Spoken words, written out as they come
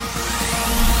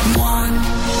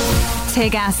Tear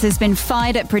gas has been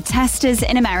fired at protesters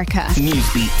in America.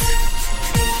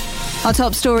 Newsbeat. Our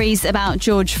top stories about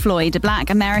George Floyd, a black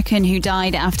American who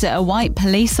died after a white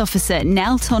police officer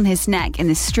knelt on his neck in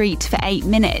the street for 8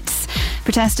 minutes.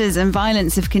 Protesters and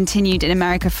violence have continued in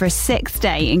America for a 6th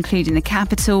day, including the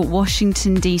capital,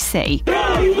 Washington, D.C.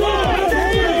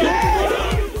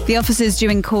 The officers due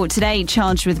in court today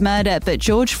charged with murder, but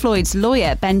George Floyd's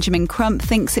lawyer, Benjamin Crump,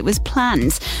 thinks it was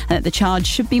planned and that the charge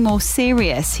should be more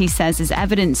serious. He says as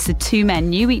evidence the two men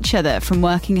knew each other from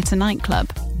working at a nightclub.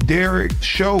 Derek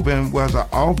Chauvin was an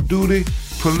off-duty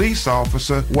police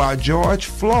officer while George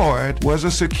Floyd was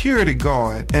a security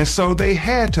guard, and so they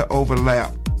had to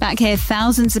overlap. Back here,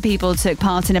 thousands of people took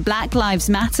part in a Black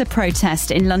Lives Matter protest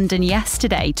in London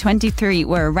yesterday. 23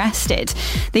 were arrested.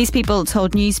 These people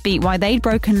told Newsbeat why they'd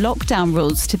broken lockdown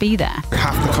rules to be there. We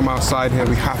have to come outside here.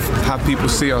 We have to have people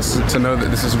see us to know that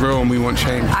this is real and we want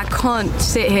change. I can't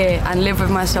sit here and live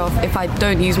with myself if I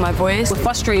don't use my voice. We're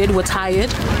frustrated, we're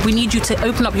tired. We need you to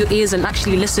open up your ears and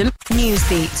actually listen.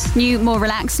 Newsbeat. New, more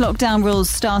relaxed lockdown rules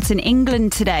start in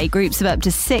England today. Groups of up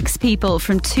to 6 people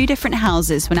from 2 different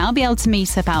houses will now be able to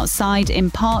meet up outside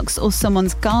in parks or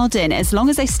someone's garden as long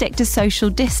as they stick to social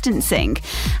distancing.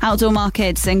 Outdoor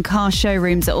markets and car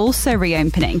showrooms are also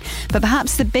reopening, but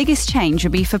perhaps the biggest change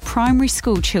will be for primary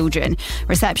school children.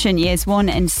 Reception years 1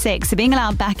 and 6 are being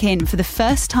allowed back in for the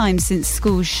first time since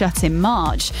schools shut in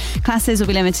March. Classes will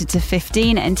be limited to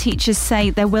 15 and teachers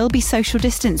say there will be social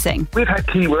distancing. We've had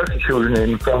key worker children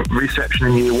in from reception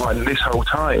in year 1 this whole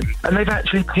time, and they've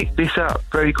actually picked this up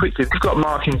very quickly. We've got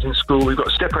markings in school, we've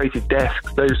got separated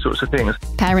desks, those sorts of things.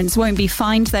 Parents won't be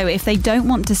fined, though, if they don't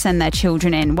want to send their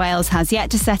children in. Wales has yet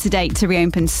to set a date to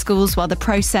reopen schools, while the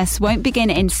process won't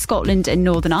begin in Scotland and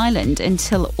Northern Ireland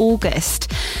until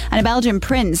August. And a Belgian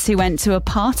prince who went to a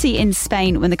party in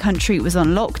Spain when the country was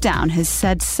on lockdown has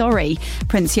said sorry.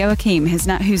 Prince Joachim,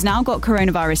 who's now got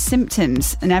coronavirus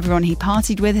symptoms, and everyone he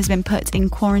partied with has been put in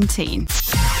quarantine.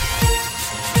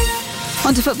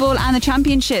 On to football, and the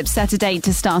Championship set a date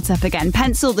to start up again.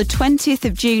 Pencil the 20th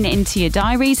of June into your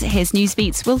diaries. Here's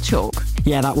Newsbeat's Will Chalk.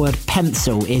 Yeah, that word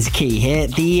pencil is key here.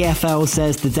 The EFL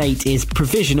says the date is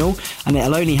provisional and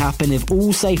it'll only happen if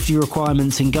all safety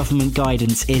requirements and government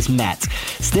guidance is met.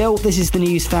 Still, this is the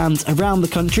news fans around the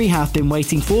country have been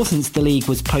waiting for since the league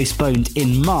was postponed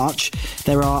in March.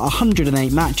 There are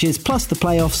 108 matches plus the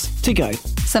playoffs to go.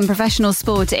 Some professional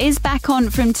sport is back on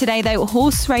from today, though.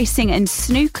 Horse racing and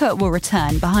snooker will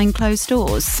return behind closed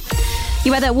doors. The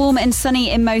weather warm and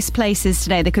sunny in most places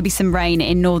today. There could be some rain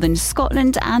in northern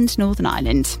Scotland and Northern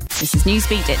Ireland. This is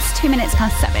Newsbeat. It's 2 minutes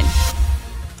past 7.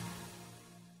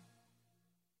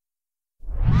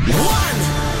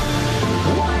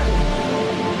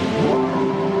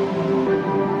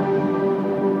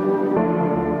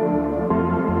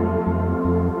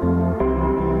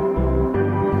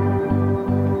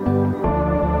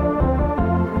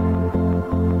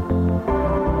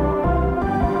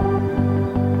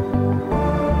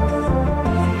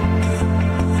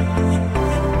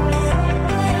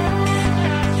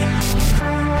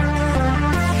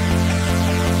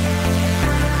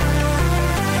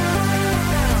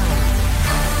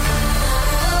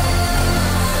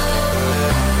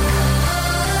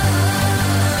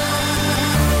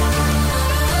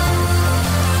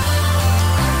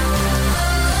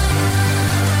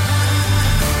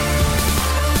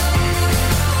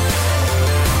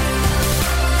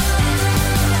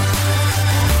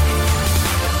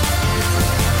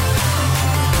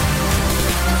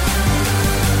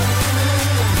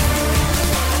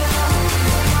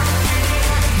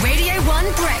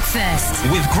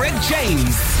 With Greg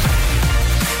James.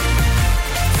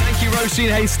 Thank you, Roisin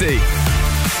Hasty.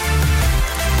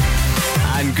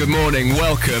 And good morning.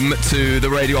 Welcome to the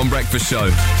Radio 1 Breakfast Show. I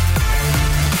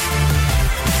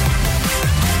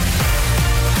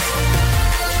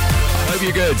hope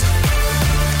you're good.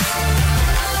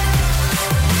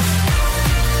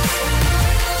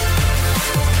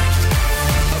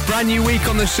 A brand new week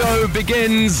on the show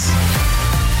begins.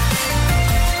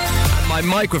 My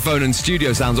microphone and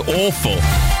studio sounds awful. What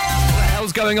the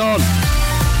hell's going on?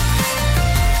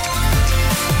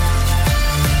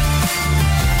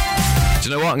 Do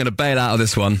you know what? I'm going to bail out of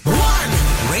this one.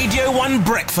 Radio 1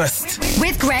 Breakfast.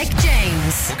 With Greg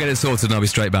James. We'll get it sorted and I'll be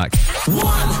straight back.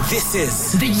 This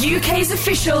is the UK's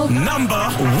official number 1.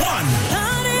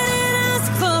 I didn't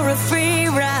ask for a free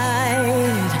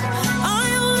ride.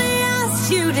 I only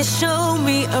asked you to show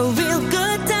me a real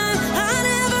good time. I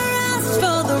never asked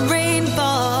for the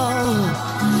rainfall.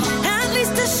 At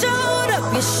least I showed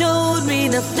up. You showed me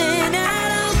nothing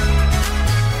at all.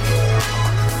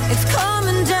 It's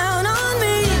coming down on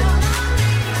me.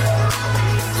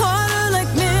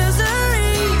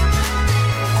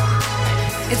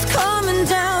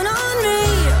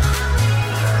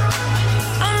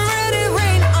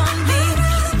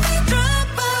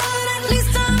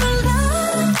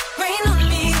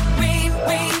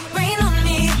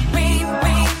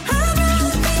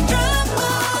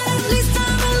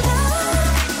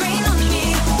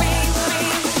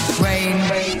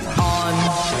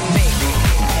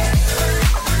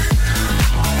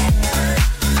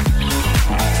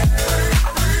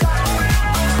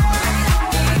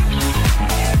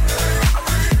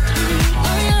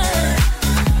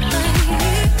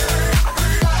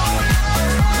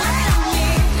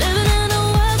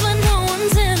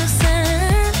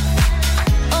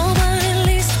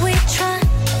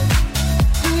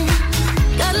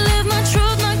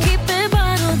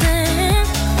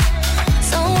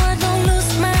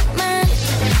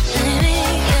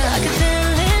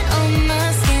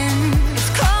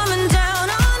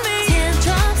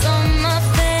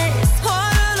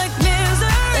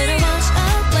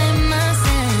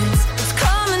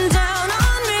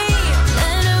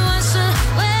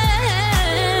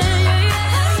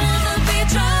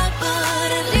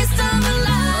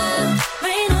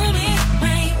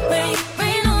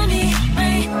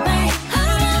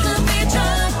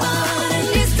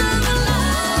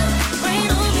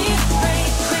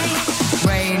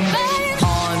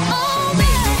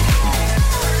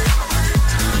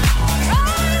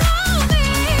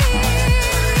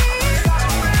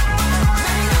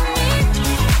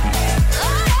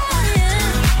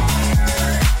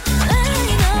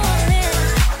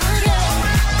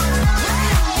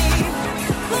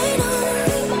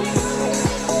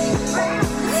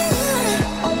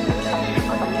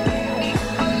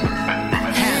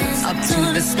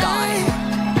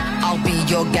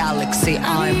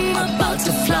 I'm about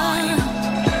to fly.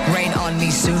 Rain on me,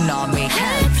 tsunami,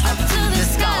 hands up to the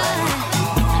sky.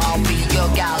 I'll be your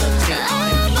galaxy.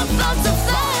 I'm about to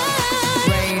fly.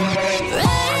 Rain on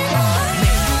me.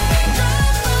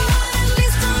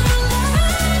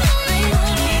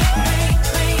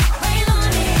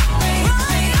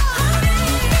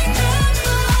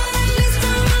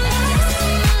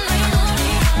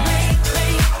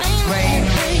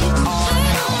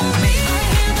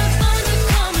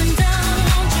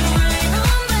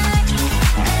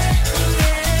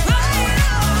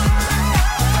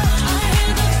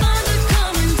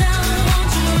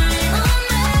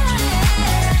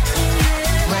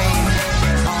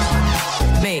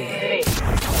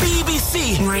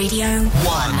 Radio 1.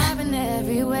 I've been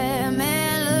everywhere,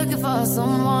 man, looking for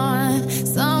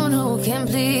someone who can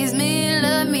please me,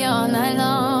 love me all night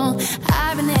long.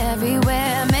 I've been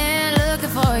everywhere, man, looking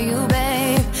for you,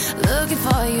 babe,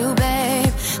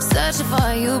 searching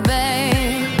for you,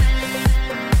 babe.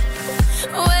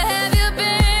 Where have you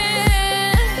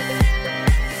been?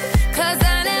 'Cause I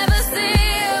never see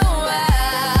you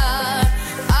out.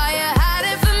 Are you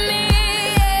hiding from me?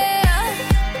 Yeah.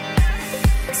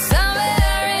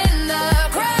 Somewhere in the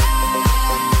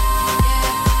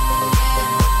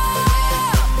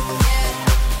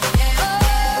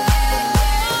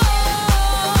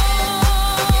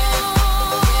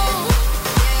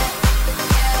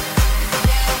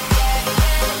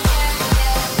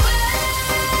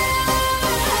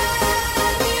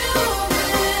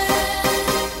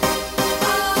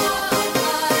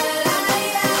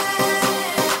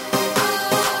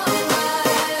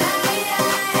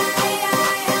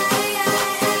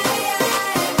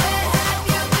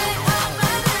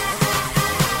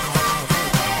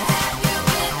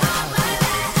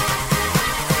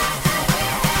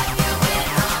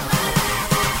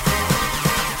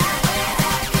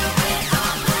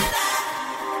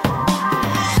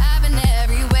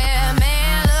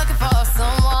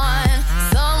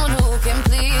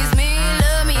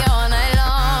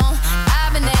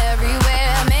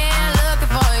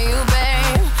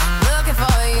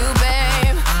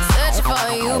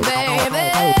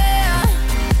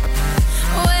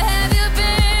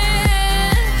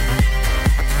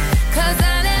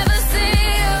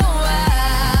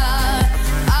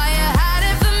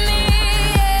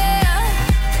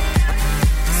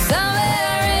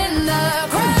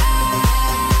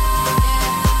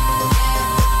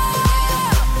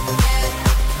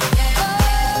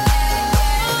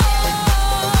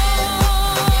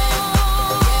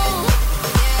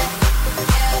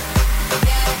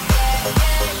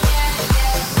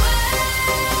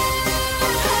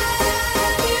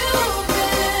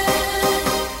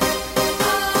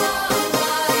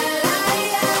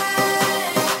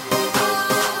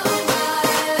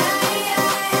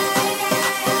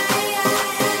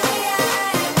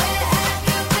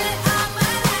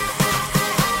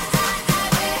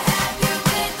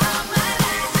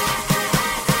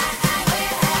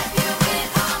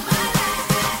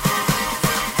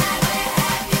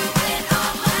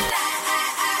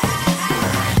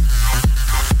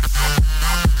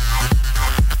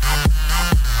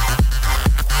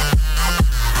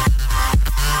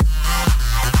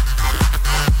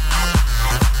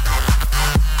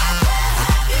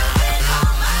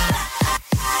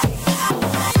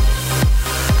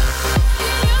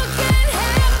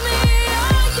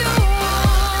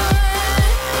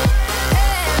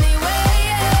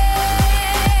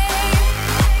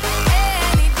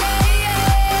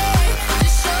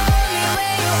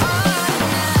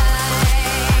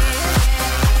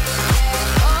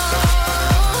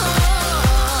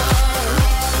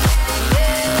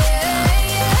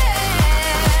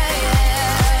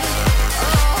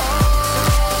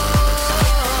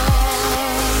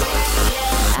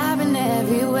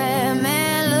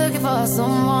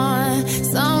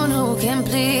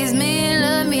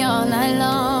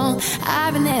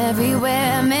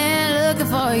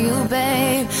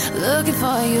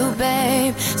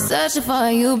searching for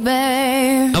you,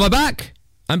 babe. Am I back?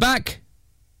 I'm back.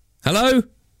 Hello?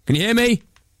 Can you hear me?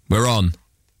 We're on.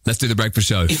 Let's do the breakfast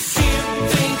show. If you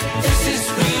think this is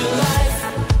real life,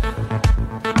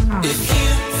 if you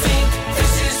think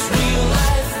this is real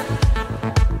life,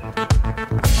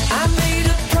 I made a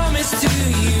promise to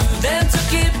you, then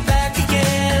took it back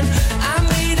again. I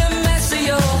made a mess of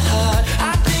your heart. I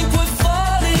think we're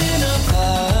falling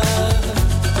apart.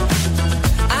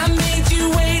 I made you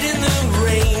wait in the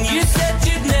rain. You said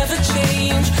you'd never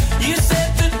change. You said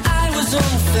that I was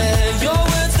unfair. Your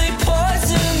words, they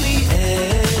poison the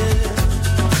air.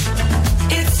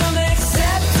 It's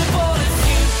unacceptable if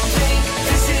you think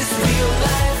this is real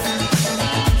life.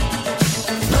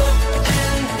 Look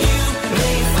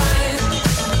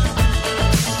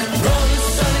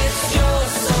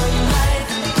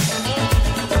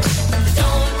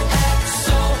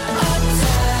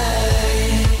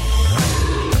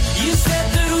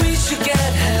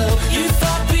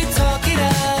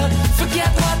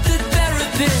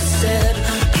therapist said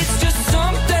it's just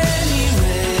something he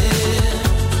read.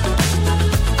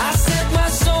 I said my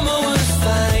summer was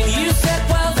fine. You said,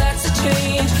 well, that's a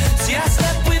change. See, I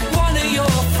slept with one of your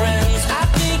friends. I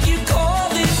think you call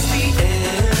this the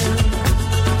end.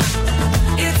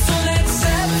 It's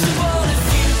unacceptable if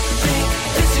you think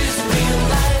this is real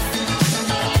life.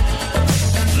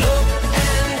 Look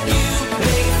and you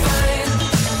may find.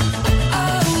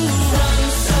 Oh, run,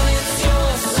 son, it's your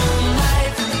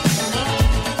sunlight.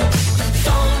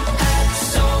 Don't act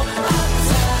so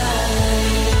uptight.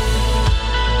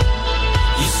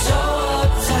 You're so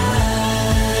uptight.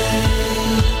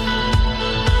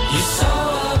 You're so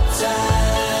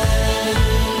uptight.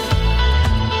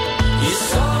 You're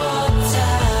so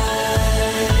uptight.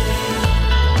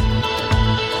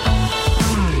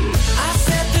 I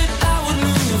said that I would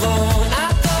move on. I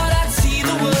thought I'd see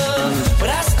the world, but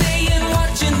I stay in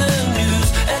watching the news.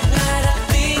 At night I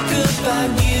think about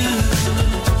you.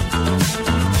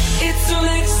 It's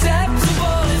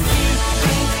unacceptable if you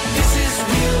think this is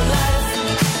real life.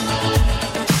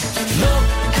 Look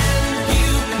and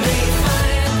you may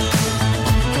find.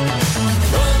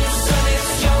 Run, son,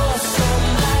 it's your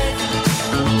sunlight.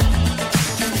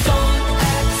 Don't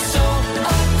act so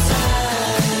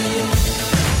uptight.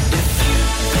 If you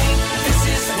think this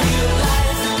is real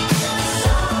life.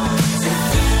 If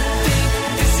you think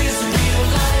this is real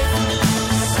life.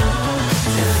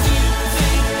 If you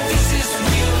think this is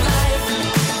real life.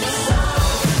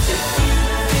 If you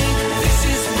think this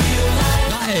is real life.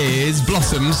 That is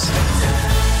Blossoms.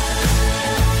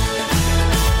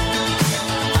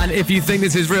 And if you think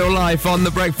this is real life on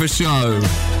The Breakfast Show.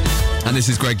 And this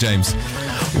is Greg James.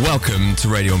 Welcome to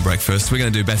Radio on Breakfast. We're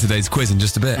going to do Better Days quiz in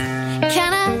just a bit.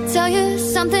 Can I tell you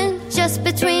something just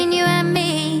between you and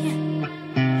me?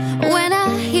 When I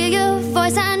hear your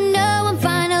voice, I know I'm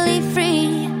finally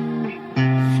free.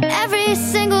 Every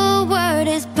single word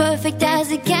is perfect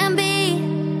as it can be.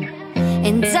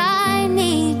 And I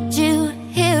need you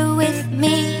here with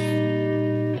me.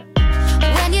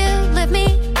 When you lift me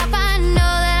up, I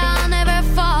know that I'll never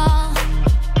fall.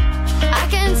 I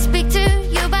can speak to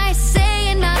you by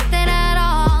saying nothing at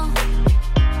all.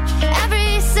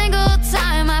 Every single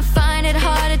time I find it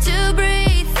harder to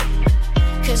breathe.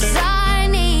 'Cause I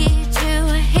need you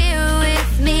here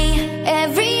with me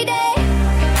every day.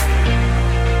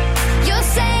 You're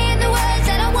saying the words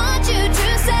that I want you to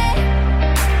say.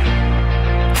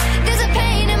 There's a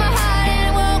pain in my heart and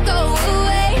it won't go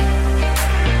away.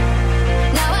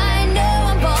 Now I know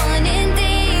I'm falling in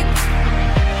deep.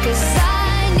 'Cause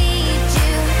I need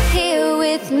you here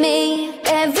with me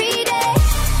every day.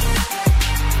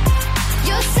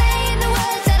 You're saying the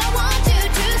words that I want you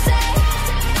to say.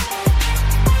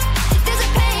 There's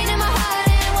a pain in my heart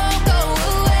and it won't go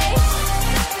away.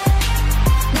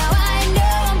 Now I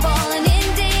know I'm falling in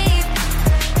deep.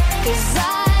 'Cause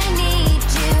I need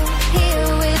you here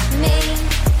with me.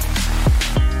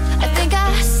 I think I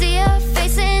see your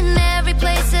face in every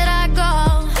place that I go.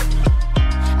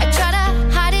 I try to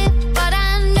hide it, but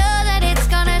I know that it's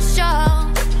gonna show.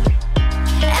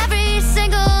 Every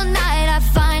single night I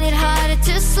find it harder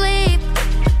to sleep.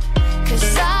 'Cause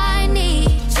I need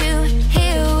you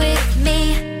here with me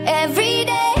every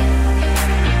day.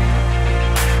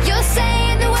 You're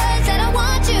saying the words that I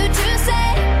want you to say.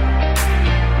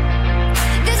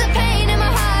 There's a pain in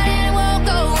my heart and it won't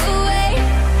go away.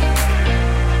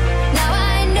 Now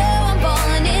I know I'm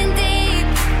falling in deep.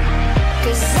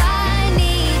 'Cause I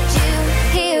need you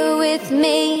here with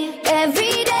me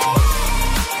every day.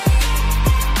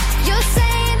 You're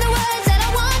saying the words that I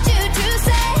want you to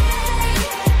say.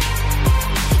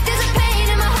 There's a pain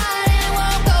in my heart and it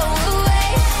won't go away.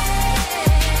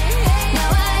 Now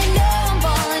I know I'm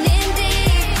falling in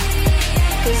deep.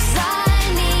 'Cause I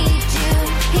need you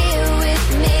here with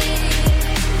me.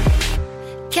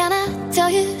 Can I tell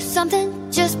you something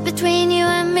just between you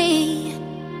and me?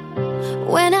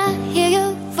 When I hear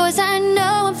your voice, I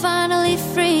know I'm finally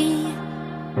free.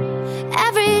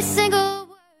 Every single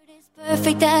word is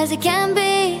perfect as it can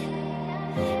be.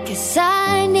 'Cause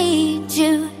I need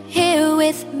you here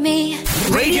with me.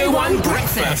 Radio 1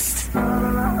 Breakfast.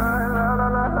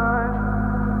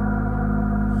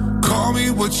 Call me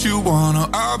what you wanna,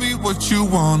 I'll be what you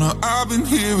wanna. I've been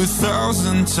here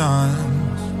 1,000 times.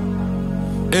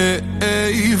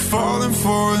 Hey, falling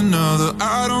for another,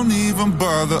 I don't even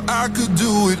bother. I could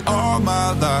do it all my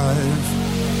life.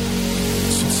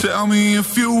 So tell me if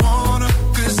you wanna,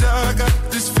 'cause I got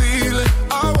this feeling.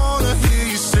 I wanna hear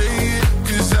you say it,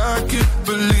 'cause I can't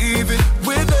believe it.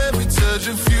 With every touch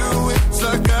of you, it's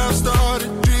like I've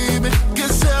started dreaming.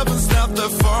 'Cause heaven's not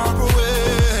that far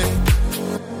away.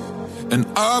 And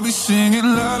I'll be singing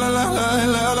la la la la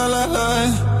la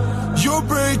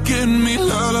breaking me,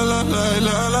 la la la la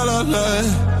la la la la.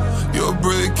 You're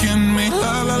breaking me,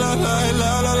 la la la la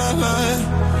la la la la.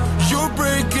 You're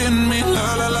breaking me,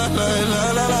 la la la la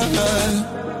la la la la.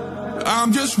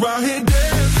 I'm just right here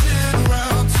dancing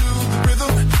around to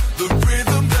the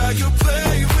rhythm that you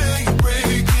play when you're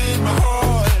breaking my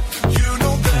heart. You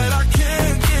know that I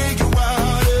can't get you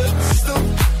out of the system.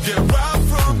 Yeah, right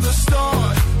from the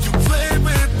start, you play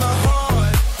with my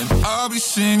heart, and I'll be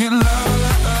singing la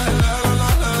la la la la la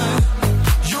la.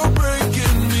 You're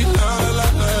breaking me, la la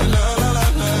la la la la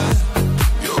la.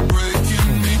 You're breaking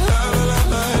me, la la la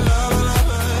la la la la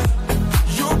la.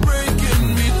 You're breaking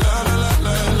me, la la la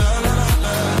la la la la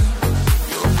la.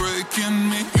 You're breaking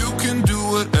me. You can do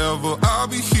whatever. I'll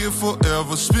be here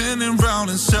forever, spinning round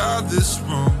inside this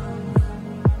room.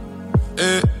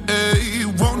 Hey, hey,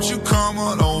 won't you come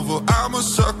on over? I'm a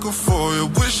sucker for you,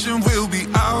 wishing we'll be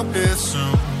out here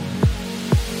soon.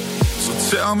 So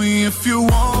tell me if you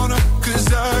wanna, 'cause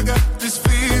I got this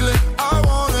feeling. I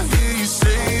wanna hear you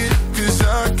say it, 'cause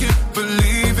I can't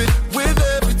believe it. With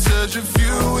every touch of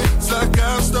you, it's like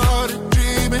I've started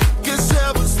dreaming. 'Cause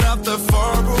heaven's not that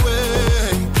far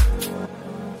away.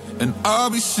 And I'll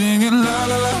be singing la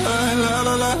la la la la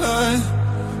la la la.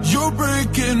 You're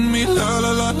breaking me, la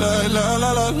la la la la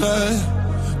la la la.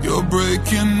 You're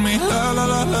breaking me, la la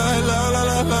la la la la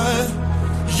la la.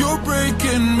 You're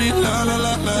breaking me, la la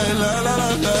la la la la la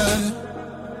la.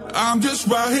 I'm just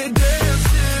right here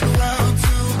dancing around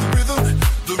to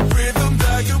the rhythm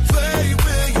that you play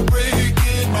when you're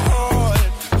breaking my heart.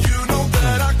 You know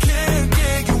that I can't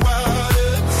get you out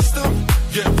of the system.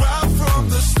 Yeah, right from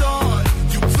the start,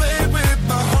 you play with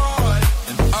my heart,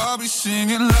 and I'll be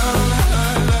singing la la la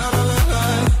la la la la.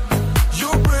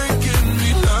 You're breaking me,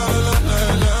 la la la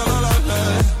la la la la.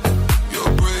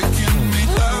 You're breaking me,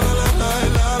 la la la la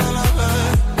la la la la.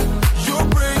 You're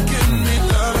breaking me,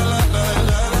 la la la la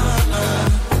la la la.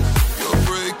 You're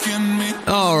breaking me.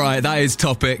 All right, that is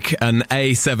Topic and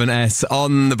A7S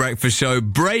on The Breakfast Show.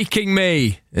 Breaking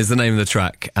Me is the name of the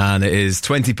track, and it is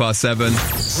 7:20.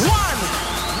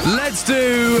 Let's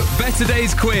do Better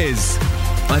Days quiz.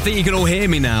 I think you can all hear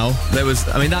me now. That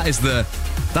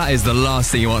is the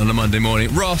last thing you want on a Monday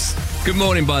morning. Ross, good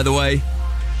morning, by the way.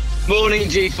 Morning,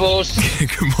 G-Force.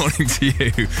 Good morning to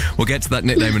you. We'll get to that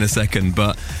nickname in a second,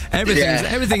 but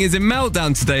everything is in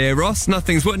meltdown today here, Ross. None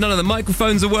of the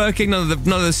microphones are working, none of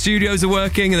the studios are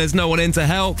working, and there's no one in to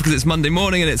help because it's Monday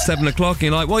morning and it's 7 o'clock, and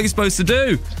you're like, what are you supposed to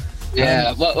do?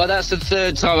 Yeah, well, that's the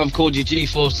third time I've called you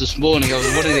G-Force this morning. I was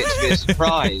wanting it to be a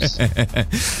surprise.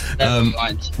 Never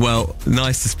mind. Well,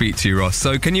 nice to speak to you, Ross.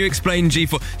 So can you explain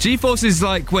G-Force? G-Force is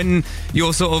like when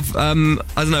you're sort of, I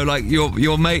don't know, like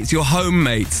your mates, your home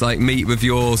mates, like meet with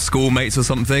your schoolmates or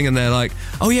something, and they're like,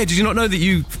 oh yeah, did you not know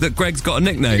that Greg's got a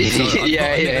nickname? So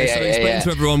explain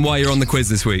to everyone why you're on the quiz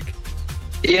this week.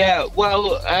 Yeah,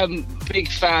 well, big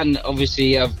fan,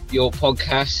 obviously, of your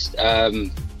podcast.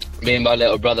 Me and my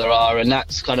little brother are, and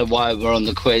that's kind of why we're on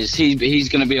the quiz. He's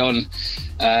going to be on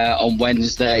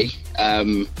Wednesday.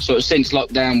 Sort of since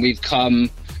lockdown, we've come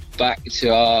back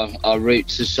to our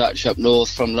roots as such up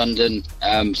north from London.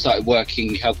 Started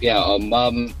working, helping out our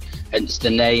mum, hence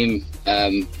the name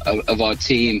of our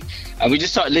team. And we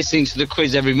just started listening to the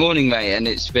quiz every morning, mate. And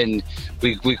it's been,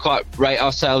 we quite rate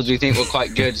ourselves. We think we're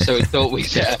quite good, so we thought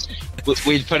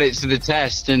we'd put it to the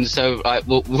test, and so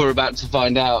we're about to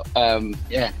find out.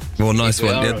 Well, nice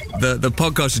one. Yeah, the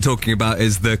podcast you're talking about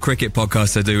is the cricket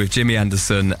podcast I do with Jimmy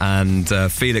Anderson and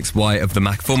Felix White of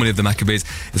formerly of the Maccabees.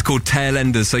 It's called Tail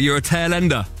Enders. So you're a tail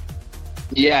ender?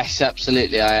 Yes,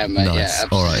 absolutely, I am, mate. Nice. Yeah,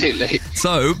 absolutely. All right.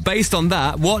 So, based on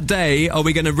that, what day are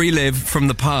we going to relive from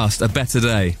the past? A better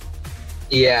day?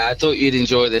 Yeah, I thought you'd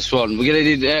enjoy this one. We're going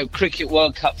to do the Cricket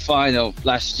World Cup final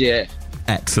last year.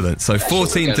 Excellent. So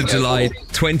 14th of July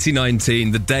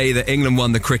 2019, the day that England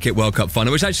won the Cricket World Cup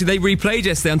final, which actually they replayed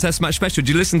yesterday on Test Match Special. Did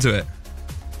you listen to it?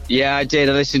 Yeah, I did.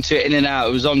 I listened to it in and out.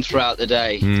 It was on throughout the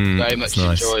day. Very much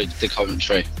enjoyed the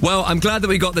commentary. Well, I'm glad that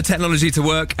we got the technology to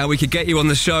work and we could get you on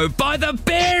the show by the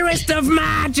barest of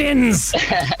margins.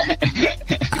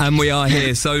 And we are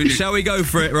here. So shall we go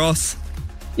for it, Ross?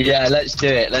 Yeah, let's do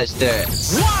it.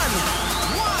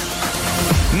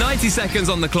 90 seconds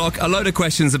on the clock, a load of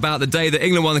questions about the day that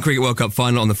England won the Cricket World Cup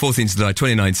final on the 14th of July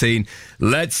 2019.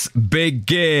 Let's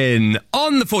begin.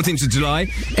 On the 14th of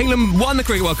July, England won the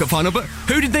Cricket World Cup final, but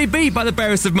who did they beat by the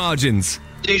barest of margins?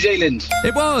 New Zealand.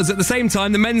 It was. At the same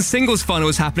time, the men's singles final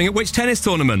was happening at which tennis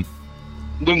tournament?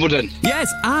 Wimbledon.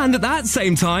 Yes, and at that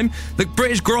same time, the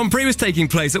British Grand Prix was taking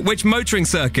place at which motoring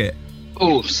circuit?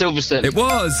 Oh, Silverstone. It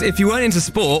was. If you weren't into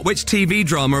sport, which TV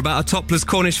drama about a topless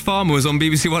Cornish farmer was on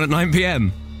BBC One at 9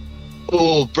 p.m?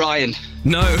 Oh, Brian.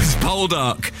 No, it was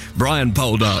Poldark. Brian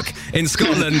Poldark. In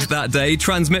Scotland that day,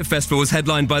 Transmit Festival was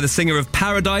headlined by the singer of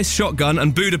Paradise, Shotgun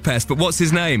and Budapest. But what's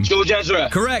his name? George Ezra.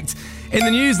 Correct. In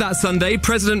the news that Sunday,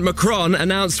 President Macron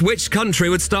announced which country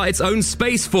would start its own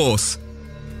space force.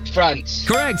 France.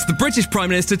 Correct. The British Prime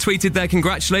Minister tweeted their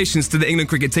congratulations to the England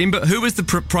cricket team, but who was the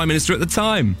Prime Minister at the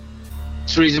time?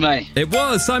 Theresa May. It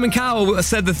was. Simon Cowell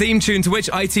said the theme tune to which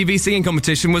ITV singing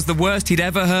competition was the worst he'd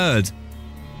ever heard.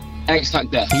 X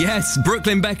Factor. Yes,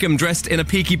 Brooklyn Beckham dressed in a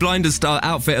Peaky Blinders-style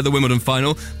outfit at the Wimbledon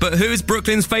final, but who's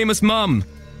Brooklyn's famous mum?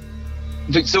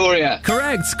 Victoria.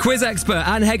 Correct. Quiz expert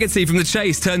Anne Hegarty from The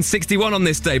Chase turned 61 on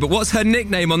this day, but what's her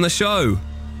nickname on the show?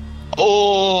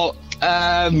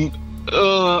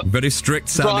 Very strict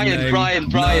sounding name. Brian.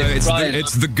 No,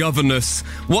 it's the Governess.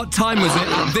 What time was it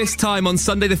at this time on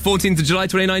Sunday the 14th of July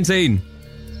 2019?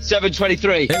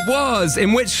 7:23. It was.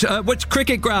 In which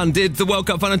cricket ground did the World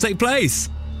Cup final take place?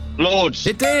 Lords.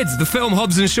 It did. The film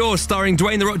Hobbs and Shaw, starring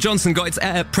Dwayne The Rock Johnson, got its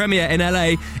premiere in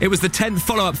LA. It was the 10th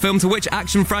follow-up film to which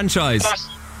action franchise?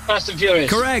 Fast and Furious.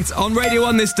 Correct. On Radio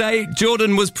 1 this day,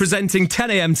 Jordan was presenting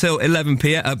 10 a.m. till 11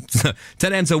 p.m.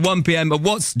 10 a.m. till 1 p.m. But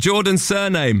what's Jordan's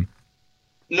surname?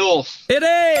 North. It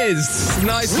is.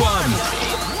 Nice one.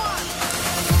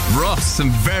 Ross,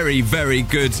 some very, very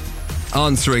good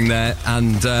answering there,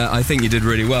 and I think you did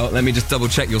really well. Let me just double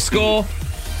check your score.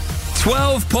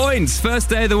 12 points, first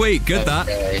day of the week. Good,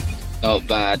 okay. That. Not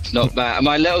bad, not bad. And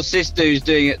my little sister who's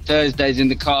doing it Thursdays in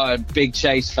the car, a big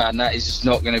Chase fan, that is just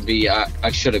not going to be...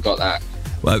 I should have got that.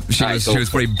 Well, she was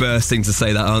probably bursting to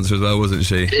say that answer as well, wasn't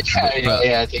she?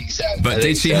 Yeah, I think so. But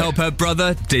did she help her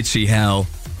brother? Did she, Hell?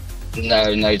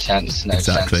 No chance.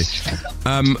 Exactly.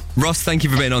 Ross, thank you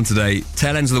for being on today.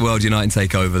 Tail Ends of the World Unite and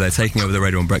take over. They're taking over the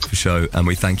Radio 1 Breakfast Show, and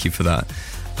we thank you for that.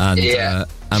 And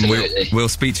and we'll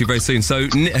speak to you very soon. So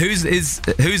who's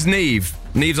Neve?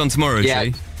 Neve's on tomorrow, is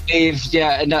she? Neve,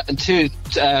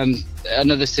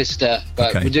 another sister,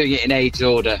 but we're doing it in age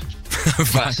order.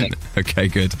 Fine. Okay,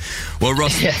 good. Well,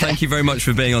 Ross, thank you very much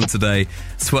for being on today.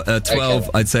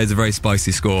 12, I'd say, is a very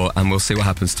spicy score, and we'll see what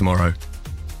happens tomorrow.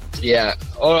 Yeah.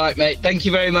 All right, mate. Thank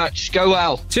you very much. Go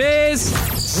well. Cheers. 1.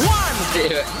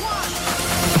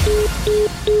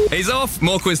 He's off.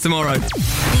 More quiz tomorrow.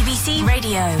 BBC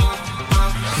Radio.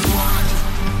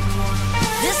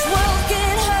 This world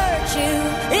can hurt you.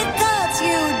 It cuts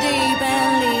you deep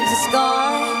and leaves a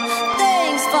scar.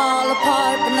 Things fall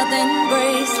apart, but nothing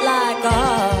breaks like a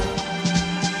heart.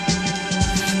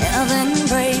 Nothing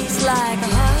breaks like a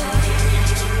heart.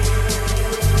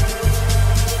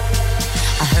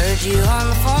 I heard you on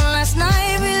the phone last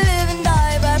night. We live and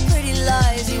die by pretty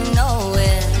lies. You know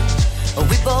it.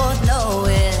 We both know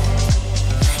it.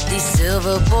 These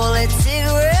silver bullet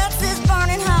cigarettes, this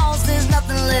burning house, there's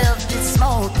nothing left, it's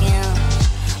smoking.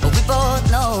 We both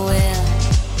know it.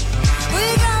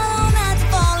 We got all night to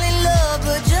fall in love,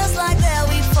 but just like that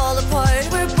we fall apart.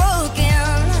 We're broken.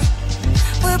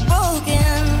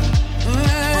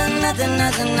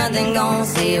 Nothing gonna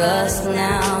save us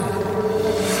now.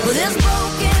 Well, this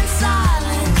broken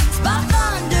silence by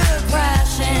thunder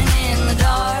crashing in the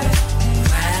dark.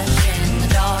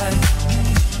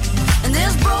 And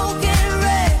this broken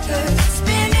record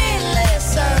spinning less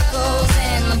circles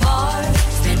in the bar,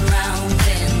 spin round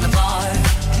in the bar.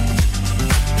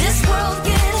 This world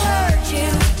can hurt you,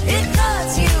 it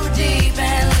cuts you deep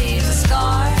and leaves a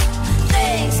scar.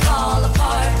 Things fall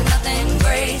apart, but nothing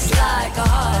breaks like a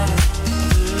heart.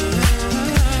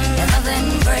 Yeah,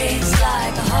 nothing breaks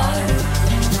like a heart.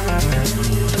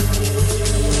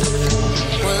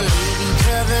 We'll leave each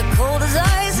other cold as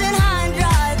ice and high and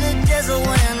dry. The desert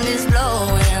wind is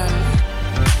blowing,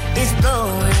 it's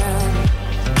blowing.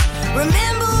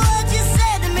 Remember what you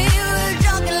said to me. We were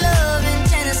drunk in love in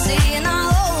Tennessee, and I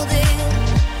hold it.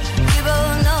 We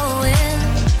both know it.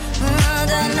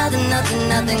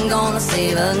 Nothing gonna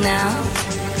save us now.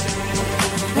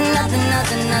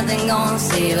 Nothing gonna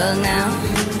save us now.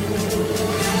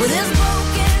 With this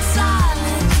broken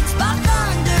silence by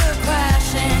thunder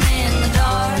crashing in the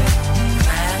dark.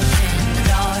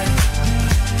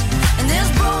 And this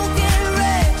broken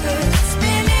record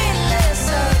spinning less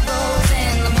circles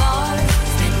in the bar,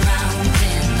 spin round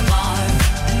in the bar.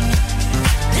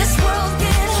 This world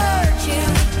can hurt you,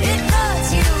 it cuts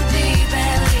you deep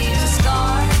and leaves a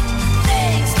scar.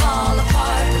 Things fall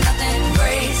apart, but nothing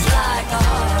breaks like a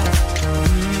heart.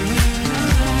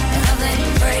 And nothing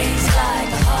breaks like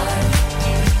a heart.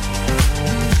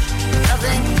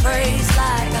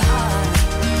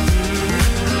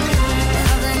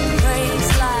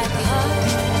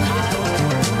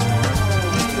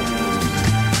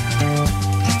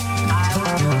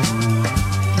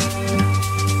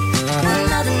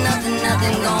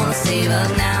 save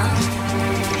us now.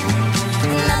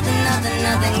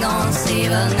 Nothing gonna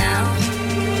save us now.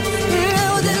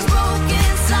 No, this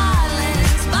broken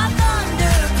silence, my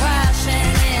thunder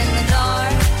crashing in the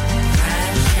dark,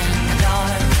 crashing in the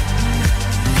dark.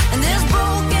 And this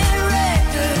broken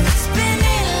record spinning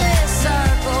endless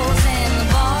circles in the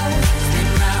bar, spin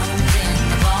round in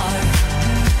the bar.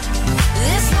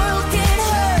 This world can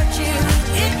hurt you,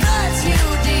 it cuts you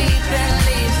deep and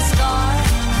leaves a scar.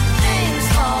 Things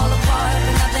fall apart,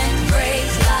 but nothing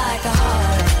breaks like a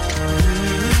heart.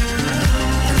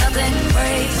 Nothing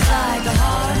breaks like a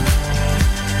heart.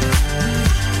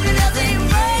 Nothing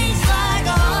breaks like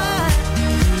a heart.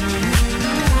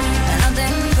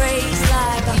 Nothing breaks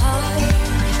like a heart.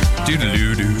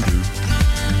 Doodaloo-doo-doo.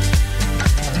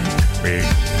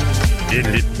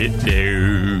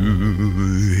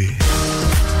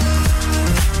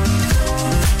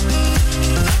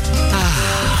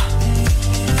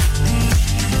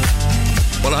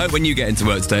 Well, I hope when you get into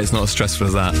work today, it's not as stressful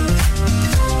as that.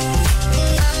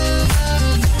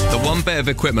 The one bit of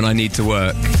equipment I need to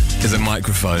work is a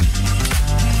microphone.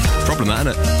 Problem that,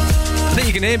 isn't it? I think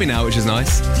you can hear me now, which is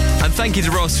nice. And thank you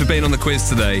to Ross for being on the quiz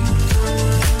today.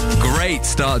 Great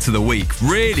start to the week.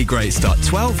 Really great start.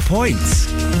 12 points.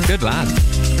 Good lad.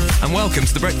 And welcome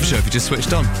to The Breakfast Show if you just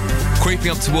switched on. Creeping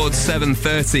up towards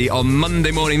 7:30 on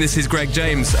Monday morning, this is Greg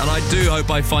James, and I do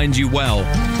hope I find you well.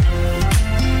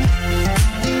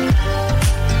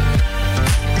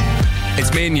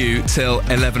 It's me and you till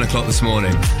 11 o'clock this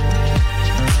morning.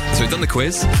 So we've done the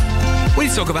quiz. We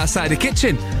need to talk about Saturday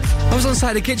Kitchen. I was on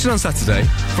Saturday Kitchen on Saturday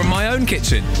from my own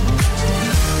kitchen.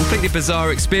 Completely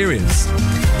bizarre experience.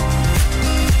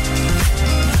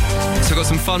 So we've got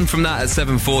some fun from that at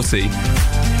 7:40.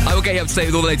 I will get you up to date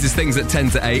with all the latest things at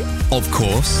 10 to 8, of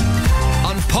course.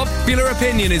 Unpopular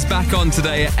Opinion is back on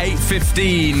today at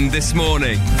 8:15 this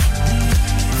morning.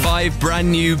 5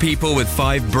 brand new people with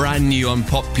 5 brand new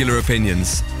unpopular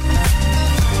opinions.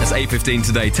 That's 8:15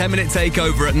 today. 10-minute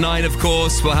takeover at 9, of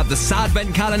course. We'll have the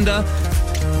Sadvent calendar.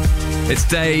 It's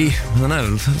day, I don't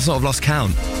know, sort of lost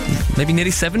count. Maybe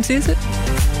nearly 70, is it?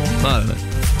 I don't know.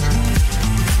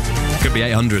 Could be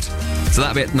 800. So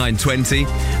that'll be at 9:20.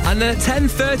 And at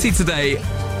 10:30 today,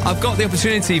 I've got the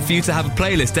opportunity for you to have a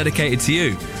playlist dedicated to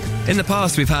you. In the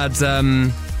past, we've had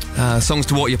songs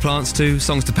to water your plants to,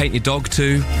 songs to paint your dog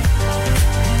to,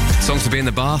 songs to be in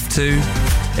the bath to.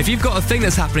 If you've got a thing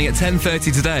that's happening at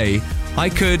 10:30 today, I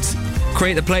could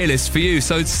create the playlist for you.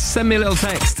 So send me a little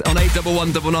text on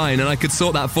 81199 and I could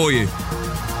sort that for you.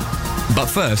 But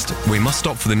first, we must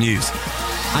stop for the news.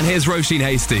 And here's Roisin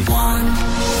Hasty.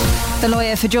 The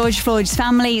lawyer for George Floyd's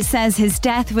family says his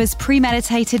death was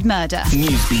premeditated murder.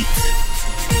 Newsbeat.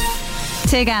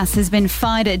 Tear gas has been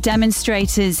fired at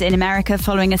demonstrators in America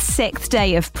following a 6th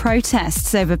day of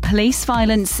protests over police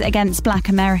violence against black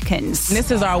Americans.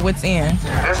 This is our wit's end.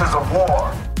 This is a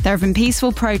war. There have been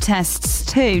peaceful protests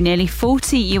too. Nearly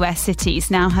 40 US cities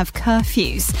now have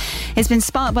curfews. It's been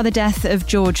sparked by the death of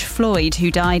George Floyd, who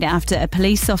died after a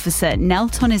police officer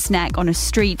knelt on his neck on a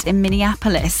street in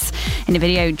Minneapolis. In a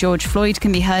video, George Floyd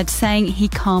can be heard saying he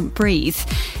can't breathe.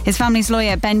 His family's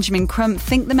lawyer, Benjamin Crump,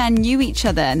 think the men knew each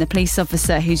other, and the police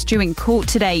officer who's due in court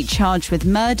today charged with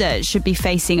murder should be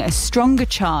facing a stronger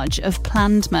charge of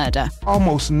planned murder.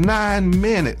 Almost 9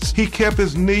 minutes. He kept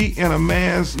his knee in a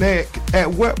man's neck.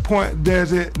 At what point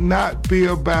does it not be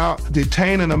about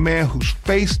detaining a man who's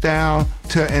face down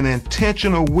to an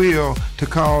intentional will to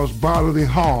cause bodily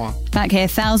harm? Back here,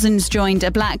 thousands joined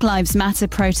a Black Lives Matter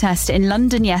protest in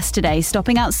London yesterday,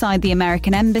 stopping outside the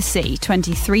American embassy.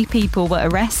 23 people were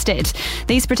arrested.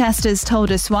 These protesters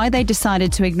told us why they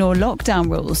decided to ignore lockdown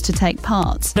rules to take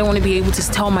part. I don't want to be able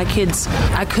to tell my kids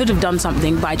I could have done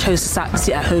something, but I chose to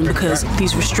sit at home because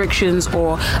these restrictions,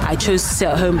 or I chose to sit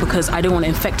at home because I don't want to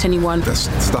infect anyone. There's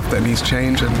stuff that needs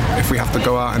change, and if we have to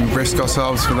go out and risk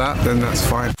ourselves for that, then that's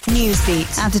fine. Newsbeat.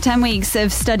 After 10 weeks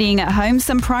of studying at home,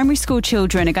 some primary school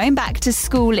children are going back to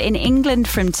school in England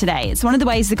from today. It's one of the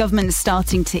ways the government is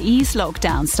starting to ease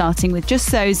lockdown, starting with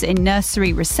just those in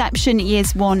nursery reception,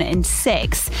 years 1 and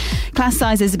 6. Class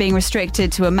sizes are being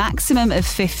restricted to a maximum of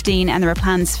 15, and there are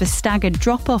plans for staggered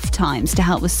drop-off times to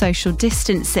help with social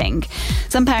distancing.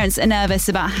 Some parents are nervous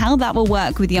about how that will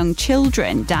work with young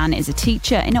children. Dan is a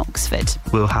teacher in Oxford.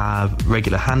 We'll have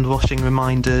regular hand washing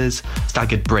reminders,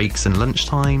 staggered breaks and lunch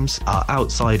times.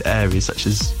 outside areas such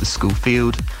as the school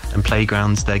field and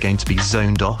playgrounds, they're going to be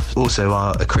zoned off. Also,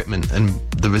 our equipment and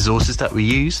the resources that we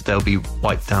use, they'll be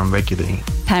wiped down regularly.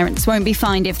 Parents won't be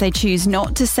fined if they choose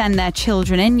not to send their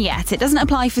children in yet. It doesn't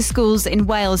apply for schools in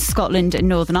Wales, Scotland and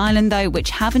Northern Ireland, though, which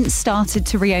haven't started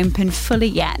to reopen fully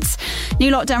yet.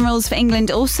 New lockdown rules for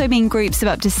England also mean groups of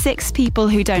up to 6 people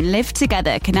who don't live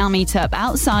together can now meet up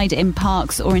outside in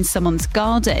parks or in someone's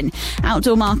garden.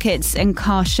 Outdoor markets and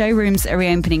car showrooms are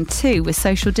reopening too, with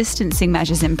social distancing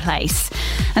measures in place.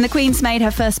 And the Queen's made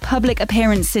her first public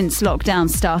appearance since lockdown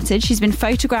started. She's been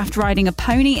photographed riding a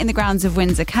pony in the grounds of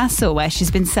Windsor Castle, where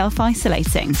she's been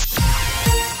self-isolating.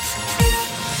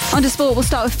 On to sport, we'll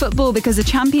start with football because the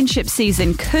championship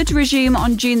season could resume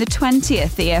on June the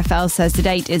 20th. The EFL says the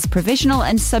date is provisional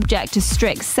and subject to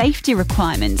strict safety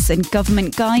requirements and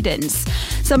government guidance.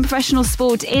 Some professional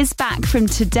sport is back from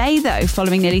today, though,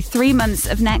 following nearly 3 months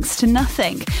of next to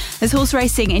nothing. There's horse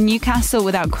racing in Newcastle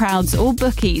without crowds or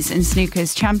bookies, and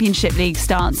snooker's Championship League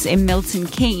starts in Milton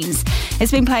Keynes.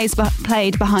 It's been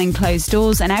played behind closed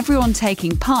doors, and everyone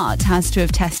taking part has to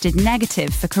have tested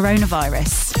negative for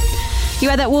coronavirus. You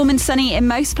had that warm and sunny in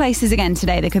most places again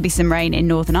today. There could be some rain in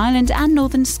Northern Ireland and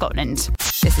Northern Scotland.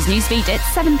 This is Newsbeat at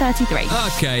 7:33.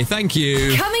 Okay, thank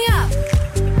you. Coming up.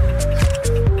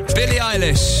 Billie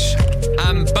Eilish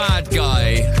and Bad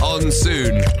Guy on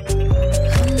soon.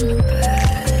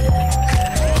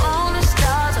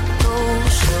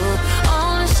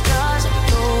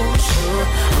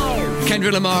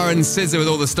 Kendrick Lamar and SZA with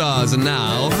All the Stars, and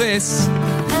now this.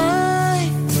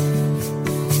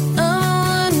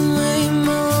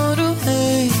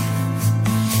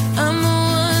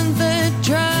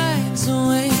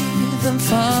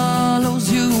 Follows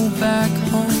you back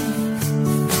home.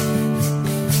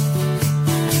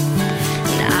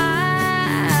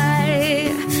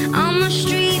 I'm a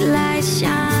street light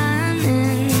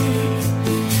shining.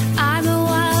 I'm a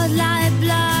wild light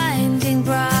blinding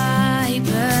bright,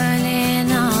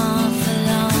 burning off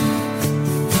alone.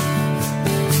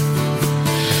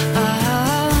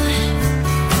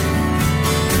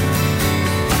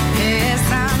 It's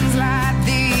times like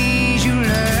these you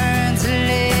learn to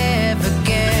live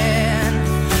again.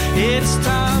 It's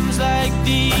times like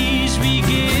these we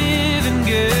give and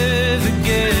give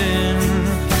again.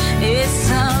 It's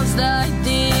times like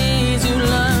these you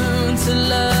learn to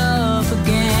love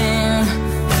again.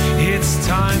 It's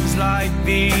times like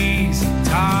these,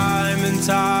 time and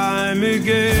time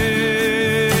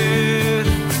again.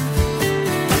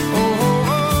 Oh, oh,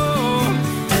 oh.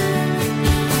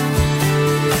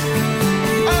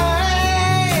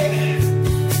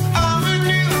 I'm a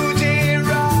new day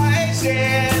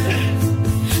rising.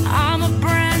 I'm a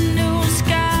brand new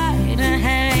sky to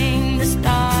hang the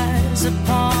stars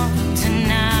upon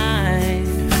tonight.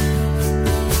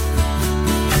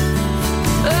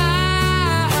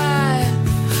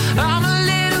 I'm a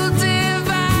little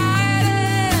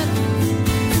divided.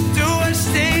 Do I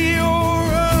stay or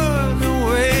run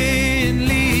away and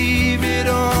leave it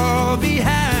all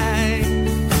behind?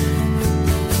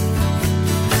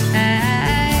 I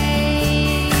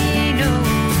know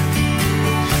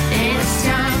it's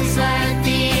times like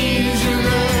these you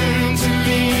learn to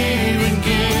live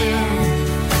again.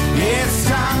 It's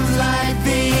times like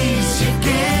these you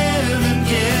give and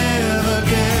give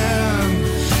again.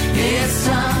 It's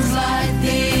times like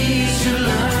these you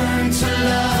learn to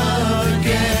love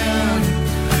again.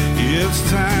 It's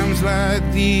times like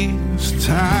these,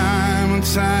 time and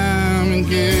time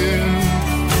again.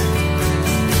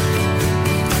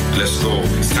 Let's go.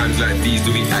 It's times like these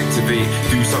that we activate.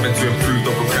 Do something to improve,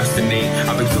 don't procrastinate.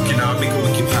 I've been cooking out, make a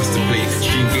wicked pasta plate.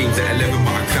 Stream games at 11,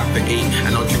 but I clap at 8.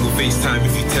 And I'll jiggle FaceTime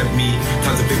if you tempt me.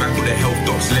 Time to pay back all the health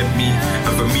docs lent me.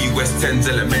 And for me, West 10's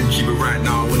elementary. But right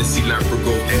now, I wanna see Lambo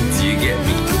go empty, you get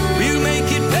me? We'll make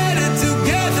it better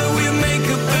together. We'll make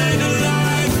a better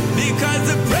life. Because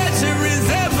the pressure is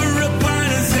ever upon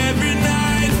us every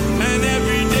night and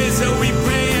every day. So we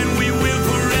pray and we will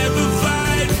forever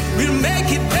fight. We'll make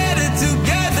it better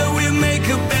together. We'll make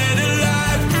a better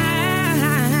life.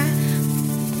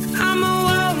 I'm a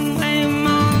one-way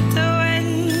motorway.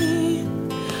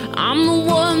 I'm the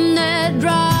one that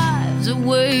drives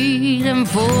away and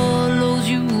follows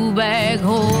you back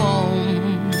home.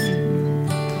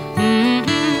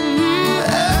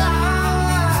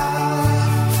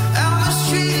 I'm a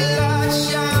street light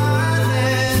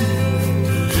shining.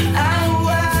 I'm a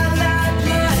wild light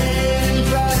burning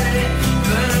bright,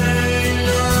 burning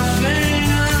off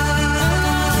and on.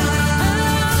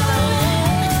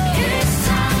 It's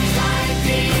times like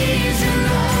these you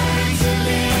learn to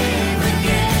live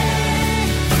again.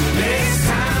 It's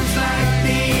times like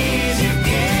these you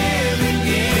give and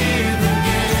give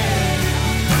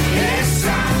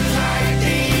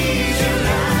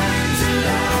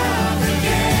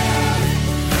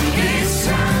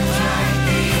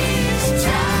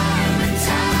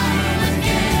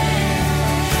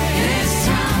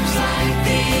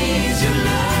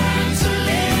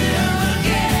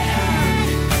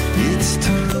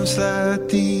like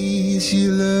these,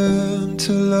 you learn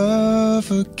to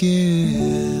love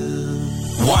again.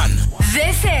 1.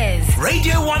 This is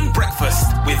Radio 1 Breakfast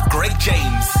with Greg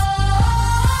James.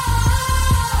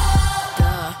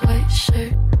 White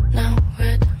shirt, now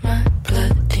red, my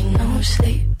bloody nose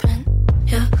sleeping.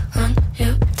 You're on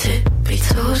your tippy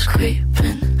toes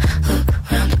creeping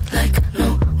around like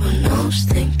no one knows.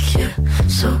 Think you're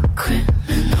so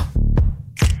criminal.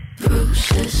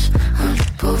 Bruises on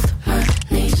both my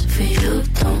knees for you.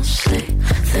 Don't say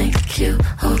thank you.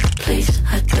 Oh please,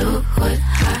 I do what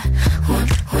I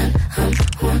want when I'm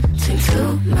wanting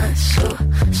to. My soul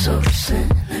so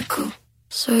cynical.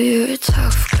 So you're a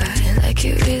tough guy, like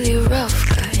you're really rough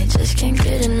guy. Just can't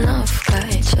get enough guy,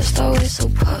 just always so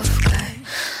puff guy.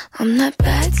 I'm that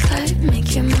bad type,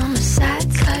 make your mama sad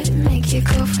type, make your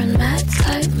girlfriend mad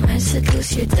type, might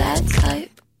seduce your dad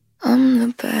type. I'm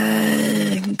the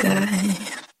bad guy.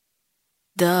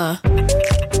 Duh.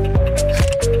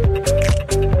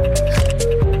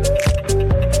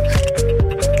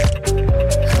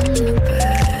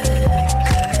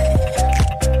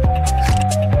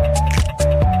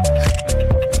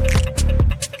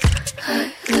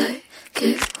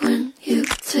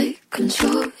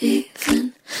 Control,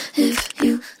 even if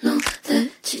you know that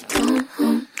you don't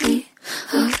own me.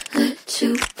 I'll let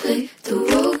you play the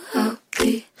role. I'll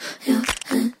be your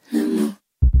animal.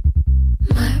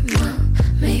 My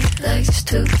mommy likes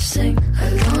to sing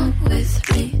along with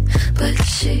me, but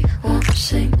she won't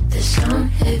sing this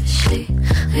song if she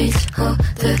reads all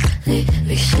the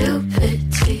lyrics. She'll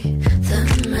pity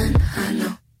the men I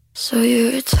know. So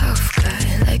you're a tough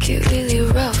guy, like you're really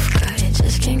rough guy.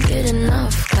 Just can't get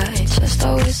enough guy, just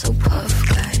always so puff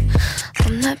guy.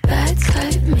 I'm that bad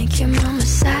type, make your mama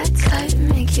sad type,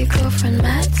 make your girlfriend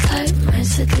mad type, might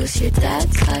seduce your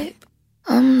dad type.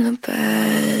 I'm the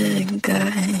bad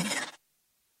guy.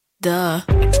 Duh.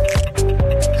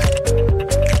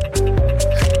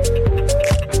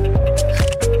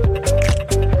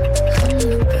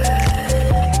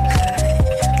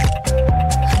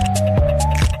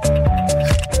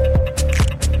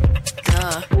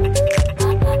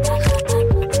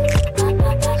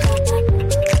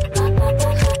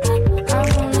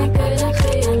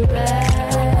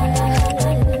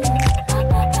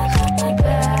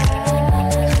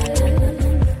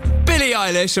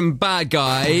 And Bad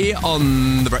Guy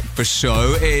on The Breakfast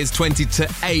Show is 20 to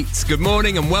 8. Good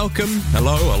morning and welcome.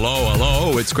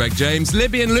 Hello. It's Greg James.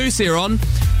 Libby and Lucy are on.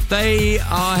 They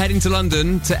are heading to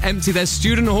London to empty their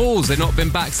student halls. They've not been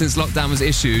back since lockdown was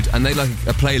issued, and they like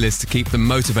a playlist to keep them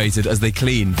motivated as they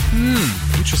clean.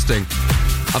 Interesting.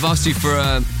 I've asked you for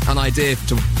an idea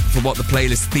for what the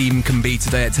playlist theme can be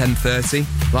today at 10:30.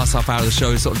 Last half hour of the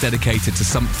show is sort of dedicated to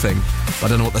something, but I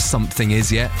don't know what the something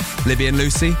is yet. Libby and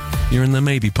Lucy, you're in the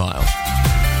maybe pile.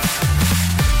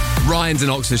 Ryan's in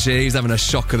Oxfordshire. He's having a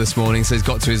shocker this morning, so he's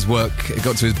got to his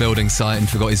building site and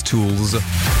forgot his tools.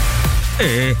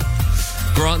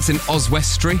 Grant's in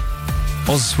Oswestry.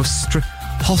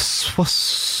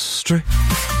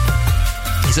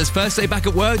 He says, first day back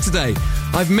at work today.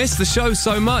 I've missed the show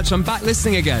so much. I'm back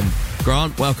listening again.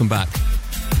 Grant, welcome back.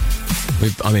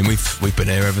 We've been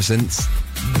here ever since.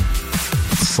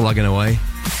 Slugging away.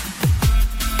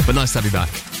 But nice to have you back.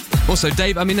 Also,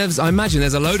 Dave, I imagine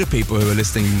there's a load of people who are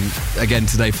listening again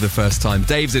today for the first time.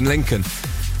 Dave's in Lincoln,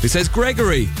 who says,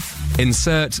 Gregory,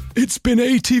 insert, it's been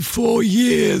 84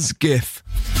 years, gif.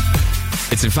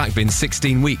 It's in fact been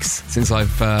 16 weeks since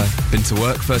I've been to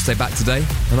work, first day back today,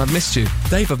 and I've missed you.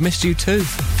 Dave, I've missed you too.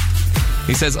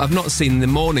 He says, I've not seen the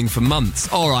morning for months.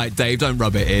 All right, Dave, don't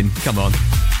rub it in. Come on.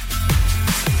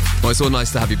 Well, it's all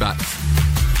nice to have you back.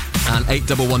 And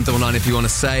 81199 if you want to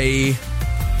say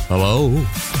hello.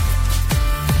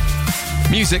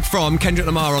 Music from Kendrick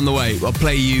Lamar on the way. I'll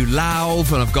play you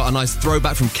Lauv, and I've got a nice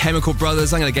throwback from Chemical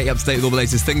Brothers. I'm going to get you up to date with all the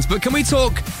latest things. But can we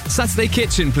talk Saturday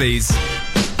Kitchen, please?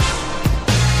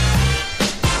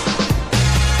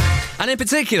 And in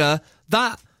particular,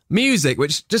 that music,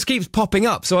 which just keeps popping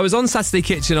up. So I was on Saturday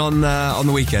Kitchen on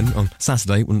the weekend, on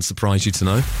Saturday, wouldn't surprise you to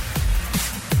know.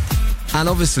 And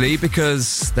obviously,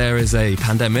 because there is a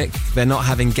pandemic, they're not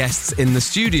having guests in the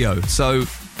studio. So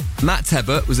Matt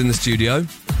Tebbert was in the studio,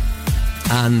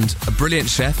 and a brilliant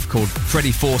chef called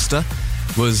Freddie Forster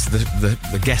was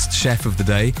the guest chef of the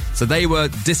day. So they were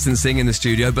distancing in the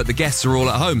studio, but the guests are all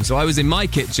at home. So I was in my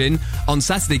kitchen on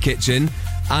Saturday Kitchen,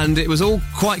 and it was all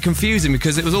quite confusing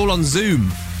because it was all on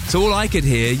Zoom. So all I could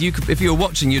hear, if you were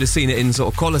watching, you'd have seen it in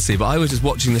sort of quality, but I was just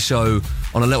watching the show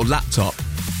on a little laptop,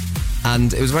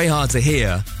 and it was very hard to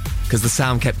hear because the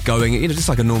sound kept going, just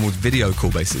like a normal video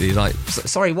call, basically. Like,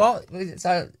 sorry, what?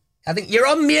 So, I think you're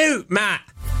on mute, Matt.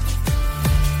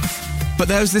 But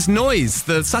there was this noise,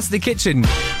 the Saturday Kitchen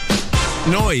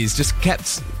noise just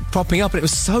kept popping up, and it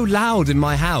was so loud in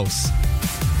my house.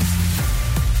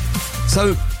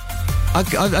 So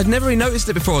I'd never really noticed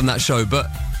it before on that show, but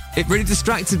it really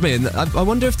distracted me, and I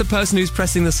wonder if the person who's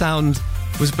pressing the sound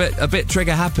was a bit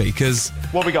trigger happy, because...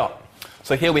 What we got?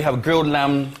 So here we have grilled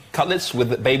lamb cutlets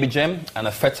with baby gem and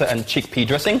a feta and chickpea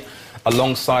dressing,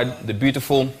 alongside the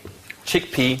beautiful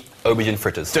chickpea aubergine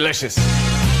fritters. Delicious.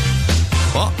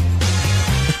 What?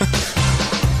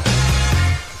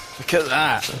 Look at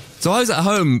that. So I was at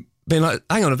home being like,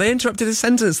 hang on, have they interrupted a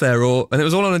sentence there? And it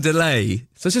was all on a delay.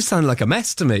 So it just sounded like a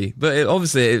mess to me. But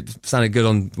obviously it sounded good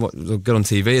on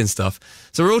TV and stuff.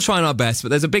 So we're all trying our best, but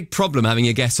there's a big problem having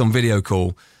your guests on video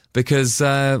call because,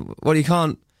 you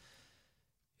can't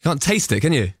taste it,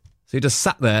 can you? So you just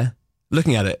sat there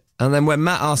looking at it. And then when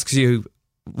Matt asks you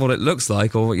what it looks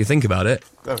like or what you think about it...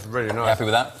 That's really nice. Happy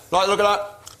with that? Right, look at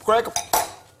that. Greg?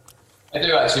 I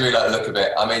do actually really like the look of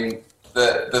it. I mean,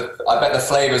 I bet the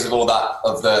flavours of all that,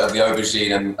 of the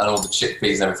aubergine and all the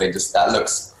chickpeas and everything, that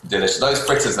looks delicious. Those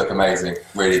fritters look amazing.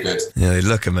 Really good. Yeah, they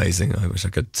look amazing. I wish I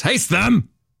could taste them.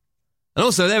 And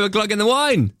also, they were glugging the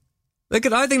wine. I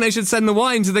think they should send the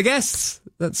wine to the guests.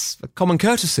 That's a common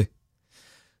courtesy.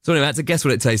 So anyway, I had to guess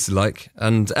what it tasted like.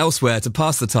 And elsewhere, to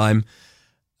pass the time,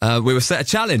 we were set a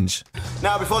challenge.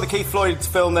 Now, before the Keith Floyd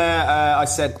film there, I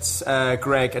set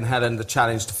Greg and Helen the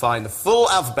challenge to find the full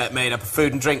alphabet made up of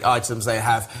food and drink items they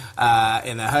have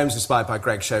in their homes, inspired by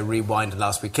Greg's show Rewind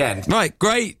last weekend. Right,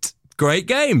 great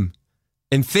game.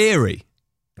 In theory,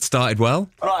 it started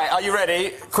well. Right, are you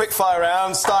ready? Quick fire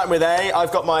round, starting with A.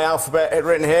 I've got my alphabet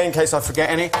written here in case I forget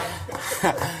any.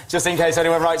 Just in case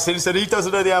anyone writes in and said he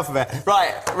doesn't know the alphabet.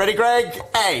 Right, ready, Greg?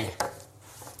 A.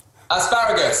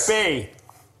 Asparagus. B.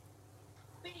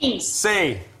 Beans.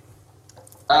 C.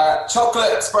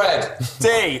 Chocolate spread.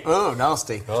 D. Oh,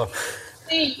 nasty.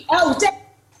 D. Oh, D.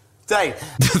 D.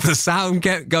 The sound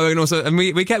kept going also, and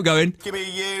we kept going. Give me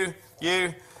a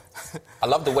U. I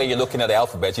love the way you're looking at the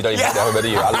alphabet. You don't even know the alphabet, do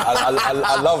you? I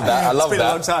love that. I love that. It's been a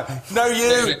long time. No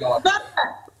U.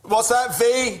 What's that?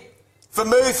 V.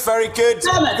 Vermouth. Very good.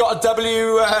 You got a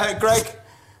W, Greg?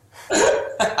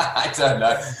 I don't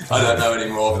know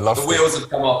anymore. The wheels have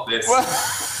come off this.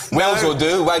 Wheels will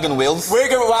do. Wagon wheels.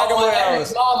 Wagon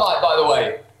wheels. Marmite, by the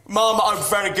way. Marmite. Oh,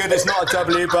 very good. It's not a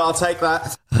W, but I'll take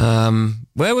that.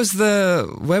 Where was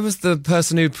the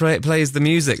person who plays the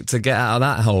music to get out of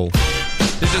that hole?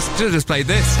 Should have just played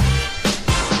this.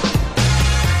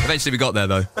 Eventually we got there,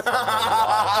 though.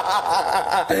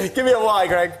 Give me a Y,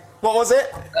 Greg. What was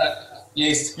it?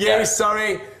 Yeast. Yeast,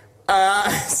 sorry.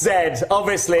 Z.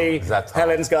 Obviously,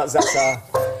 Helen's got Zeta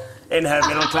in her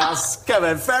middle class. Come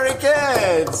on, very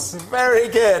good. Very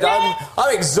good.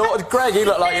 I'm exhausted. Greg, you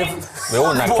look like you've We're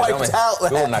all knackered, wiped out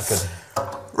there. We're all knackered.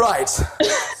 Right.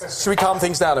 Should we calm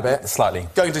things down a bit? Slightly.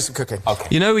 Go and do some cooking. Okay.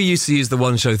 You know, we used to use the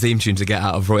One Show theme tune to get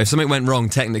out of... If something went wrong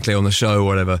technically on the show or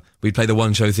whatever, we'd play the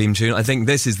One Show theme tune. I think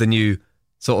this is the new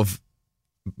sort of...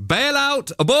 Bail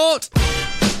out! Abort!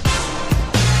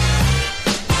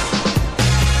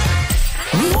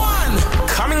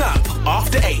 Coming up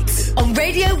after 8. On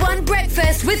Radio 1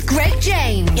 Breakfast with Greg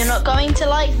James. You're not going to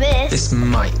like this. This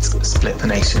might split the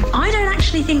nation. I don't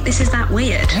actually think this is that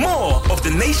weird. More of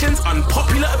the nation's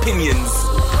unpopular opinions.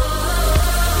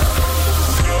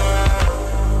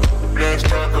 Let's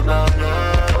talk about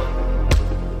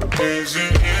love. Is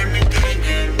it anything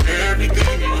and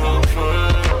everything you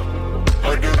offer?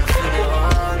 I do feel it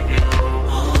on you.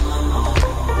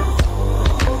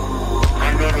 I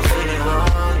gotta feel it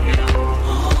on you.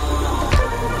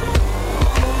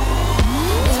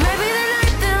 Maybe the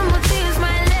night that my tears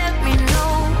might let me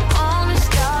know all the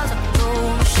stars are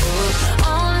close,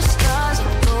 all the stars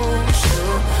are close,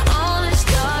 all the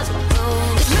stars are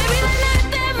close. Maybe the night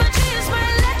that my tears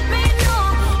might let me know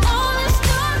all the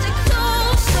stars are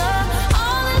closer,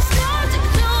 all the stars are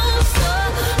closer,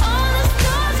 all the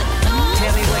stars are closer.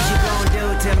 Tell me what you gon' do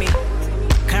to me.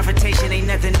 Confrontation ain't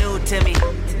nothing new to me.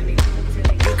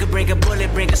 You could bring a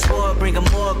bullet, bring a sword, bring a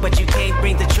morgue, but you can't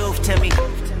bring the truth to me.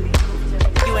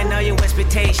 You ain't know your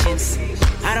expectations.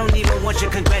 I don't even want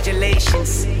your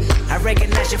congratulations. I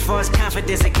recognize your false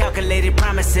confidence and calculated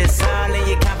promises all in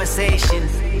your conversation.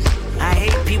 I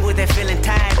hate people that feel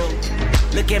entitled.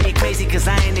 Look at me crazy cause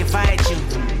I ain't invite you.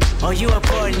 Oh, you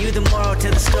important, you the moral to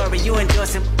the story. You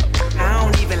endorsing, I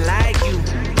don't even like you.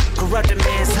 Corrupt a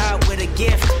man's heart with a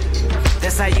gift.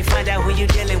 That's how you find out who you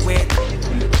dealing with.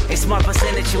 A smart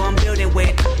percentage you I'm building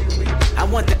with. I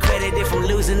want the credit if I'm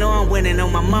losing or I'm winning.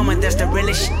 On my mama, that's the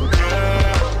realest shit.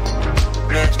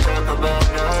 Let's talk about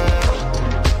love.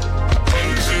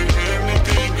 Is it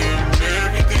anything and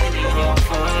everything you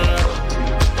offer?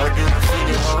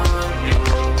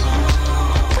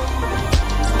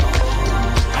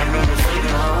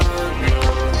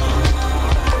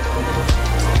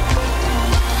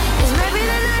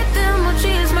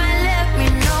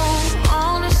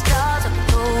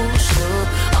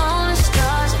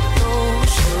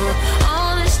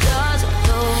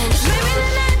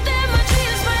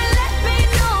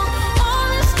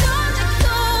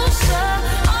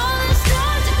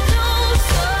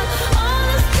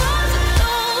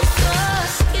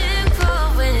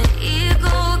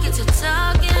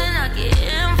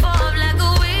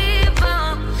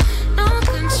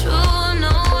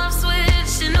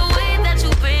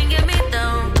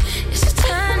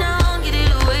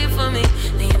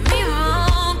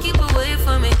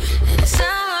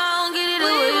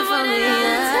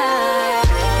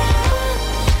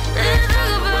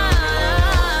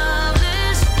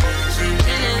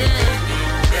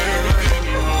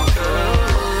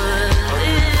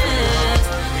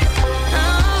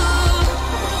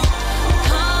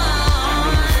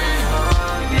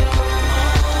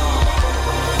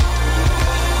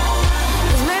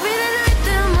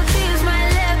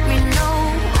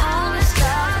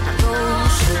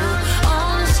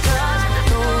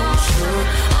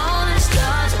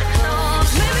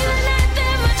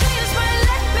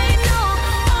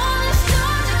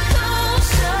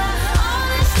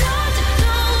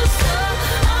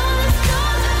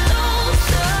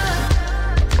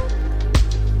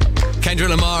 Kendrick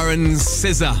Lamar and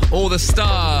SZA, All the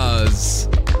Stars.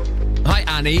 Hi,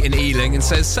 Annie in Ealing, and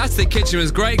says, Saturday Kitchen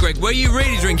was great, Greg. Were you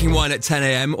really drinking wine at 10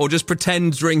 a.m. or just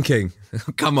pretend drinking?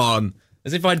 Come on.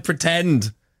 As if I'd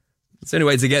pretend. It's the only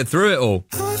way to get through it all.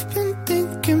 I've been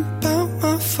thinking about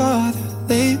my father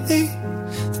lately.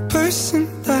 The person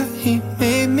that he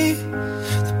made me.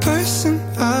 The person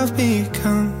I've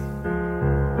become.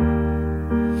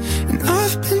 And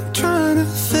I've been trying to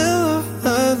fill all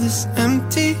of this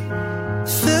empty.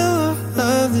 Fill all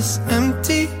of this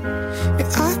empty. Yeah,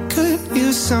 I could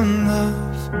use some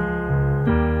love.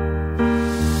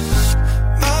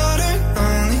 Modern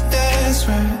loneliness,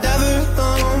 we're never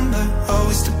alone, but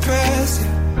always depressed.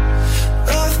 Yeah.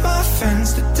 Love my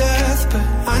friends to death, but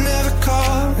I never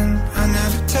call and I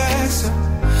never text. So,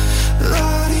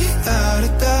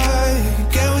 la-di-da-da-da, you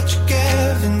get what you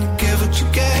give and you give what you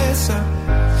get. So,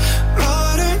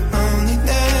 modern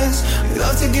loneliness, we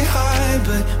love to get high,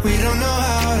 but we don't know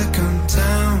how to come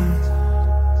down.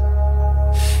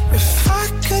 If I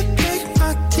could break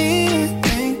my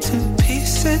DNA to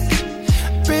pieces,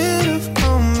 rid of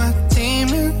all my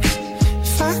demons,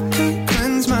 if I could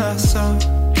cleanse my soul,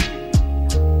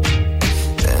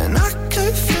 then I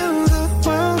could fill the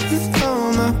world with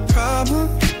all my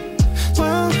problems,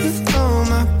 world with all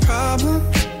my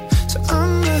problems, so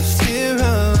I'm left here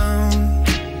alone.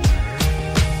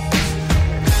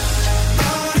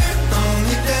 Modern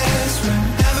loneliness, we're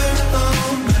never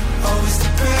alone, but always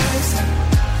depressed.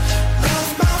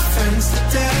 Love my friends to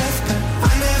death, but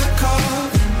I never call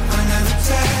and I never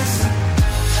text.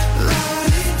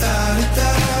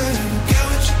 La-di-da-da-da, you get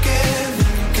what you give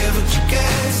and you give what you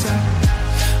get. So,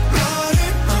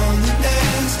 modern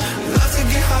loneliness, we love to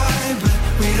get high, but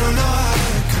we don't know how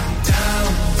to come down,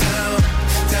 down,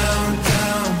 down,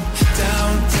 down,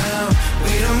 down, down.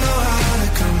 We don't know how to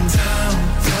come down,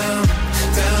 down,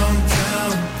 down, down,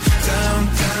 down,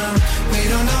 down. We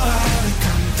don't know how to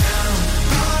come down.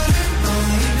 Modern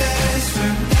loneliness,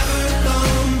 we're never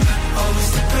alone, but always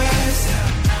depressed. Yeah.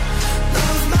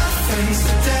 Love my friends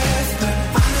to death, but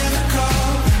I never call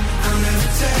and I never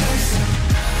text.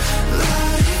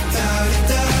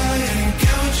 La-di-da-di-da, yeah, you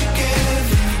get what you give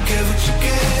and you give what you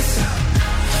get. So,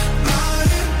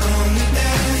 modern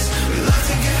loneliness, we love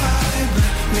to get high, but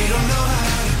we don't know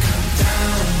how to come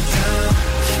down, down,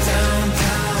 down, down,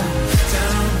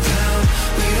 down, down.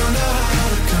 We don't know how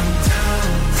to come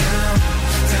down, down,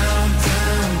 down,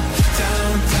 down,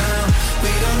 down, down. We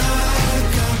don't know how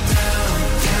to come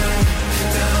down,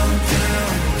 down, down,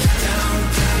 down, down,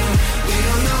 down. We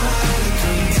don't know how to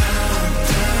come down,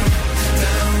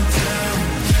 down, down, down,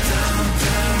 down,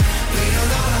 down. We don't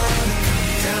know how to come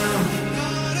down.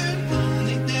 Modern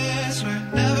loneliness, we're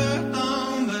never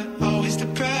alone, but always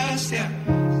depressed, yeah.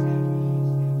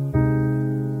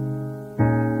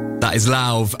 That is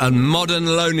Lauv and Modern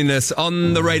Loneliness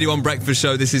on the Radio 1 Breakfast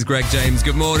Show. This is Greg James.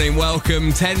 Good morning,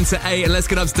 welcome. 10 to 8, and let's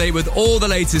get up to date with all the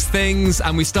latest things.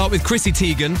 And we start with Chrissy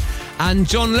Teigen and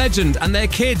John Legend and their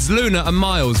kids, Luna and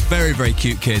Miles. Very, very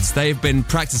cute kids. They've been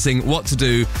practicing what to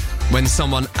do when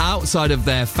someone outside of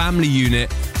their family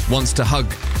unit wants to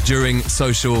hug during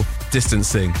social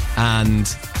distancing.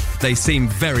 And they seem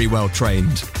very well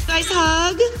trained. Guys,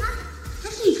 hug.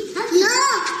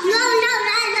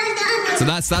 So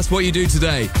that's what you do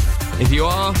today. If you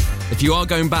are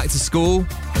going back to school,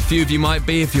 a few of you might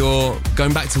be. If you're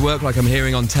going back to work, like I'm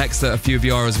hearing on text that a few of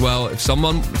you are as well.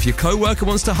 If your co-worker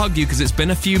wants to hug you because it's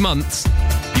been a few months,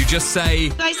 you just say,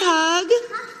 Guys, hug.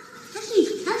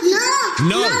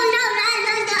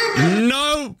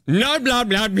 no, blah, blah,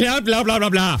 blah, blah, blah, blah,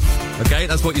 blah. Okay,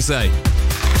 that's what you say.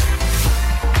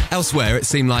 Elsewhere, it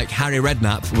seemed like Harry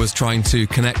Redknapp was trying to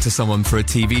connect to someone for a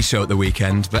TV show at the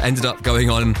weekend, but ended up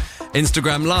going on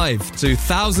Instagram Live to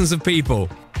thousands of people.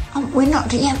 We're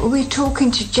not yet, but we're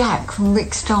talking to Jack from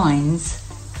Rick Steins.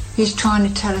 He's trying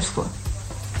to tell us what...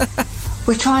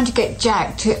 We're trying to get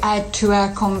Jack to add to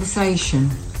our conversation.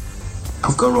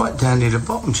 I've gone right down near the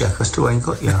bottom, Jack. I still ain't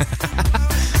got you.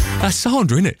 That's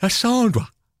Sandra, isn't it? That's Sandra.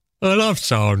 I love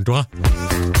Sandra.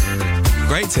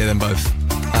 Great to hear them both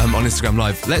on Instagram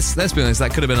Live. Let's be honest,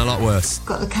 that could have been a lot worse.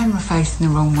 Got the camera facing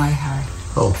the wrong way, Harry.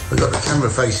 Oh, we got the camera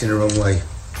facing the wrong way.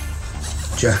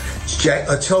 Jack,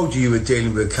 I told you were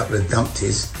dealing with a couple of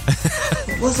dumpties.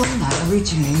 It was on that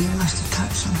originally. You must have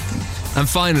touched something. And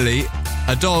finally,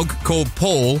 a dog called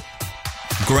Paul,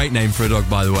 great name for a dog,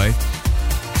 by the way,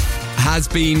 has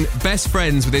been best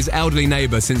friends with his elderly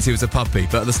neighbour since he was a puppy.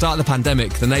 But at the start of the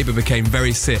pandemic, the neighbour became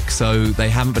very sick, so they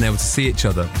haven't been able to see each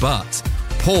other. But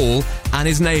Paul and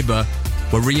his neighbour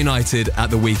were reunited at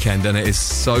the weekend, and it is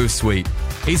so sweet.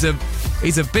 He's a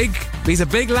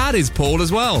big lad, is Paul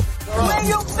as well. Where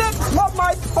you been from,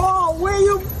 my Paul? Where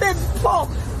you been from?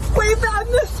 Where you been? I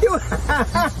missed you.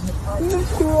 I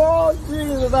missed you all,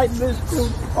 Jesus. I missed you,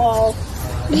 Paul.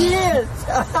 Yes.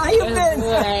 How you been?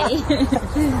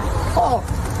 Oh,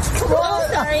 come on.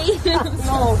 Sorry.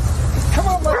 No. Come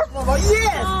on, my mama.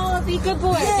 Yes. Oh, be a good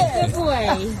boy. Yes. Be a good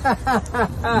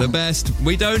boy. The best.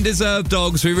 We don't deserve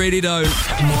dogs. We really don't.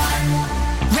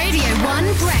 Radio 1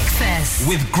 Breakfast.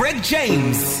 With Greg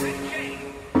James.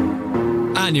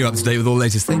 And you're up to date with all the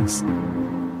latest things.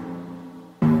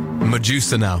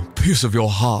 Medusa now. Piece of your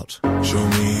heart. Show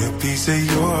me a piece of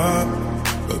your heart,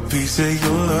 a piece of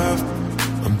your love.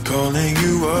 I'm calling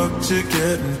you up to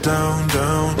getting down,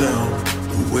 down, down.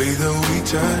 The way that we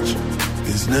touch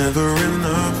is never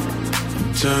enough.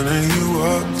 I'm turning you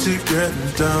up to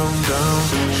getting down, down.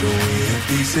 Show me a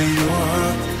piece of your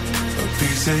heart, a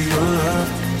piece of your love.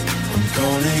 I'm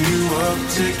calling you up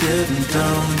to getting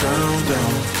down, down,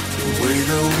 down. The way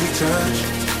that we touch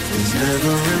is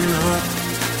never enough.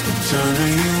 I'm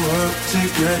turning you up to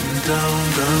getting down,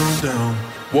 down, down.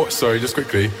 What? Sorry, just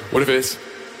quickly. What if it's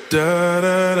da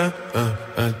da da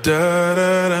da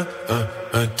da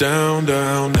da down,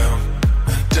 down, down.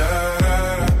 Da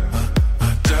da da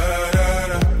da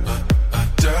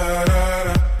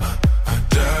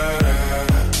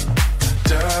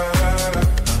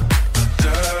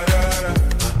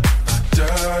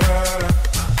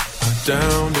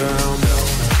down, down, down.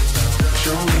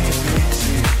 Show me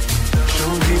pity,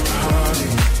 show me party.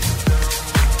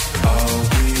 I'll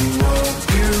be what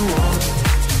you want,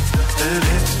 and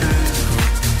it's physical.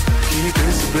 Keep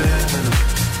it spinning.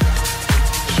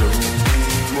 Show me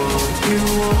what you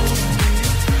want.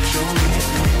 Show me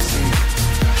pity,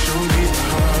 show me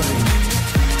party.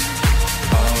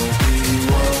 I'll be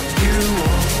what you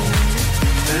want,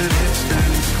 and it's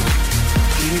physical.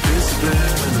 Keep it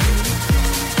spinning.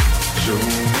 Show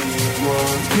me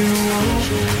what you want.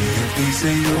 Show me a piece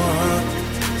of your heart,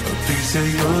 a piece of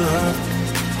your love.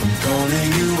 I'm calling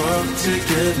you up to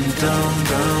getting down,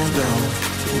 down, down.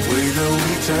 The way that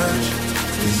we touch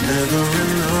is never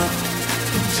enough.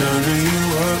 I'm turning you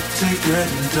up to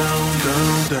getting down,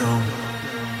 down, down.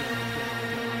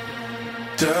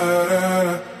 Da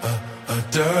da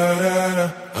da da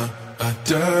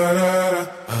da da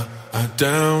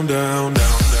down, down, down.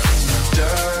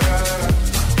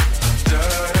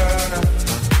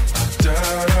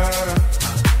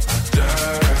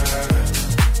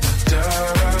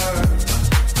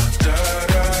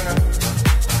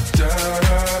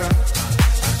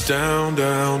 Down,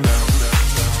 down, down.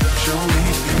 Show me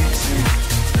pity,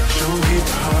 show me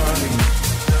party.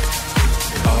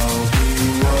 I'll be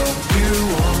what you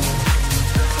want,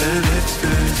 and it's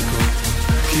physical.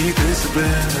 Keep it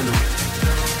spinning.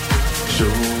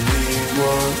 Show me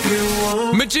what you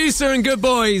want. Medusa and Good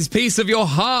Boys, Piece of Your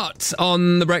Heart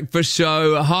on The Breakfast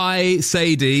Show. Hi,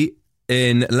 Sadie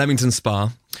in Leamington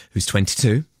Spa, who's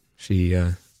 22. She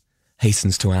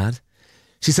hastens to add.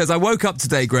 She says, I woke up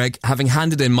today, Greg, having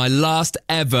handed in my last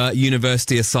ever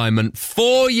university assignment.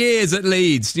 4 years at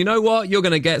Leeds. You know what? You're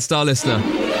going to get Star Listener.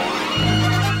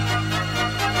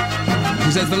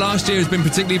 She says, the last year has been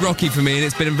particularly rocky for me and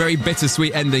it's been a very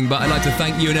bittersweet ending, but I'd like to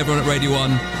thank you and everyone at Radio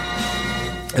 1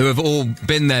 who have all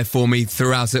been there for me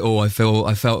throughout it all. I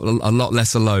felt a lot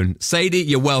less alone. Sadie,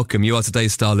 you're welcome. You are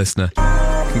today's Star Listener.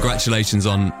 Congratulations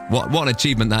on what an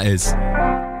achievement that is.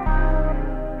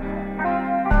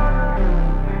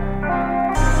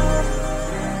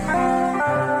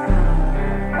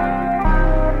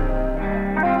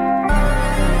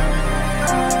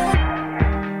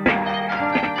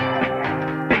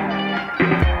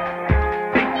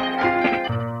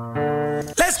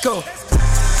 Go.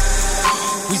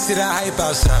 We sit at hype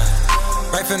outside,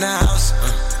 right from the house.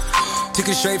 Took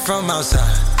it straight from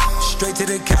outside, straight to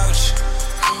the couch.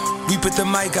 We put the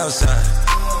mic outside,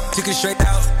 took it straight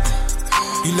out.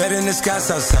 You let in the scouts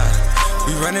outside,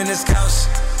 we running the scouts.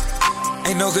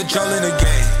 Ain't no control in the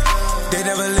game, they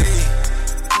never leave.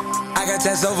 I got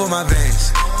tats over my veins,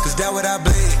 cause that what I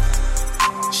bleed.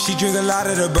 She drink a lot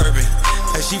of the bourbon,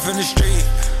 and she from the street.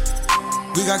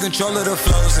 We got control of the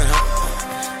flows in her.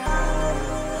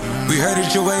 We heard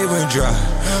that your wave went dry.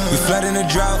 We flood in the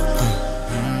drought.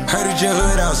 Heard that your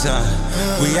hood outside.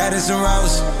 We added some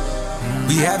routes.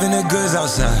 We having the goods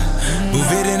outside. Move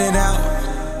it in and out.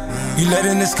 You let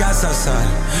in the scouts outside.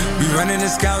 We running the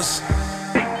scouts.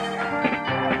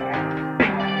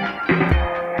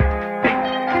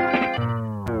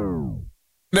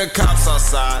 The cops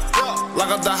outside. Lock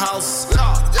up the house.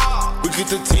 We keep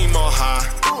the team on high.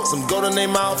 Some gold in their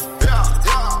mouth.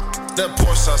 That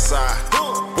Porsche outside.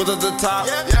 With at the top.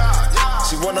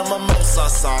 She one of my most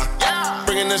outside.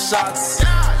 Bringing the shots.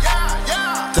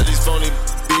 Tell these phony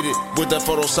beat it. With that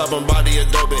Photoshop and body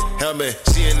Adobe. Helmet.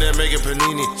 She in there making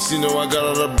panini. She know I got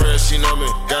all the bread. She know me.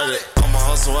 Got it. I'm a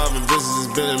hustle. I've been busy.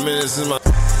 It's been a minute since my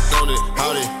on it.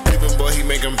 Howdy. Creepin' boy, he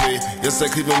make 'em pay. Yes,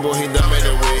 that creepin' boy, he done made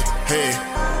a way. Hey.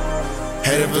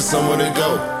 Headed for somewhere to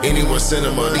go. Anywhere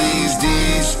cinema.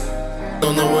 These.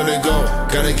 Don't know where to go.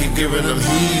 Gotta keep giving them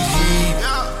heat.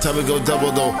 Time to go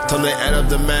double though. Time to add up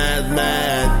the mad.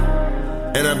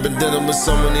 And I've been dealing with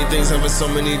so many things, having so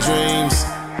many dreams.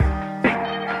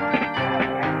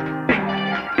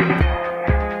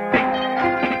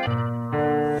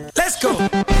 Let's go.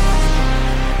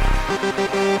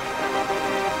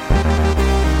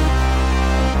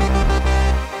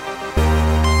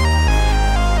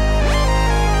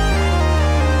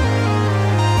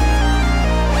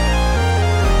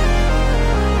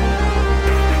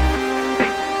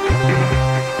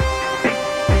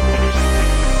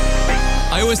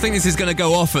 I always think this is going to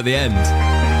go off at the end,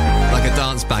 like a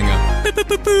dance banger.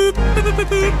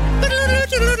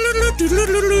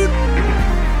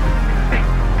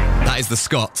 That is the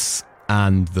Scots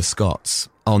and the Scots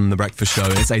on The Breakfast Show.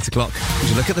 It's 8 o'clock. Would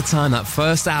you look at the time? That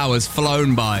first hour's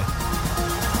flown by.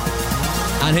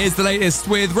 And here's the latest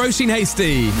with Roisin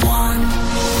Hasty.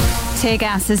 Tear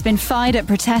gas has been fired at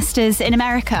protesters in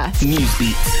America.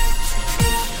 Newsbeat.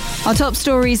 Our top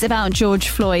stories about George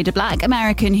Floyd, a black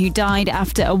American who died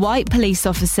after a white police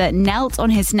officer knelt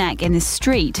on his neck in the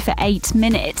street for 8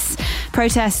 minutes.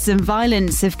 Protests and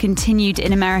violence have continued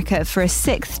in America for a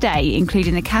 6th day,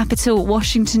 including the capital,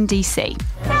 Washington, D.C.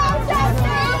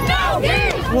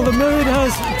 Well, the mood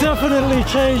has definitely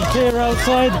changed here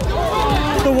outside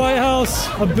the White House.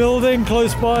 A building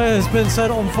close by has been set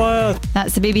on fire.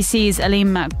 That's the BBC's Aleem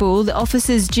Makboul. The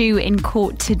officers due in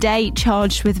court today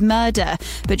charged with murder.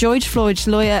 But George Floyd's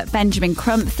lawyer, Benjamin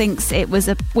Crump, thinks it was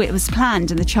planned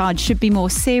and the charge should be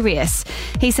more serious.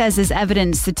 He says there's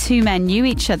evidence the two men knew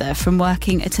each other from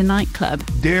working at a nightclub.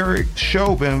 Derek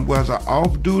Chauvin was an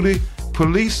off-duty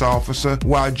police officer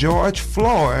while George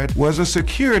Floyd was a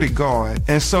security guard,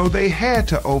 and so they had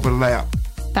to overlap.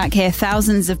 Back here,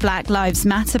 thousands of Black Lives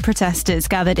Matter protesters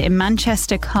gathered in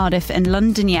Manchester, Cardiff and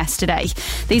London yesterday.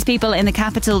 These people in the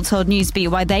capital told Newsbeat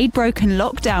why they'd broken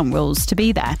lockdown rules to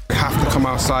be there. We have to come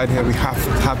outside here. We have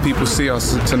to have people see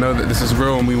us to know that this is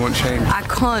real and we want change. I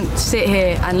can't sit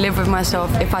here and live with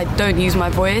myself if I don't use my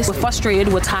voice. We're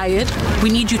frustrated, we're tired.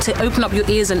 We need you to open up your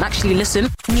ears and actually listen.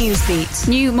 Newsbeat.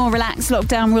 New, more relaxed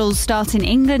lockdown rules start in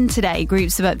England today.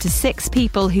 Groups of up to 6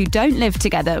 people who don't live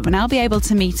together will now be able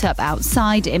to meet up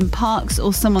outside in parks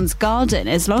or someone's garden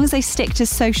as long as they stick to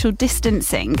social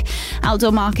distancing.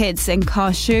 Outdoor markets and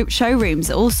car showrooms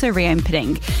are also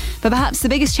reopening. But perhaps the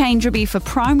biggest change will be for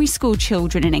primary school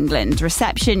children in England.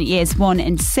 Reception years 1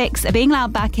 and 6 are being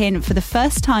allowed back in for the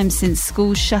first time since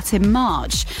schools shut in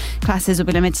March. Classes will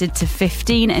be limited to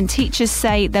 15 and teachers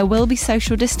say there will be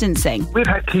social distancing. We've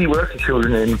had key worker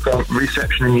children in from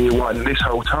reception in year 1 this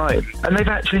whole time, and they've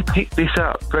actually picked this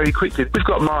up very quickly. We've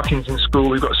got markings in school,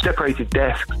 we've got separated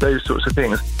desks, those sorts of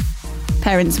things.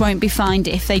 Parents won't be fined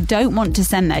if they don't want to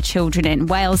send their children in.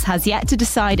 Wales has yet to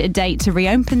decide a date to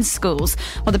reopen schools,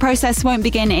 while the process won't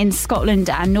begin in Scotland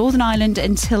and Northern Ireland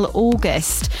until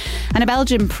August. And a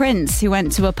Belgian prince who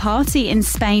went to a party in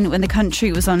Spain when the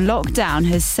country was on lockdown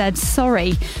has said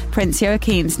sorry. Prince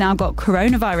Joachim's now got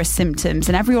coronavirus symptoms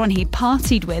and everyone he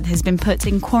partied with has been put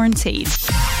in quarantine.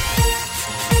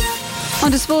 On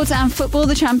to sport and football,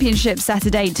 the Championship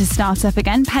Saturday to start up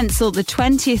again. Pencil the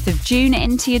 20th of June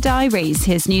into your diaries.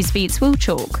 Here's Newsbeat's Will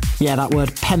Chalk. Yeah, that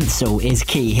word pencil is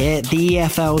key here. The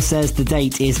EFL says the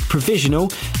date is provisional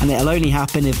and it'll only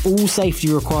happen if all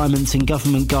safety requirements and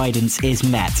government guidance is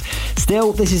met.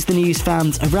 Still, this is the news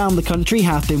fans around the country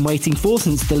have been waiting for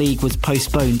since the league was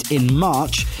postponed in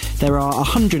March. There are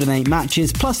 108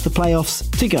 matches plus the playoffs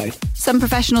to go. Some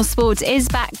professional sport is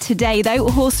back today, though.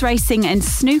 Horse racing and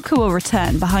snooker will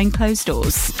return behind closed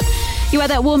doors. Your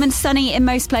weather warm and sunny in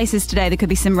most places today. There could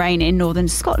be some rain in northern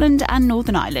Scotland and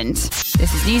Northern Ireland.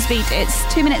 This is Newsbeat.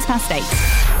 It's 2 minutes past 8.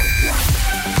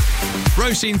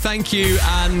 Roisin, thank you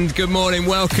and good morning.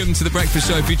 Welcome to The Breakfast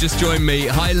Show. If you just joined me,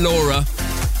 hi Laura,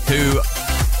 who,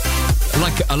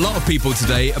 like a lot of people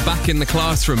today, are back in the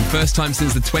classroom. First time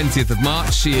since the 20th of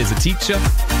March. She is a teacher.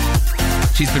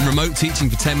 She's been remote teaching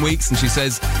for 10 weeks and she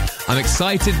says, I'm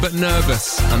excited but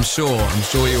nervous. I'm sure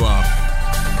you are.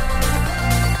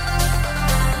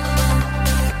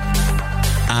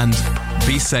 And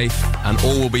be safe and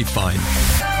all will be fine.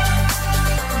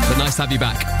 But nice to have you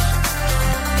back.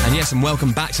 And yes, and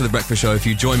welcome back to The Breakfast Show if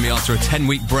you join me after a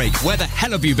 10-week break. Where the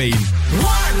hell have you been?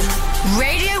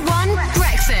 Radio 1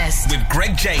 Breakfast. With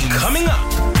Greg James. Coming up.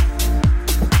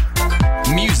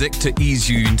 Music to ease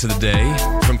you into the day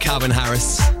from Calvin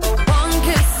Harris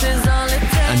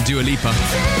and Dua Lipa.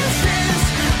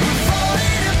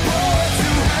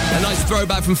 A nice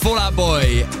throwback from Fall Out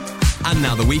Boy. And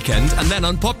now The Weeknd, and then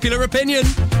Unpopular Opinion.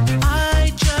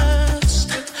 I just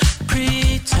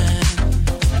pretend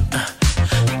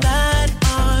that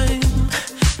I'm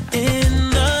in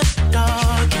the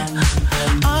dark.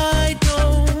 I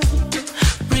don't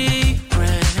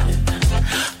regret,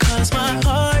 'cause my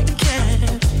heart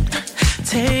can't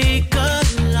take a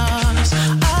loss.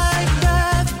 I'd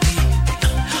rather be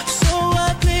so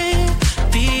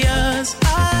oblivious.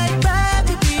 I'd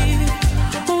rather be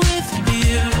with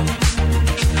you.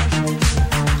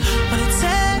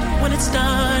 When it's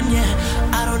done, yeah,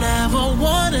 I don't ever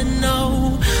wanna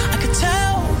know. I can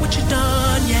tell what you've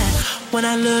done, yeah. When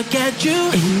I look at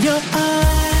you in your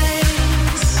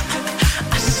eyes,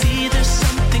 I see there's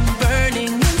something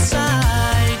burning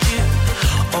inside you.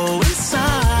 Oh,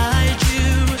 inside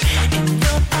you, in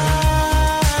your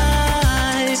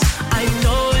eyes. I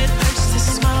know it hurts to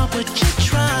smile, but you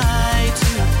try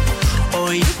to. Oh,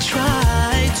 you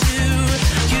try to.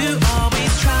 You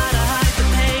always try to hide the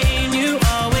pain. You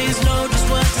always know just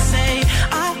what to say.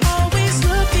 I always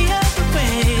look the other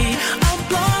way. I'm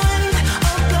blind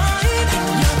in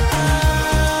your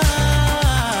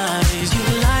eyes. You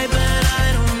lie, but I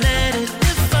don't let it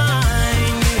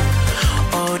define you.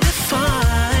 Oh,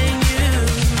 define you.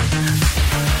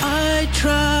 I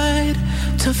tried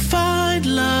to find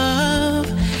love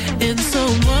in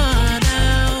someone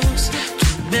else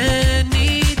too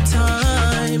many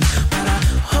times, but I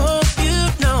hope you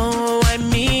know I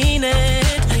mean it.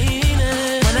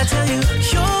 When I tell you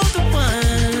you're the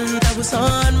one that was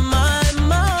on my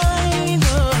mind.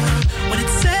 Oh, when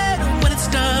it's said, when it's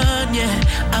done, yeah,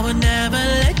 I would never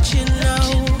let you know.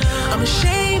 I'm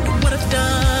ashamed of what I've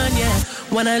done, yeah.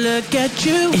 When I look at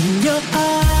you in your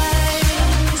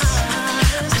eyes,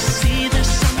 I see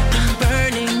there's something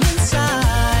burning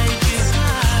inside you.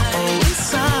 Oh,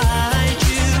 inside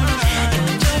you,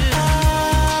 in your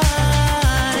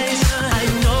eyes. I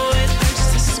know it hurts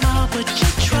to smile, but you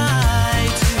try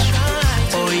to.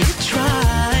 Oh, you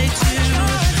try to.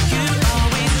 You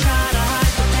always try to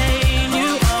hide the pain. You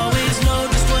always know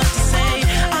just what to say.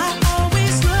 I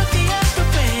always look the other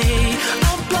way.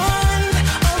 I'm blind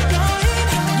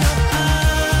in your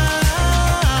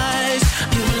eyes.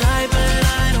 You lie, but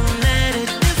I don't let it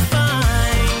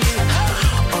define you.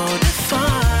 Oh,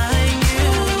 define you.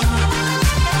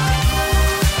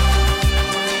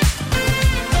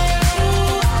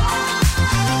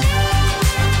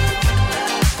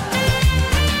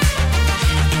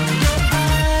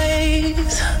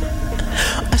 Eyes,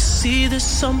 I see there's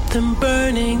something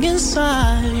burning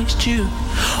inside you.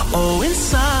 Oh,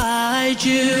 inside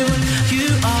you. You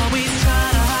always try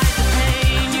to hide the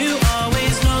pain. You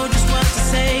always know just what to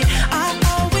say. I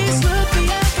always look the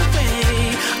other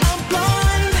way. I'm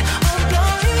blind in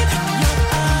your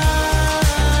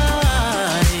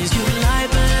eyes. You lie,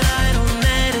 but I don't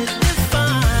let it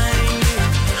define you.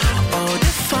 Oh,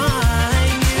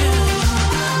 define you.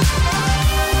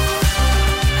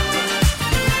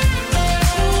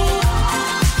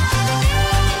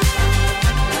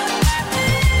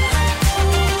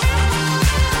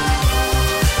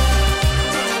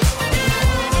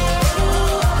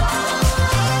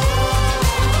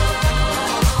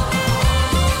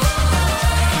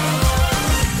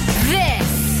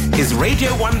 This Is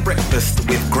Radio 1 Breakfast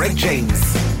with Greg James.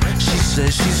 She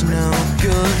says she's no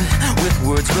good with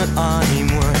words, but I'm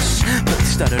worse. But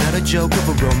started out a joke of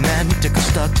a romantic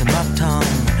stuck to my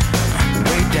tongue.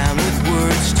 Way down with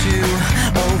words too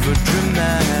over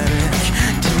dramatic.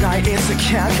 Tonight it's a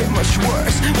can't get much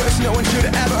worse. Worse, no one should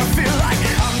ever feel like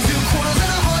I'm 2 quarters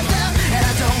and a heart down, and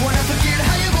I don't wanna forget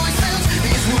how your voice sounds.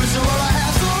 These words are all I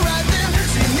have, so write them.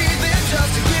 So you need them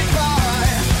just to get by.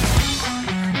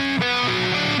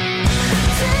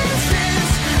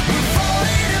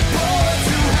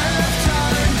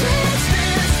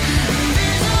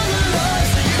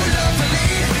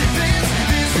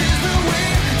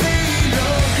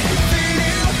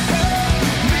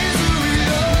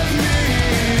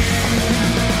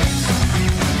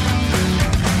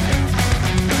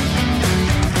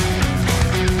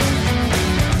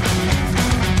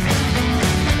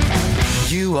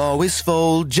 You always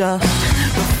fold just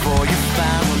before you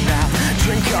found out.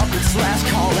 Drink up, it's last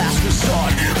call, last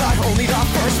resort. I've only the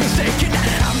first mistake,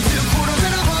 and I'm 2 quarters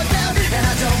and a heart down, and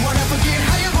I don't wanna forget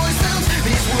how your voice sounds.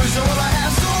 These words are all I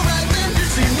have, so write them.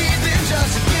 So you need them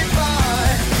just to get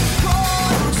by.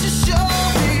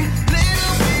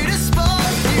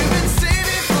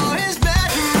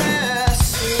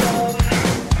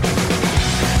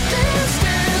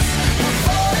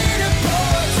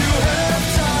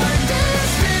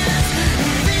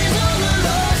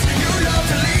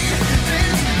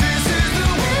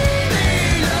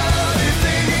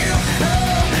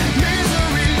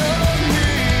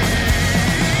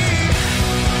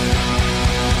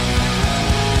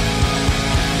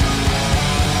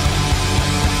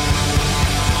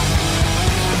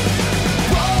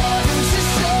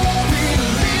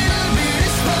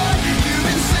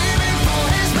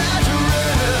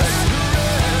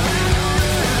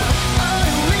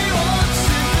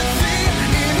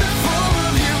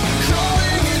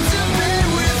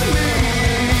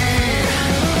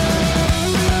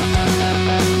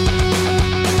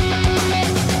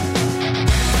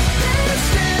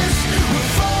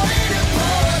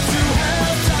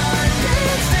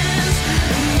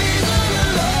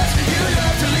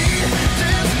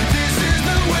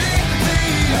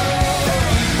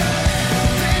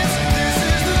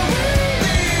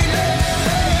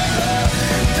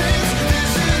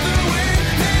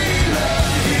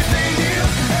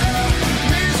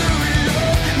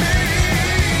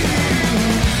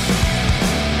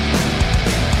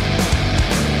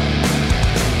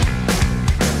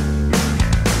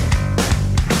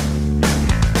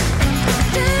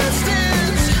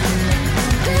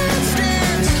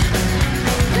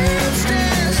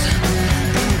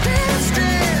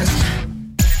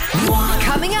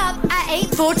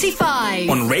 6:45.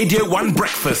 On Radio 1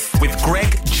 Breakfast with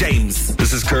Greg James.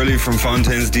 This is Curly from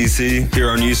Fontaines, DC. Hear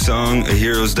our new song, A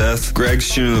Hero's Death. Greg's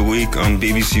Tune of the Week on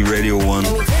BBC Radio 1.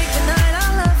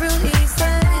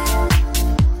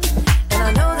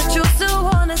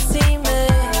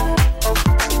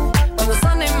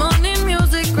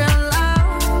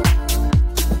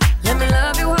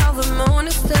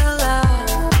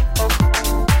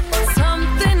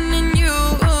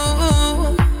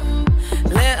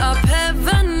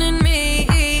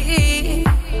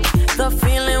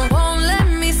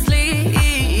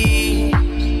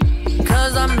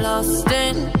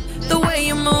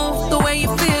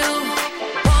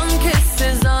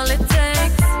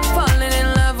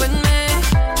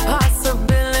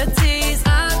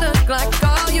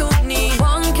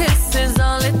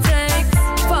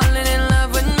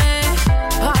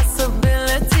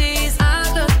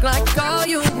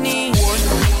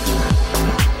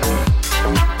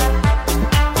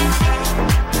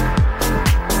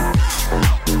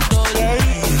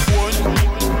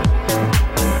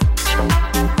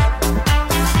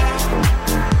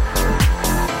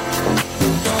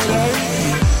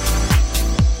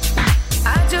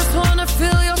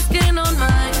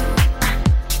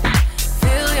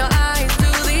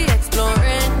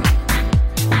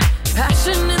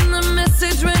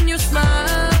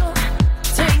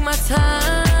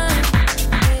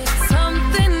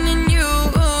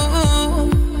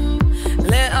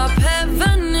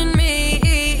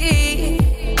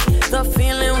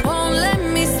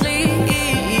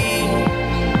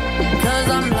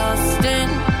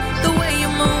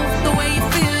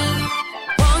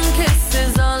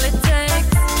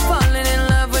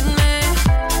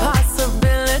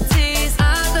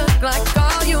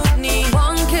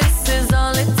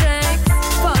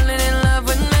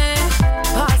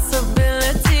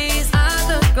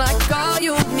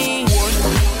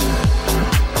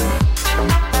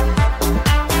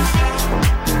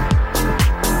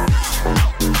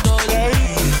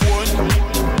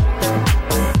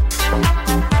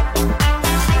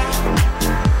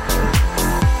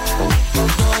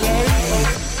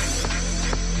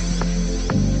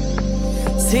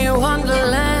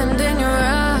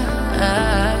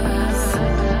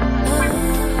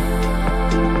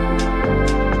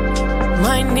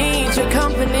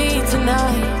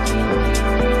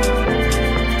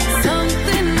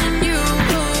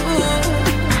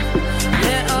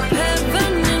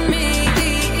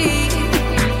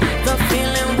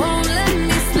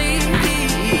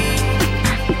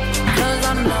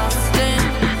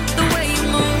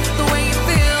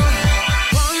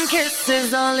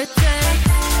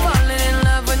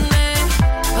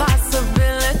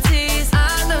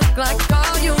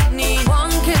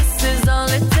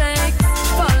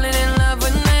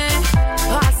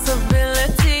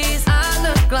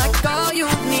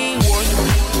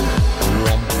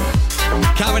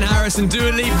 And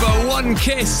Dua Lipa, One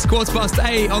Kiss,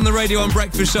 8:15 on the Radio 1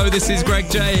 Breakfast Show. This is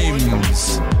Greg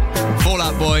James. Fall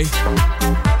Out Boy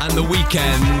and The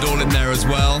Weeknd all in there as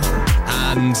well.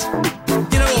 And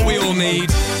you know what we all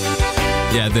need?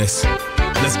 Yeah, this.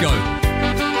 Let's go.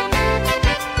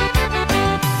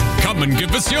 Come and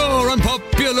give us your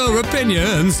unpopular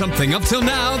opinion. Something up till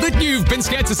now that you've been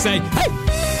scared to say. Hey!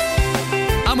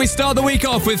 And we start the week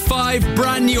off with 5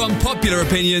 brand new unpopular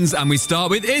opinions. And we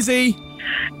start with Izzy.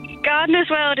 Gardener's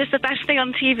World is the best thing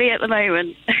on TV at the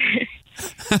moment.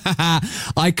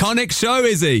 Iconic show,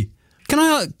 Izzy. Can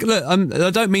I look? I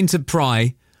don't mean to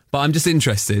pry, but I'm just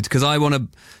interested because I want to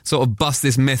sort of bust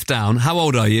this myth down. How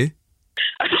old are you?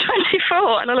 I'm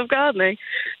 24 and I love gardening.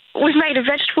 We've made a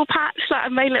vegetable patch. Like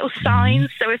I've made little signs.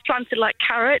 So we've planted like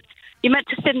carrots. You're meant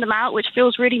to thin them out, which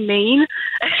feels really mean.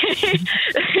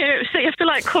 So you have to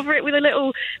like cover it with a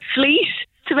little fleece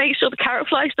to make sure the carrot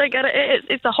flies don't get it.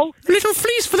 It's a whole... Little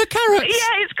fleece for the carrots!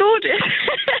 Yeah, it's gorgeous.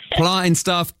 Planting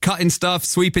stuff, cutting stuff,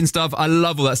 sweeping stuff. I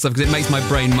love all that stuff because it makes my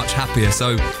brain much happier.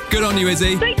 So, good on you,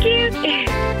 Izzy. Thank you.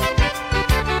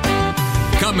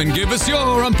 Come and give us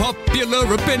your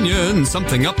unpopular opinion.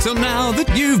 Something up till now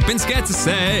that you've been scared to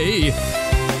say.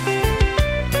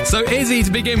 So, Izzy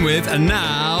to begin with, and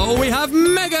now we have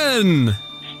Megan.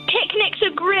 Picnics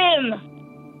are grim.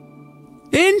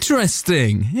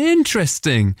 Interesting.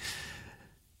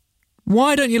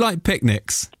 Why don't you like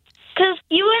picnics? Because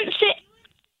you wouldn't sit,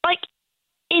 like,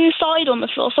 inside on the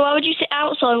floor, so why would you sit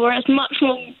outside where it's much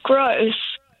more gross?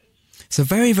 It's a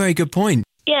very, very good point.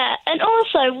 Yeah, and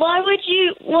also, why would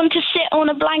you want to sit on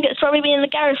a blanket that's probably been in the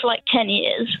garage for, like, 10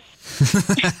 years?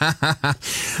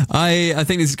 I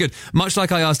think this is good. Much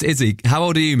like I asked Izzy, how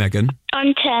old are you, Megan?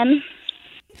 I'm 10.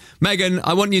 Megan,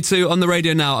 I want you to, on the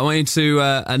radio now, I want you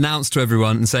to announce to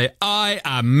everyone and say, I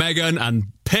am Megan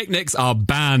and picnics are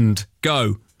banned.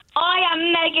 Go. I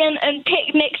am Megan and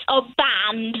picnics are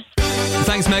banned.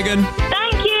 Thanks, Megan.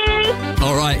 Thank you.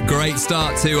 All right, great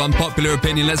start to Unpopular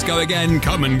Opinion. Let's go again.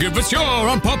 Come and give us your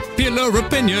unpopular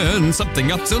opinion.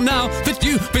 Something up till now that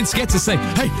you've been scared to say.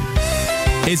 Hey,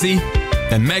 Izzy,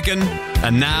 then Megan,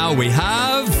 and now we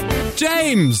have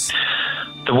James.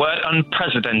 The word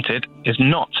unprecedented is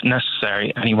not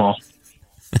necessary anymore.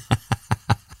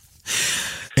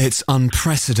 It's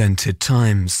unprecedented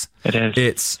times. It is.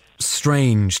 It's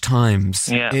strange times.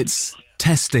 Yeah. It's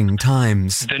testing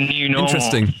times. The new normal.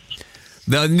 Interesting.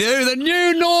 The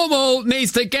new normal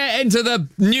needs to get into the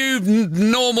new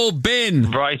normal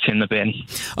bin. Right in the bin.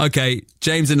 Okay,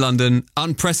 James in London,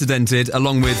 unprecedented,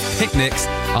 along with picnics,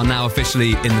 are now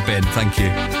officially in the bin. Thank you.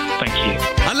 Thank you.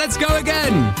 And let's go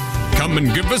again. Come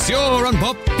and give us your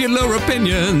unpopular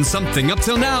opinion. Something up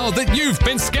till now that you've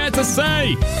been scared to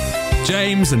say.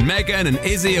 James and Megan and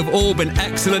Izzy have all been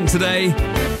excellent today.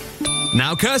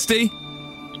 Now, Kirsty.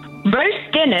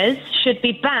 Roast dinners should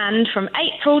be banned from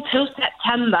April till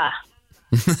September.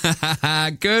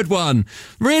 Good one.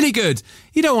 Really good.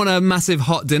 You don't want a massive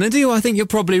hot dinner, do you? I think you're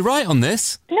probably right on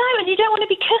this. No, and you don't want to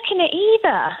be cooking it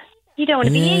either. You don't want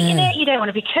to be eating it, you don't want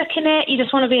to be cooking it, you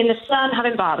just want to be in the sun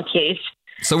having barbecues.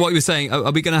 So what you were saying,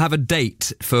 are we going to have a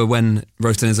date for when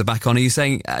roast dinners are back on? Are you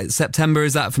saying September,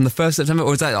 is that from the 1st September,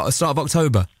 or is that the start of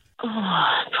October? Oh,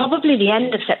 probably the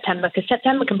end of September, because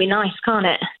September can be nice, can't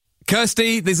it?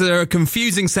 Kirsty, these are a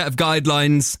confusing set of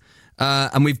guidelines,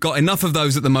 and we've got enough of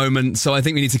those at the moment, so I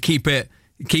think we need to keep it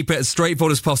as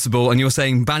straightforward as possible, and you're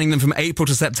saying banning them from April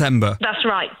to September. That's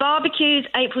right. Barbecues,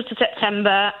 April to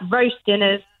September. Roast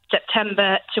dinners,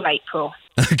 September to April.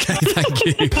 Okay, thank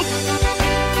you.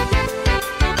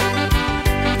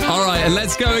 All right, and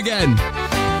let's go again.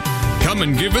 Come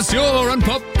and give us your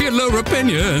unpopular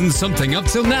opinion. Something up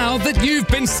till now that you've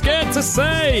been scared to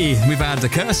say. We've had a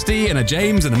Kirsty and a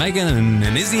James and a Megan and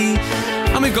an Izzy.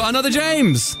 And we've got another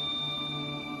James.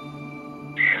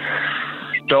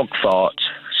 Dog farts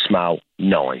smell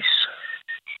nice.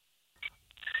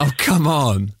 Oh, come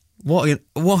on. What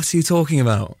are you talking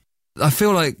about? I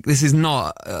feel like this is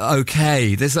not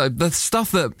okay. There's the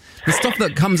stuff that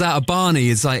comes out of Barney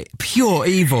is like pure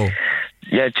evil.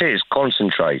 Yeah, it is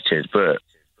concentrated, but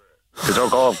the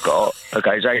dog I've got,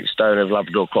 okay, he's 8 stone of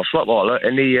Labrador cross Rottweiler,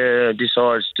 and he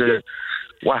decides to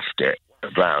waft it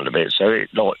around a bit, so it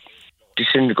like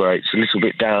disintegrates a little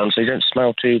bit down, so he don't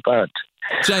smell too bad.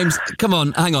 James, come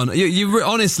on, hang on. You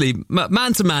honestly,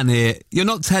 man to man here, you're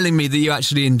not telling me that you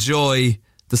actually enjoy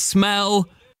the smell.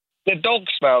 The dog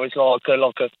smell is like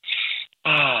a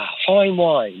fine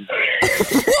wine.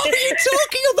 What are you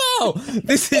talking about?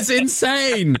 This is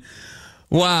insane.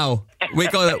 Wow, we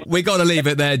got to leave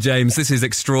it there, James. This is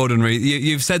extraordinary.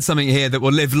 You've said something here that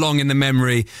will live long in the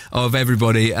memory of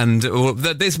everybody, and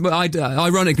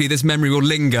ironically, this memory will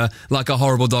linger like a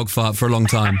horrible dog fart for a long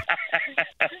time.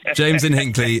 James in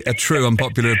Hinckley, a true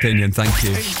unpopular opinion. Thank you.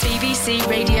 BBC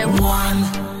Radio 1.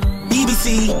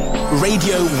 BBC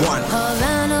Radio 1.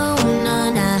 Havana, ooh, na,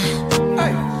 na.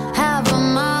 Hey. Half of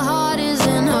my heart is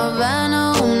in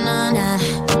Havana, ooh, na, na.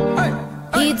 Hey.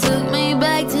 He took me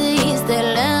back to East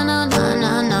Atlanta, na,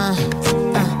 na, na.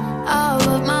 All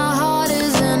of my heart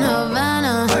is in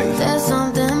Havana. Hey. There's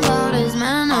something about his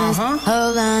manners.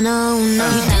 Havana, ooh, na,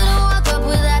 na. He didn't walk up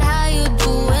with that, how you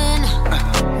doing?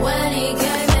 When he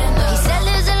came in, he said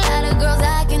there's a lot of girls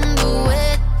I can do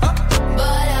it,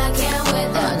 but I can't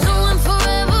with them. Doing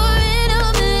forever in a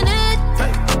minute.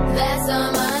 That's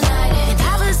on my night. And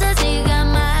Papa says he got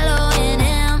Milo in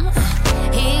him.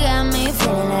 He got me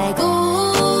feeling like ooh.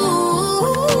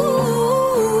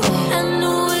 I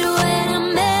knew it when I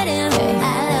met him.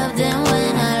 I loved him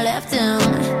when I left him.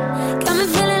 Got me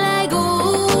feeling like ooh.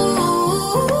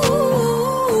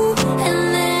 And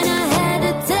then I had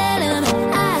to tell him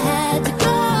I had to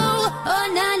go. Oh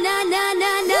na na na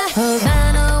na na.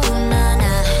 Havana, ooh na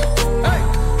na.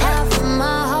 Half of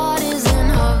my heart is in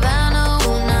Havana,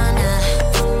 ooh na na.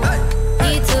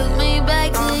 He took me back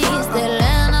to East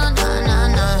Atlanta, na na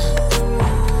na.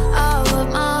 All of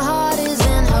my heart is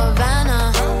in Havana.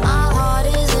 My heart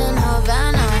is in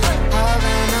Havana,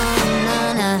 Havana, na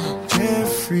na.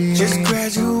 Jeffrey. Just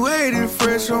graduated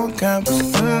fresh on campus.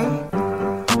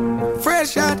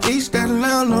 Fresh out East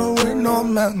Atlanta with no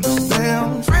mountains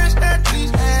down. Fresh out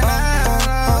East Atlanta.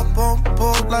 Up on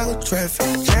board like a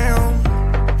traffic jam.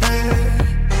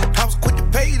 Yeah. I was quick to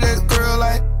pay that girl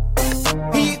like,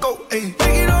 here you go, ayy.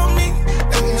 Take it on me.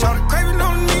 Ayy. Shout the craving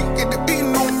on me. Get the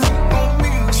beating on me.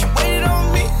 She waited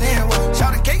on me. Damn, well,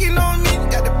 shout the caking on me.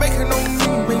 Got the bacon on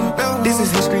me.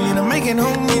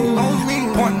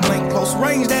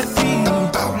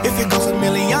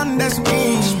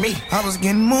 I was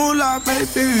getting moolah,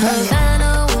 baby.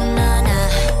 Havana, ooh, nah, nah.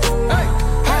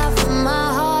 Half of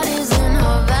my heart is in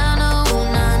Havana, ooh,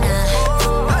 nah,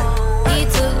 nah. He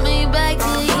took me back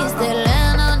to East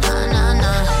Atlanta, nah, nah,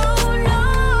 nah.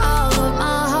 All of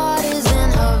my heart is in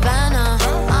Havana.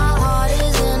 My heart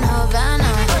is in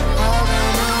Havana.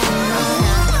 Havana, ooh, nah,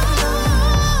 nah.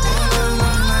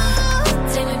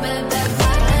 Take me back, back,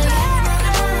 back. Take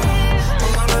me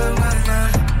back, back,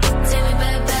 back. Take me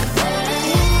back, back, back.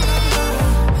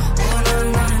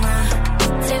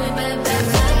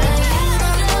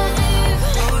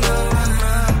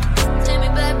 Take me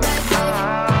back, back, back.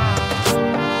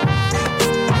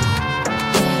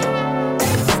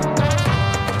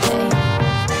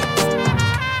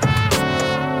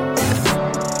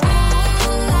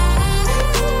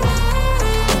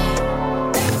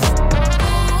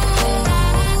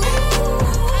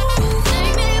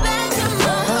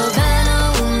 Havana,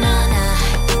 ooh, nah, nah.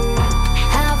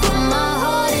 Half of my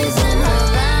heart is in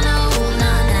Havana, ooh,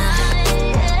 nah, nah.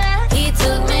 He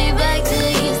took me back to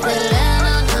East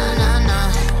Atlanta, nah, nah, nah.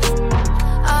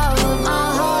 All of my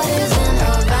heart is in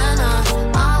Havana.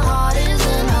 My heart is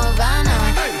in Havana.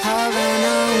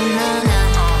 Havana, ooh, nah, nah.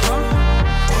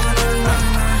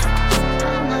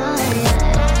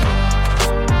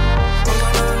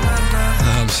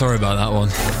 I'm sorry about that one.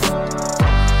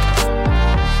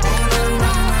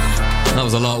 That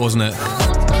was a lot, wasn't it?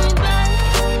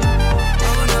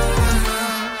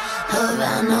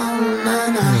 Havana, ooh, nah,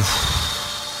 nah.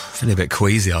 Feeling a bit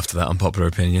queasy after that unpopular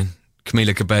opinion.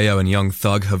 Camila Cabello and Young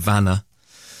Thug, Havana.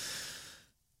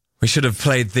 We should have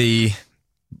played the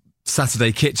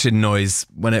Saturday kitchen noise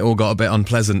when it all got a bit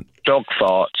unpleasant. Dog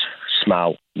farts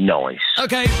smell nice.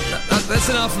 Okay, that's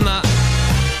enough from that.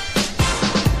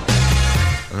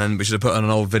 And then we should have put on an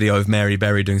old video of Mary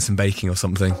Berry doing some baking or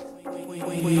something.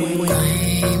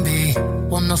 Baby,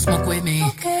 want no smoke with me.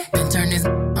 Been turn this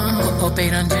up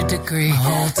 800 degree.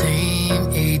 Whole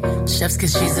team eat chefs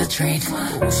cause she's a treat.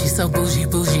 Ooh, she's so bougie,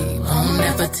 on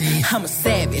appetite. I'm a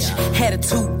savage,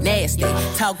 attitude nasty.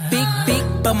 Talk big,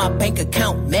 but my bank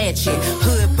account match it.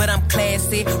 Hood, but I'm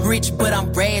classy. Rich, but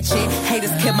I'm ratchet.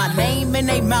 Haters kept my name in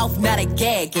their mouth, now they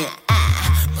gagging.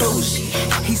 Bougie.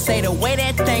 He say the way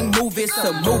that thing move, it's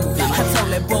a movie. I told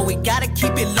that boy we gotta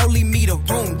keep it lowly, me the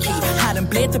room key. I done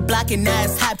bled the block and now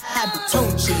it's high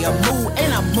Tunchi. I'm mood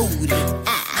and I'm moody.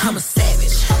 I'm a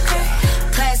savage.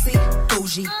 Classy,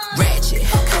 bougie, ratchet.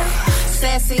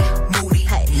 Sassy, moody,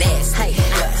 nasty.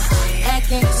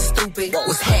 Acting stupid,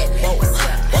 what's happening?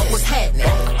 What's happening?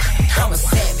 I'm a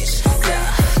savage.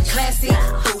 Classy,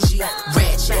 bougie,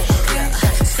 ratchet.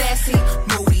 Sassy,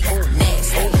 moody,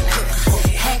 nasty.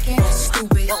 Hacking,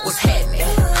 stupid, what's happening?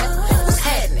 What's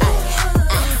happening?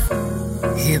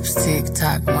 Hips tick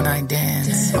tock when I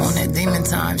dance. On that demon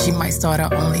time, she might start her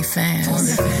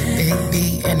OnlyFans. Big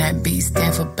B and that B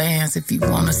stand for bands. If you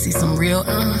wanna see some real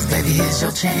baby, here's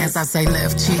your chance. I say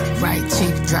left cheek, right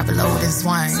cheek, drop it low and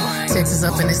swing. Texas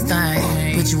up in this thing,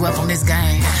 put you up on this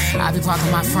game. I be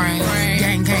parking my frame,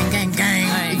 gang, gang, gang,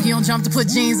 gang. If you don't jump to put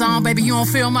jeans on, baby, you don't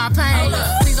feel my pain.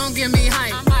 Please don't give me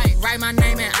hype. Write my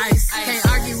name in ice. Can't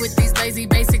argue with these lazy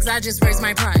basics, I just raise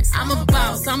my price. I'm a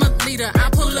boss, I'm a leader. I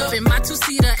pull up in my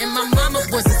two-seater, and my mama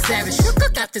was a savage.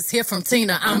 Got this here from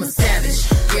Tina, I'm a savage.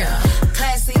 Yeah.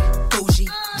 Classy, bougie,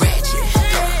 ratchet.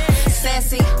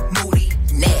 Sassy, moody,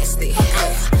 nasty.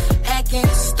 Hacking,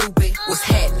 stupid, what's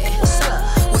happening?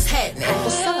 What's happening?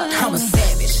 I'm a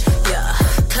savage. Yeah.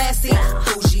 Classy,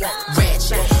 bougie,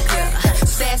 ratchet.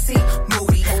 Sassy,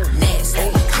 moody,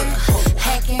 nasty.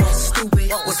 Hacking,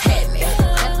 stupid, what's happening?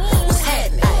 What's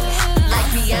happening? Like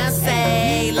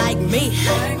Beyonce, like me.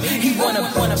 He wanna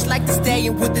like the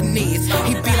stallion with the knees.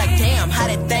 He be like, damn, how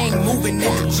that thing moving in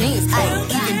the jeans. Ay,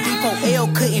 even D4L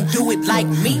couldn't do it like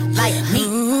me, like me.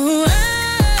 Ooh,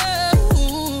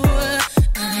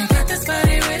 I got this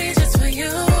body ready just for you.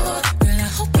 Girl, I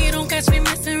hope you don't catch me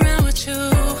messing around with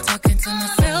you. Talking to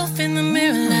myself in the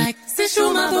mirror like, since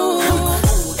you my boo.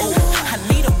 I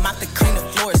need a mop to clean the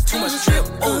floor, it's too much drip.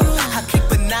 Oh, I keep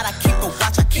a knot, I keep a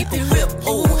watch, I keep a whip.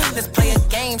 Oh, let's play a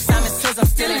game. Simon says I'm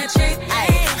still in check.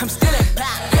 I'm still in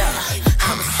back.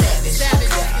 I'm a savage.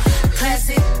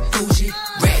 Classy, bougie,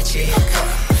 ratchet.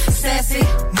 Sassy,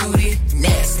 moody,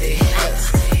 nasty.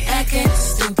 Acting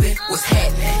stupid, what's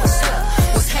happening?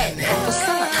 What's happening?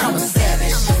 I'm a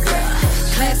savage.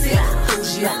 Classy,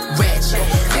 bougie, ratchet.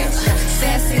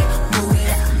 Sassy, moody,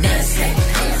 nasty.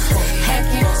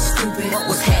 Acting stupid,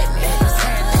 what's happening?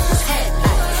 What's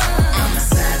happening? I'm a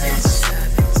savage.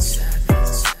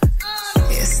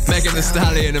 Megan Thee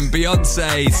Stallion and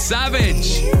Beyonce,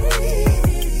 Savage.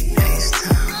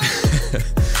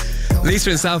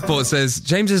 Lisa in Southport says,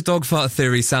 James's dog fart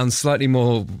theory sounds slightly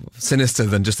more sinister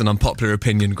than just an unpopular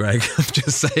opinion, Greg. I'm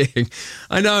just saying.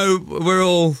 I know, we're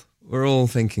all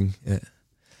thinking it.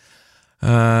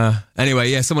 Anyway,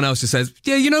 yeah, someone else just says,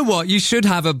 yeah, you know what? You should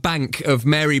have a bank of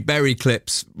Mary Berry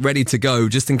clips ready to go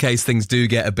just in case things do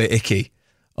get a bit icky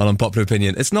on Unpopular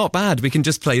Opinion. It's not bad. We can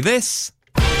just play this.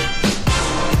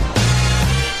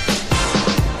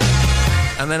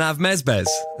 And then have Mezbez.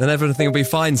 Then everything will be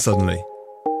fine suddenly.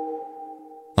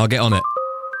 I'll get on it.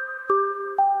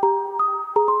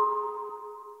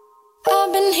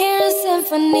 I've been hearing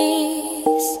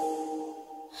symphonies.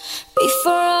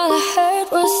 Before all I heard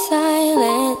was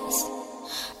silence.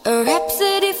 A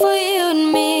rhapsody for you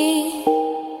and me.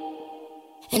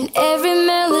 And every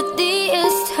melody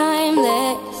is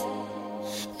timeless.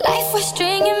 Life was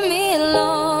stringing me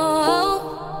along.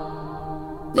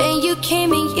 Then you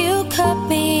came and you cut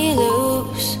me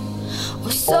loose.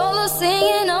 Was solo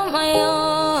singing on my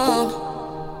own.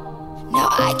 Now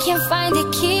I can't find a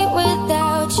key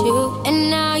without you. And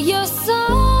now your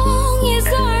song is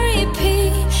on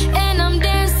repeat. And I'm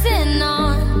dancing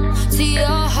on to your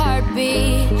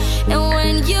heartbeat. And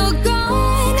when you're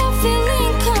gone, I feel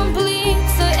incomplete.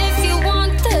 So if you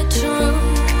want the truth,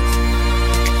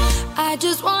 I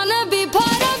just wanna be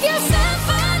part of your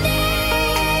symphony.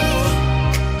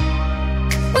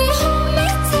 We hold me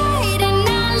tight and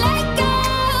not let go.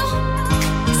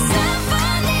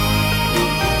 Symphony,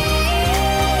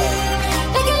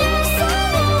 like a love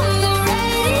song on the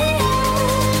radio.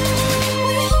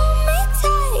 We hold me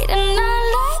tight and not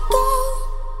let go.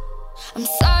 I'm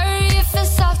sorry if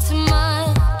it's all too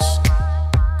much,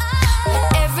 but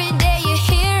every day you're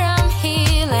here I'm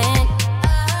healing.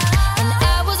 And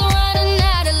I was running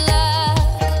out of luck.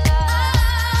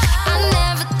 I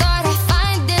never thought I'd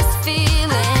find this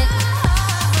feeling.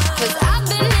 'Cause I've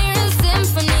been hearing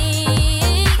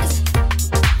symphonies.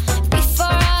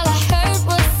 Before all I heard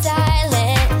was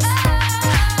silence.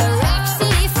 A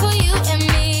rhapsody for you and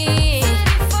me.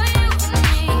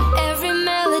 And every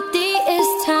melody is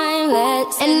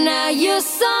timeless. And now your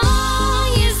song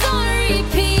is on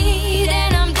repeat.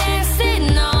 And I'm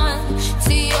dancing on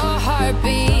to your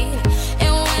heartbeat.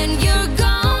 And when you're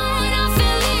gone, I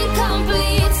feel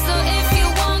incomplete. So if you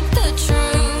want the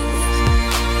truth,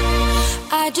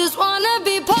 I just wanna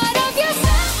be part of your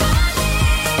symphony.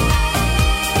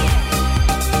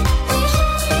 We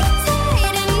hold me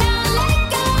tight and not let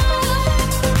go.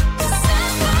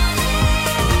 Symphony, like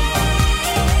a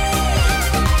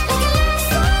love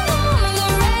song on the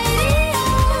radio.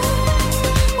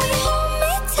 We hold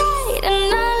me tight and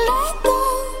not let go.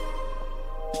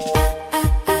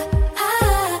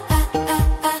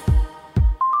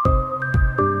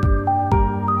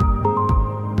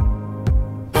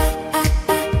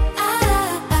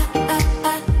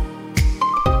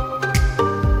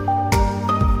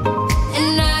 And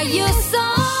now your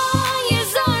song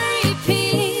is on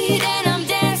repeat. And I'm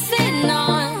dancing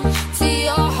on to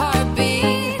your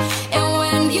heartbeat. And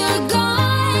when you're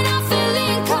gone, I feel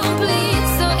incomplete.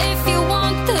 So if you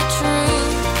want the truth,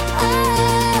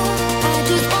 I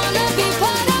just wanna be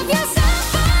part of your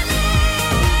symphony.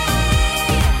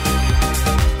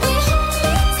 We hold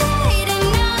me tight and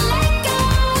not let go.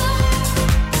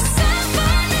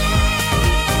 Symphony, like a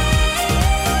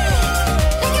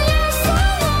love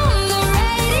song on the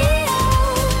radio.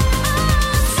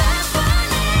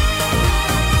 Symphony,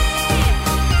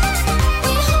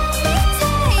 we hold me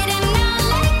tight and not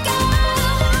let go.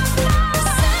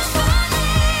 Symphony, like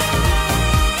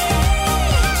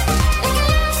a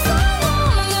love song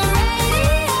on the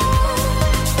radio.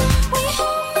 We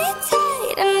hold me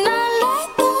tight and not let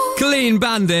go. Clean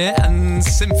Bandit and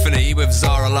Symphony with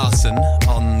Zara Larsson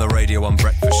on the Radio 1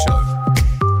 Breakfast Show.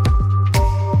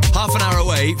 Half an hour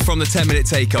away from the 10-minute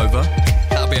takeover.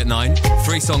 That'll be at 9.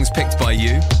 3 songs picked by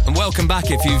you. And welcome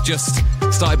back if you've just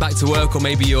started back to work, or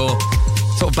maybe you're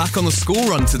sort of back on the school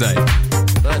run today.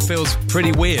 That feels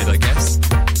pretty weird, I guess.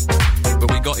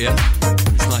 But we got you.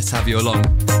 It's nice to have you along.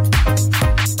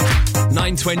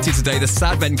 9:20 today, the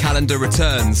Sadvent calendar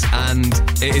returns, and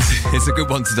it's a good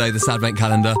one today, the Sadvent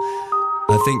calendar.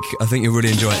 I think you'll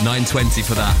really enjoy it. 9:20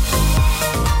 for that.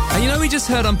 And you know, we just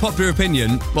heard Unpopular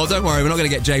Opinion. Well, don't worry, we're not going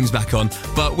to get James back on,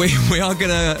 but we're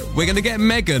going to get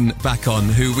Megan back on,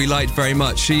 who we liked very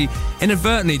much. She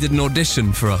inadvertently did an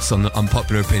audition for us on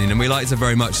Unpopular Opinion, and we liked her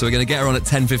very much. So we're going to get her on at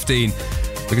 10:15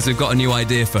 because we've got a new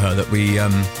idea for her that we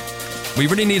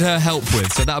really need her help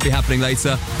with. So that'll be happening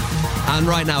later. And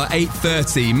right now at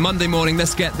 8:30 Monday morning,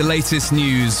 let's get the latest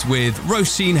news with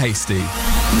Roisin Hasty.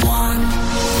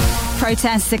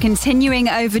 Protests are continuing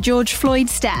over George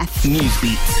Floyd's death.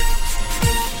 Newsbeat.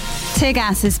 Tear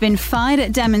gas has been fired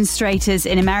at demonstrators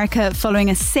in America following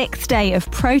a 6th day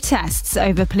of protests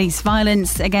over police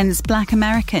violence against black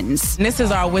Americans. This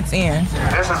is our wit's end.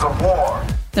 This is a war.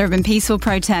 There have been peaceful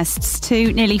protests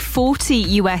too. Nearly 40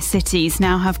 US cities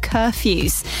now have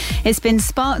curfews. It's been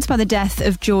sparked by the death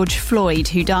of George Floyd,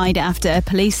 who died after a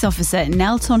police officer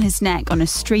knelt on his neck on a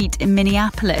street in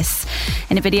Minneapolis.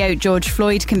 In a video, George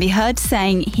Floyd can be heard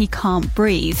saying he can't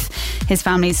breathe. His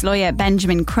family's lawyer,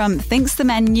 Benjamin Crump, thinks the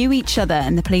men knew each other,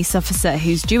 and the police officer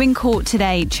who's due in court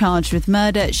today charged with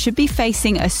murder should be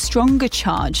facing a stronger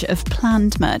charge of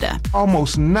planned murder.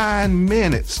 Almost 9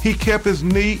 minutes. He kept his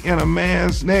knee in a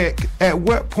man's neck. At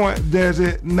what point does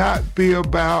it not be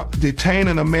about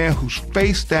detaining a man who's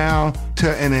face down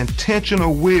to an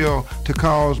intentional will to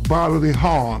cause bodily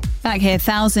harm? Back here,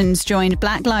 thousands joined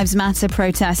Black Lives Matter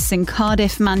protests in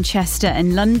Cardiff, Manchester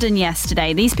and London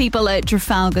yesterday. These people at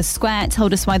Trafalgar Square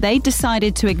told us why they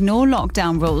decided to ignore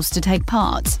lockdown rules to take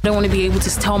part. I don't want to be able to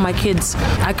tell my kids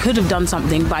I could have done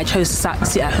something, but I chose to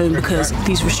sit at home because of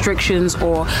these restrictions,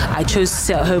 or I chose to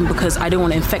sit at home because I don't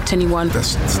want to infect anyone.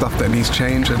 There's stuff that needs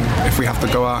change, and if we have to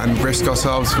go out and risk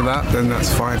ourselves for that, then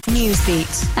that's fine.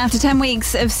 Newsbeat. After 10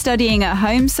 weeks of studying at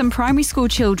home, some primary school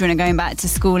children are going back to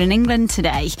school in England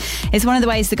today. It's one of the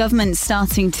ways the government's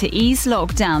starting to ease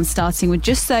lockdown, starting with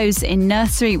just those in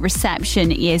nursery,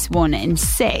 reception, years 1 and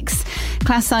 6.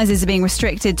 Class sizes are being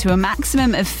restricted to a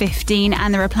maximum of 15,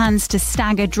 and there are plans to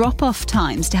stagger drop-off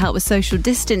times to help with social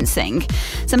distancing.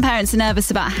 Some parents are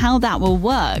nervous about how that will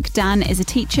work. Dan is a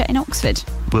teacher in Oxford.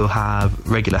 We'll have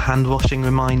regular hand washing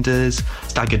reminders,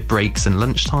 staggered breaks and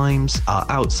lunch times. Our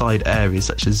outside areas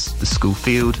such as the school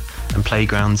field and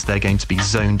playgrounds, they're going to be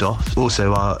zoned off.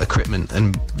 Also our equipment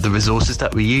and the resources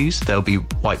that we use, they'll be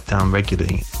wiped down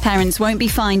regularly. Parents won't be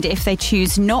fined if they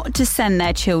choose not to send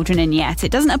their children in yet.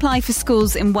 It doesn't apply for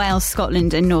schools in Wales,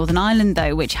 Scotland and Northern Ireland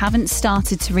though, which haven't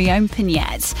started to reopen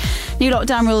yet. New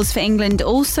lockdown rules for England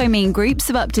also mean groups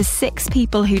of up to 6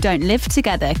 people who don't live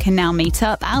together can now meet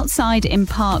up outside in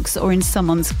parks or in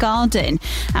someone's garden.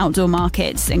 Outdoor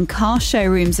markets and car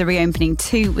showrooms are reopening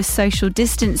too, with social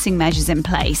distancing measures in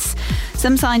place.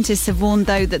 Some scientists have warned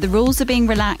though that the rules are being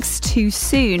relaxed too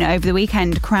soon. Over the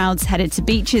weekend, crowds headed to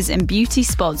beaches and beauty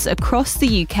spots across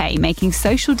the UK, making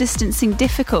social distancing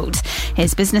difficult.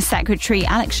 Here's Business Secretary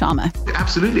Alex Sharma.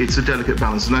 Absolutely, it's a delicate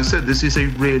balance, and I said this is a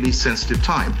really sensitive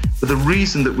time. But the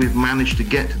reason that we've managed to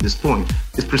get to this point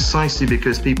is precisely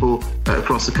because people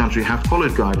across the country have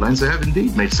followed guidelines. They have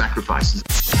indeed made sacrifices.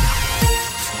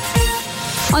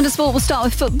 On to sport, we'll start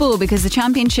with football because the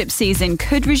championship season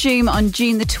could resume on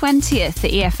June the 20th.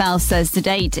 The EFL says the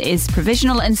date is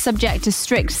provisional and subject to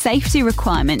strict safety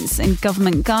requirements and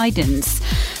government guidance.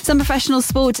 Some professional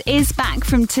sport is back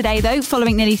from today though,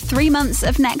 following nearly 3 months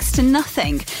of next to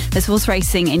nothing. There's horse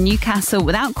racing in Newcastle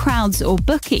without crowds or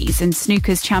bookies, and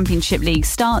snooker's championship league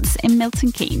starts in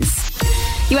Milton Keynes.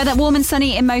 You had that warm and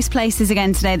sunny in most places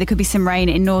again today. There could be some rain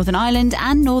in Northern Ireland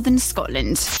and Northern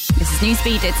Scotland. This is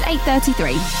Newsbeat, it's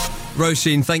 8:33.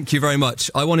 Roisin, thank you very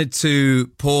much. I wanted to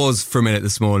pause for a minute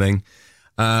this morning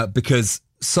because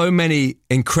so many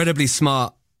incredibly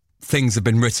smart things have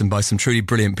been written by some truly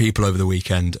brilliant people over the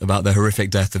weekend about the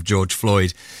horrific death of George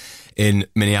Floyd in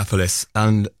Minneapolis.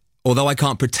 And although I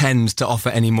can't pretend to offer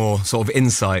any more sort of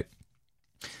insight,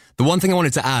 the one thing I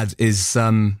wanted to add is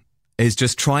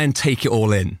just try and take it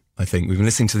all in. I think we've been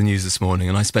listening to the news this morning,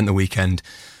 and I spent the weekend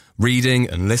reading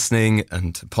and listening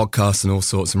and podcasts and all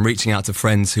sorts, and reaching out to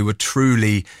friends who were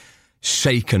truly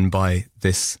shaken by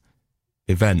this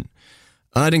event.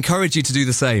 And I'd encourage you to do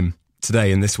the same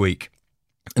today and this week.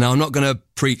 Now, I'm not going to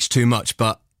preach too much,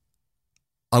 but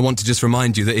I want to just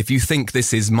remind you that if you think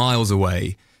this is miles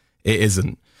away, it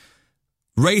isn't.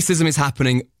 Racism is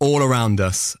happening all around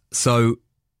us, so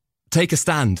take a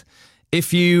stand.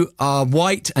 If you are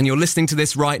white and you're listening to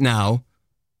this right now,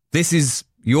 this is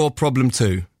your problem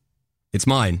too. It's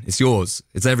mine, it's yours,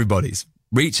 it's everybody's.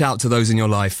 Reach out to those in your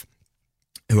life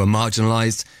who are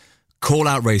marginalised, call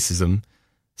out racism,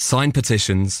 sign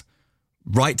petitions,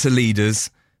 write to leaders,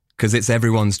 because it's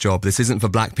everyone's job. This isn't for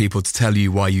black people to tell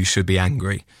you why you should be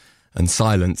angry. And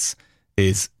silence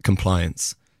is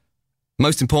compliance.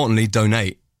 Most importantly,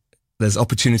 donate. There's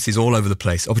opportunities all over the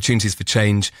place, opportunities for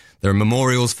change. There are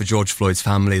memorials for George Floyd's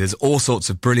family. There's all sorts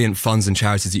of brilliant funds and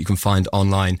charities that you can find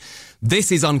online. This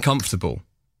is uncomfortable.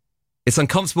 It's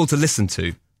uncomfortable to listen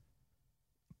to,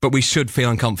 but we should feel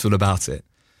uncomfortable about it.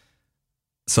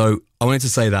 So I wanted to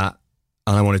say that,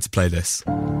 and I wanted to play this.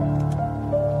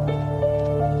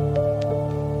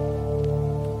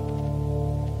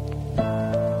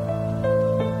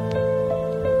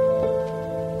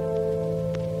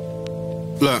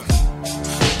 Look,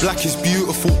 Black is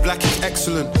beautiful, black is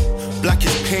excellent. Black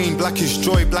is pain, black is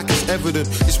joy, black is evident.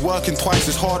 It's working twice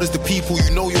as hard as the people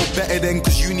you know you're better than,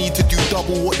 cause you need to do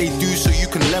double what they do so you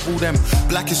can level them.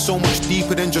 Black is so much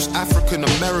deeper than just African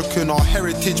American. Our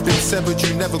heritage been severed,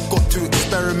 you never got to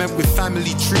experiment with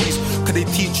family trees. Cause they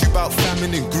teach you about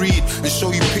famine and greed and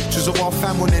show you pictures of our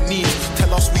fam on their knees.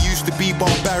 Tell us we used to be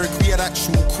barbaric, we had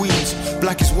actual queens.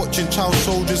 Black is watching child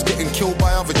soldiers getting killed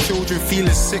by other children, feeling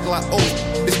sick like, oh,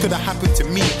 this could have happened to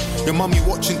me. Your mummy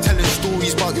watching, telling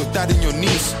stories about your dad and your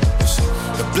niece.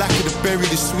 The blacker the berry,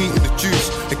 the sweeter the juice.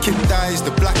 The kid dies,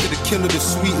 the blacker the killer, the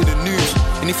sweeter the news.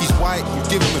 And if he's white, you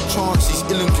give him a chance, he's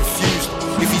ill and confused.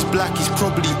 If he's black, he's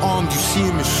probably armed, you see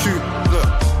him and shoot. Look,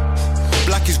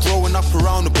 black is growing up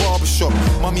around the barbershop.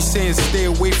 Mummy saying stay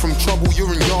away from trouble,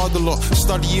 you're in yard a lot.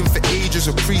 Studying for ages,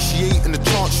 appreciating the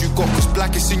chance you got. Cause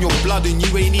black is in your blood and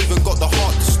you ain't even got the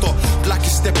heart to stop. Black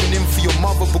is stepping in for your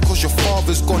mother because your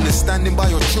father's gone, and standing by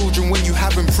your children when you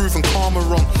haven't proven karma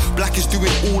wrong. Black is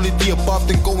doing all of the above,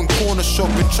 then going corner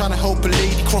shopping, trying to help a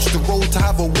lady cross the road to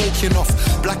have her walking off.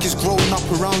 Black is growing up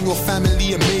around your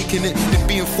family and making it, then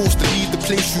being forced to leave the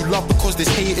place you love because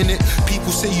there's hate in it.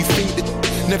 People say you faked it,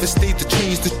 never stayed to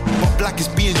change the but black is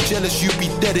being jealous, you'd be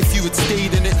dead if you had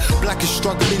stayed in it. Black is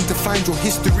struggling to find your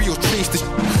history or trace the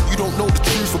you don't know the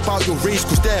truth about your race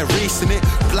cause they're erasing it.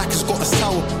 Black has got a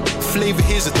sour flavor,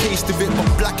 here's a taste of it.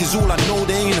 But black is all I know,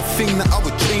 there ain't a thing that I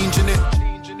would change in it.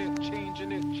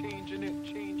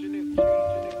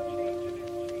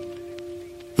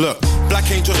 Look,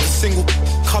 black ain't just a single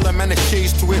colour, man, there's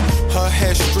shades to it. Her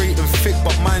hair straight and thick,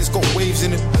 but mine's got waves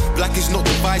in it. Black is not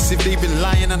divisive, they've been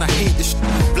lying and I hate this.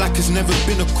 Black has never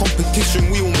been a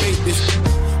competition, we all make this.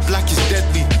 Black is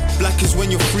deadly. Black is when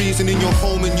you're freezing in your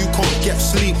home and you can't get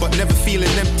sleep, but never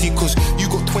feeling empty cause you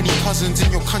got 20 cousins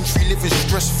in your country living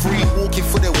stress-free, walking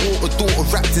for their water daughter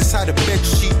wrapped inside a bed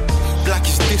sheet. Black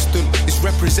is distant, it's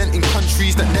representing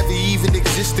countries that never even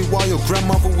existed while your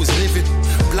grandmother was living.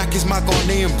 Black is my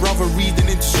Ghanaian brother reading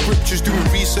into scriptures, doing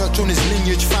research on his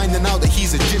lineage, finding out that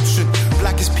he's Egyptian.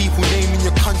 Black is people naming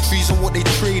your countries and what they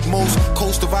trade most.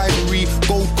 Coast of Ivory,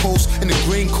 Gold Coast, and the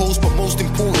Grain Coast. But most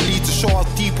importantly, to show how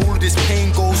deep all of this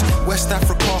pain goes, West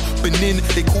Africa, Benin,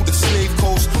 they called it Slave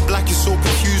Coast. Black is so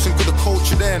confusing, cause the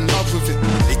culture, they're in love with it.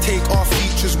 They take our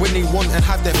features when they want and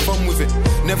have their fun with it.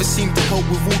 Never seem to help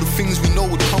with all the things we know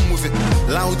would come with it.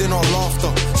 Loud in our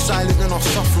laughter, silent in our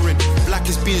suffering. Black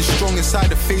is being strong inside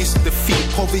the face of defeat.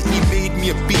 Poverty made me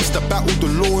a beast, I battled the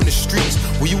law in the streets.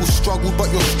 Well, you will struggle,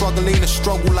 but your struggle ain't a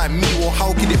struggle like me. Or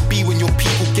how could it be when your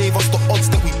people gave us the odds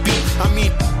that we beat? I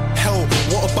mean, hell,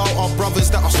 what about our brothers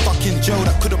that are stuck in jail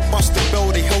that could have bust the bell?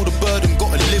 They held a burden,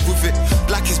 gotta live with it.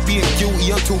 Black is being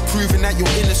guilty until proven that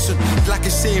you're innocent. Black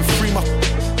is saying free my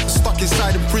stuck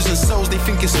inside in prison cells. They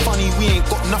think it's funny, we ain't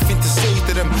got nothing to say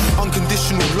to them.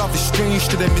 Unconditional love is strange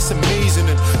to them, it's amazing.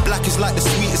 And black is like the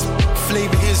sweetest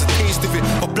flavor, here's a taste of it.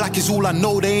 But black is all I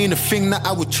know, there ain't a thing that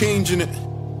I would change in it.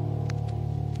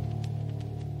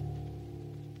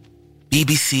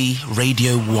 BBC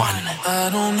Radio 1. I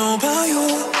don't know about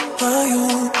you,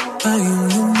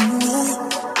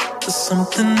 there's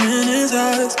something in his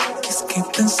eyes, he's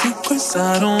keeping secrets.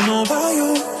 I don't know about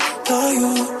you,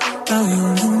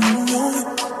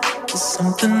 there's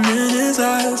something in his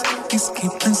eyes, he's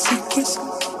keeping secrets.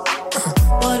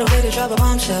 What a way to drop a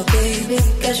bombshell, baby.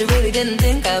 Guess you really didn't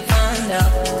think I'd find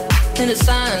out. In the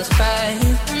silence, cry.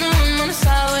 I'm on the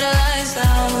side with the lights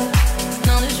out.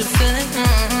 Know that you feel it,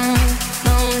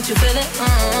 know that you feel it,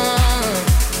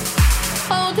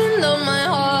 holding on my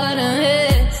heart and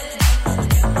head.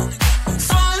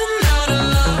 Falling out of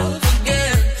love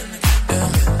again.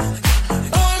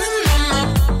 Falling on my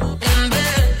in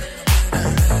bed.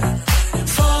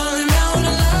 Falling out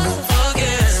of love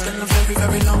again. Spend a very,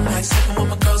 very long night sipping with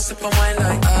my girl, sipping wine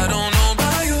like I don't know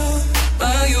about you.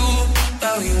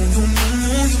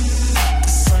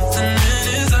 There's something in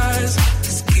his eyes,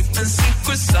 he's keeping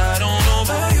secrets. I don't know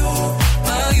about you.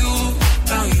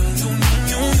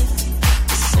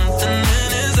 There's something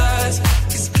in his eyes,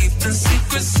 he's keeping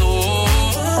secrets.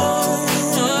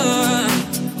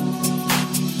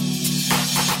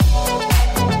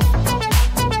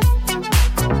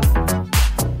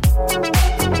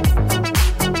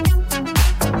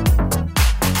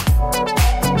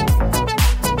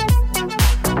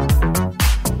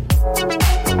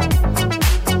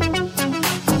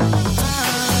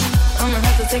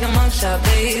 Take a mug shot,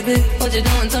 baby. What you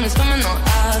doing? Tell me, coming on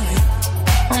out.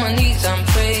 On my knees, I'm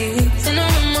praying. In the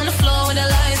room on the floor with the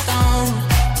lights on.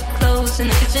 Clothes in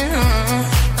the kitchen,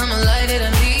 I'ma light it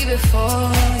and leave it for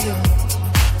you.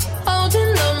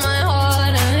 Holding up my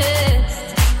heart and head.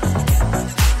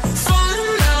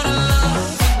 Falling out of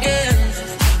love again.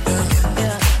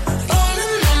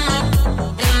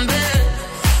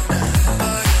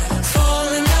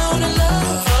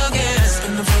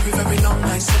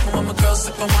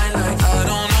 and wine like I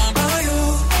don't know about you,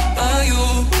 about you,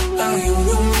 about you.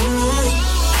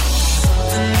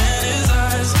 Something in his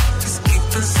eyes, he's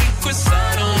keeping secrets. I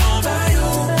don't know about you,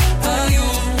 about you,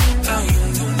 about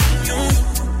you.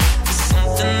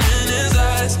 Something in his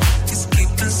eyes, he's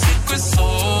keeping secrets.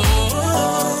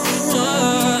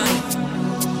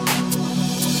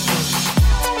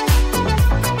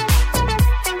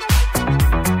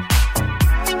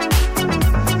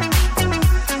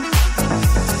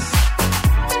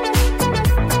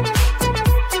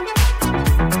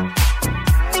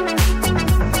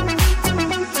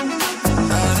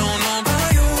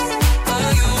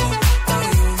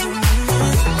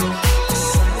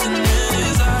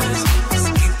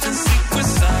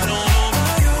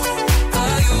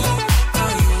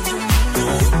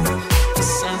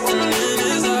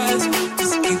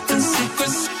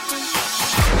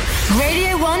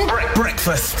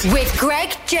 With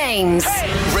Greg James.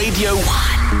 Radio 1.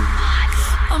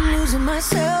 I'm losing my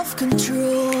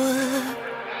self-control.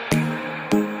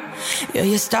 Yeah,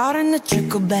 you're starting to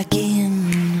trickle back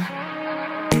in,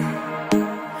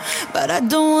 but I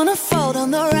don't wanna fall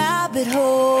down the rabbit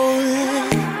hole.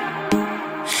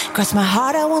 Cross my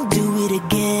heart, I won't do it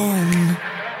again.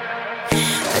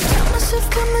 I tell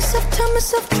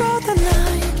myself, draw the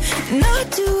line. Not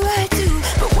do I do,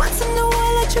 but once in a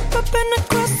while I trip up and I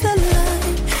cross the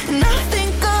line. And I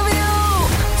think of you.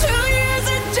 2 years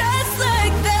and just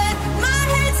like that, my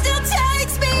head still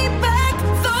takes me back.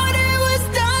 Thought it was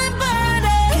done, but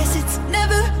I guess it's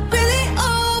never really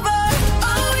over.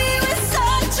 Oh, we were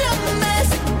such a mess,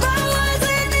 but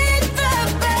wasn't it the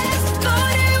best?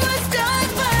 Thought it was done,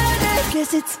 but I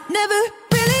guess it's never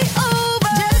really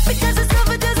over. Just because it's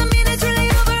over doesn't mean it's really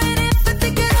over. And if I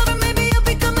think it over, maybe you'll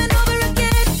be coming over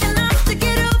again. And I have to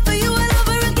get over you all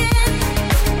over again.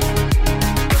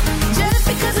 Just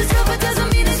because it's over doesn't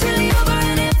mean it's really over.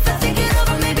 And if I think it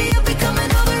over, maybe you'll be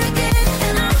coming over again.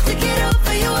 And I have to get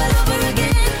over you all over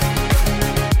again.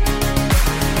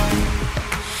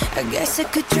 I guess I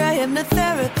could try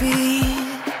hypnotherapy.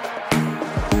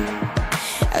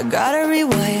 I gotta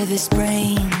rewire this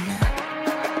brain,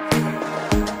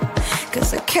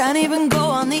 'cause I can't even go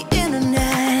on the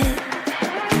internet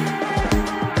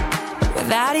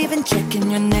without even checking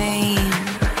your name.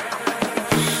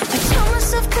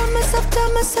 I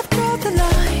tell myself, draw the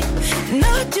line.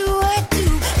 Not do I do,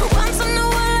 but once in a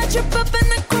while I trip up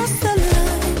and I cross the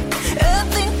line. I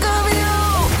think of you.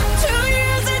 2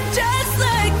 years and just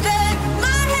like that,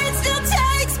 my head still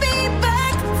takes me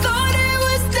back. Thought it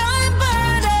was done,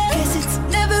 but I guess it's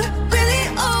never really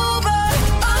over.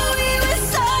 Oh, we were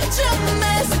such a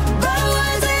mess, but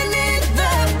wasn't it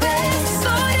the best?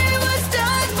 Thought it was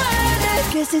done, but I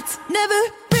guess it's never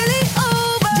really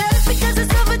over. Just because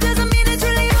it's over doesn't mean it's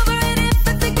really over. And if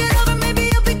I think it over, maybe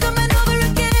you'll be coming over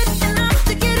again. And I have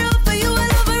to get over you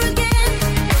all over again.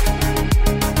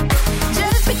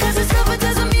 Just because it's over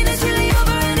doesn't mean it's really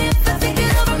over. And if I think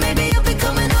it over, maybe you'll be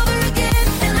coming over again.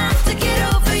 And I have to get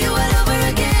over you all over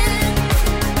again.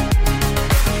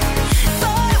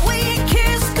 Thought we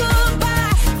kissed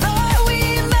goodbye, thought we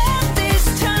met this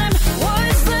time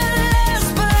was the last,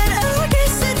 but I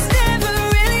guess it's never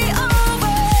really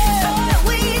over. Thought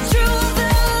we drew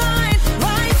the line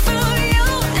right through you,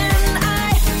 and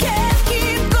I can't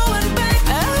keep going back.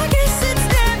 I guess it's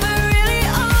never really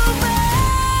over.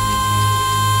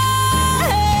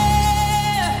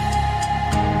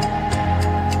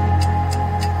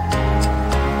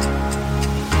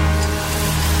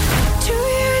 2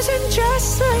 years and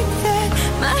just like that,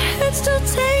 my head still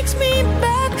takes me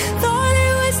back. Thought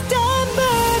it was done,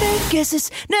 but I guess it's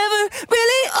never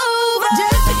really over.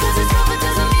 Just because it's over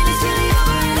doesn't mean it's really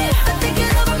over. And if I think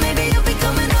it over, maybe you'll be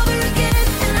coming over again.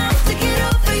 And I have to get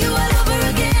over you all over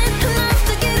again. And I have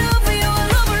to get over you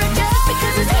all over again. Just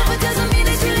because it's over doesn't mean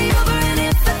it's really over. And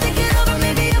if I think it over,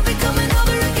 maybe you'll be coming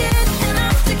over again. And I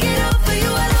have to get over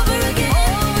you all over again.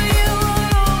 Over you all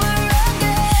over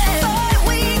again. Thought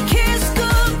we kissed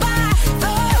goodbye,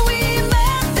 thought we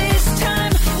met this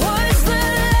time was the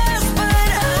last, but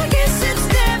I guess it's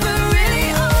never really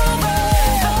over.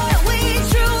 Thought we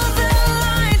drew the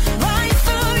line right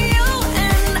through you,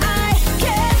 and I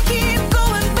can't keep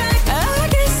going back. I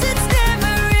guess it's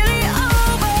never really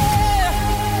over.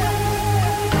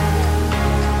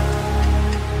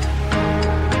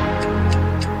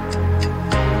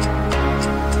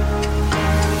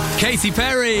 Katy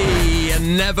Perry,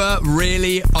 Never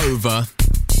Really Over,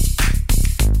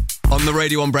 on the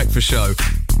Radio 1 Breakfast Show.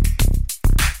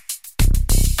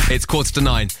 It's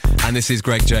 9:15, and this is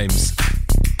Greg James.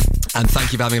 And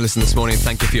thank you for having a listen this morning.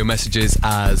 Thank you for your messages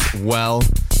as well.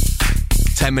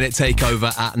 10-minute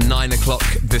takeover at 9 o'clock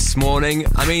this morning.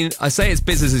 I mean, I say it's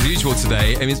business as usual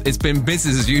today. I mean, it's been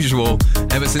business as usual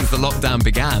ever since the lockdown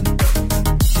began.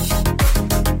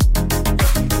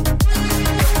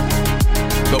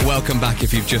 But welcome back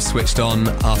if you've just switched on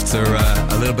after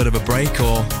a little bit of a break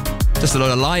or just a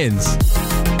lot of lions.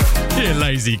 You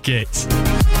lazy git.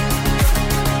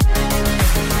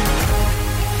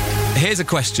 Here's a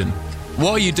question.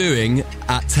 What are you doing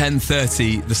at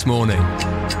 10:30 this morning?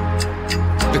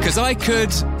 Because I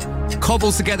could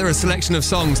cobble together a selection of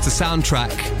songs to soundtrack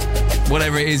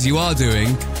whatever it is you are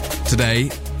doing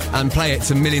today and play it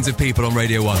to millions of people on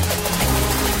Radio 1.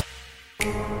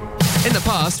 In the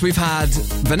past, we've had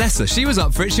Vanessa. She was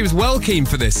up for it. She was well keen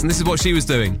for this, and this is what she was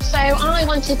doing. So I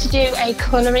wanted to do a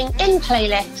colouring in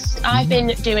playlist. I've been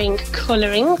doing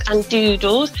colouring and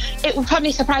doodles. It will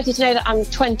probably surprise you to know that I'm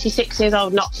 26 years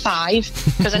old, not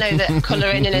 5, because I know that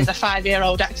colouring is a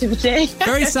 5-year-old activity.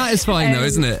 Very satisfying, though,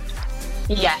 isn't it?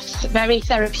 Yes, very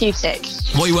therapeutic.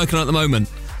 What are you working on at the moment?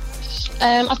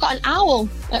 I've got an owl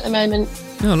at the moment.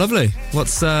 Oh, lovely.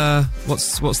 What's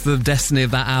the destiny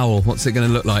of that owl? What's it going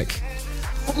to look like?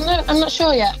 No, I'm not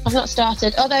sure yet. I've not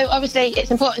started. Although, obviously, it's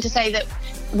important to say that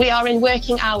we are in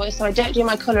working hours, so I don't do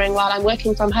my colouring while I'm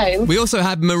working from home. We also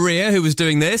had Maria, who was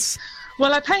doing this.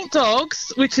 Well, I paint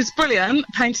dogs, which is brilliant,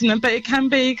 painting them, but it can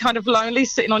be kind of lonely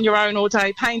sitting on your own all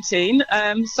day painting.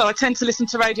 So I tend to listen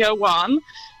to Radio 1.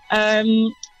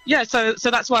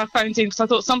 So that's why I phoned in, because I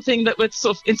thought something that would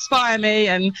sort of inspire me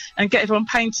and get everyone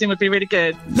painting would be really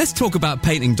good. Let's talk about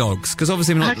painting dogs, because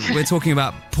obviously we're talking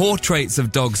about portraits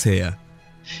of dogs here.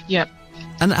 Yep.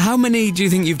 And how many do you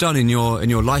think you've done in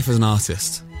your life as an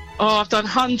artist? Oh, I've done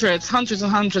hundreds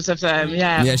and hundreds of them,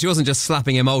 yeah. Yeah, she wasn't just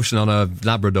slapping emulsion on a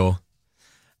Labrador.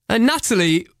 And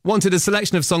Natalie wanted a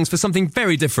selection of songs for something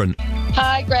very different.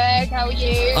 Hi, Greg. How are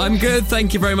you? I'm good,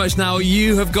 thank you very much. Now,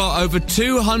 you have got over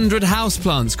 200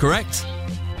 houseplants, correct?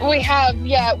 We have,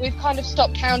 yeah. We've kind of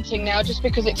stopped counting now just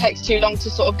because it takes too long to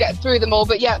sort of get through them all.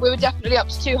 But yeah, we were definitely up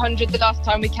to 200 the last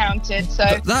time we counted. So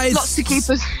that is, lots to keep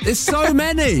us. It's so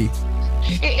many.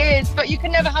 It is, but you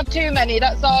can never have too many.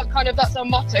 That's our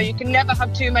motto. You can never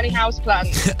have too many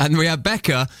houseplants. And we have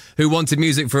Becca, who wanted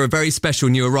music for a very special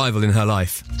new arrival in her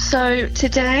life. So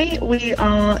today we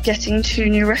are getting 2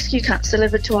 new rescue cats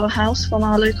delivered to our house from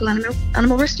our local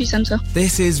animal rescue centre.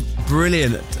 This is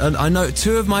brilliant. And I know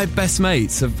 2 of my best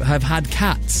mates have had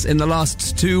cats in the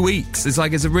last 2 weeks. It's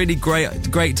like it's a really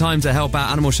great time to help out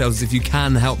animal shelters if you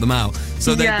can help them out.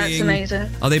 So it's amazing.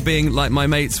 Are they being, like my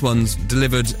mate's ones,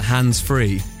 delivered hands-free?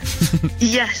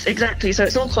 Yes, exactly. So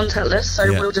it's all contactless,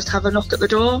 so we'll just have a knock at the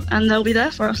door and they'll be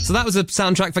there for us. So that was a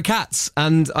soundtrack for Cats,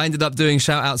 and I ended up doing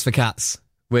shout-outs for Cats,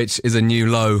 which is a new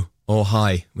low or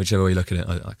high, whichever way you look at it.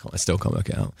 I still can't work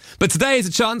it out. But today is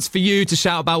a chance for you to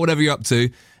shout about whatever you're up to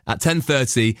at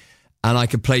 10:30, and I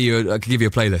could give you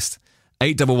a playlist.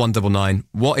 81199.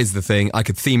 What is the thing? I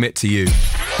could theme it to you.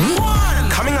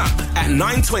 Coming up at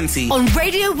 9:20 on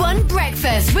Radio 1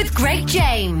 Breakfast with Greg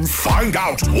James. Find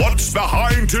out what's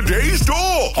behind today's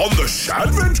door on the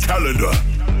Shadvent calendar.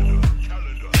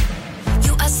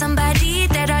 You are somebody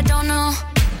that I don't know,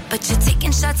 but you're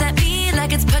taking shots at me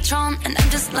like it's Patron, and I'm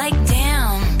just like,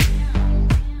 damn.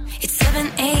 It's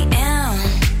 7 a.m.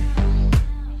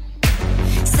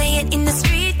 Say it in the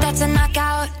street, that's a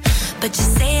knockout, but you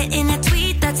say it in a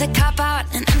tweet, that's a cop-out,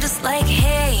 and I'm just like,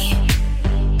 hey,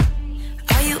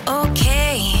 are you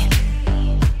okay?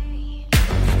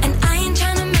 And I ain't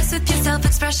trying to mess with your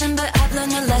self-expression, but I've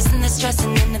learned a lesson that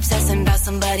stressing and obsessing about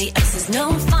somebody else is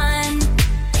no fun.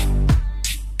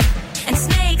 And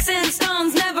snakes and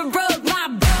stones never broke my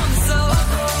bones, so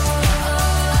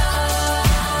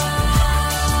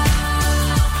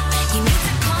you need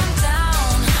to calm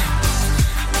down.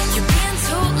 You're being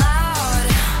too loud,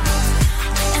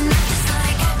 and I'm just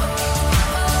like,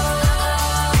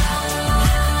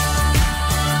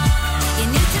 you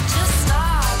need to just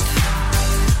stop.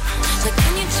 But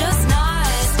can you just not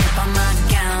slip on my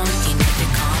gown? You need to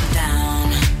calm down.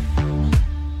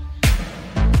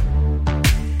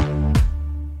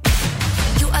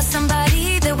 You are somebody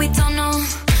that we don't know,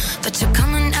 but you're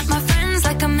coming at my friends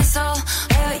like a missile.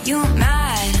 Why are you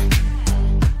mad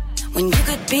when you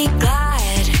could be glad?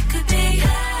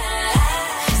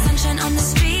 Sunshine on the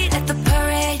street at the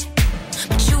parade,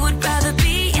 but you would rather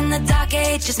be in the dark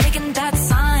age, just making that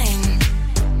sign.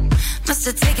 Must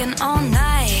have taken all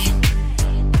night.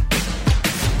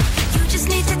 You just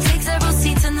need to take several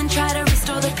seats and then try to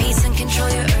restore the peace and control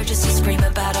your urges to scream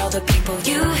about all the people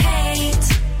you hate.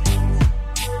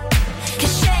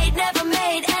 'Cause shade never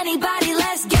made anybody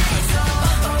less gay, so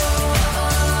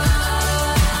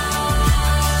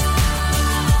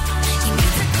you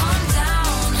need to calm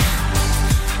down.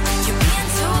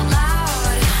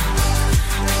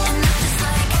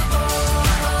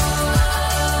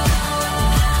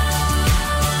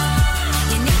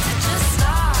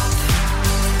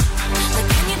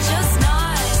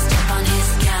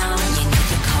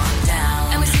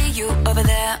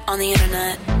 there on the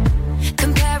internet,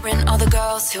 comparing all the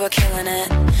girls who are killing it.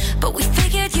 But we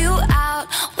figured you out,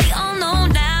 we all know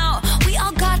now. We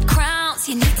all got crowns,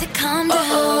 you need to calm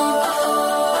down.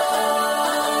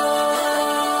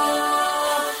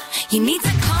 You need to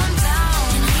calm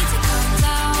down, you need to calm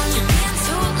down. You're being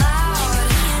too loud,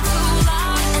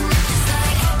 and it's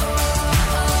like,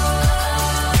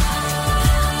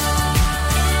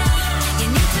 you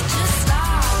need to just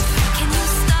stop. Can you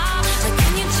stop? Like,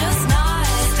 can you just not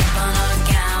step on our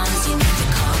gowns? You need to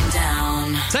calm down.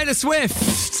 Taylor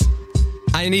Swift!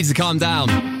 And you need to calm down.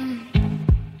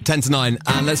 10 to 9,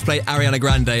 and let's play Ariana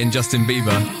Grande and Justin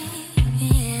Bieber.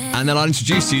 And then I'll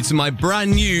introduce you to my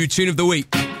brand new tune of the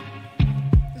week.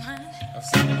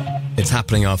 It's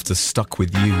happening after Stuck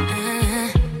With You.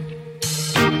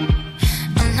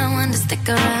 I'm no one to stick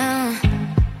around.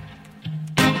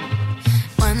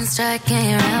 One strike and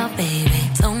you're out, baby.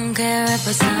 Don't care if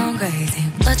I sound crazy,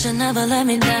 but you never let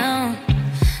me down.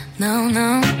 No,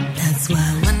 no, that's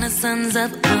why when the sun's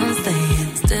up, I'm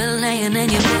staying. Still laying in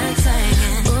your bed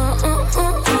saying, ooh, ooh,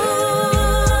 ooh,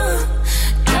 ooh.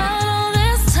 Got all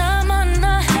this time on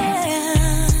our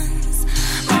hands.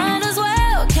 Might as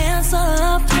well cancel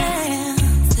our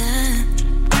plans, yeah.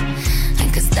 I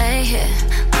could stay here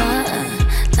for a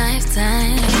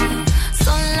lifetime.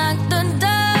 So lock the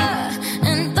door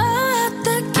and throw out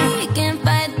the key. Can't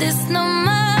fight this no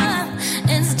more.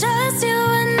 It's just you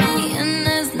and me, and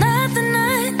there's nothing I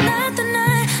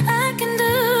can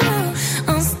do.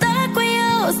 I'm stuck with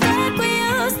you, stuck with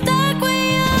you, stuck with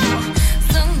you.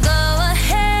 So go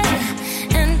ahead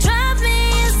and drive me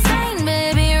insane,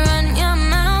 baby, run your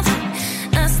mouth.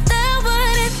 I still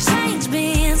wouldn't change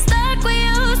being stuck with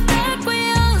you, stuck with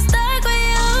you, stuck with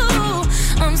you.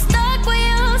 I'm stuck with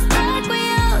you, stuck with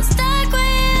you, stuck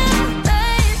with you,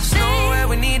 baby. There's nowhere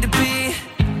we need to be.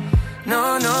 No,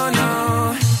 no, no.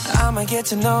 I'ma get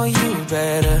to know you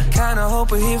better. Kinda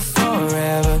hope we're here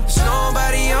forever. There's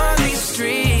nobody on these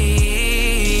streets.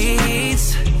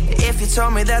 If you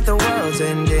told me that the world's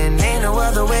ending, ain't no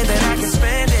other way that I can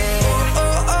spend it.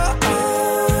 Oh, oh, oh.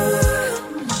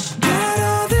 Got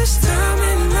all this time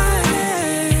in my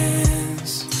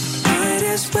hands. Might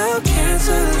as well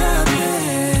cancel our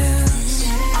plans.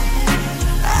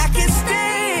 I could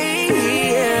stay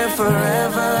here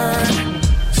forever.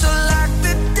 So lock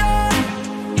the door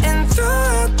and throw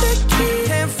out the key.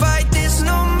 Can't fight this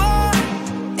no more.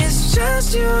 It's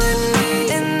just you and me,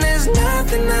 and there's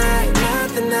nothing I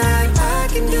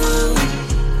can do.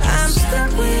 I'm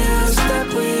stuck with you, stuck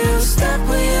with you, stuck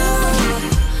with you.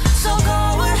 So go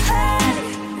ahead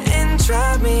and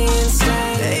drive me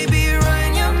insane, baby,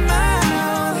 run your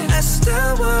mouth. I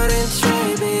still wouldn't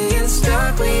trade being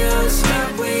stuck with you,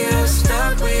 stuck with you,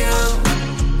 stuck with you.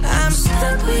 I'm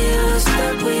stuck with you,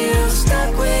 stuck with you,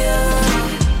 stuck with you.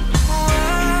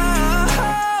 Whoa,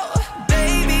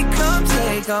 baby, come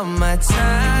take all my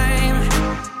time.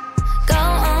 Go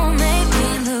on, make me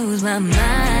lose my mind.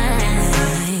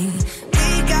 We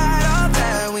got all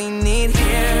that we need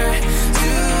here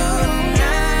tonight.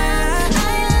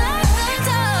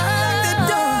 Lock the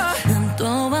door. And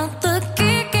throw out the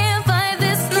key, can't fight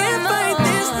this no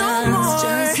more. It's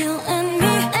just you and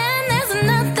me, and there's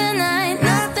nothing I'd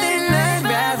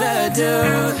rather do.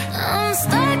 I'm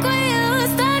stuck with you,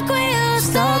 stuck with you,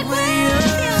 stuck with you.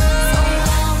 So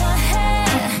go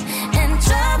ahead and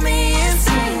drive me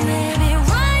insane, baby,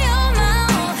 run your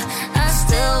mouth. I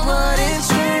still wouldn't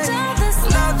change all this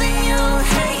loving you,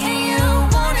 hating you,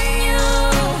 wanting you.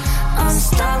 I'm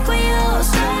stuck with you,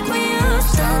 stuck with you,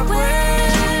 stuck with you.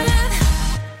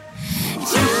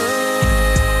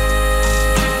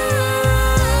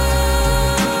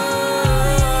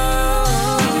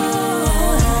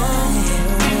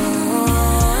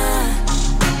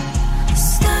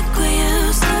 Stuck with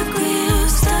you, stuck with you,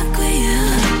 stuck with you.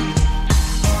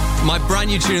 My brand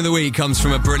new tune of the week comes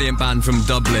from a brilliant band from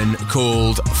Dublin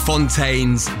called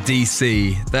Fontaines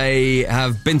DC. They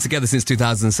have been together since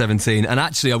 2017, and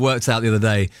actually I worked out the other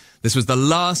day, this was the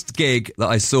last gig that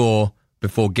I saw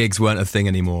before gigs weren't a thing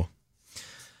anymore.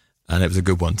 And it was a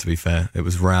good one, to be fair. It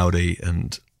was rowdy,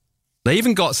 and they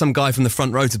even got some guy from the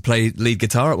front row to play lead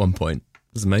guitar at one point.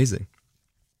 It was amazing.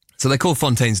 So they're called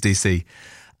Fontaines DC,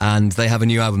 and they have a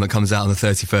new album that comes out on the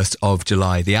 31st of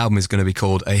July. The album is going to be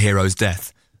called A Hero's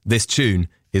Death. This tune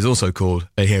is also called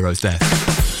A Hero's Death.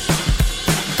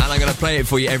 And I'm going to play it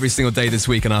for you every single day this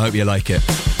week, and I hope you like it.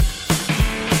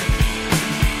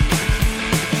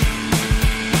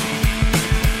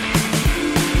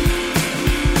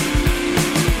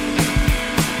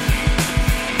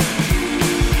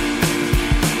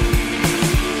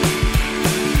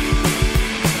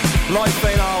 Life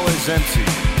ain't always empty.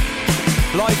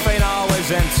 Life ain't always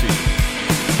always empty.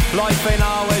 Life ain't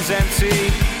always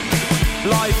empty.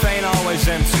 Life ain't always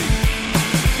empty.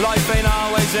 Life ain't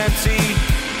always empty.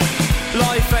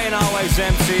 Life ain't always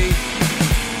empty.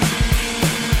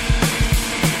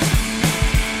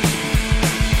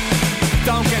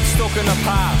 Don't get stuck in the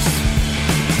past.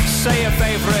 Say your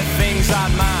favourite things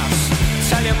en masse.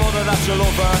 Tell your mother that you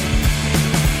love her.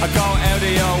 Or go out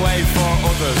of your way for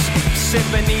others. Sit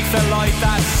beneath the light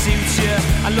that suits you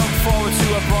and look forward to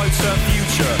a brighter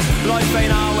future. Life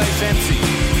ain't always empty.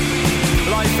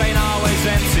 Life ain't always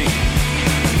empty.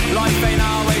 Life ain't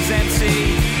always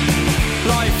empty.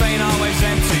 Life ain't always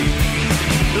empty.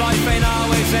 Life ain't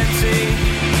always empty.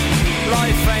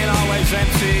 Life ain't always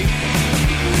empty.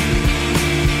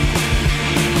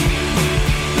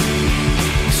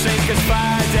 Sink as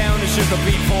far down as you could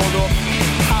be pulled up.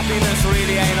 Happiness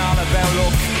really ain't all about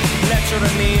luck. Let your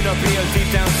demeanor be your deep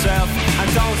down self, and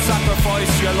don't sacrifice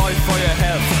your life for your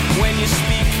health. When you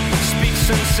speak, speak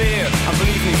sincere, and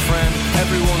believe me friend,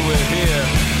 everyone will hear.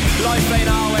 Life ain't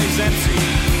always empty.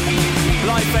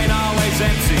 Life ain't always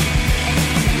empty.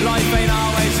 Life ain't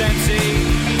always empty.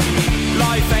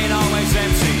 Life ain't always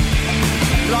empty.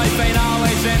 Life ain't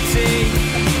always empty.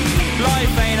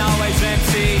 Life ain't always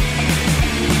empty.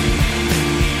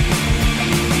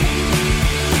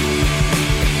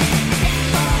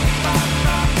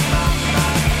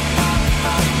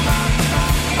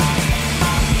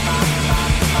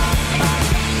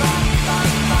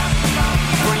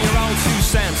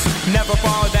 Never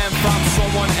borrow them from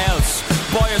someone else.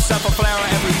 Buy yourself a flower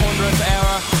every 100th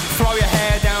hour. Throw your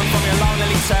hair down from your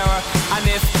lonely tower. And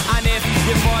if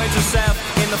you find yourself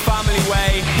in the family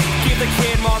way, give the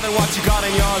kid more than what you got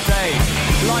in your day.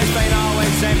 Life ain't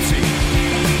always empty.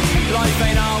 Life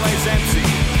ain't always empty.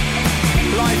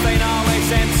 Life ain't always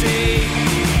empty.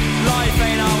 Life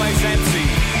ain't always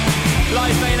empty.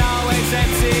 Life ain't always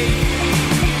empty.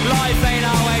 Life ain't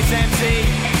always empty.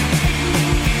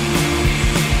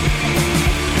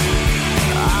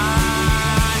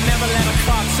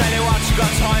 Tell you what you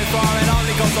got time for. It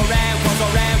only goes around, goes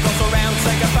around, goes around.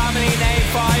 Take a family name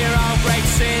for your own great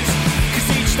sins, cause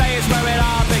each day is where it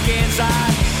all begins.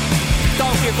 And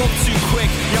don't give up too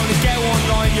quick. You only get one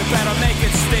line, you better make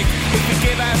it stick. If we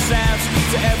give ourselves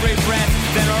to every breath,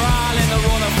 then we're all in the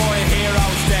running for a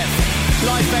hero's death.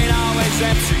 Life ain't always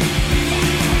empty.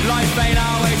 Life ain't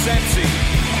always empty.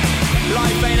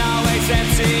 Life ain't always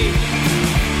empty.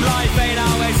 Life ain't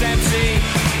always empty.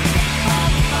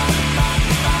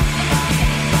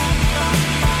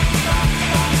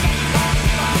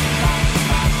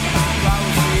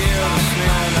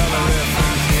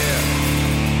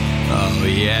 Oh,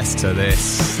 yes to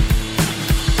this.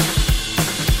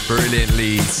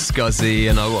 Brilliantly scuzzy,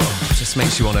 and just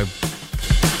makes you want to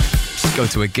just go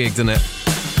to a gig, doesn't it?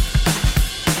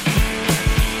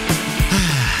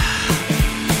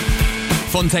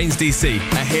 Fontaines DC,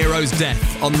 A Hero's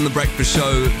Death on The Breakfast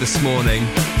Show this morning.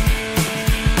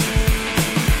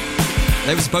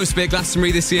 They were supposed to be at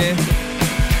Glastonbury this year,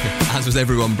 as was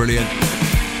everyone. Brilliant.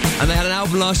 And they had an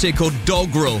album last year called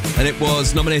Doggerel, and it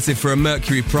was nominated for a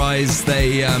Mercury Prize.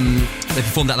 They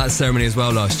performed at that ceremony as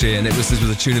well last year, and this was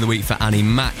a tune of the week for Annie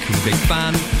Mac, who's a big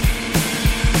fan.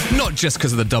 Not just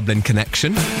because of the Dublin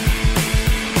connection,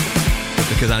 but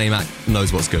because Annie Mac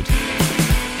knows what's good.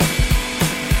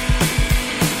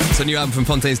 So a new album from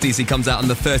Fontaines DC comes out on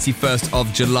the 31st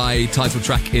of July. Title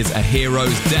track is A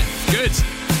Hero's Death. Good.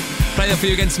 Play that for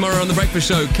you again tomorrow on The Breakfast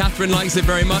Show. Catherine likes it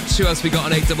very much. Who else we got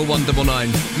on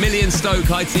 81199? Million Stoke,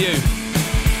 hi to you.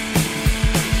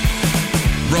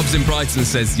 Rob's in Brighton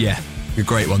says, yeah, a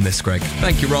great one this, Greg.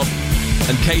 Thank you, Rob.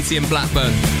 And Katie in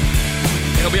Blackburn.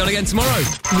 It'll be on again tomorrow.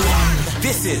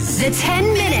 This is the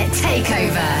 10-minute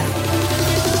takeover.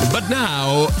 But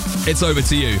now, it's over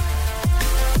to you.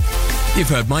 You've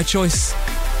heard my choice.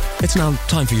 It's now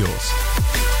time for yours.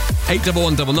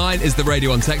 81199 is the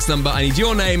Radio 1 text number. I need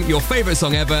your name, your favourite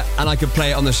song ever, and I can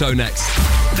play it on the show next.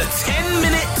 The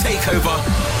 10-minute takeover.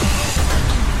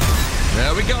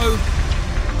 There we go.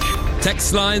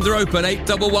 Text lines are open,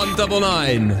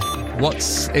 81199.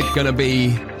 What's it going to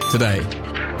be today?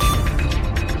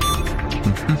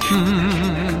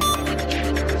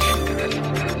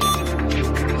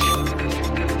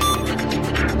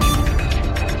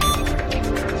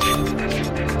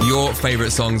 Your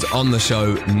favourite songs on the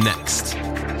show next.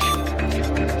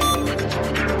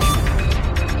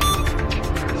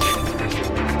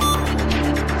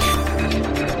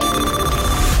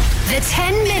 The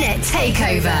 10-minute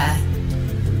takeover.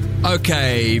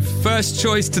 Okay, first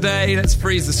choice today. Let's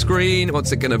freeze the screen.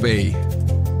 What's it going to be?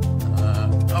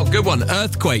 Good one.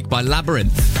 Earthquake by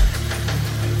Labyrinth.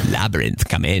 Labyrinth,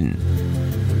 come in.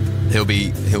 He'll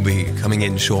be coming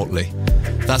in shortly.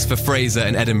 That's for Fraser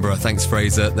in Edinburgh. Thanks,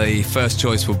 Fraser. The first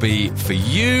choice will be for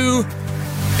you.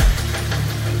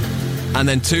 And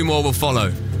then 2 more will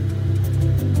follow.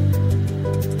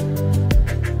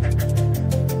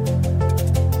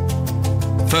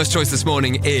 First choice this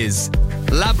morning is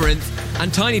Labyrinth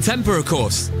and Tiny Temper, of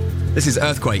course. This is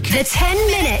Earthquake. The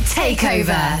 10-minute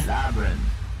takeover. Labyrinth,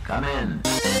 come in.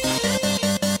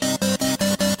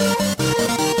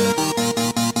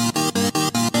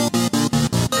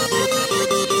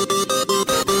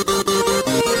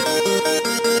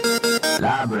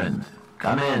 Labyrinth,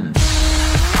 come in.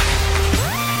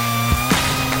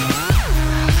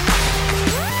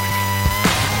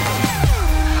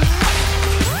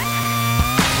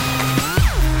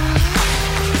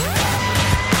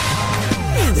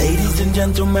 Ladies and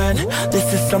gentlemen,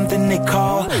 this is something they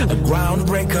call a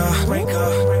groundbreaker.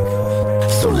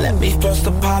 So let me first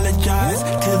apologize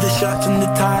to the shirts and the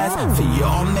ties for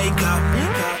your makeup.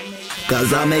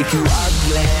 Cause I make you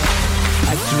ugly.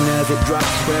 As soon as it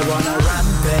drops, we're on a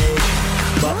rampage.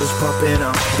 Bubbles popping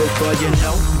up before you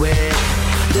know it.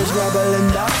 There's rubble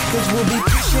and dust, cause we'll be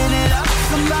pushing it up.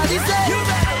 Somebody say, you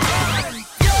better run.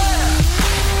 Yeah!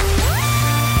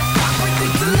 I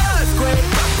predict an earthquake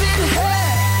up in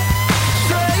here.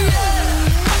 Say yeah!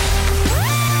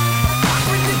 I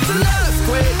predict an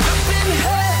earthquake up in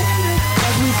here.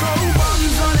 Cause we throw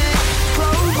bombs on it,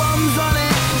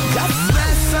 just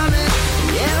mess on it,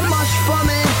 yeah, mush for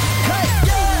me. Hey,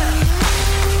 yeah!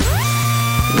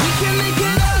 We can make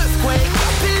an earthquake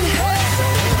up in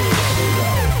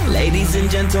here. Ladies and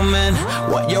gentlemen,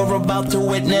 what you're about to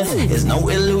witness is no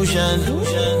illusion.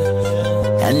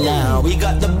 And now we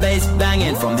got the bass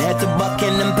banging from here to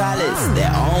Buckingham Palace.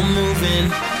 They're all moving.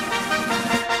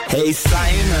 Hey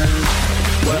Simon,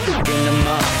 we're hooking them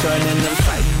up, turning them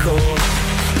psycho.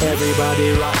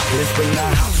 Everybody rock, let's bring the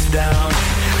house down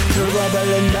to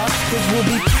rubble and dust, cause we'll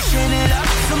be pushing it up.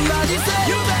 Somebody say,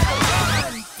 you better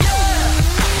run. Yeah!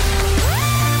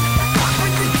 I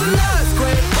predict an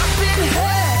earthquake up in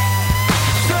here.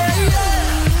 Say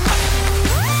yeah!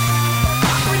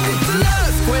 I predict an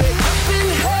earthquake up in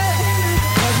here.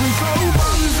 Cause we throw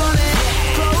bombs on it,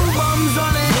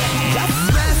 just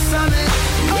mess on it,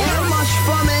 yeah, much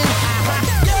for me.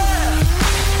 Yeah!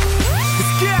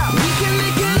 We can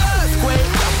make an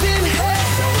earthquake up in here.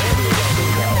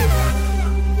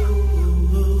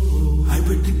 I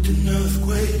predict an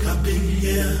earthquake up in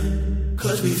here.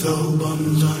 Cause we throw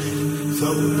bombs on it,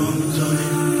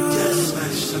 just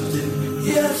smash something,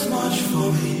 yes, much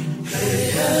for me.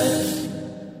 Hey, yes.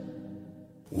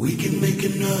 We can make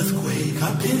an earthquake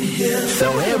up in here.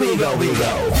 So here we go.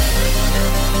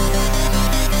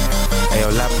 Hey, yo,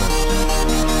 Labyrinth.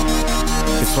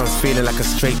 This one's feeling like a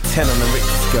straight 10 on the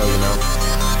Richter scale, you know?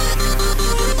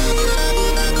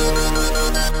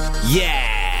 Yeah!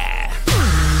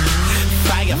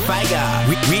 Fire.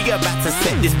 We about to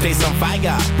set this place on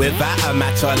fire. Without a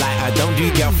match or lighter, don't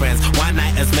do girlfriends. One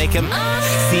nighters make them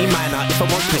C minor. If I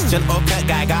want Christian or Kurt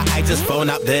Geiger, I just phone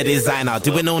up the designer.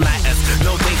 Doing all nighters,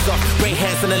 no days off. Grey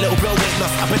hairs and a little bro weight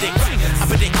loss. I predict.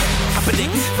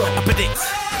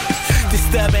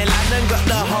 Disturbing London got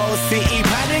the whole city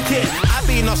panicking. I've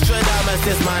been Nostradamus,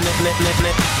 this my nip.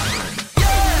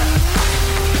 Yeah!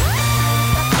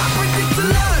 I predict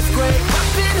an earthquake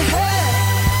up in here.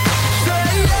 Say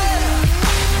yeah!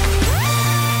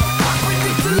 I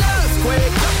predict an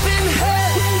earthquake up in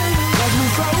here. Cause we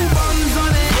throw bombs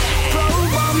on it,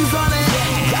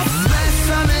 just mess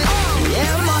on it,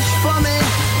 yeah, much for me.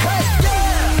 Hey,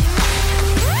 yeah!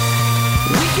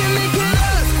 We can make an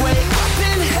earthquake up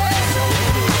in here.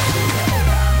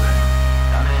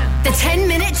 The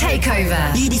 10-minute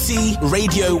takeover. BBC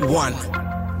Radio 1.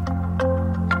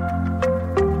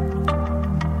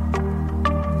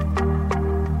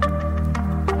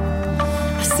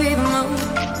 I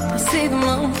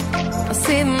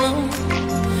see the moon.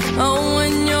 Oh,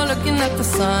 when you're looking at the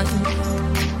sun.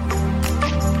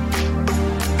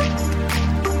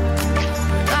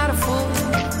 Not a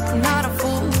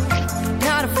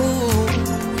fool.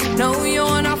 No,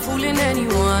 you're not fooling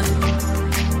anyone.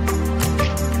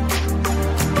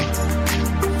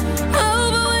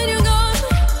 Oh, but when you're gone,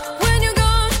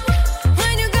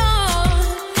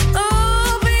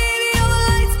 oh, baby, all the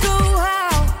lights go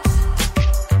out.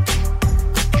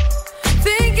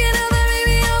 Thinking of that,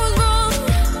 maybe I was wrong.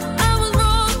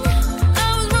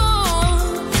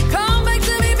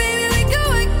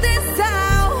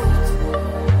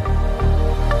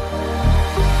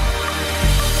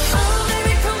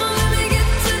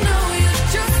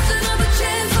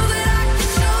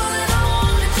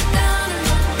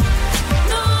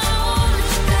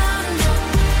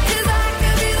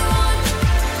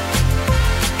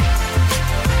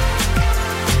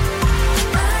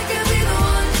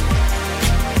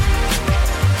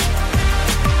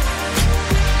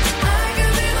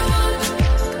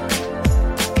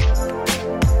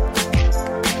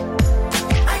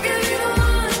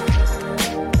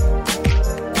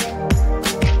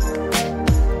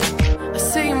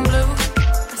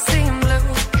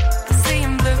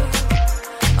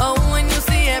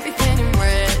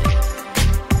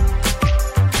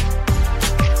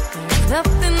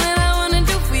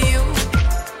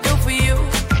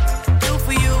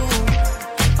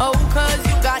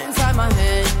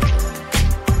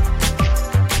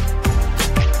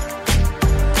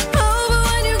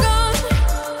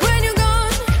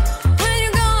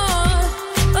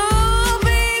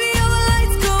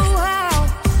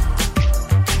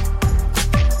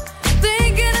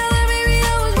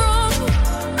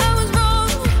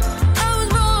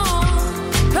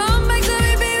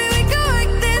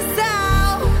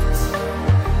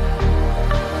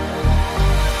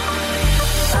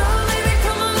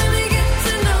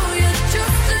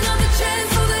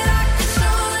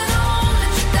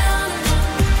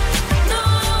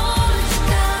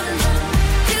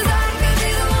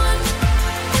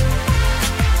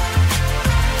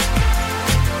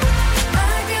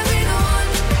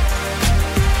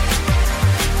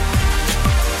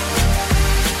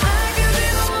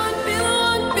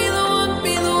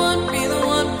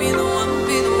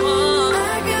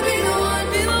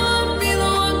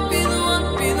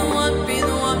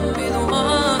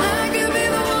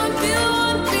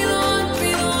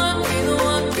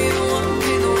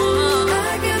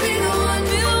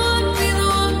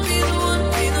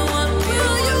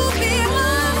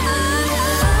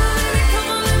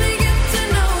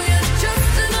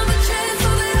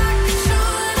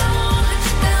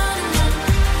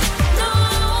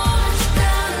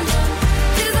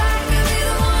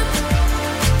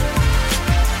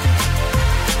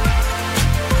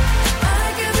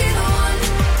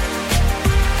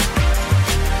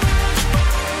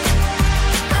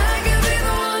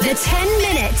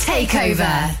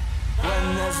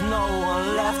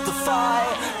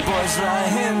 Boys like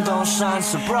him don't shine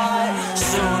so bright.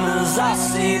 Soon as I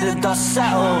see the dust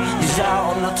settle, he's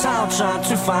out on the town trying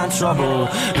to find trouble.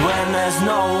 When there's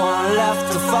no one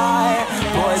left to fight,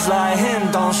 boys like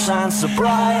him don't shine so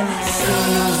bright. Soon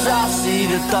as I see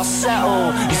the dust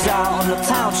settle, he's out on the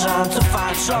town trying to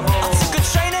find trouble. I took a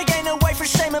train again away from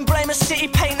shame and blame. A city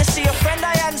pain to see a friend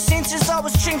I hadn't seen since I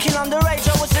was drinking underage.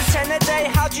 I was a 10 a day,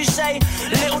 how'd you say?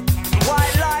 Little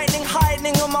white lightning,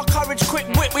 hiding on my courage, quick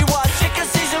wit. We were chicken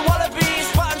season wallabies,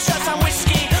 button shirts and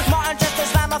whiskey. Martin just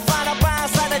as lamb, I find a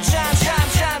bounce like a jam, jam,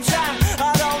 jam, jam.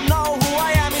 I don't know who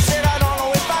I am, he said I don't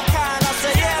know if I can. I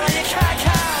said yeah, well you can.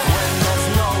 When there's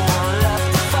no one left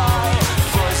to fight,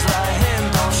 boys like him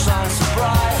don't shine so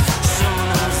bright. Soon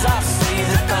as I see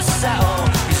the dust settle,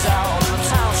 he's out on the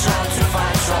town trying to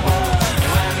find trouble.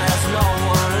 When there's no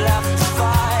one left to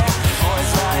fight,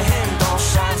 boys like him don't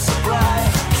shine so bright.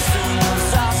 Soon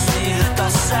as I see the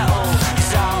dust settle,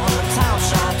 he's out on the town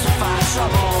trying to find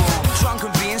trouble. Drunk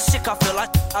and being sick, I feel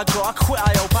like I gotta quit.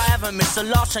 I hope I haven't missed the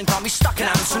last train, got me stuck in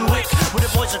Hampton Wick with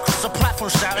the boys across the platform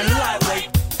shouting lightweight.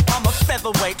 I'm a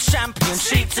featherweight champion,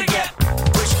 cheap to get.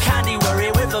 Rich candy, we're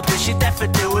here with a bitch, you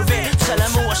definitely deal with it. Tell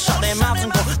them all to shut their mouths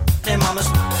and go their mamas.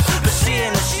 But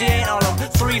seeing that she ain't all up,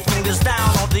 3 fingers down,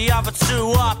 or the other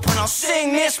 2 up, and I'll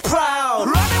sing this proud.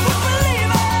 Running with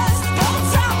believers, no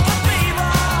time for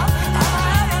fever. I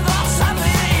haven't got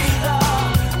something either.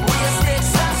 We are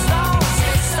sticks and stones,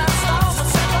 so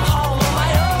take them home on my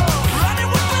own. Running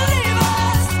with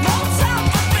believers, no time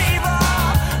for fever.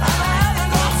 I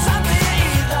haven't got something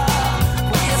either.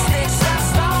 We are sticks and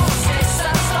stones,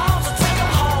 so take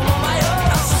them home on my own.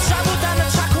 As I travel down the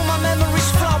track, all my memories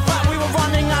flow back. We were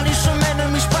running alleys from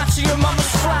enemies back to your mama's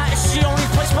flat. It's the only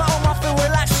place where home I feel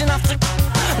relaxing after.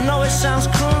 I know it sounds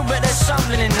cruel, but there's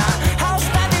something in that. How's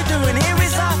Daddy doing? Here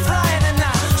is our flying and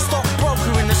that.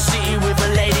 Stockbroker in the city with a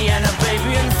lady and a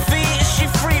baby and feet. Is she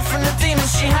free from the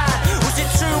demons she had? Was it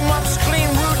 2 months clean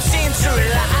routine to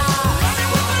relax? Running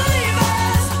with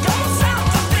believers, no sound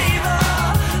for fever.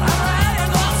 I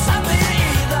haven't got something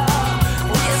either.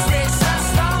 We are sticks and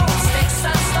stones,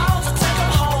 to take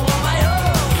them home on my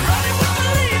own. Running with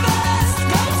believers,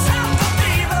 no sound for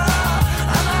fever.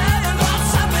 I haven't got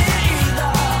something either.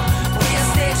 We are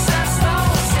sticks and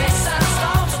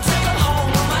stones, to take them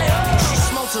home on my own. She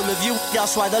smoked all of you,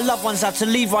 that's why the loved ones have to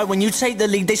leave. Right when you take the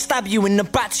lead, they stab you in the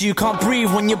back till you can't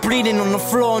breathe. When you're bleeding on the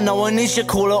floor, no one is your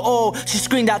call at all. She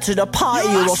screamed out to the party,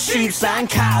 all streets and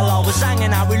cattle. I was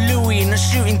hanging out with Louis in the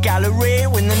shooting gallery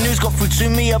when the news got through to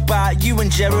me about you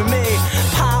and Jeremy.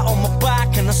 Pat on my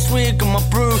back and a swig of my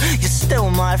brew. You're still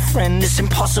my friend, it's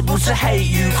impossible to hate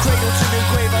you. Cradle to the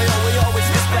grave, we always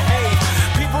misbehave.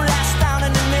 People let us down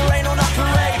and then they rain on our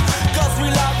parade. Girls we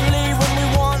love leave when we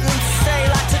want them to stay.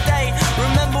 Like today,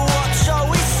 remember what shall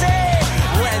we say?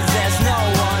 When there's no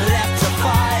one left to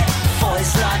fight,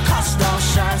 boys like us don't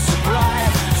shine so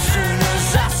bright. Soon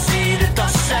as I see the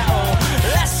dust settle,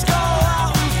 let's go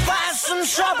out and find some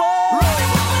trouble.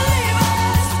 Running with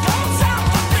believers, no time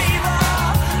for fever.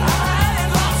 I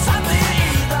haven't got something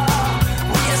either.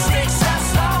 We are sticks and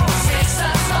stones,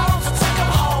 to take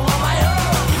them home on my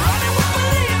own. Running with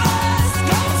believers,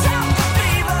 no time for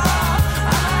fever.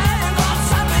 I haven't got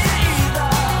something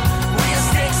either. We are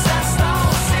sticks and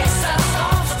stones,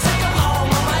 to take them home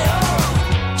on my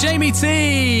own. Jamie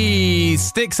T,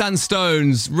 Sticks and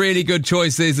Stones. Really good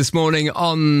choices this morning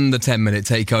on the 10-minute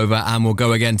takeover, and we'll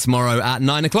go again tomorrow at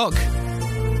 9 o'clock.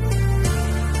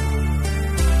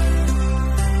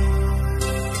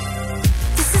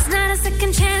 This is not a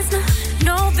second chance,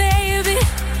 no, baby.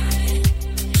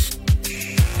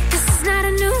 This is not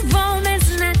a new romance,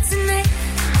 not tonight.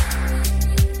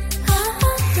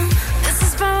 This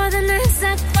is for the nights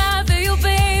I cry for you,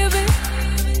 baby.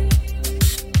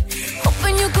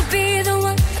 Hoping you could be the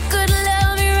one that could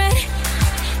love me right.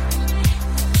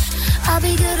 I'll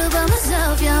be good about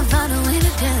myself, yeah, I'll find a way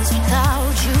to dance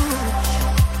without you.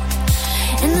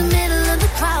 In the middle of the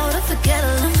crowd, I forget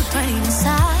all of the pain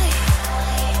inside.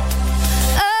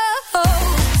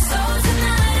 So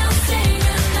tonight I'll sing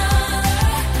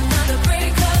another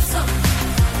breakup song.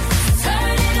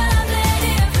 Turn it up, let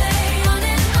it play on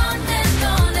and on and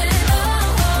on and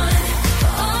on.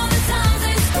 For all the times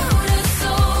they screwed us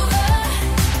over,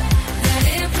 let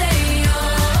it play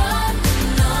on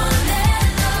and on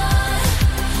and on.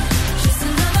 Just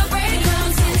another breakup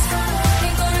since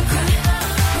ain't gonna cry.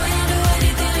 Gonna do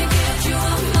anything to get you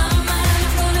on my mind.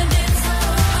 I'm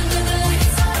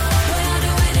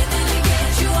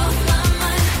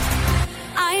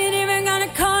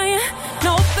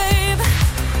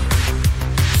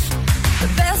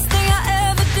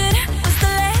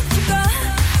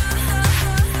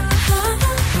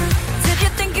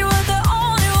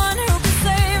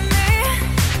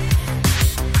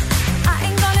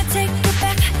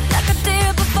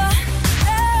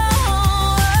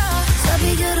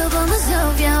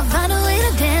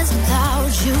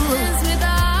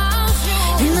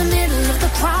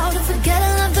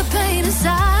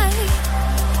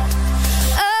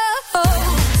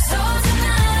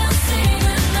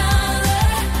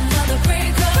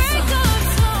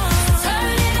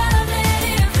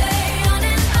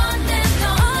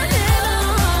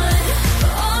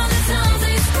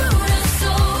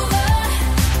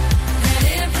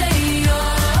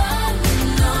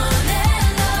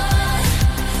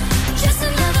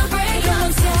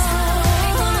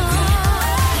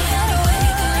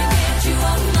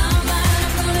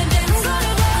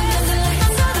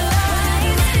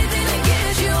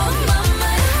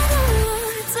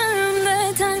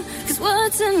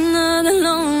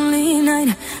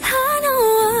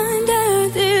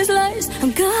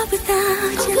good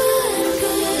without you.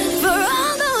 For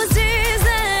all those years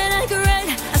that I cried,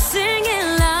 I sing it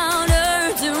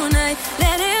louder tonight.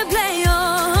 Let it play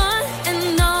on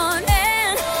and on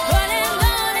and on and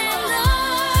on and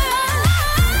on.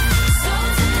 So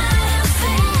tonight I'm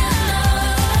singing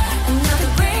love,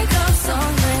 another breakup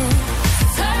song.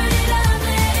 Turn it up,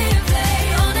 let it play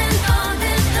on and on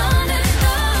and on and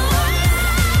on.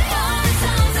 All the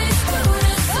times they screwed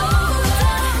us over,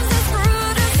 times they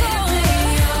screwed us over.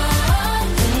 On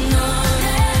and on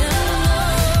and on.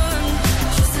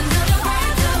 Just another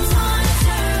breakup song,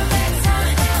 turn back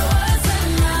time. It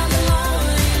wasn't my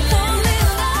morning, lonely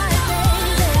life, baby.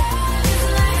 It's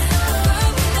like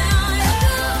broken down.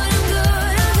 I'm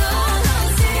good, I'm good.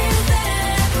 See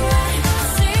that right,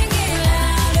 sing it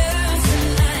louder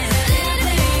tonight. Let it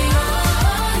play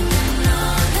on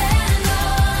and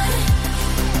on.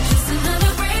 Just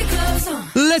another breakup song.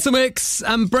 Little Mix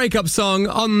and Breakup Song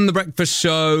on The Breakfast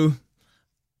Show.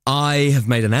 I have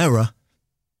made an error,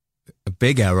 a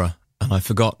big error, and I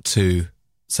forgot to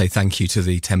say thank you to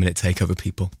the 10-minute takeover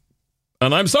people.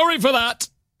 And I'm sorry for that.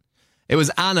 It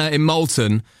was Anna in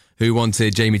Moulton who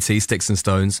wanted Jamie T, Sticks and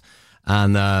Stones,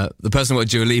 and the person who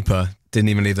wanted Dua Lipa didn't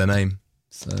even leave their name.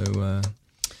 So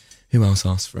who else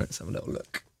asked for it? Let's have a little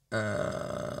look.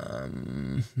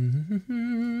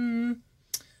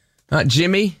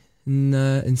 Jimmy in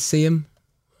Seaham.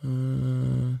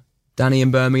 Danny in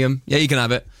Birmingham. Yeah, you can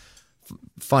have it.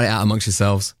 Fight it out amongst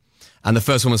yourselves. And the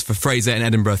first one was for Fraser in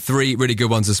Edinburgh. 3 really good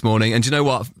ones this morning. And do you know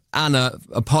what? Anna,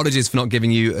 apologies for not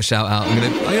giving you a shout out. I'm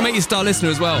gonna make you star listener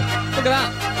as well. Look at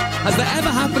that. Has that ever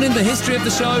happened in the history of the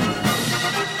show?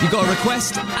 You got a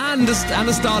request and a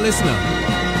star listener.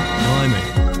 Blimey.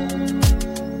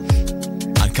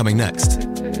 And coming next,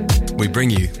 we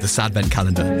bring you the Sadvent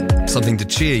calendar. Something to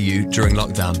cheer you during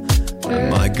lockdown. Oh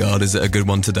my God, is it a good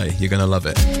one today? You're going to love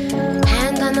it.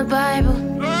 Hand on the Bible.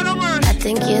 I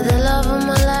think you're the love of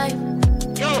my life.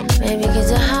 Maybe could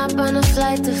you hop on a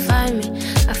flight to find me?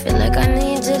 I feel like I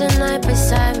need you tonight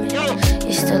beside me.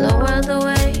 You're still a world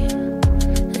away,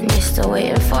 and you're still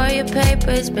waiting for your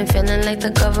papers. Been feeling like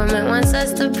the government wants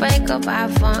us to break up.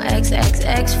 iPhone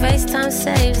XXX, FaceTime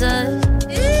saves us.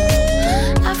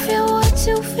 I feel what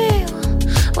you feel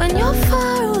when you're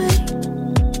far away.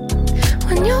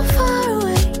 When you're far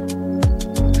away.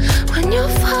 When you're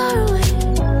far away.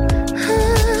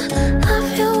 I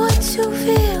feel what you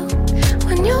feel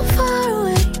when you're far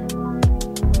away.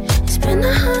 It's been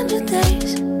 100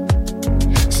 days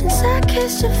since I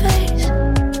kissed your face.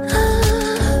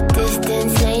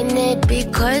 Distance ain't it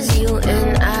because you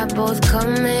and I both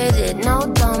committed. No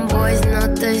dumb boys,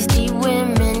 no thirsty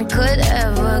women could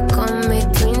ever come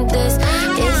between this.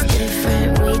 It's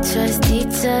different, we trust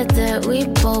each other. We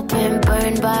both been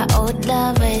burned by old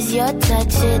lovers. Your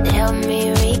touch, it helped me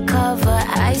recover.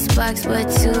 Icebox, but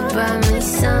you brought me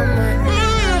summer.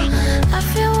 I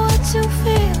feel what you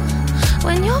feel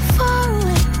when you're far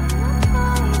away.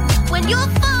 When you're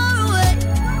far away.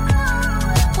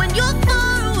 When you're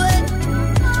far away.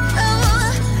 Oh,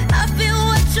 I feel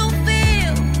what you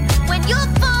feel when you're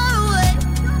far away.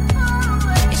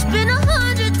 It's been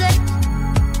 100 days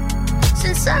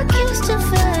since I kissed your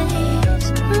face.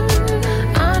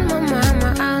 On my mama,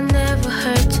 I'll never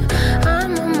hurt you. On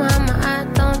my mama, I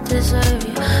don't deserve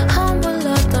you. Humble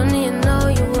love, don't even know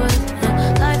you worth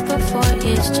it. Life before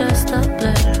is just a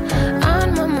blur. On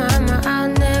my mama, I'll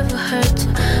never hurt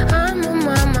you. On my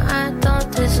mama, I don't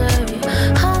deserve you.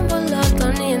 Humble love,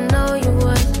 don't even know you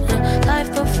worth it. Life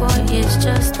before is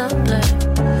just a blur.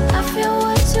 I feel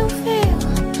what you feel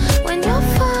when you're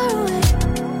far away.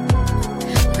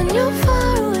 When you're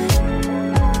far away.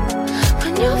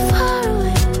 When you're far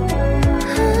away.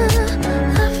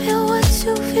 I feel what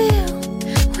you feel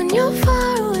when you're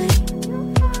far away.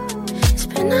 It's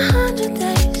been 100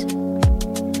 days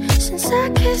since I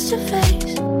kissed your face.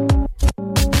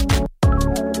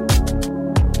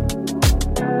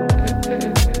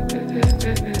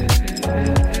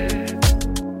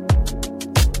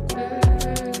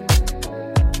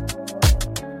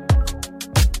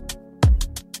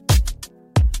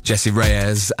 Jessie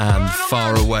Reyez and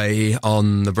Far Away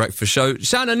on The Breakfast Show.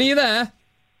 Shannon, are you there?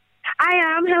 I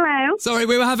am, hello. Sorry,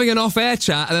 we were having an off-air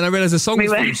chat, and then I realised the song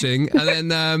was finishing,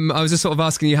 and then I was just sort of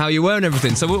asking you how you were and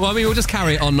everything. So, we'll just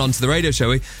carry it onto the radio, shall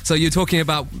we? So you're talking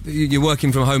about you're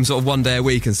working from home sort of one day a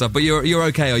week and stuff, but you're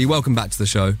okay. Are you welcome back to the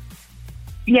show?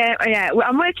 Yeah. Well,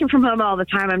 I'm working from home all the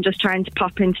time. I'm just trying to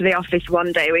pop into the office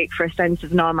one day a week for a sense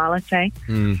of normality.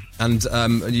 And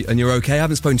you're okay? I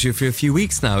haven't spoken to you for a few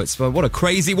weeks now. It's what a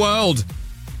crazy world.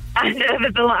 I know,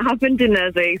 there's a lot happened in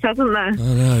those weeks, hasn't there? I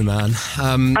know, man.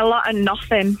 A lot of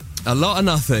nothing. a lot of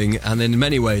nothing, and in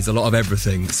many ways, a lot of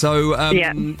everything. So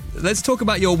let's talk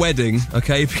about your wedding,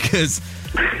 okay? Because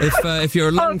if you're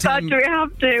a long time, do we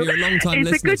have to? If you're a long time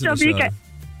it's listener a good to job the you show,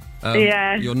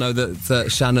 get. you'll know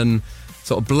that Shannon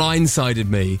sort of blindsided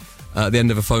me at the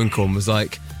end of a phone call and was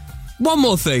like, one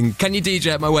more thing, can you DJ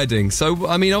at my wedding? So,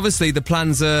 I mean, obviously the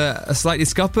plans are slightly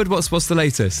scuppered. What's the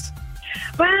latest?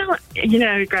 Well, you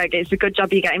know, Greg, it's a good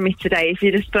job you're getting me today. If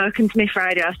you'd have spoken to me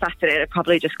Friday or Saturday, I'd have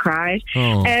probably just cried.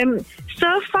 Oh.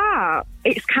 So far,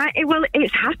 it's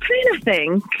it's happening, I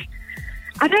think.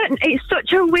 It's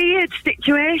such a weird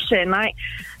situation. Like,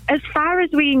 as far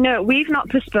as we know, we've not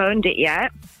postponed it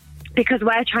yet because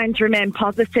we're trying to remain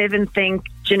positive and think,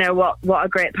 do you know what a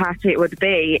great party it would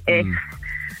be if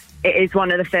it is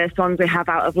one of the first ones we have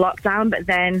out of lockdown, but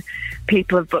then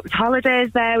people have booked holidays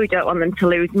there. We don't want them to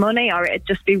lose money, or it'd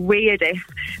just be weird if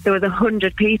there was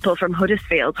 100 people from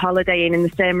Huddersfield holidaying in the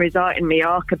same resort in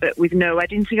Mallorca, but with no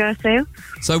wedding to go to.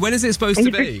 So when is it supposed to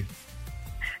be?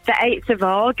 The 8th of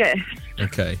August.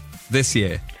 Okay, this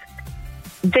year.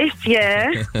 This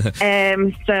year,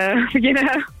 so, you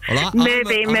know,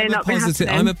 maybe it may not be happening.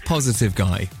 I'm a positive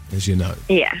guy, as you know.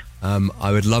 Yeah.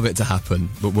 I would love it to happen,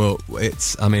 but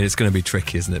it's going to be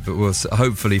tricky, isn't it? But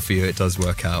hopefully for you it does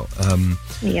work out.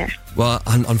 Yeah. Well,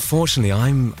 unfortunately,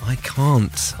 I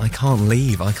can't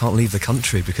leave. I can't leave the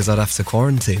country because I'd have to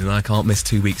quarantine, and I can't miss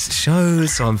 2 weeks of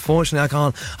shows. So unfortunately,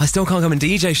 I still can't come and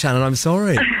DJ, Shannon. I'm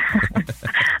sorry.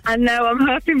 I know. I'm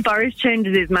hoping Boris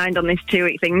changes his mind on this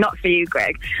 2-week thing. Not for you,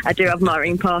 Greg. I do have more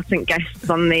important guests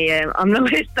on the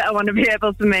list that I want to be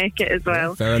able to make it as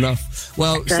well. Fair enough.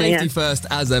 Well, safety first,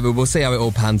 as ever. We'll see how it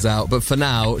all pans out. But for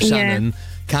now, Shannon,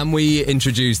 can we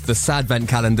introduce the Sadvent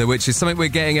calendar, which is something we're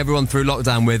getting everyone through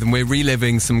lockdown with, and we're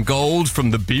reliving some gold from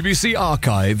the BBC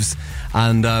archives.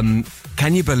 And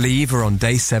can you believe we're on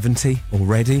day 70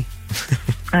 already?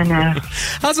 I know.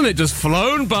 Hasn't it just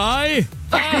flown by?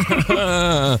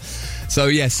 So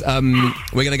yes,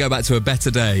 we're going to go back to a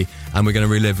better day, and we're going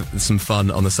to relive some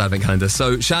fun on the Sadvent calendar.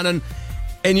 So Shannon,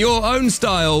 in your own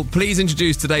style, please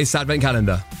introduce today's Sadvent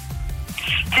calendar.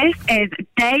 This is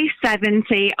day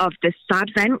 70 of the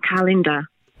Sadvent calendar.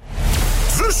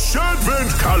 The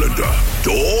Sadvent calendar,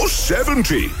 door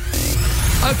 70.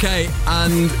 Okay,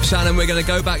 and Shannon, we're going to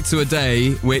go back to a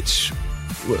day which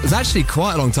was actually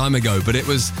quite a long time ago, but it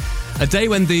was a day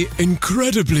when the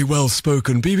incredibly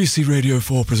well-spoken BBC Radio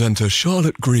 4 presenter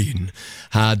Charlotte Green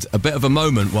had a bit of a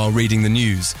moment while reading the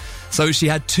news. So she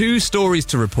had 2 stories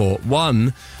to report.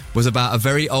 One was about a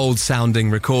very old-sounding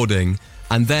recording,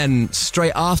 and then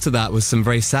straight after that was some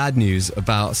very sad news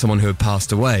about someone who had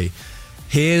passed away.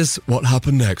 Here's what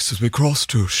happened next as we cross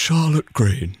to Charlotte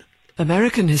Green.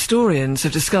 American historians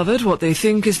have discovered what they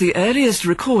think is the earliest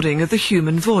recording of the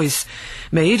human voice,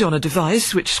 made on a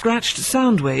device which scratched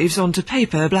sound waves onto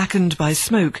paper blackened by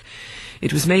smoke.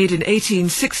 It was made in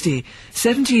 1860,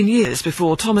 17 years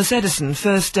before Thomas Edison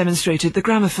first demonstrated the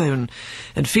gramophone,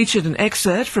 and featured an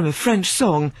excerpt from a French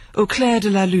song, Au clair de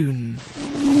la lune.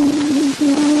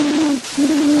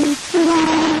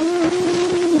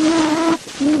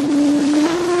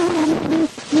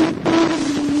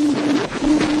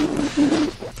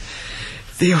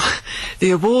 The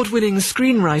award-winning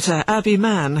screenwriter Abbie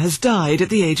Mann has died at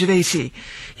the age of 80.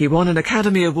 He won an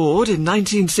Academy Award in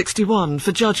 1961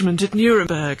 for Judgment at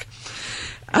Nuremberg.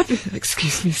 Abbie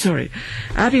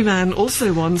Mann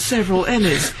also won several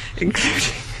Emmys,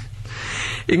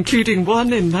 including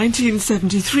one in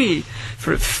 1973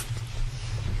 for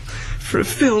a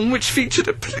film which featured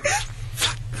a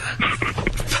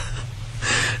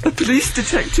police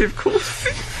detective called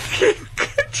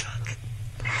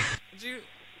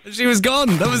She was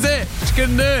gone. That was it. She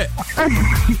couldn't do it.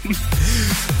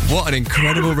 What an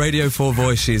incredible Radio 4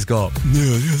 voice she's got.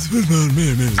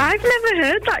 I've never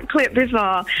heard that clip before.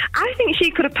 I think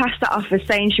she could have passed that off as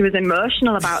saying she was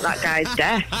emotional about that guy's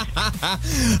death.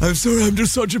 I'm sorry, I'm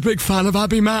just such a big fan of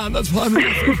Abbie Mann. That's why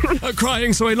I'm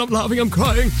crying. Sorry, not laughing, I'm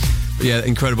crying. But yeah,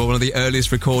 incredible. One of the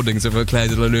earliest recordings of Au clair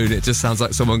de la lune. It just sounds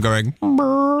like someone going...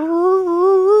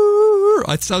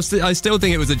 I still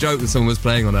think it was a joke that someone was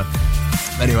playing on her.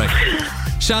 Anyway,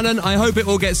 Shannon, I hope it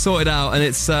all gets sorted out, and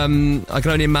it's I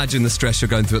can only imagine the stress you're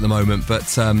going through at the moment,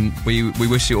 but we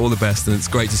wish you all the best, and it's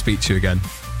great to speak to you again.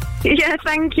 Yeah,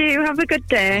 thank you. Have a good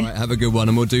day. All right, have a good one,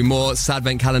 and we'll do more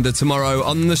Sadvent calendar tomorrow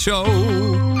on the show.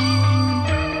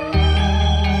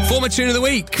 Former tune of the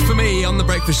week for me on The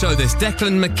Breakfast Show, this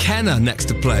Declan McKenna next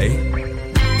to play.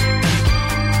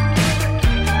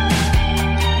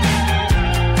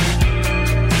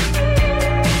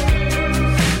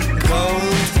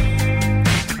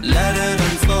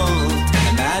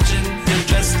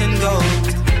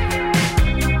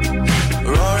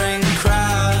 Roaring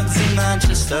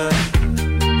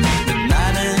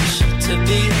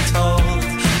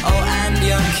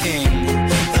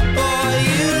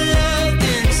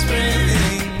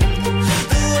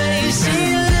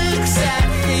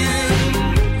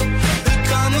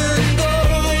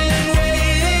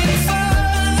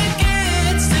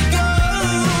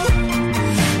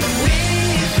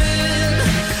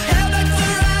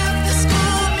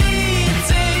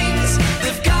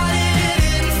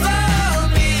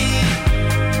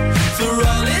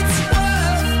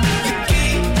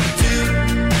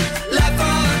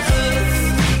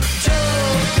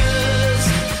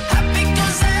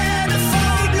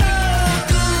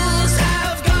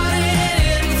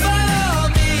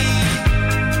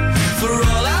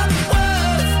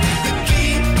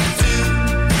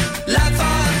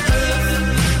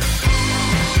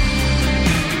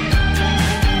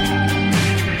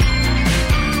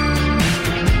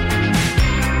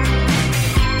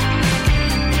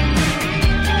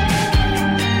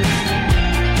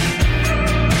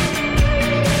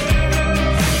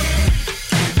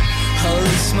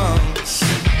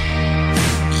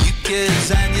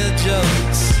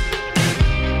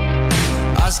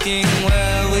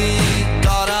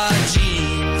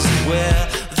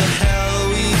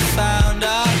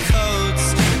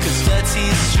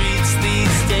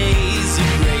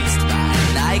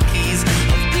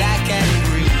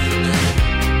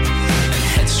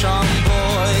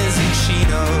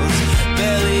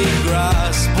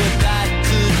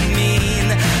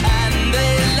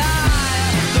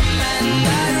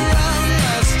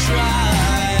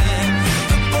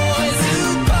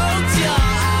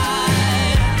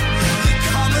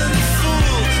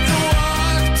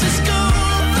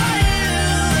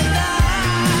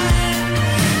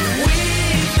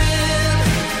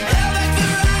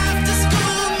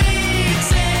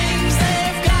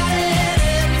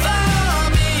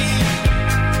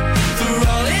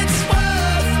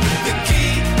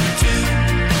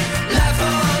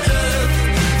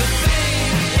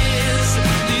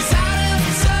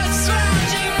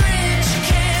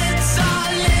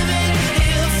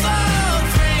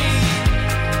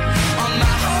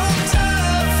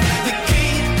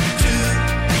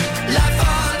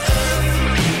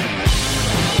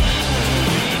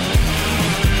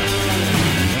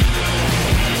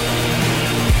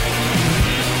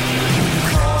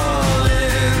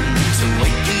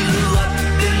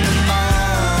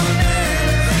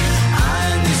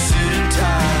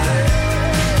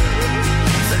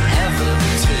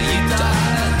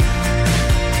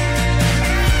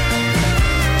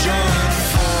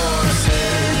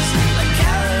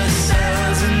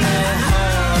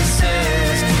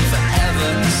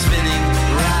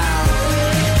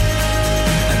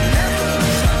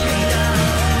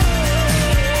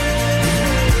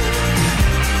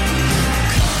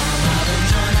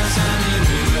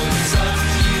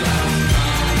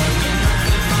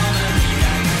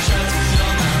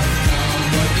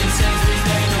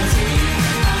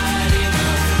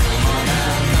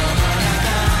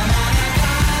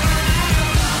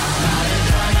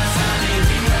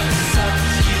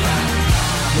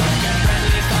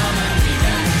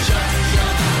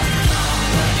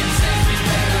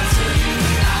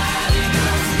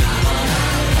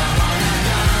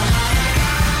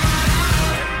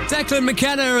Helen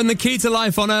McKenna and the Key to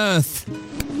Life on Earth.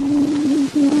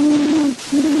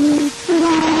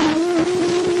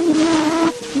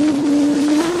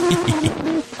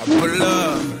 I pull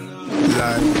up,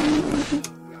 like,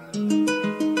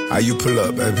 how you pull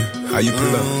up, baby? How you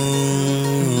pull up?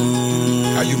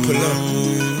 How you pull up?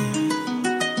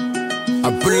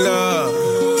 I pull up,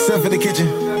 step in the kitchen,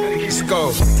 let's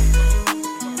go.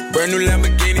 Brand new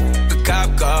Lamborghini, the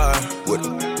cop car. With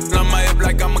on my hip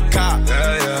like I'm a cop.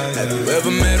 Have you ever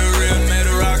met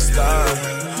a rock star?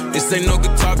 This ain't no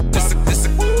guitar, this a.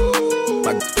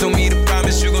 My told me to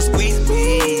promise you gon' squeeze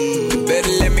me. You better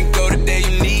let me go the day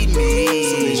you need me.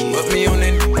 So bitch, put me on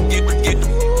that get.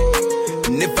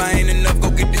 And if I ain't enough, go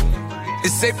get it.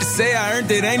 It's safe to say I earned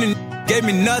it, ain't gave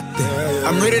me nothing.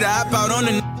 I'm ready to hop out on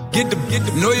the get the.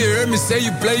 Know you heard me say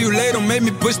you play, you late, don't make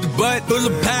me push the butt. Full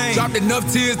of pain, dropped enough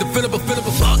tears to fill up a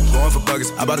fuck. Going for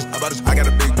buggers, I got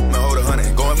a big, I hold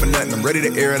 100. Going for nothing, I'm ready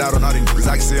to air it out on all these niggas.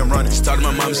 I can see I'm running. She talked to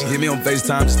my mom, she hit me on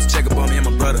FaceTime just to check up on me and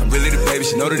my brother. I'm really the baby,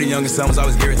 she know that the youngest son was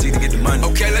always guaranteed to get the money.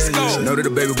 Okay, let's go. She know that the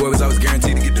baby boy was always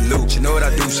guaranteed to get the loot. She know what I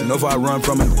do, she know if I run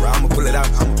from it, I'ma pull it out.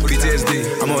 PTSD,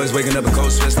 I'm always waking up in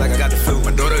cold sweats like I got the flu.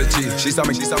 My daughter a G, she saw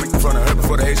me in front of her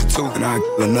before the age of 2. And I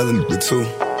another nigga too.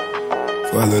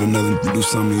 Before I let another nigga do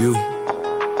something to you.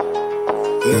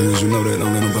 Long as you know that,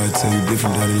 don't let nobody tell you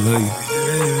different, that I love you.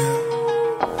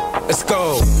 Let's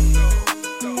go.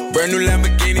 Brand new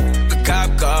Lamborghini, the cop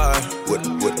car. With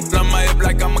on my hip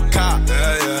like I'm a cop.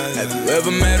 Have you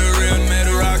ever met a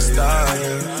rock star?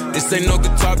 This ain't no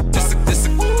guitar, this a.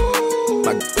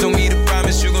 My told me to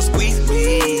promise you gon' squeeze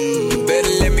me. You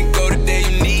better let me go the day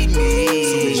you need me.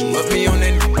 So bitch, put me on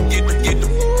that get.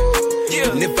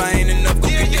 And if I ain't enough, go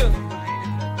get it.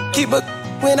 Keep up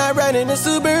when I ride in the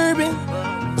Suburban.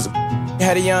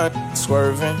 Had a young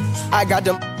swerving. I got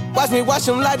them, watch me wash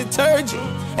them like detergent.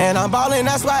 And I'm ballin',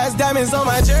 that's why it's diamonds on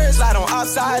my jersey. Slide on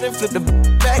outside and flip the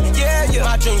back, yeah.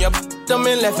 My junior them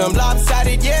and left him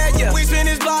lopsided, yeah. We spin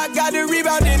his block, got the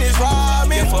rebound in his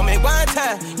ramen. For me one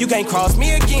time, you can't cross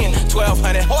me again.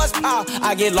 1,200 horsepower,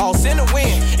 I get lost in the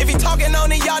wind. If he talking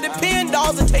on it, y'all depend,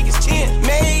 dolls and take his chin.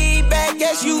 Maybach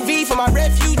SUV for my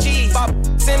refugees.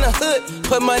 In the hood,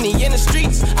 put money in the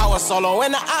streets. I was solo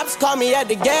and the ops called me at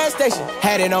the gas station.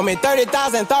 Had it on me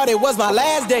 30,000, thought it was my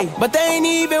last day. But they ain't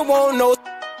even want no.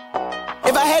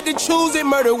 If I had to choose it,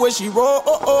 murder would she roll?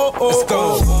 Let's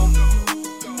go.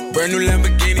 Brand new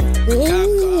Lamborghini, a cop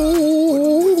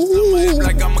car.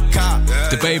 Like I'm a cop.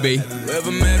 The Baby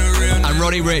and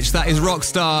Roddy Ricch. That is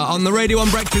Rockstar on the Radio 1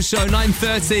 Breakfast Show,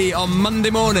 9:30 on Monday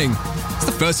morning. It's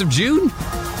the 1st of June.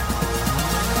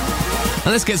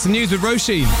 And let's get some news with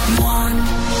Roisin.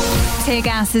 Tear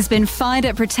gas has been fired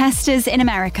at protesters in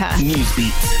America.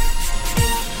 Newsbeat.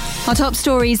 Our top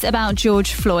stories about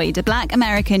George Floyd, a black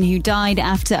American who died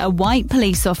after a white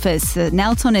police officer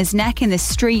knelt on his neck in the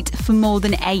street for more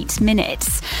than 8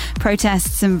 minutes.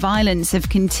 Protests and violence have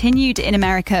continued in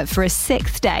America for a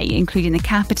 6th day, including the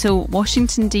capital,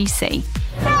 Washington, D.C.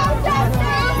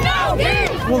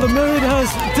 Well, the mood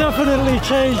has definitely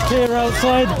changed here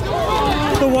outside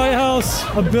the White House.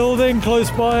 A building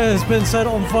close by has been set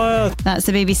on fire. That's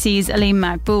the BBC's Aleem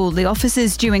Maqbool. The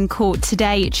officers due in court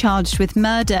today charged with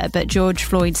murder, but George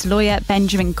Floyd's lawyer,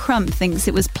 Benjamin Crump, thinks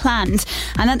it was planned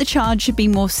and that the charge should be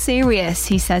more serious.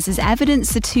 He says as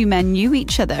evidence the two men knew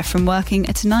each other from working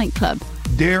at a nightclub.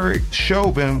 Derek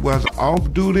Chauvin was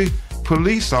off-duty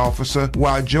police officer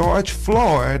while George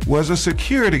Floyd was a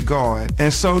security guard,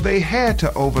 and so they had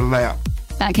to overlap.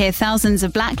 Back here, thousands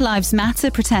of Black Lives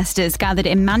Matter protesters gathered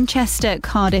in Manchester,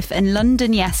 Cardiff and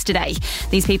London yesterday.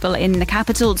 These people in the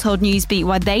capital told Newsbeat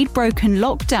why they'd broken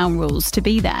lockdown rules to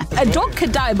be there. A dog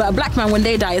could die, but a black man, when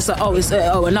they die, it's like,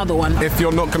 another one. If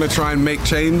you're not going to try and make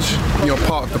change, you're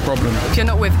part of the problem. If you're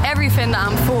not with everything that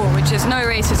I'm for, which is no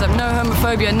racism, no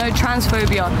homophobia, no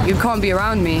transphobia, you can't be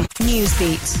around me.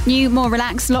 Newsbeat. New, more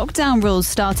relaxed lockdown rules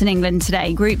start in England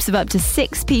today. Groups of up to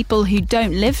 6 people who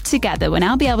don't live together will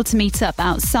now be able to meet up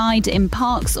outside, in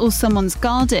parks or someone's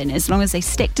garden, as long as they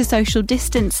stick to social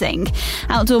distancing.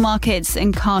 Outdoor markets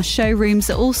and car showrooms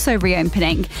are also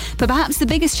reopening. But perhaps the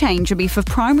biggest change will be for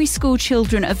primary school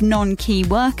children of non-key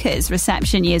workers.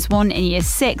 Reception years 1 and year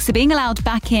 6 are being allowed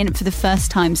back in for the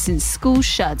first time since school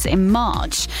shut in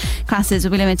March. Classes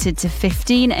will be limited to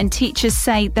 15 and teachers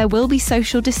say there will be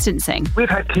social distancing. We've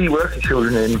had key worker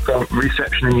children in from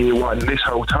reception in year 1 this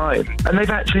whole time, and they've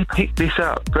actually picked this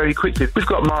up very quickly. We've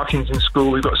got markings in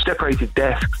school, we've got separated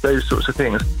desks, those sorts of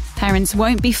things. Parents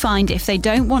won't be fined if they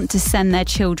don't want to send their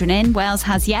children in. Wales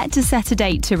has yet to set a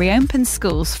date to reopen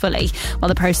schools fully, while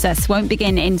the process won't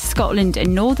begin in Scotland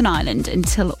and Northern Ireland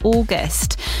until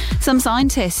August. Some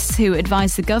scientists who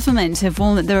advise the government have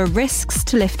warned that there are risks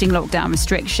to lifting lockdown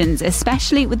restrictions,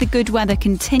 especially with the good weather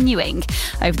continuing.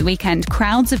 Over the weekend,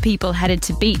 crowds of people headed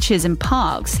to beaches and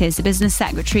parks. Here's the Business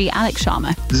Secretary, Alex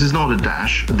Sharma. This is not a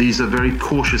dash. These are very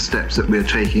cautious steps that we're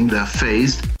taking. They're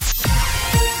phased.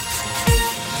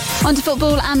 On to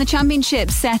football, and the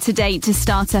Championship set a date to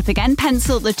start up again.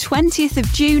 Pencil the 20th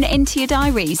of June into your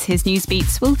diaries. Here's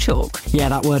Newsbeat's Will Chalk. Yeah,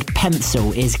 that word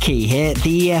pencil is key here.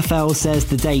 The EFL says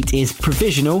the date is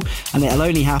provisional and it'll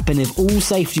only happen if all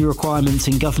safety requirements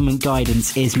and government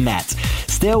guidance is met.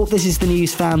 Still, this is the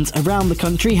news fans around the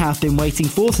country have been waiting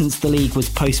for since the league was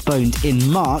postponed in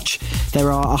March.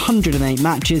 There are 108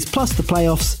 matches plus the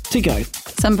playoffs to go.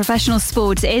 Some professional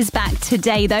sport is back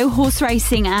today, though. Horse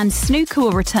racing and snooker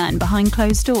will return behind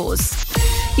closed doors.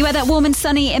 You weather warm and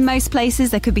sunny in most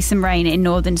places. There could be some rain in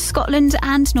northern Scotland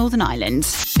and Northern Ireland.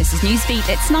 This is Newsbeat.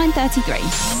 It's 9:33.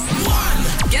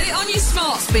 Get it on your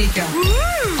smart speaker,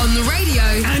 on the radio,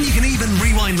 and you can even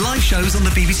rewind live shows on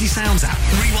the BBC Sounds app.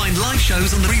 Rewind live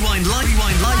shows on the Rewind Live.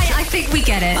 I think we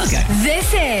get it. Okay.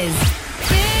 This is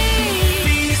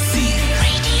BBC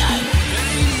Radio.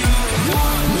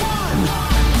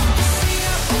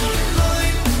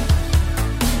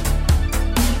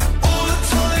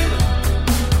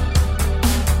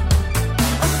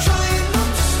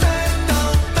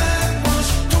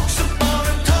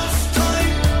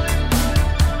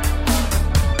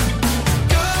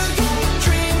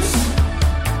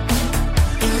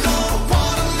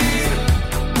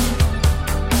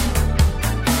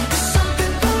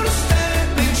 Something for the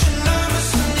stand, makes you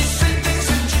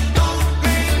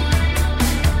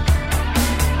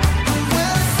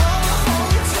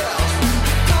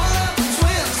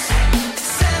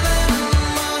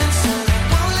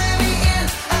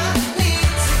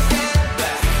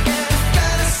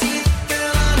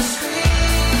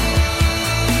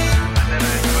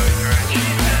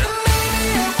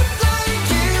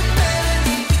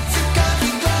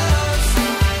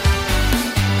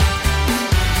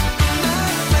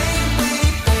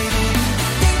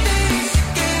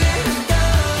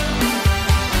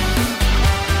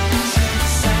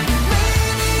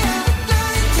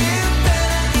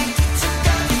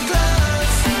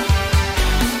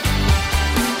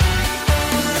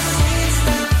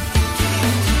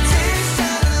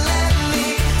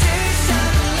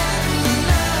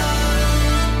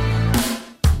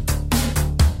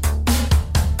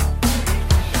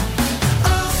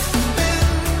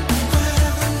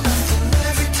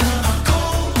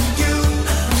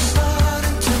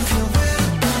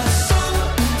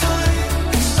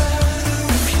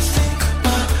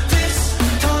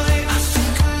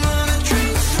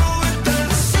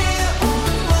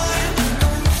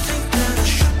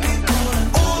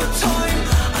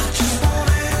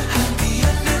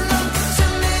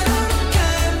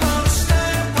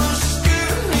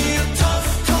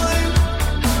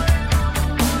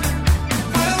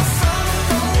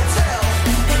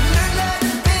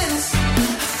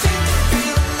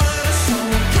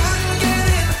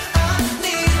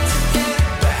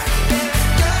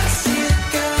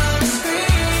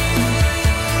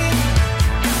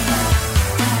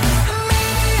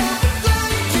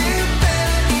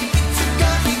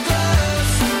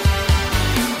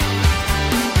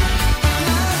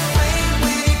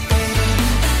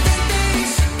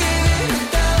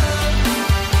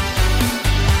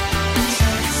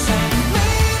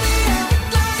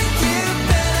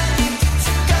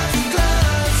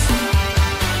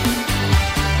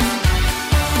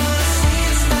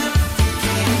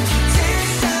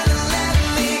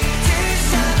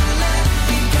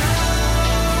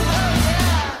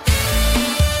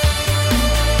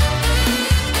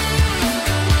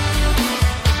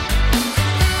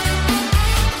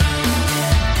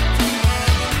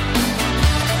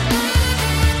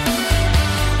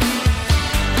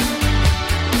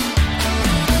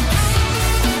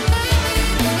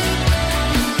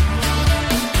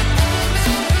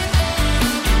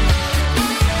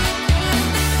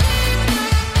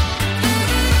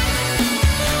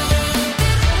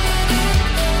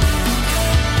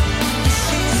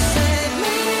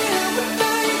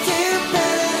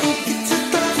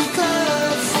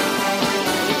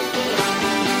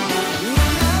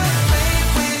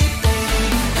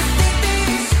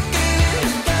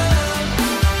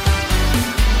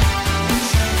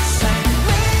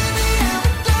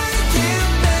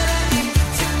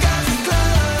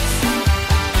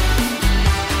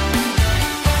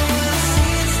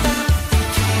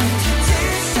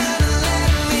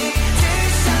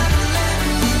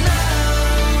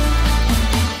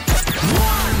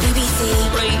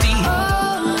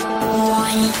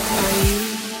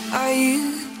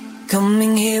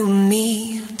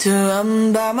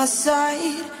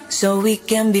side, so we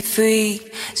can be free.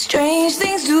 Strange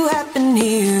things do happen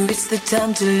here, it's the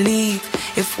time to leave.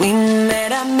 If we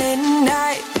met at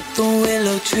midnight at the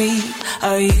willow tree,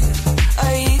 are you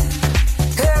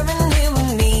coming here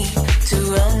with me to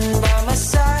run by my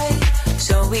side,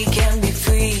 so we can be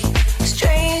free?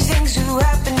 Strange things do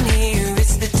happen here,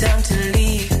 it's the time to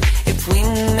leave. If we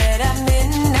met at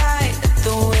midnight at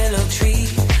the willow tree,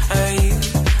 are you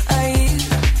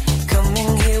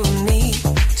coming here with me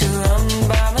to run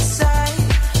by my side,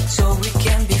 so we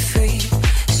can be free?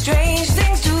 Strange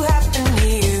things do happen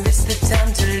here, it's the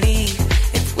time to leave.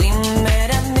 If we met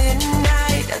at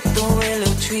midnight at the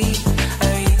willow tree,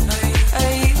 are you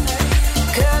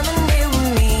coming here with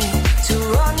me to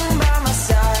run by my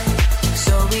side,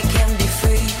 so we can be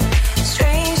free?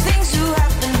 Strange things do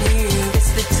happen here,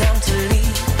 it's the time to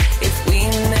leave. If we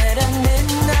met at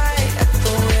midnight at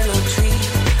the willow tree,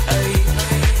 are you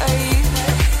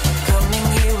coming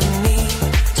here with me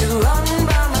to run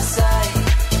by my side,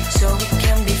 so we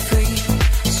can be free?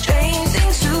 Strange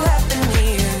things do happen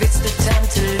here, it's the time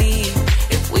to leave.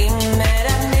 If we met at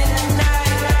midnight at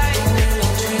the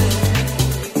willow tree,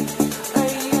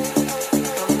 are you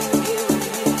coming here with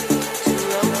me to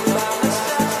run by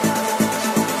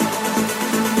my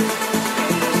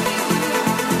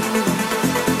side?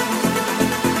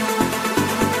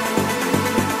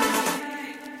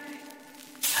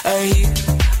 Are you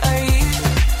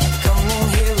coming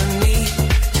here with me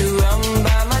to run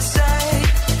by my side,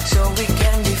 so we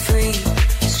can be free?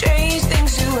 Strange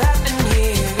things do happen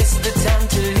here, it's the time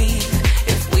to leave.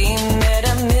 If we met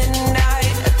at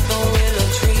midnight at the willow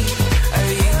tree,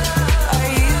 are you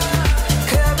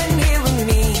coming here with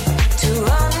me to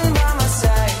run by my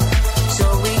side, so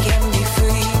we can be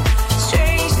free?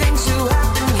 Strange things do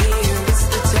happen here, it's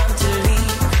the time to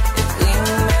leave. If we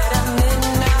met at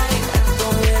midnight at the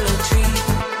willow tree.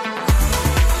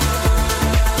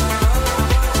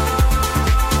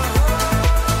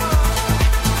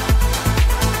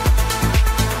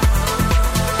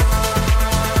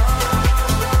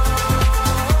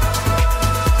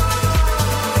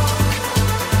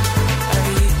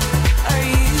 Are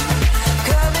you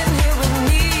coming here with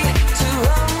me to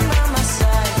run by my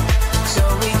side, so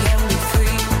we can be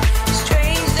free?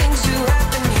 Strange things do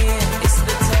happen here, it's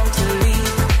the time to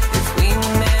leave. If we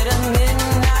met at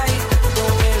midnight at the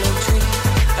willow tree,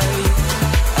 are you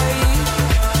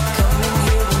coming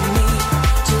here with me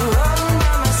to run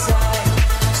by my side,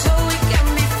 so we can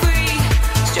be free?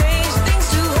 Strange things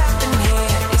do happen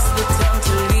here, it's the time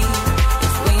to leave.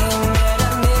 If we met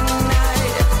at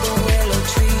midnight at the willow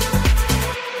tree.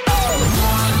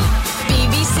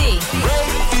 BBC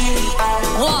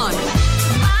One.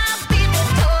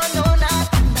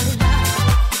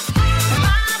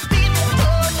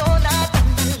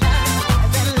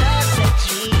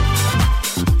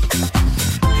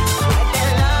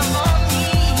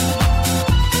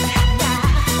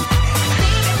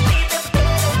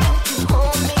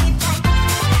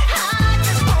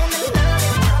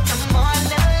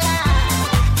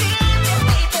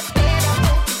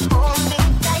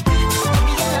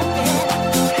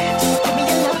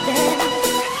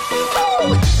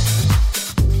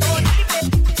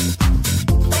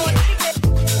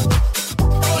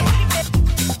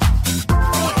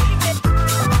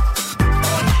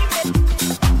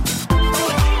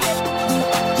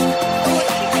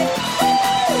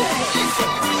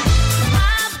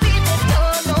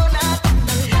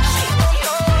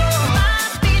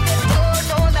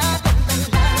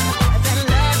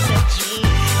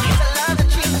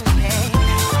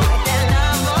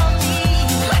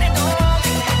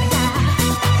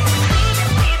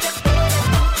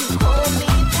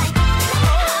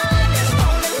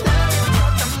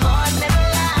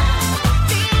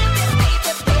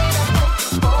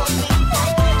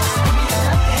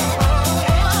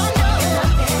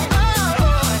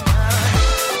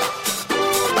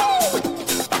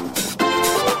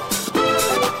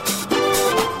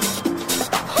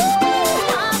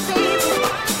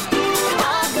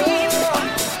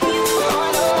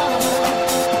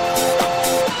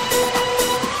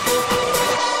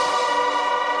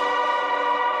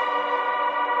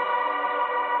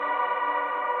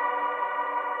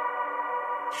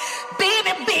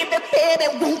 Baby,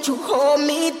 won't you hold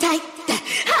me tight?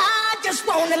 I just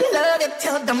wanna love you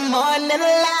till the morning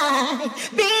light.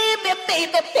 Baby,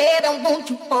 won't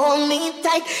you hold me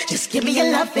tight? Just give me your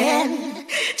lovin',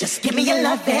 just give me your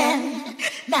lovin'.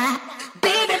 Now,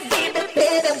 baby,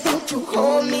 won't you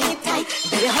hold me tight?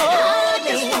 Baby, I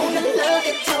just wanna love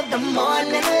you till the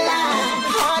morning light.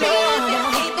 Baby,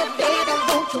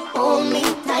 won't you hold me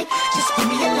tight? Just give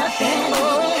me your lovin',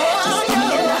 just give me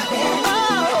your lovin'.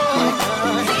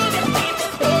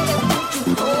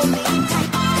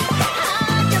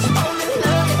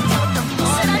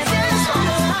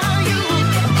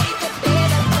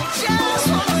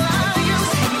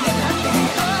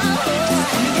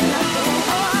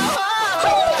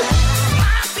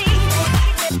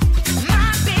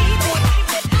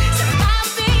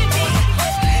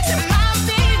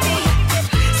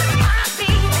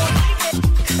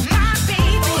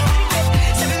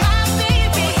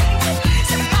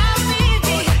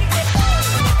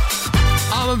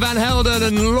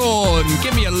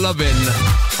 Me a Lovin'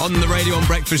 on the Radio on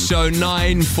Breakfast Show,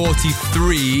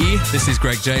 9:43. This is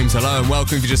Greg James. Hello and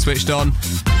welcome if you just switched on.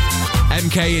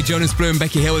 MK, Jonas Blue and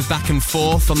Becky Hill is back and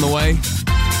forth on the way.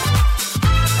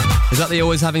 Is that the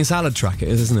Always Having Salad track? It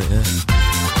is, isn't it? Yeah.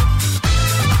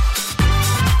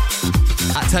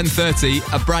 At 10:30,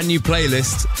 a brand new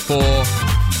playlist for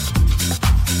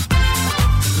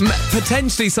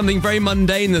potentially something very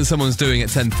mundane that someone's doing at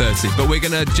 10:30, but we're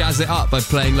going to jazz it up by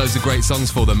playing loads of great songs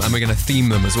for them, and we're going to theme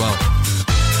them as well.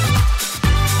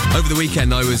 Over the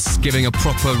weekend, I was giving a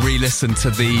proper re-listen to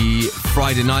the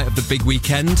Friday night of the big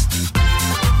weekend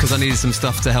because I needed some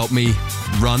stuff to help me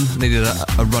run. I needed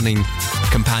a running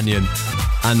companion,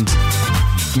 and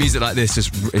music like this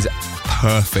just is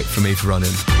perfect for me for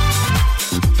running.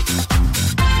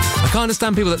 I can't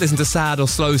understand people that listen to sad or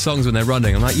slow songs when they're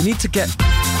running. I'm like, you need to get...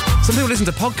 Some people listen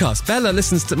to podcasts.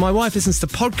 My wife listens to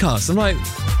podcasts. I'm like,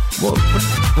 what?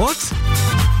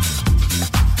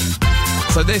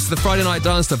 So the Friday night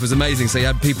dance stuff was amazing. So you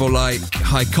had people like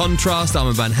High Contrast,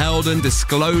 Armand Van Helden,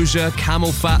 Disclosure,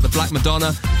 Camel Fat, The Black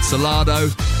Madonna,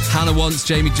 Solardo, Hannah Wants,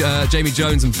 Jamie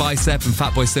Jones and Bicep and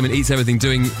Fatboy Slim and Eats Everything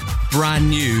doing brand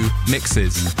new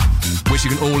mixes, which you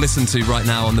can all listen to right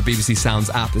now on the BBC Sounds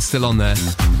app. It's still on there.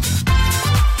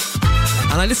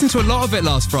 And I listened to a lot of it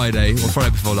last Friday, or Friday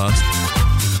before last,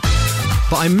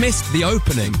 but I missed the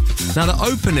opening. Now, the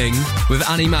opening with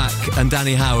Annie Mac and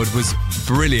Danny Howard was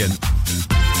brilliant.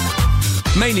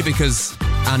 Mainly because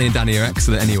Annie and Danny are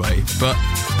excellent anyway, but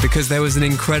because there was an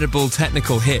incredible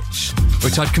technical hitch,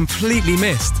 which I'd completely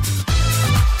missed.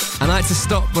 And I had to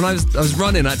stop. When I was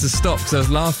running, I had to stop because I was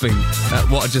laughing at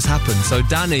what had just happened. So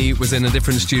Danny was in a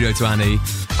different studio to Annie,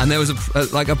 and there was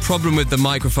a problem with the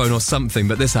microphone or something,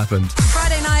 but this happened.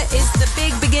 Friday night is the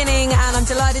big beginning, and I'm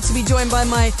delighted to be joined by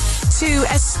my two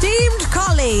esteemed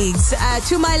colleagues.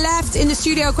 To my left, in the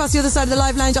studio across the other side of the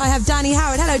Live Lounge, I have Danny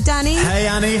Howard. Hello, Danny. Hey,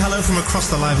 Annie. Hello from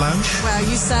across the Live Lounge. Wow,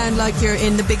 you sound like you're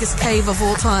in the biggest cave of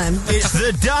all time. It's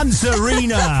the dance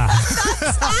arena.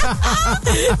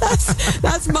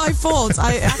 That's my fault.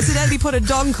 I accidentally put a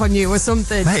donk on you or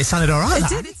something. Hey, it sounded all right.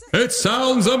 It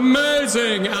sounds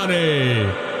amazing, Annie.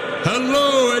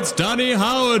 Hello, it's Danny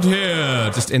Howard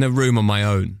here. Just in a room on my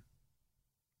own.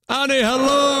 Annie,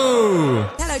 hello.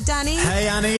 Hello, Danny. Hey,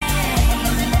 Annie.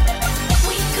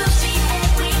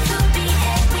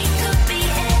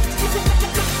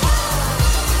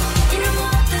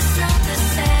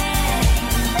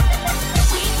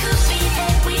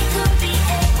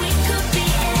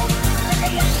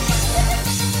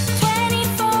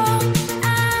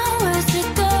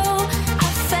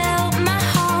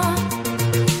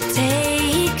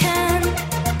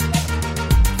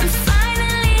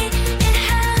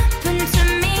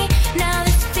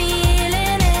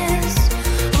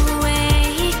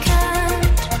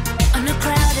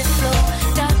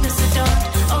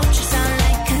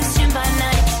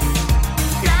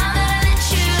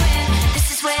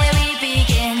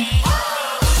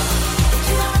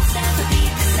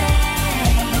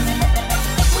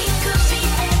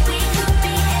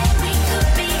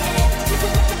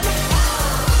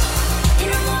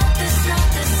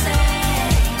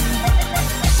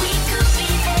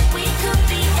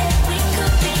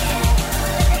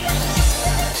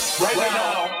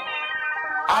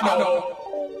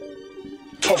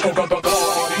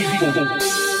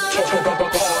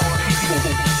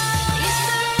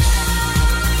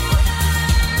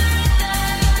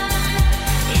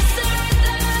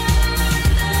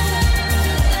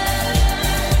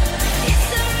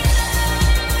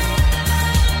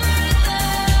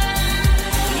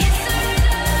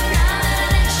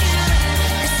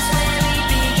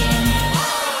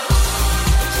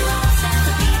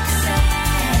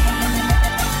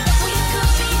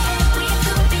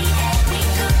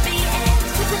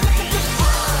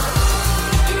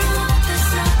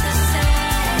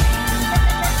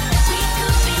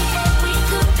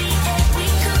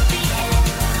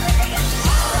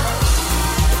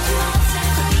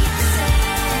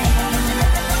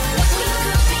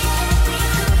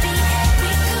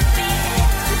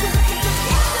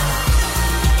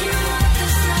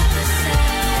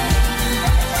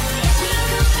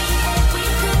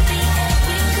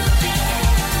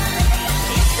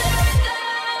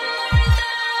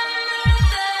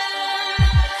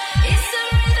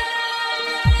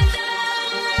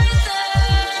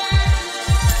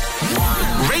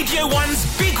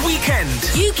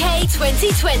 UK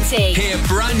 2020. Hear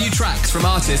brand new tracks from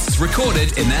artists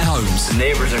recorded in their homes. The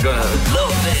neighbours are gonna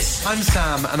love this. I'm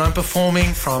Sam, and I'm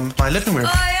performing from my living room.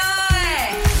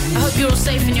 I hope you're all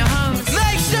safe in your homes.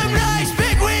 Make some noise,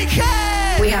 big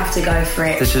weekend! We have have to go for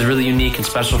it. This is really unique and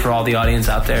special for all the audience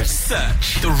out there.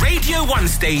 Search the Radio 1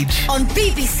 stage On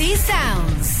BBC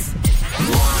Sounds.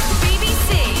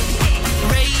 BBC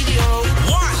Radio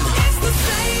 1. It's the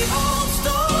same old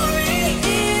story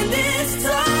in this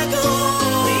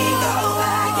tuggle. We go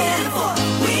back and forth.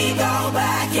 We go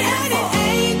back and forth. It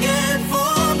ain't good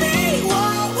for me.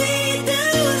 What we do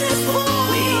this for?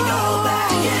 We go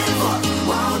back and forth.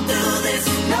 Won't do this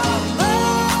no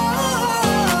more.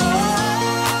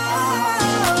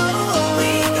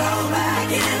 We go back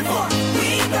and forth. We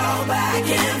go back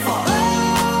and forth.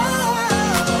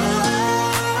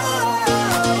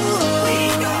 We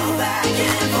go back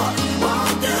and forth.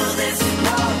 Won't do this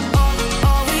no.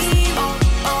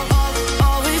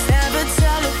 Always never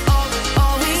tell it.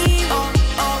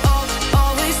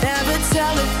 Always never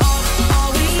tell it.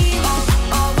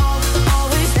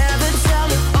 Always never tell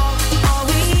it.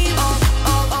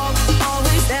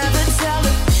 Always never tell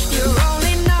it. You're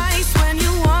only nice when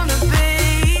you wanna be.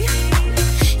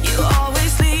 You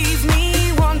always leave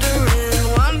me wondering.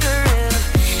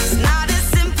 It's not as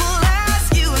simple as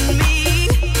you and me.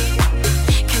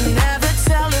 Can never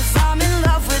tell if I'm in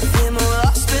love with him or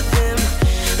lost with him.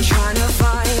 Trying to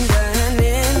find an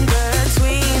in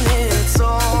between. It's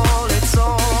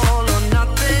all or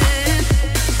nothing.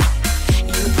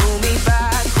 You pull me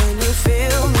back when you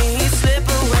feel me slip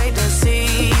away.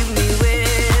 Deceive me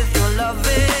with your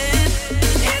loving.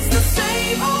 It's the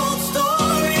same old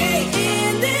story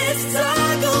in this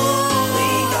tuggle. We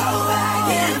go back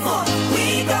and forth. We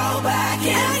go back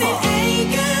and forth. It ain't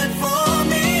good for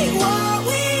me. What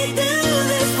we do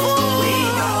this for? We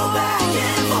go back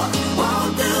and forth.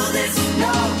 Won't do this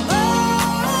no more.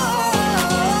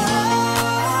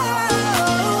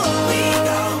 We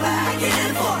go back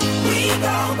and forth. We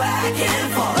go back and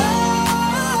forth.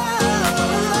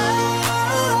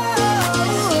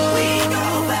 We go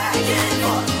back and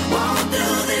forth. Won't do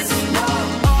this no.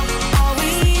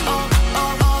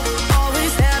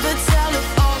 Always never tell it.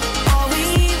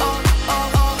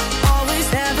 Always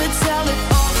never tell it. Always never tell it.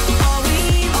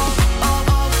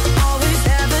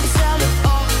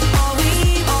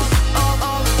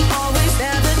 Always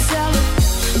never tell it.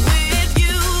 With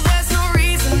you, there's no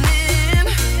reasoning.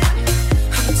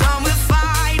 I'm done with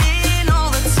fighting all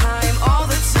the time.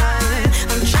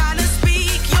 I'm trying to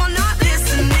speak, you're not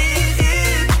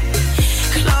listening.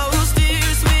 Closed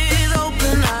ears with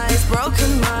open eyes,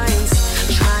 broken minds.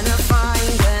 Trying to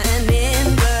find an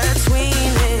in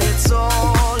between. It's all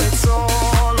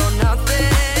or nothing.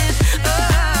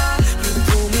 You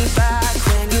pull me back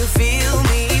when you feel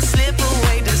me slip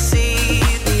away.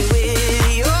 Deceive me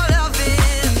with your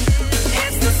loving.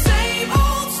 It's the same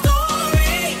old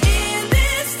story in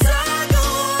this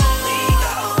tuggle. We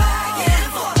go back and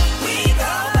forth. We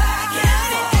go back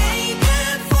and forth. It ain't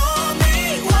good for me.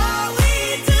 What we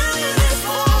do this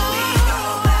for? We go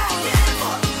back and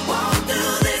forth. Won't do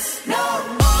this no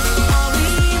more. Always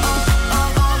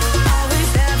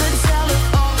never tell it.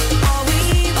 Always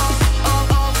never tell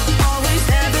it.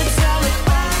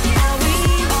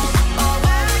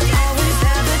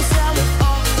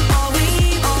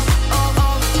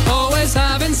 Always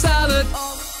having salad.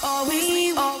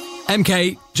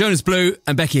 MK, Jonas Blue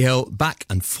and Becky Hill back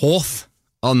and forth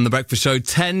on The Breakfast Show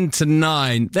 10 to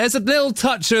 9. There's a little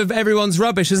touch of everyone's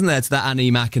rubbish, isn't there, to that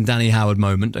Annie Mac and Danny Howard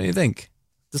moment, don't you think?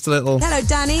 Just a little... Hello,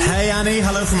 Danny. Hey, Annie.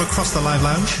 Hello from across the Live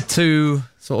Lounge. Two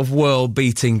sort of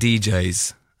world-beating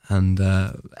DJs. And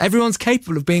everyone's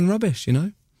capable of being rubbish, you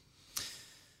know?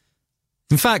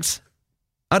 In fact,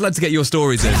 I'd like to get your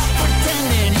stories in.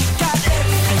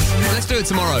 Let's do it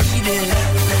tomorrow.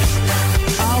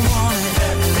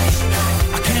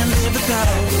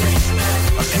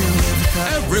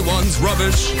 Everyone's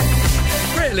rubbish.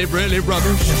 Really, really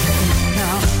rubbish.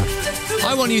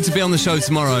 I want you to be on the show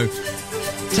tomorrow,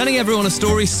 telling everyone a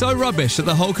story so rubbish that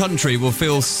the whole country will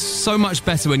feel so much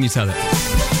better when you tell it.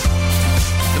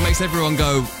 That makes everyone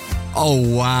go, oh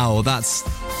wow, that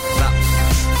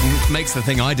makes the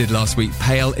thing I did last week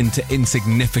pale into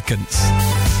insignificance.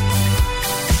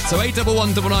 So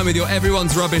 81199 with your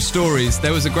everyone's rubbish stories.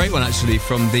 There was a great one actually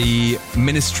from the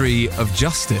Ministry of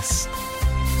Justice.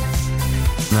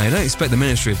 Now, you don't expect the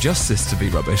Ministry of Justice to be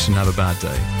rubbish and have a bad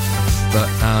day. But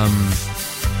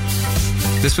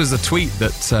this was a tweet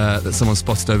that someone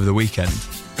spotted over the weekend.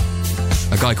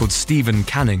 A guy called Stephen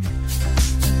Canning,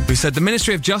 who said the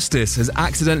Ministry of Justice has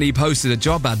accidentally posted a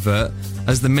job advert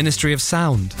as the Ministry of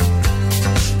Sound.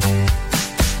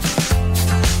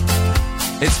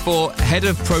 It's for Head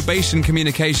of Probation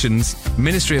Communications,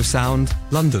 Ministry of Sound,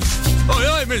 London. Oh,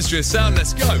 yeah, Ministry of Sound,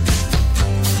 let's go.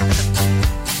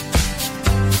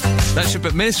 That should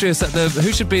be Ministry of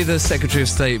who should be the Secretary of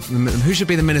State? Who should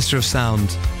be the Minister of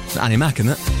Sound? Annie Mac,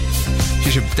 isn't it?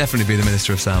 She should definitely be the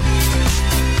Minister of Sound.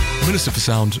 Minister for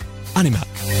Sound, Annie Mac.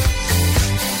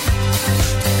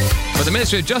 But the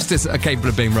Ministry of Justice are capable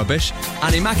of being rubbish.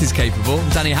 Annie Mac is capable.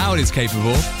 Danny Howard is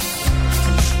capable.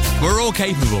 We're all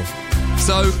capable.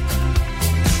 So,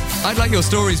 I'd like your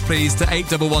stories, please, to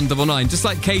 81199. Just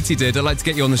like Katie did, I'd like to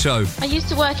get you on the show. I used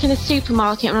to work in a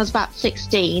supermarket when I was about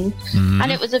 16,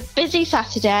 and it was a busy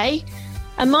Saturday,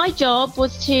 and my job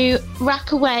was to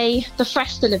rack away the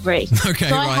fresh delivery. Okay,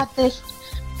 so I had this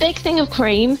big thing of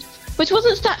cream, which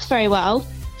wasn't stacked very well.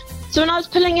 So when I was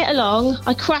pulling it along,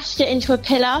 I crashed it into a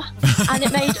pillar, and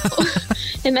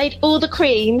it made all the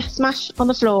cream smash on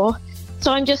the floor.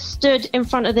 So I'm just stood in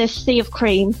front of this sea of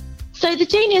cream. So the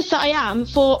genius that I am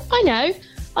thought, I know,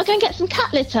 I'll go and get some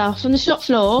cat litter from the shop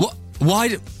floor. What?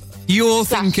 Why? You're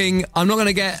thinking, I'm not going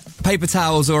to get paper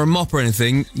towels or a mop or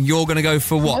anything. You're going to go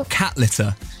for what? Nope. Cat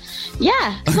litter?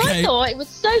 Yeah, because I thought it would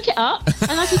soak it up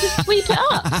and I could just sweep it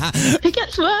up. It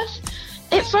gets worse.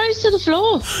 It froze to the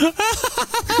floor.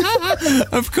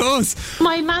 Of course.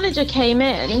 My manager came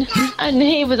in and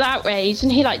he was outraged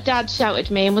and he dad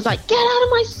shouted me and was like, get out of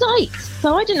my sight.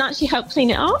 So I didn't actually help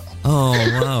clean it up. Oh,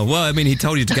 wow. Well, I mean, he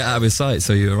told you to get out of his sight,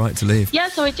 so you were right to leave. Yeah,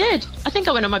 so I did. I think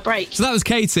I went on my break. So that was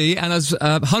Katie, and as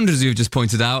hundreds of you have just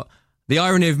pointed out, the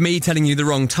irony of me telling you the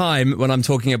wrong time when I'm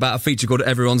talking about a feature called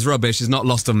Everyone's Rubbish is not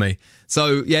lost on me.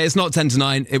 So, yeah, it's not 10 to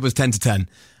 9, it was 10 to 10.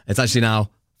 It's actually now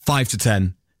 5 to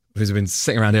 10. Because we've been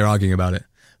sitting around here arguing about it.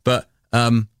 But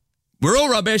we're all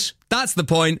rubbish. That's the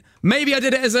point. Maybe I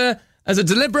did it as a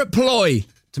deliberate ploy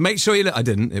to make sure you... I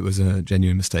didn't. It was a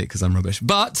genuine mistake because I'm rubbish.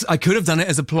 But I could have done it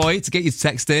as a ploy to get you to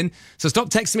text in. So stop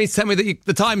texting me to tell me that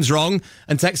the time's wrong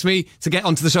and text me to get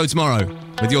onto the show tomorrow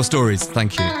with your stories.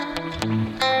 Thank you.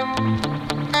 And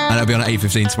it'll be on at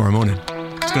 8:15 tomorrow morning.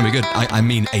 It's going to be good. I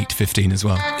mean 8:15 as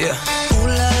well. Yeah. Ooh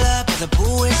la la, but the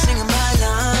pool is singing my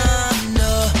line.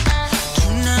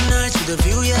 The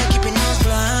view, yeah, keeping those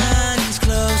blinds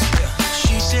closed.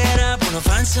 She said I wanna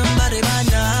find somebody by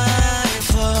night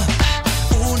for.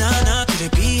 Ooh, nah, nah, could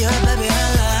it be her, baby, I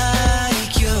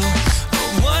like you. But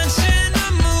once in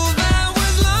a move, I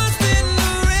was lost in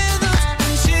the rhythm.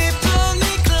 And she pulled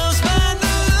me close by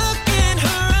the look in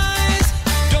her eyes.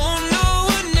 Don't know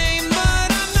her name, but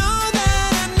I know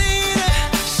that I need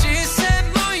her. She said,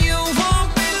 boy, you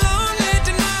won't be lonely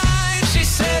tonight. She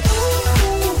said,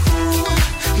 ooh,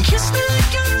 kiss me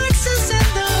like your ex is in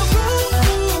the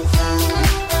room.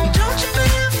 Don't you be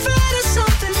afraid of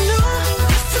something new.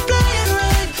 If you play it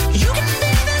right, you can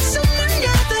be that someone,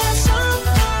 yeah, that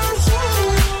someone who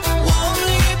won't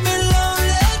leave me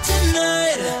lonely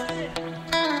tonight.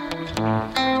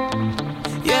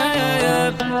 Yeah, yeah,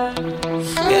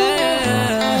 yeah.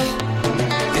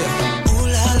 Ooh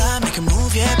la la, make a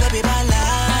move, yeah, baby, by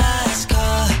last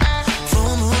car.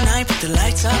 Full moon night, put the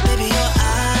lights up, baby, your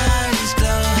eyes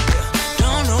glow.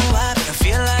 Don't know why, but I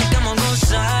feel like I'm gonna go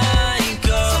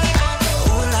psycho.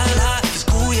 Ooh la la, if it's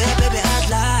cool, yeah, baby, I'd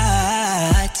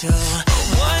like to.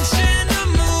 Once in a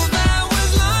move, I was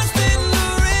lost in the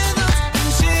rhythm.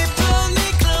 And she pulled me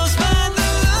close by the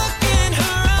look in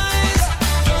her eyes.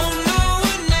 Don't know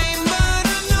her name, but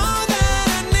I know that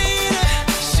I need her.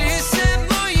 She said,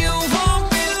 boy, you won't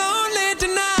be lonely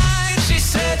tonight. She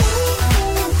said,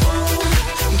 ooh,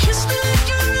 kiss me like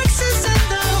your ex is in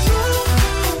the room.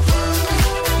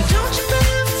 Don't you be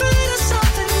afraid of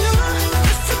something new.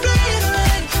 If you play it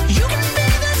right, you can be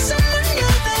that someone,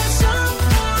 yeah, that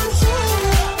someone who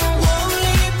won't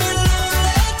leave me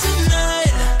lonely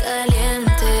tonight.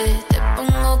 Caliente, te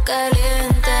pongo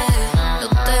caliente. No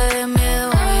te dé miedo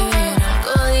vivir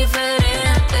algo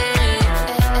diferente.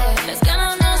 Las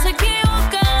ganas no se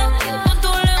equivocan. No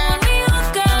tu lengua ni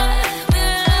boca.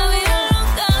 Vive la vida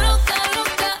loca, loca,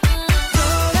 loca.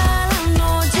 Toda la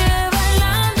noche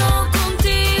bailando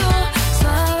contigo.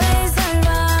 Suave y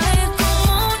salvaje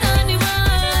como un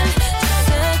animal. Yo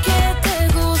sé que te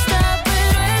gusta,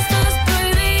 pero esto es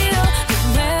prohibido. Yo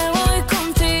me voy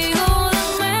contigo,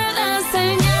 dame la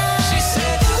señal. She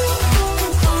said,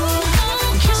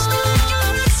 kiss me like your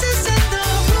ex is in the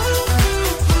room.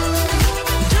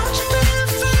 Don't you be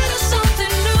afraid of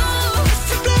something new. If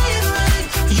you play it right,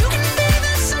 you can be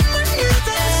that someone, yeah,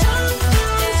 that someone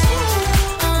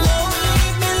who won't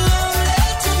leave me lonely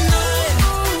tonight.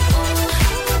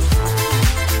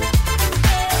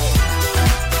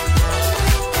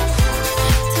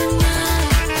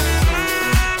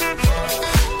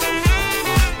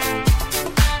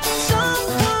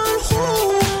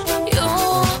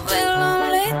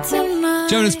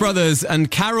 Jonas Brothers and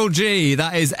Carol G.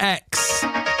 That is X.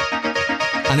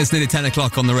 And it's nearly 10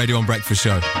 o'clock on the Radio 1 Breakfast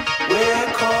Show.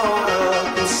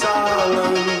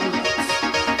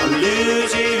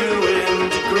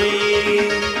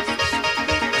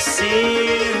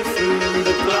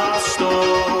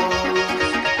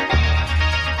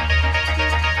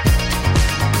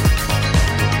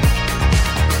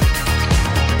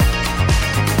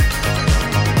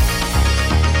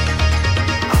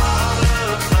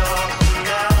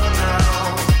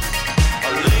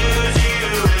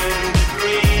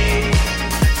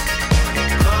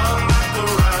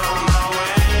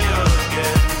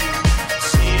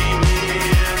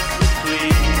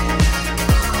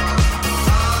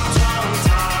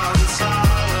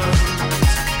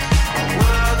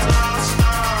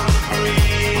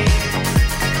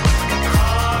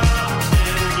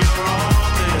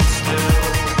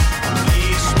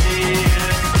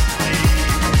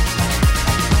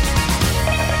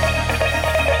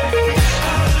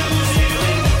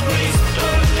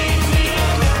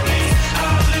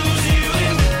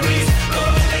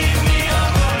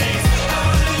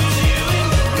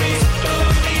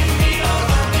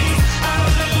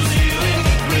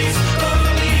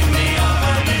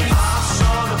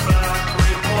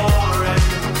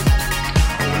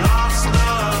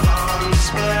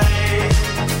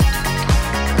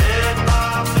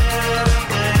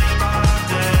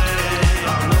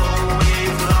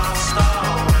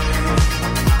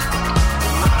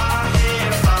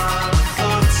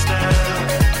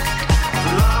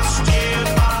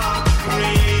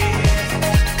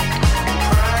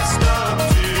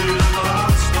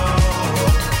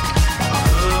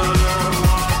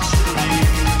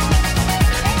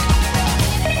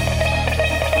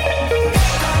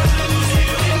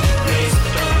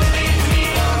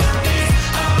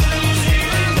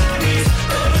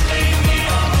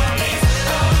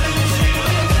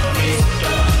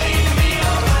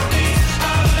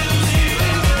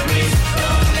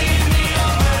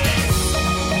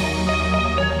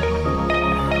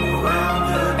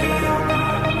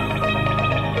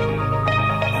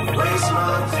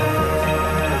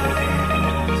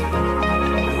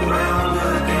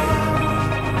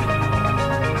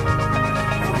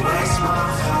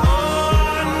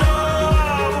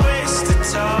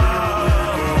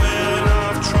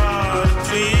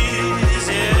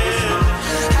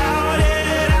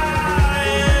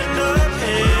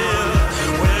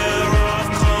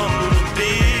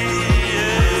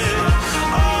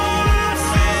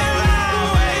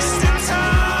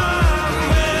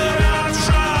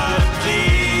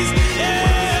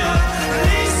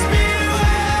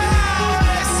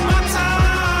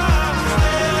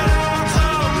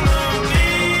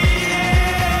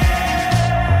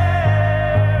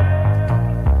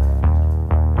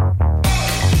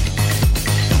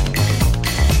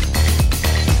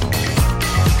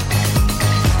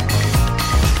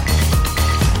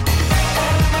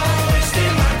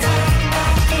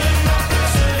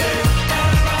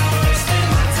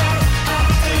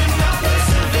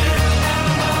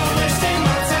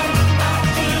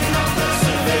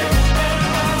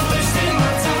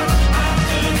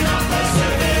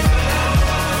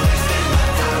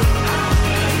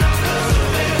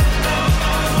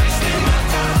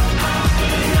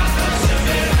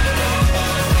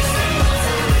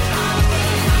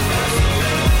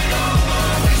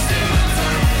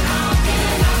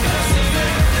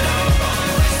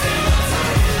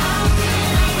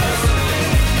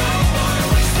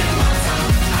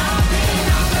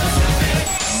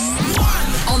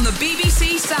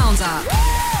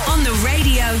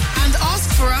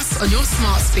 for us on your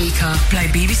smart speaker. Play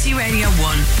BBC Radio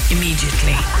 1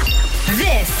 immediately.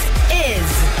 This is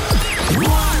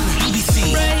One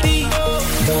BBC Radio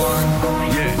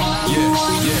 1. Yeah.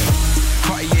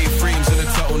 Cartier frames and a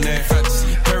turtleneck.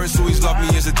 Fancy. Parents always love me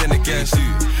as a dinner guest.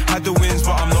 Had the wins,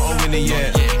 but I'm not a winner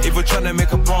yet. If we're trying to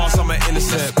make a pass, I'm an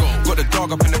innocent. Got the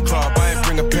dog up in the club, I ain't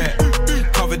bring a pet.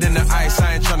 Covered in the ice,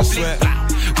 I ain't trying to sweat.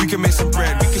 We can make some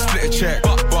bread, we can split a check.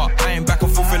 But I ain't back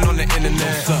and forth on the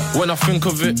internet. When I think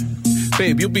of it,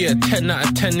 babe, you'll be a 10 out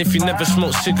of 10 if you never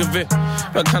smoke cigarette.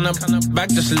 But can I back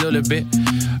just a little bit?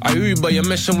 I Uber, you're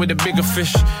messing with a bigger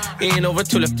fish. It ain't over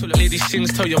till the lady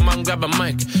sings, tell your man grab a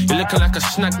mic. You're looking like a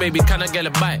snack, baby, can I get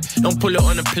a bite? Don't pull it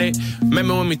on a plate.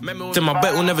 Remember when then my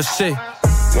bet will never say.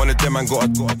 One of them, man, gotta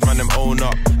man them own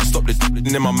up. Stop this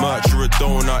in my merch, you're a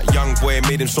donut. Young boy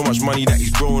made him so much money that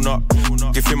he's grown up.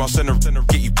 Give him, I'll send her,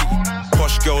 get you.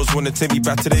 Posh girls wanna take me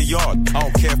back to their yard. I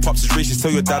don't care if pops is racist,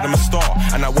 tell your dad I'm a star.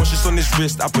 And I watch this on his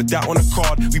wrist, I put that on a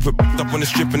card. We put up on the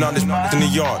strip and out this in the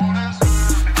yard.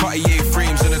 Cartier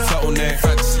frames and a turtleneck.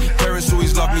 Fancy. Parents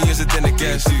always love me as a dinner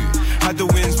guest. Had the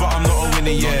wins, but I'm not a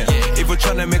winner yet. If we're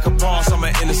trying to make a pass, I'm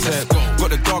an innocent.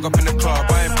 Got the dog up in the club,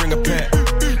 I ain't bring a pet.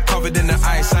 Covered in the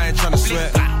ice, I ain't trying to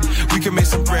sweat. We can make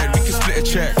some bread, we can split a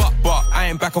check. But I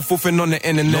ain't back and forth on the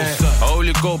internet. I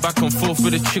only go back and forth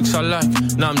with the chicks I like.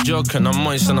 Now I'm joking, I'm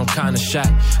moist and I'm kinda shy.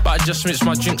 But I just mix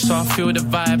my drink so I feel the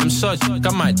vibe. I'm such,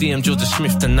 I might DM Georgia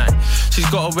Smith tonight. She's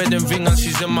got a wedding ring and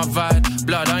she's in my vibe.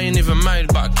 Blood, I ain't even married,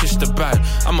 but I kissed the bride.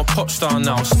 I'm a pop star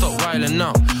now, I'll stop wilding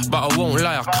out. But I won't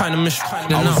lie, I kinda miss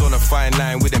riding out. I was on a fine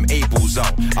line with them 8 balls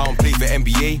out. I don't play for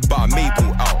NBA, but I made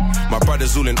ball out. My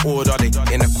brothers all in order, they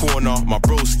in the corner. My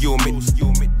bro skill me,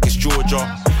 it's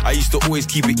Georgia. I used to always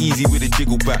keep it easy with a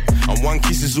jiggle back. And one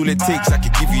kiss is all it takes, I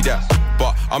could give you that.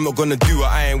 But I'm not gonna do it,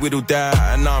 I ain't whittled that.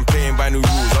 And now I'm playing by new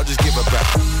rules, I'll just give her back.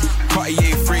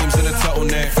 Cartier frames and a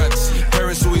turtleneck. Fancy.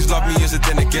 Parents always love me as a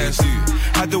dinner guest.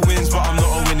 Had the wins, but I'm not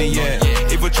a winner yet.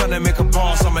 If we're trying to make a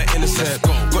pass, I'm an innocent.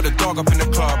 Got the dog up in the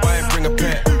club, I ain't bring a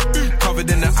pet. Covered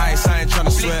in the ice, I ain't trying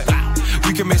to sweat.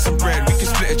 We can make some bread, we can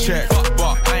split a check.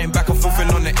 But I ain't back and forth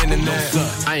on the internet.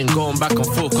 I ain't going back and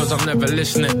forth cause I'm never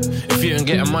listening. If you ain't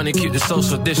getting money, keep the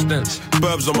social distance.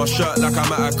 Burbs on my shirt like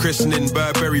I'm at a christening.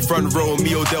 Burberry front row,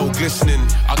 me Odell glistening.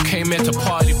 I came here to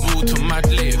party, ball to mad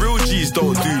lit. Real G's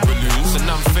don't do balloons. And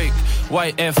I'm fake.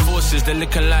 White Air Forces, they're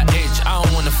looking like H. I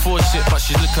don't wanna force it, but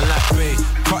she's looking like Ray.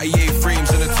 Cartier frames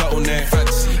and a turtleneck.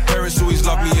 Fancy. Parents always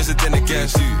love me as a dinner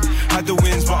guest. Had the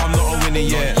wins, but I'm not a winner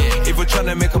yet. If we're trying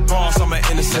to make a pass, I'm an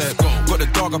innocent. Got the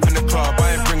dog up in the club,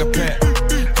 I ain't bring a pet.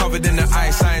 Covered in the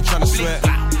ice, I ain't trying to sweat.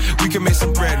 We can make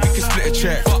some bread, we can split a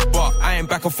check. But I ain't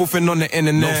back and forth on the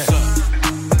internet.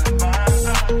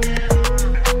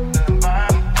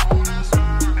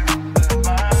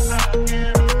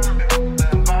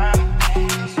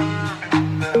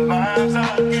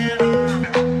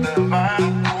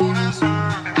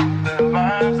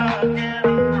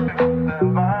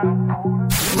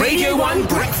 Radio 1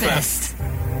 Breakfast.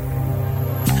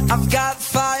 I've got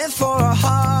fire for a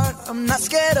heart, I'm not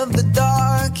scared of the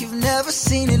dark. You've never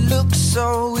seen it look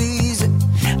so easy.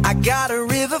 I got a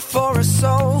river for a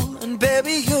soul, and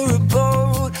baby you're a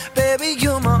boat. Baby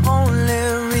you're my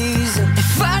only reason.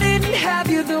 If I didn't have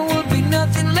you there would be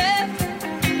nothing left.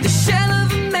 The shell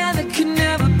of a man that could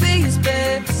never be his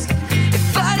best.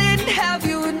 If I didn't have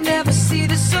you would never see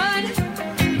the sun.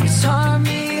 You taught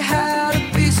me how to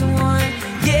be someone,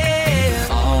 yeah.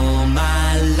 All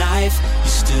my life you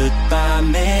stood by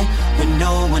me when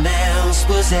no one else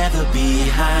was ever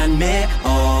behind me.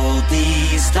 All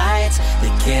these lights,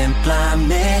 they can't blind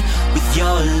me. With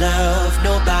your love,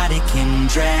 nobody can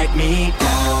drag me.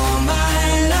 All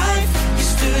my life, you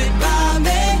stood by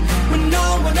me when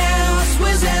no one else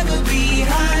was ever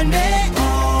behind me.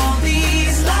 All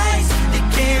these lights, they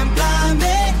can't blind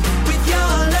me. With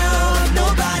your love,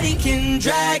 nobody can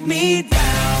drag me down.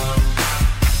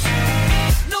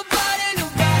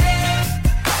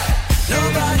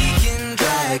 Nobody can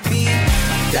drag me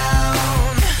down.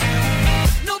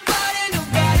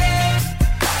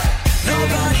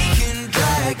 Nobody can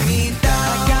drag me down.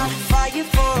 I got fire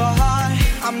for a heart,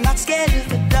 I'm not scared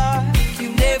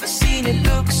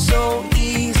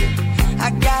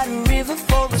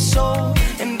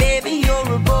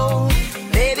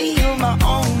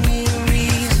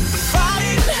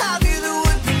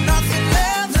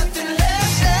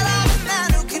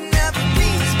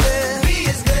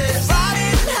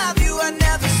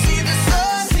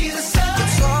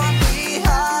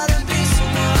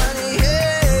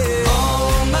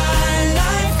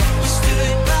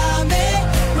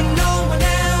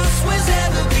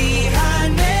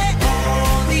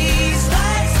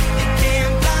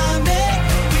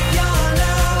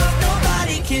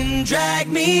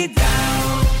me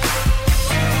down.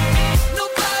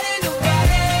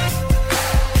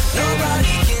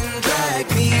 Nobody can drag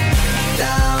me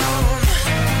down.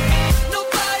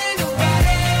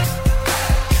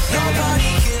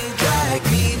 Nobody can drag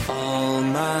me. All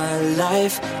my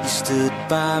life you stood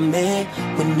by me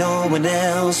when no one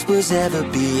else was ever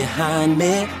behind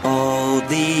me. All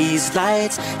these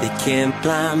lights, they can't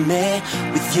blind me.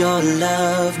 With your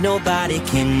love, nobody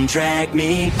can drag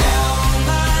me down.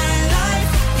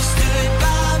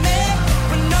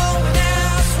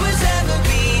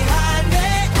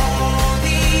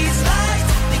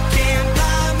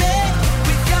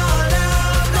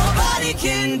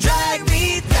 Can drag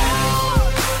me down.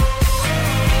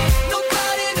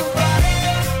 Nobody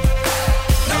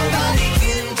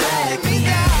can drag me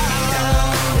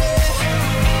down.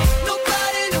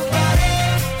 Nobody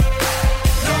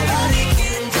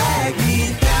can drag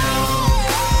me down.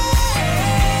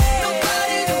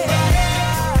 Nobody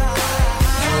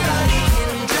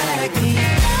can drag me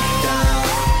down.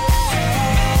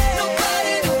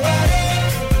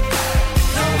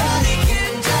 Nobody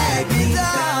can drag me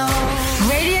down.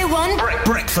 Radio 1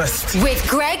 Breakfast with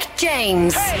Greg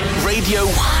James. Radio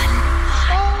 1.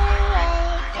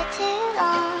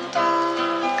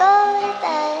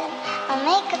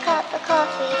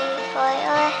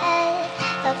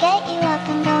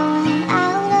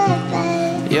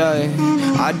 Yeah,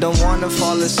 I don't wanna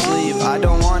fall asleep, I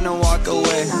don't wanna walk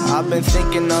away. I've been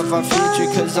thinking of our future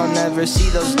cause I'll never see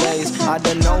those days. I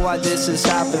don't know why this has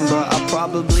happened, but I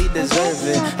probably deserve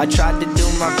it. I tried to do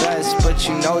my best, but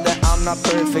you know that I'm not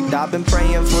perfect. I've been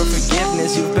praying for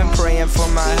forgiveness, you've been praying for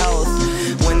my health.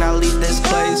 When I leave this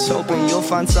place, hoping you'll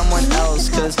find someone else.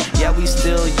 Cause yeah, we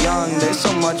still young, there's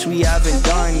so much we haven't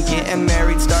done. Getting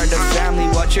married, start a family,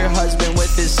 watch your husband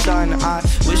with his son. I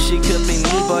wish it could be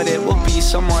me, but it will be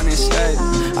someone instead.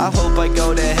 I hope I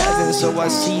go to heaven so I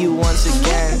see you once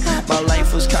again. My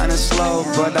life was kinda slow,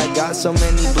 but I got so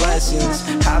many blessings.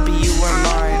 Happy you were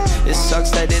mine, it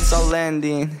sucks that it's all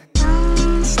ending.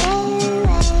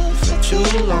 For too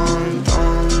long,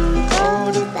 don't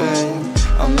go to bed.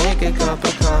 I'll make a cup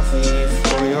of coffee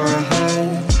for your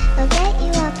head. I'll get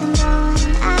you up and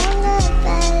going out of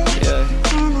bed. Yeah,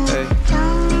 hey.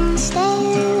 Don't stay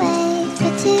awake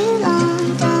for too long.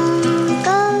 Don't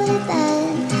go to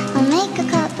bed. I'll make a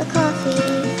cup of coffee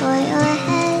for your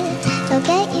head. I'll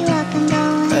get you up and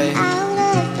going out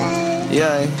of bed.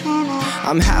 Yeah.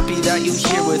 I'm happy that you're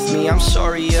here with me. I'm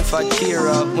sorry if I tear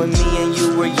up. When me and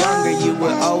you were younger, you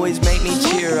would always make me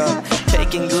cheer up.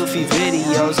 Taking goofy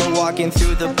videos and walking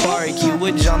through the park. You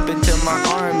would jump into my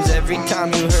arms every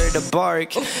time you heard a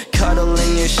bark. Cuddle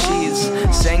in your sheets,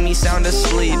 sang me sound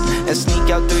asleep, and sneak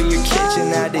out through your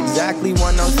kitchen at exactly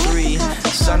 1:03.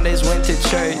 Sundays went to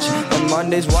church, and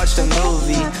Mondays watched a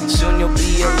movie. Soon you'll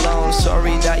be alone,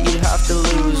 sorry that you have to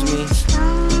lose me.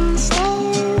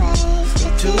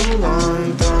 Too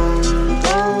long, don't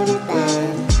go to bed.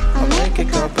 I'll make a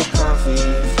cup of coffee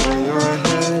for your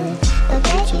head. I'll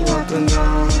get you up and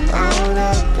down, out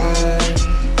of bed.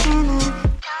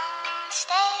 Don't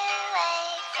stay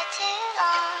awake for too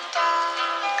long.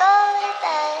 Don't go to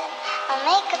bed. I'll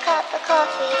make a cup of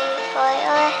coffee for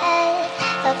your head.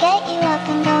 I'll get you up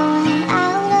and going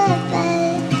out of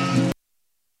bed.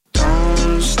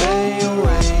 Don't stay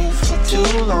awake for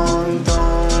too long,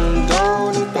 don't go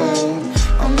to bed.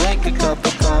 I'll make a cup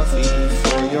of coffee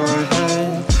for your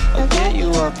head. I'll get you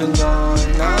up and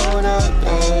going out of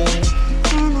bed.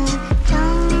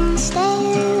 Don't stay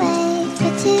awake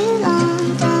for too long.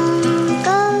 Don't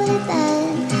go to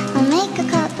bed. I'll make a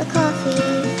cup of coffee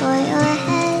for your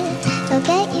head. I'll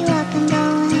get you up and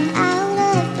going out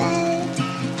of bed.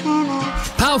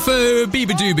 Palfu,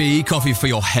 Biba Doobie, Coffee for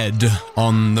Your Head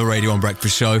on the Radio 1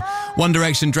 Breakfast Show. One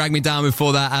Direction, Drag Me Down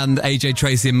before that, and AJ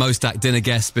Tracey and Mostak, Dinner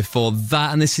Guest before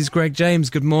that. And this is Greg James.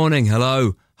 Good morning.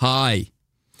 Hello. Hi.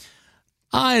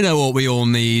 I know what we all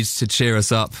need to cheer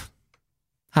us up.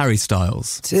 Harry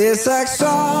Styles. Tastes like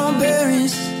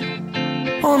strawberries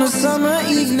on a summer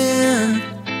evening,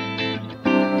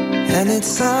 and it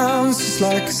sounds just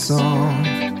like a song.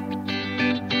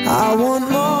 I want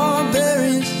more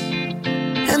berries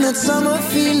and that summer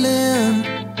feeling.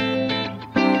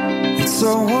 It's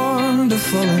so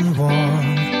wonderful and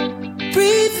warm.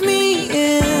 Breathe me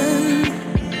in,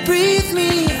 breathe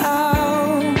me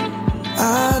out.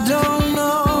 I don't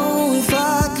know if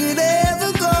I could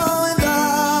ever go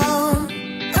without.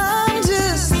 I'm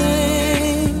just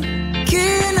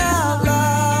thinking out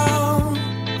loud.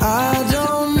 I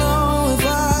don't know if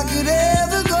I could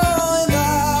ever go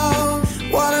without.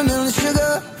 Watermelon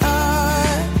sugar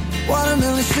high,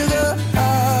 watermelon sugar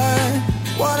high,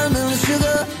 watermelon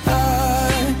sugar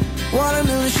high,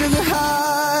 watermelon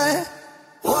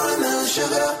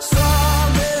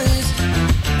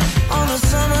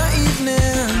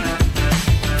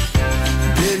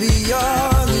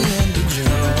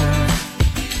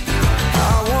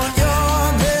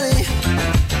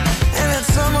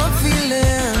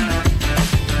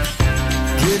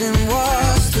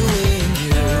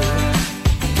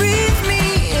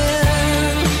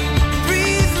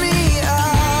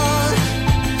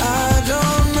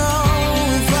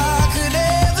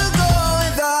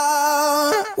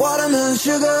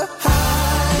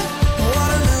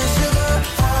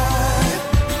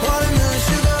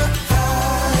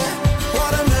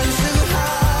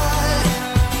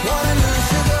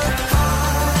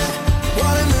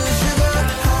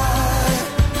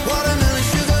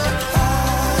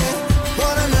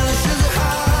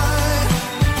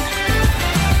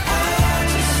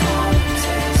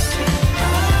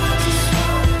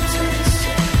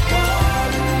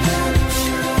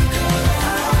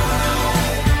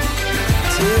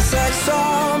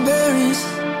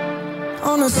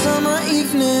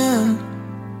evening,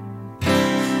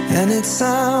 and it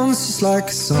sounds just like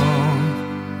a song.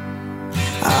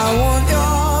 I want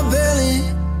your belly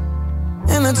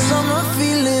and that summer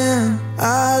feeling.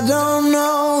 I don't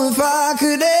know if I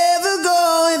could ever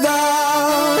go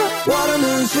without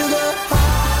watermelon sugar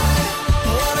high,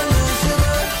 watermelon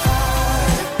sugar high,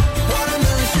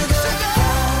 watermelon sugar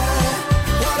high,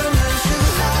 watermelon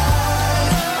sugar high,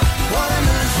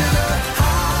 watermelon sugar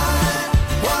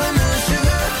high, watermelon sugar high,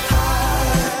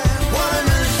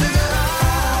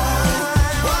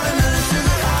 watermelon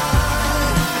sugar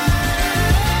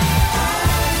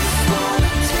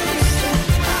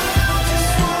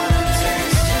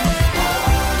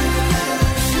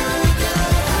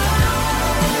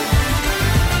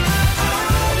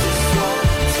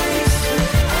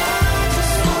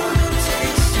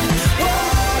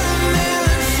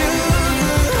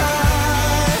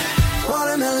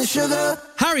watermelon sugar sugar.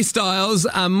 Harry Styles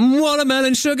and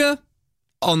Watermelon Sugar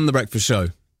on The Breakfast Show.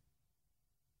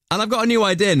 And I've got a new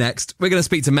idea next. We're going to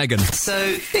speak to Megan.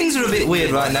 So, things are a bit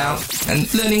weird right now,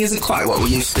 and learning isn't quite what we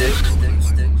used to.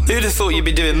 Who'd have thought you'd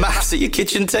be doing maths at your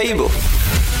kitchen table?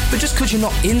 But just because you're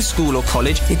not in school or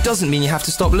college, it doesn't mean you have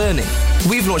to stop learning.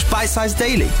 We've launched Bite Size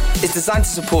Daily. It's designed to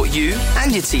support you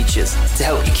and your teachers to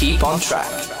help you keep on track.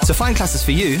 To find classes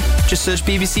for you, just search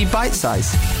BBC Bite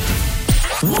Size.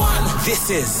 This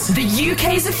is the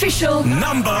UK's official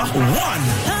number 1. I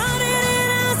didn't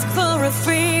ask for a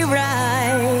free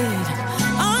ride.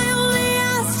 I only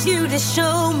asked you to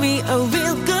show me a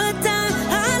real good time.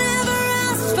 I never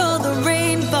asked for the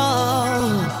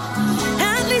rainfall.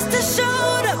 At least I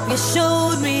showed up. You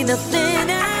showed me nothing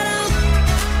at all.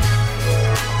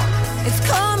 It's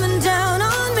coming down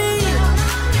on me.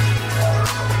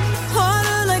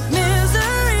 Harder like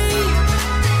misery.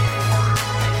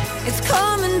 It's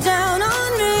coming down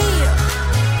on me.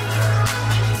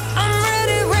 I'm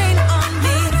ready, rain on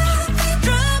me.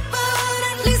 Drop, but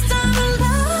at least I'm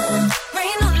alive.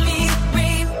 Rain on me,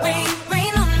 rain, rain,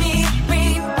 rain on me,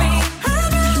 rain, rain.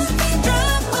 I'd rather be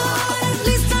drop, but at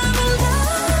least I'm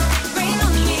alive. Rain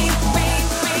on me, rain,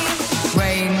 rain.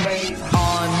 Rain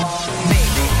on me.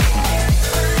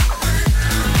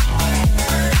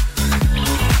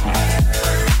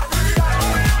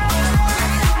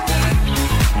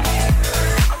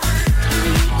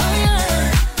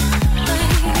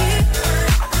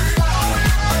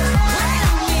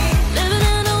 Living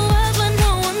in a world where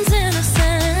no one's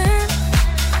innocent.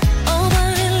 Oh,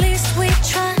 but at least we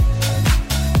try.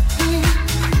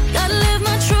 Gotta live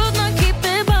my truth, not keep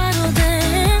it bottled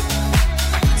in.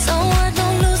 So I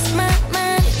don't lose my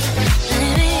mind.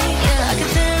 Baby, yeah, I can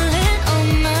feel it on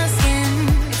my skin.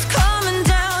 It's coming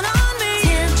down on me.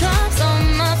 Teardrops on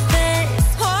my face.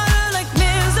 Harder like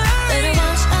misery. Let it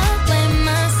wash away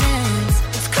my sins.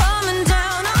 It's coming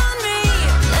down on me.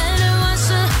 Let it wash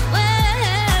away.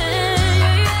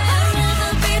 I'd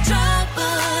rather be dry,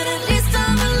 but at least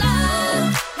I'm alive.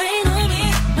 Rain on me,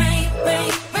 rain, rain,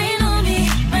 rain on me,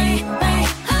 rain, rain.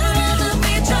 I'd rather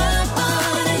be dry,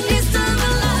 but at least I'm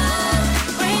alive.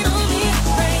 Rain on me,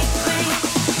 rain, rain.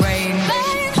 Rain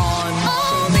on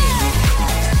me.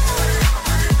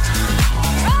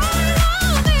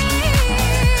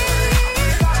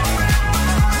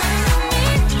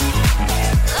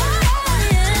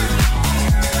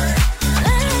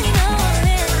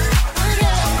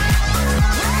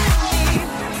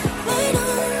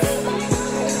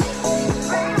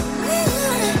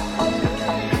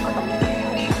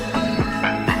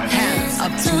 Hands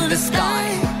up to the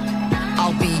sky.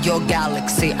 I'll be your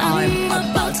galaxy. I'm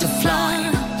about to fly.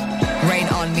 Rain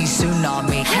on me,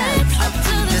 tsunami. Hands up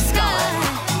to the sky.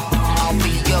 I'll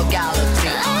be your galaxy.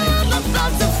 I'm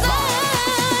about to fly.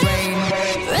 Rain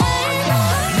on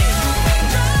me.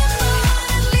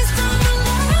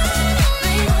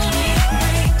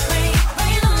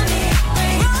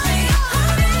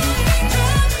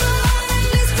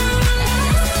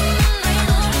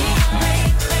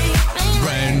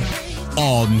 Rain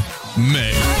on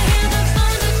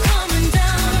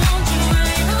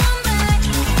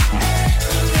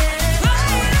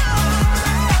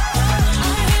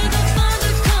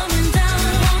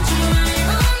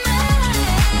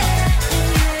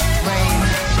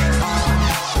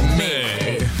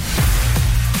me.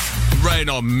 Rain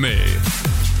on me.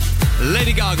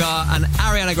 Lady Gaga and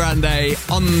Ariana Grande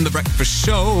on The Breakfast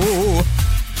Show.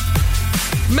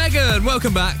 Megan,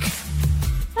 welcome back.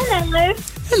 Hello.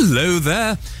 Hello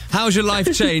there. How's your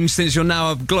life changed since you're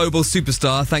now a global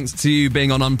superstar thanks to you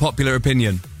being on Unpopular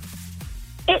Opinion?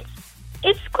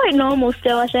 It's quite normal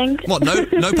still, I think. What, no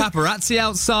paparazzi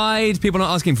outside? People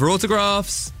not asking for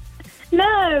autographs?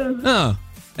 No. Oh,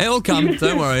 it'll come.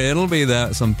 Don't worry, it'll be there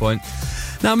at some point.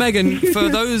 Now, Megan, for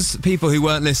those people who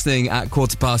weren't listening at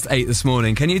 8:15 this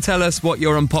morning, can you tell us what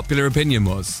your unpopular opinion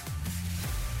was?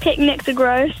 Picnics are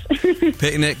gross.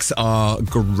 Picnics are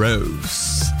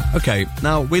gross. Okay,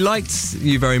 now, we liked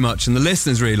you very much, and the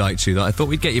listeners really liked you. I thought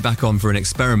we'd get you back on for an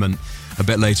experiment a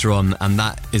bit later on, and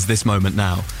that is this moment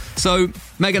now. So,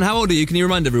 Megan, how old are you? Can you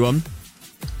remind everyone?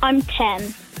 I'm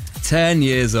 10. 10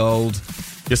 years old.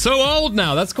 You're so old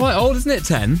now. That's quite old, isn't it,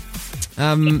 10?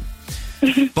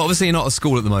 But obviously you're not at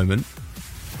school at the moment.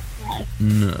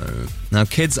 No. Now,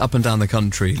 kids up and down the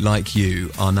country, like you,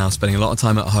 are now spending a lot of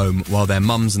time at home while their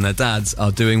mums and their dads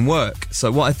are doing work.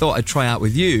 So what I thought I'd try out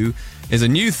with you is a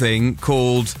new thing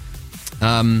called,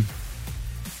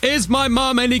 Is My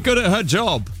Mum Any Good at Her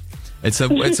Job? It's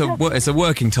a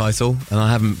working title, and I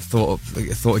haven't thought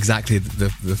exactly the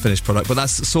finished product, but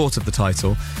that's sort of the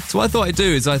title. So what I thought I'd do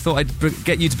is I'd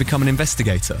get you to become an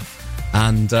investigator.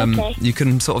 And you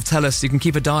can sort of tell us, you can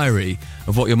keep a diary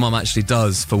of what your mum actually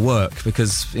does for work,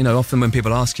 because, you know, often when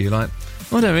people ask you, like,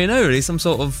 I don't really know, really, some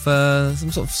sort of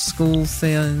school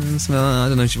thing, something like that. I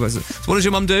don't know, she works at... So what does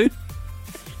your mum do?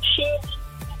 She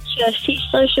teaches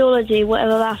sociology,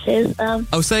 whatever that is.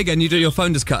 Oh, say again, your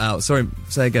phone just cut out. Sorry,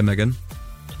 say again, Megan.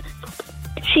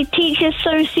 She teaches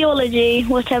sociology,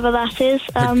 whatever that is.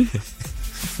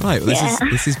 Right, well,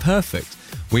 this is perfect.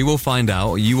 We will find out,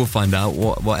 or you will find out,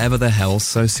 whatever the hell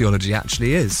sociology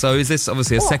actually is. So is this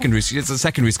obviously it's a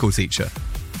secondary school teacher?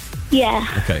 Yeah.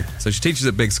 Okay, so she teaches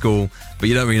at big school, but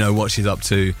you don't really know what she's up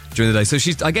to during the day. So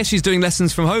I guess she's doing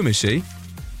lessons from home, is she?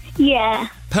 Yeah.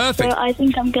 Perfect. So I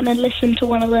think I'm going to listen to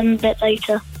one of them a bit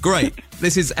later. Great.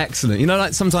 This is excellent. You know,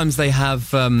 like sometimes they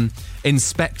have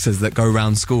inspectors that go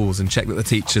around schools and check that the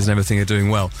teachers and everything are doing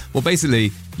well. Well,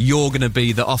 basically, you're going to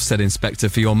be the Ofsted inspector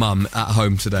for your mum at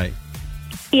home today.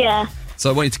 Yeah. So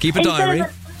I want you to keep a diary.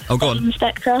 Oh, go on.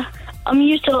 Inspector.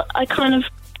 I kind of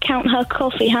count her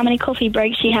coffee, how many coffee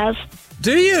breaks she has.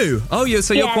 Do you? Oh, you're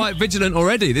quite vigilant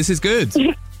already. This is good.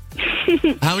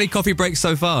 How many coffee breaks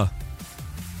so far?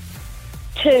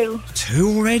 2.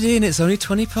 2 already, and it's only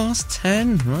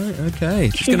 10:20. Right, okay.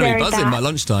 She's going to be buzzing by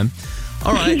lunchtime.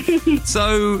 All right.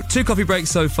 So 2 coffee breaks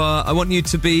so far. I want you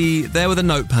to be there with a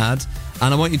notepad,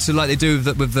 and I want you to, like they do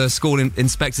with the school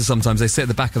inspector sometimes, they sit at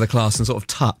the back of the class and sort of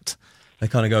tut. They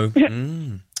kind of go,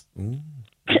 ooh.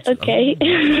 Okay.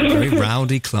 Very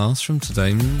rowdy classroom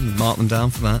today. Mark them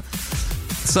down for that.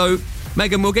 So,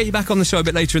 Megan, we'll get you back on the show a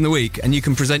bit later in the week, and you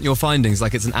can present your findings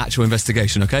like it's an actual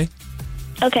investigation, okay?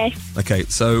 Okay. Okay,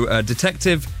 so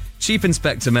Detective Chief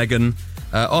Inspector Megan,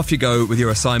 off you go with your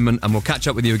assignment, and we'll catch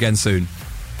up with you again soon.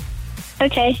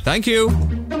 Okay. Thank you.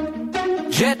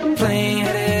 Jet plane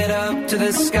headed up to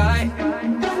the sky.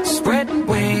 Spread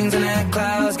wings and the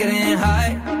clouds getting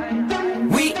high.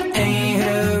 We ain't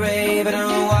hit a rave in a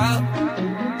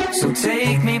while, so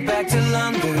take me back to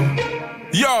London.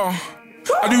 Yo,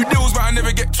 I do deals but I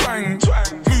never get twanged.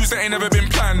 Moves that ain't never been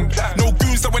planned. No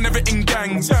goons that were never in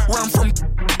gangs. Where I'm from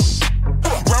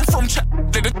chat,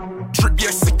 let the drip,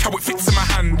 yeah, sick how it fits in my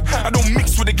hand. I don't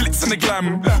mix with the glitz and the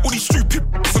glam. All these stupid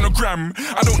on the gram.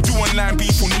 I don't do online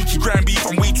beef or Nikki gram beef.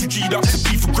 I'm way too G'd up to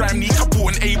beef for gram neek. I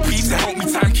bought an AP to help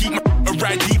me time keep my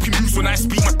ride deep. He moves when I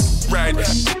speak my ride.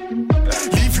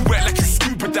 Leave you wet like you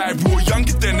scuba dive. We were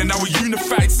younger then and now we're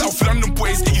unified. South London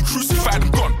boys get you crucified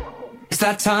and gone. It's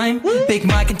that time, Big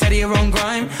Mike and Teddy are on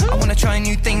grime. I wanna try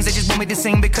new things, they just want me to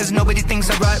sing because nobody thinks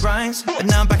I write rhymes. But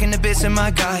now I'm back in the bits of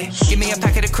my guy. Give me a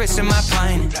packet of crisps and my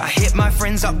pint. I hit my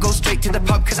friends up, go straight to the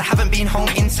pub cause I haven't been home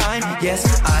in time. Yes,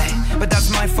 but that's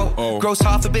my fault. Gross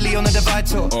 $500 million on the Divide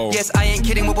tour. Yes, I ain't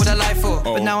kidding, what would I lie for?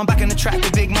 But now I'm back on the track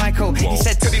with Big Michael. He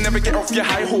said, Teddy, never get off your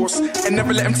high horse and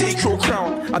never let him take your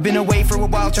crown. I've been away for a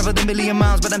while, traveled a million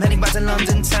miles, but I'm heading back to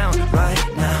London town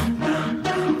right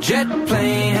now. Jet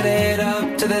plane headed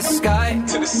up to the sky.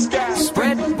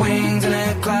 Spread wings and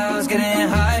the clouds getting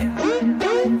high.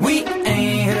 We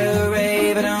ain't hit a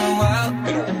rave in a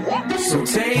while, so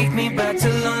take me back to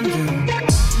London.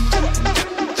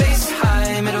 Bass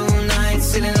high, middle night,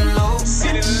 sitting low.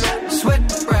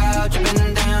 Sweat brow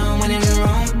dripping down when in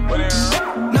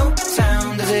Rome. No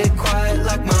town does it quite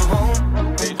like my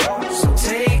home, so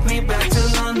take me back to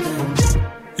London.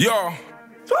 Yo.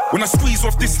 When I squeeze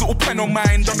off this little pen on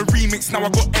mine, done the remix, now I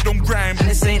got Ed on grime. And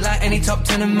this ain't like any top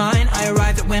 10 of mine. I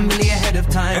arrived at Wembley ahead of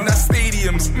time. And that's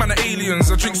stadiums, man are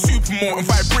aliens. I drink Supermalt and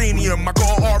Vibranium. I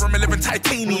got a RM11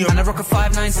 titanium. And I rock a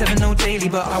 597 no daily,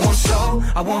 but I want soul,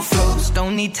 I want flows.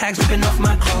 Don't need tags ripping off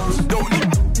my clothes. Don't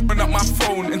need up my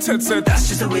phone and Ted said, that's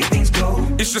just the way things go.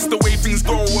 It's just the way things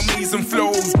go, amazing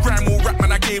flows. Grime or rap,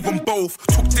 man, I gave them both.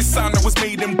 Took this sound that was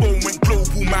made in bone, went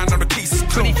global, man, now the case is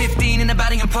closed. 2015 in the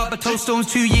batting and pop, but Toast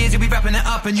Stones 2 years, you'll be wrapping it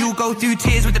up. And you'll go through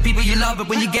tears with the people you love. But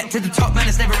when you get to the top, man,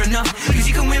 it's never enough. Cause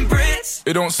you can win Brits,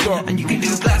 it don't stop. And you can do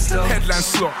Glasgow, headline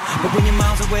slot. But when you're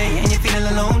miles away and you're feeling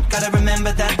alone, gotta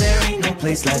remember that there ain't no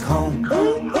place like home.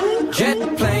 Jet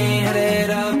plane headed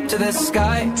up to the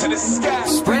sky,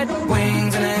 spread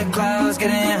wings in the clouds,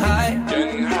 getting high.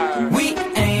 We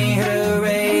ain't hit a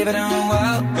rave in a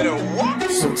while,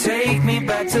 so take me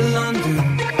back to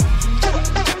London.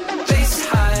 Face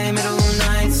high, middle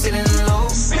night, sitting low,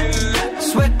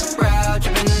 sweat brow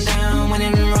dripping down when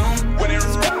in Rome.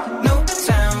 No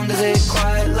town does it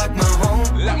quite like my home,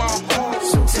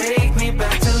 so take me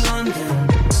back to London.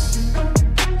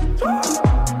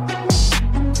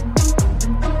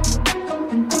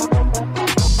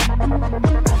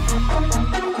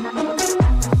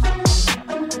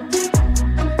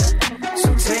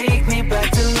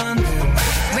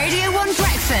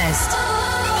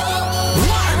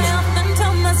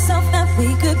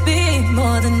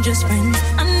 More than just friends.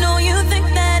 I know you think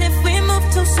that if we move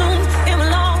too soon, it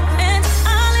will all end.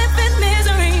 I live in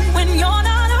misery when you're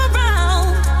not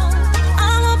around.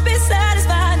 I won't be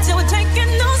satisfied till we're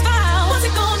taking those vows. What's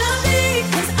it gonna be?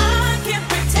 'Cause I can't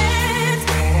pretend.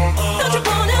 Don't you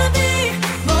wanna be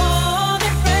more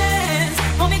than friends?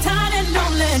 Hold me tight and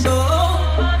don't let go.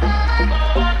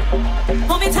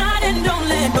 Hold me tight and don't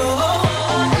let go.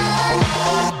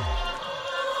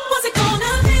 What's it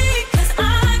gonna be?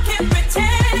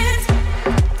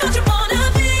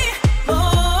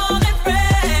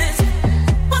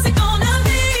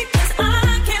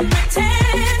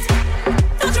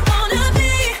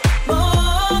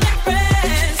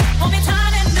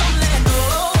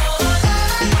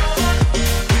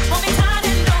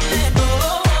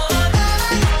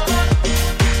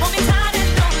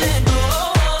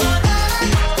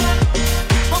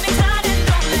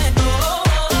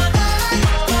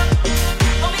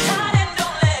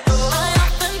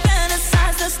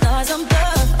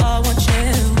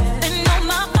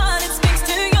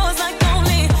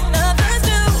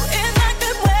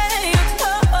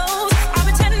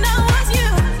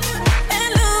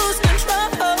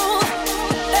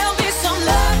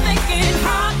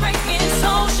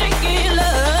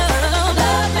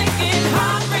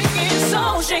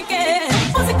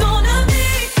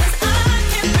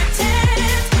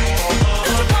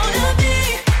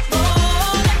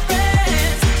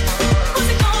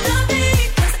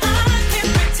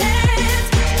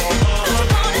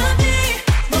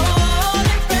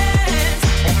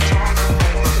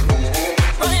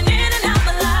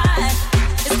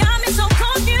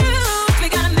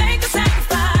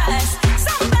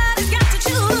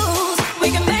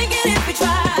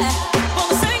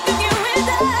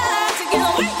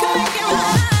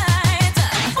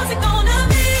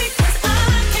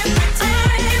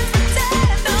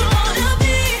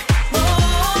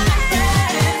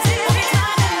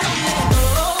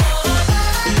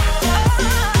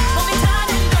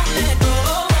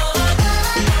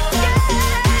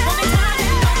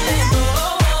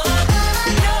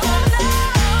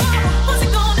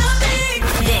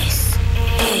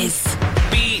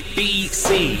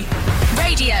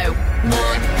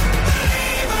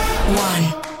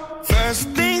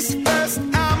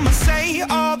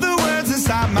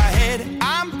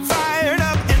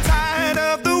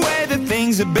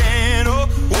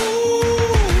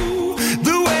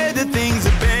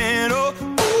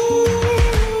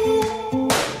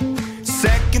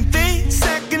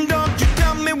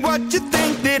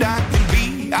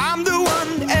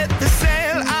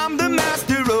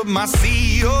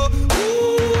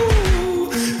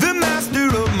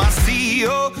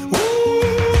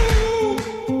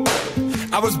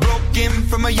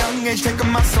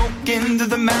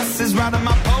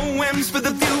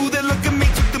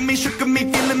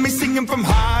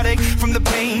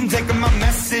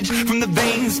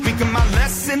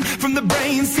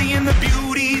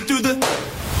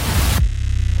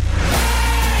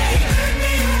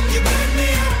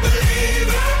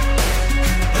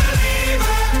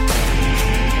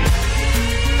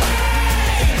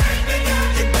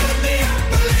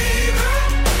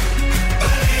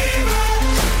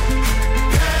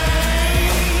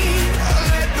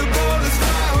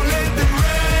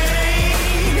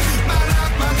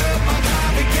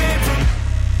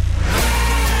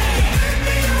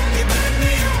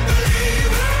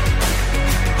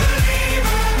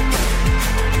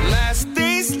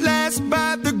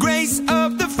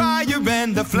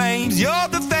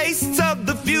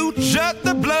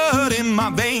 my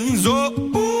veins. Oh,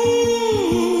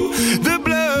 ooh, the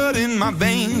blood my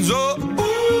veins, oh, ooh.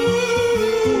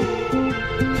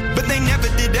 But they never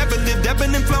did, ever lived,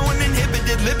 ebbing and flowing,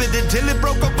 inhibited, limited, till it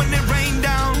broke up when it rained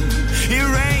down. It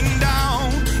rained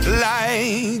down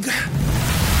like...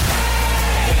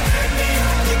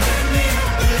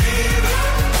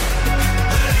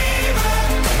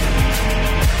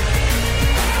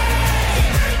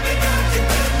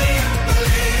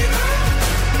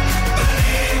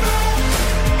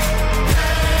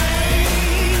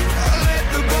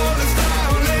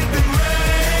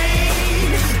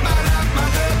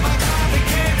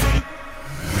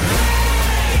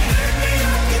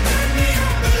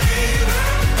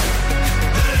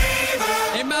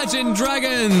 Imagine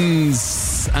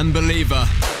Dragons and Believer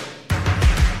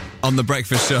on The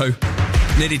Breakfast Show.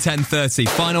 Nearly 10:30,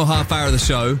 final half hour of the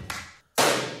show.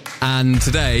 And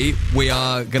today we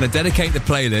are going to dedicate the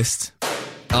playlist,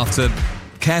 after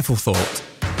careful thought,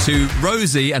 to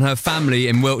Rosie and her family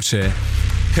in Wiltshire,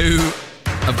 who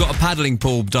have got a paddling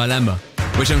pool dilemma,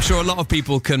 which I'm sure a lot of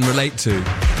people can relate to.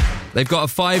 They've got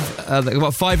a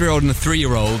 5-year-old and a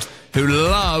 3-year-old who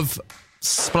love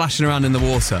splashing around in the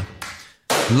water.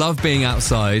 Love being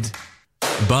outside,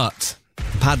 but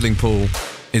the paddling pool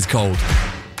is cold.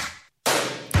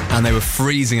 And they were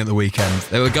freezing at the weekend.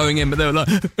 They were going in, but they were like,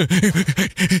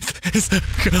 it's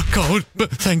cold,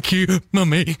 but thank you,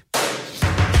 Mummy.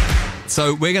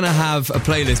 So we're going to have a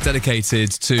playlist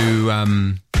dedicated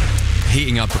to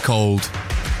heating up a cold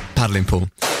paddling pool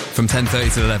from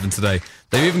 10:30 to 11 today.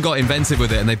 They've even got inventive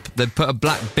with it, and they put a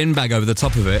black bin bag over the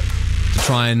top of it to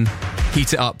try and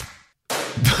heat it up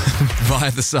via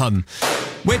the sun,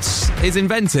 which is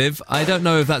inventive. I don't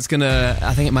know if that's gonna...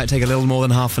 I think it might take a little more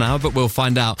than half an hour, but we'll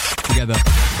find out together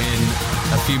in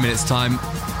a few minutes' time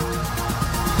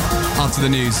after the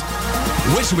news,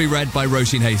 which will be read by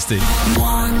Roisin Hasty.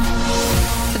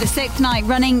 For the 6th night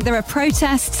running, there are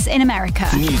protests in America.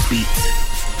 Newsbeat.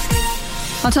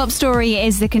 Our top story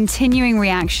is the continuing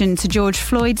reaction to George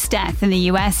Floyd's death in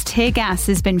the US. Tear gas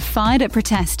has been fired at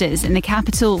protesters in the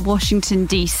capital, Washington,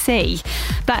 D.C.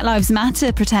 Black Lives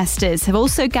Matter protesters have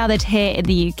also gathered here in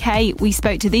the UK. We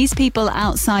spoke to these people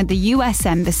outside the US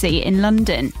Embassy in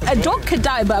London. A dog could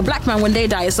die, but a black man, when they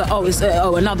die, it's like,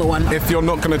 another one. If you're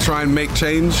not going to try and make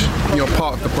change, you're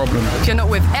part of the problem. If you're not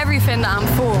with everything that I'm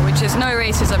for, which is no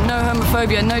racism, no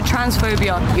homophobia, no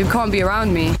transphobia, you can't be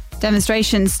around me.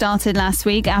 Demonstrations started last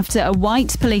week after a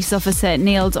white police officer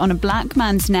kneeled on a black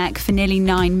man's neck for nearly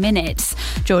 9 minutes.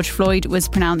 George Floyd was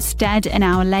pronounced dead an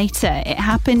hour later. It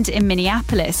happened in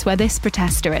Minneapolis, where this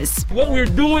protester is. What we're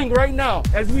doing right now,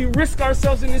 as we risk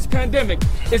ourselves in this pandemic,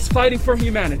 is fighting for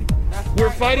humanity.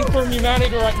 We're fighting for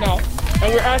humanity right now,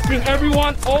 and we're asking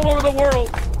everyone all over the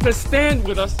world to stand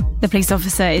with us. The police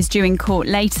officer is due in court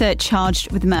later,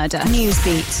 charged with murder.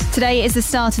 Newsbeat. Today is the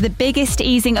start of the biggest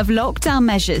easing of lockdown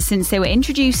measures since they were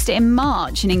introduced in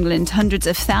March. In England, hundreds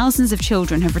of thousands of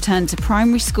children have returned to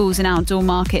primary schools and outdoor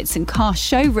markets, and car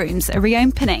showrooms are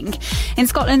reopening. In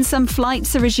Scotland, some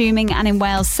flights are resuming, and in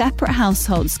Wales, separate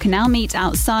households can now meet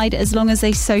outside as long as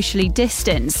they socially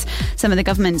distance. Some of the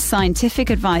government's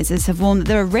scientific advisors have warned that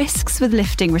there are risks with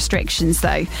lifting restrictions,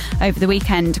 though. Over the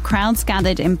weekend, crowds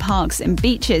gathered in parks and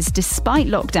beaches despite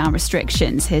lockdown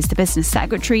restrictions. Here's the business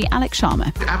secretary, Alex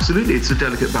Sharma. Absolutely, it's a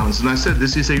delicate balance. And I said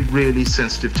this is a really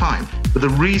sensitive time. But the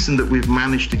reason that we've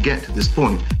managed to get to this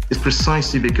point is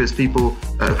precisely because people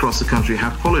across the country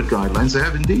have followed guidelines. They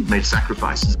have indeed made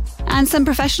sacrifices. And some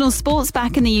professional sports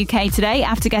back in the UK today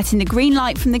after getting the green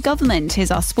light from the government.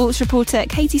 Here's our sports reporter,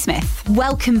 Katie Smith.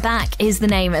 Welcome Back is the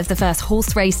name of the first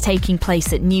horse race taking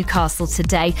place at Newcastle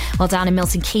today. While down in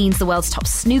Milton Keynes, the world's top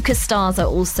snooker stars are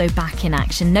also back in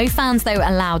action. No fans, though,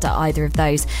 allowed at either of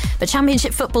those. But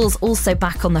Championship football's also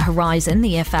back on the horizon.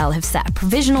 The EFL have set a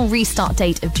provisional restart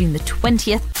date of June the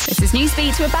 20th. This is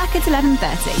Newsbeat. We're back at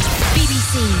 11:30.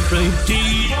 BBC.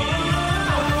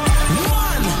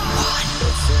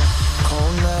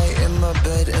 Cold night in my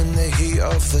bed in the heat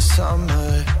of the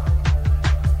summer.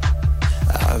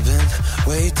 I've been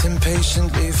waiting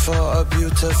patiently for a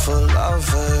beautiful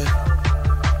lover.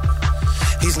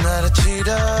 He's not a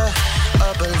cheater,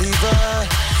 a believer.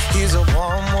 He's a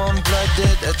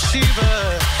warm-blooded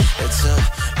achiever. It's a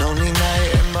lonely night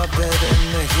in my bed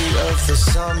in the heat of the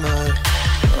summer.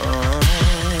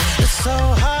 It's so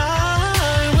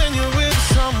high when you're with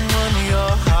someone.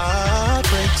 Your heart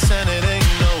breaks and it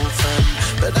ain't no fun.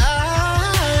 But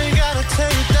I gotta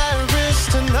take that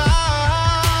risk tonight.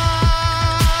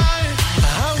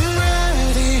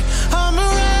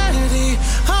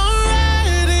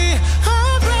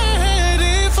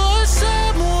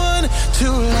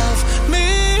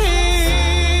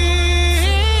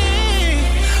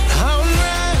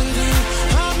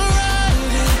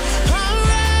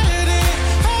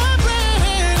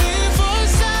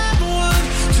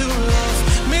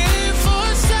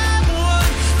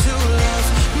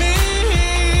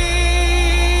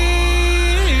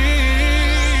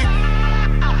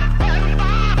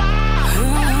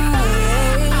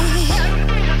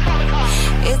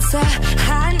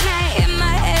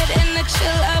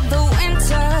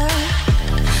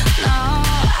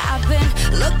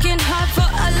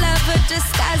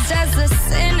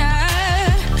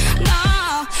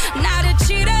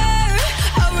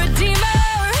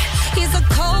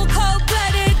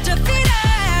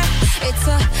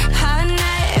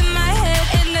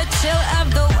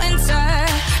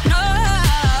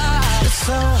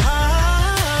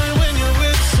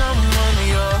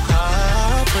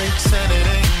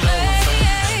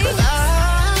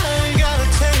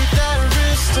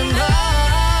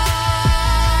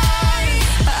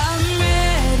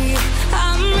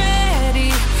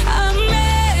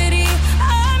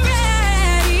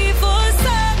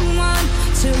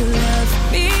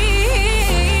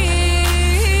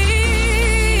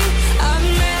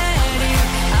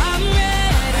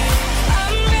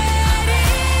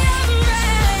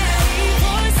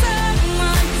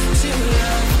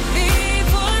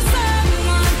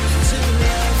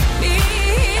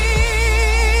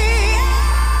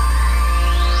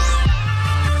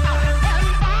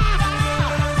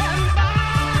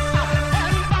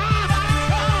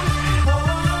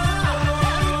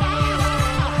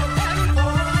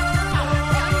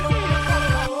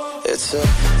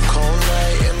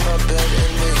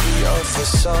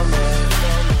 for summer.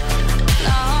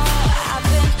 No, I've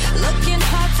been looking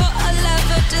hard for a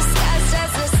lover disguised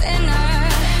as a sinner.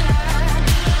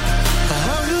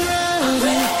 I'm ready, I'm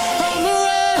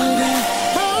ready,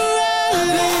 I'm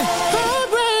ready, I'm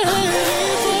ready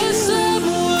for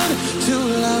someone to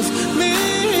love me.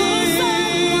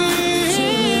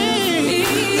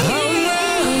 I'm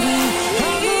ready,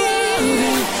 I'm ready,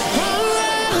 I'm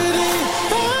ready,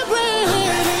 I'm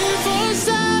ready for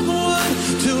someone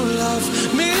to love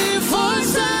me, for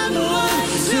someone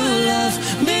to love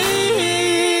me.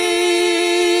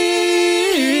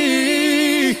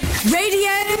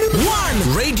 Radio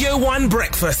 1. Radio 1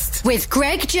 Breakfast. With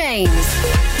Greg James.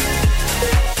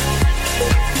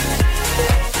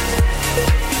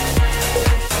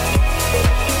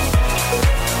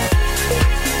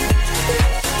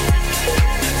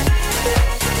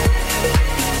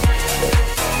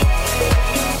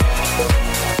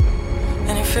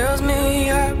 And it fills me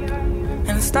up,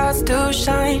 and it starts to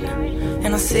shine,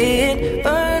 and I see it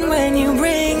burn when you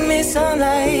bring me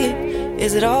sunlight.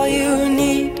 Is it all you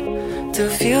need to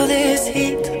feel this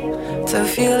heat, to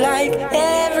feel like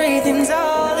everything's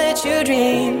all that you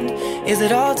dreamed? Is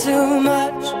it all too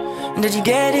much? Did you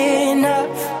get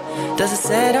enough? Does it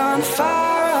set on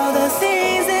fire all the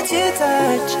things that you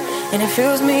touch? And it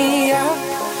fills me up,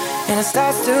 and it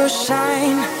starts to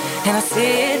shine, and I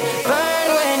see it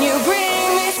burn when you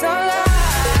bring me sunlight.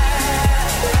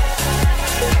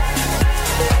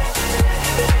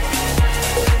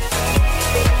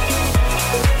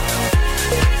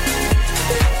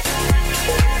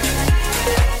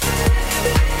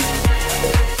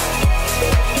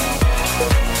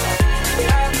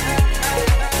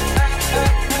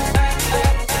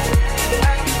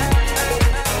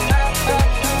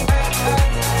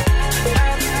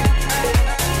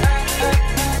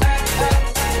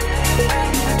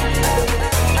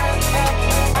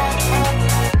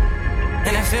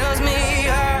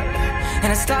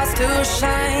 And it starts to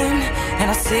shine, and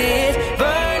I see it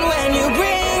burn when you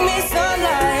bring me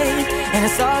sunlight. And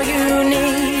it's all you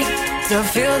need to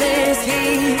feel this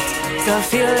heat, to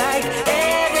feel like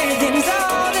everything's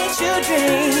all that you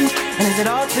dreamed. And is it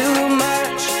all too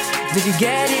much? Did you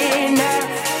get enough?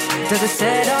 Does it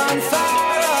set on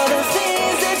fire all the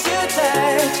things that you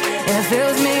touch? And it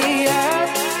fills me up,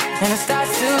 and it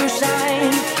starts to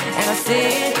shine, and I see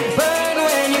it burn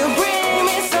when you bring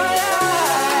me sunlight.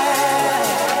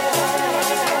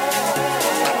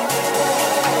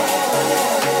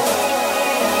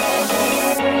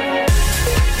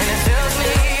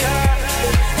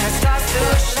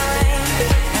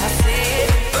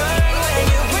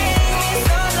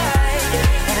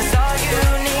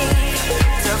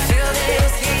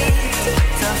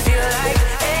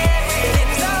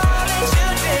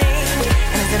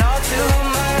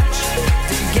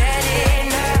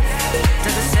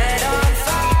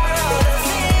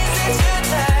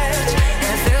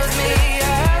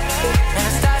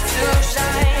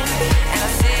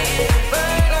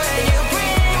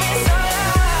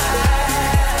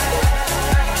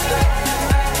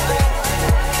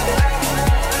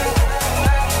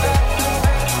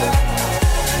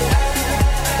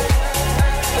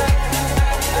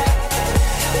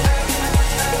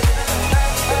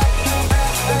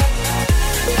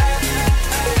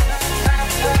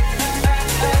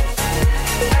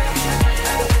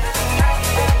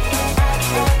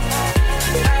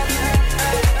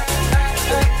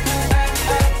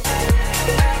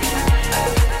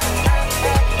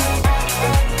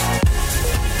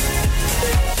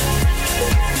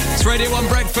 Radio 1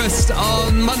 Breakfast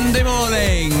on Monday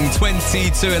morning, 20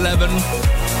 to 11.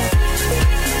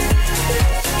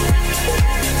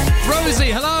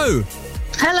 Rosie, hello.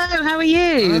 Hello, how are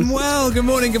you? I'm well. Good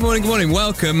morning, good morning, good morning.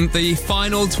 Welcome. The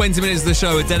final 20 minutes of the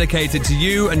show are dedicated to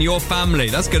you and your family.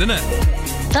 That's good, isn't it?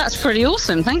 That's pretty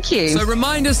awesome. Thank you. So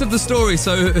remind us of the story.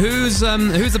 So who's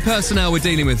the personnel we're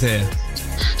dealing with here?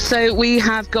 So we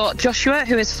have got Joshua,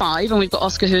 who is 5, and we've got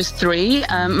Oscar, who is 3.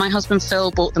 My husband Phil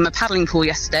bought them a paddling pool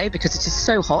yesterday because it is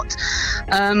so hot.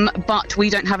 But we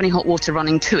don't have any hot water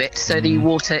running to it, so the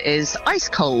water is ice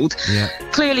cold. Yeah.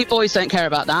 Clearly boys don't care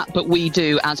about that, but we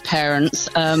do as parents.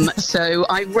 So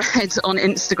I read on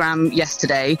Instagram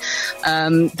yesterday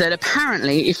that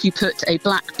apparently if you put a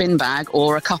black bin bag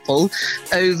or a couple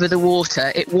over the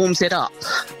water, it warms it up.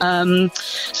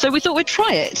 So we thought we'd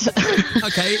try it.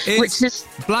 Okay, which is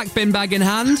black bin bag in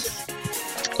hand?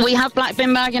 We have black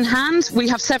bin bag in hand. We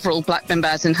have several black bin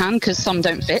bags in hand because some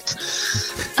don't fit.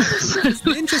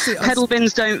 Interesting. Pedal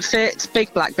bins don't fit.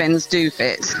 Big black bins do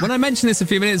fit. When I mentioned this a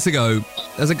few minutes ago,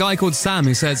 there's a guy called Sam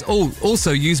who says,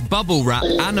 also use bubble wrap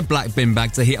and a black bin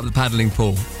bag to heat up the paddling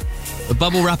pool. The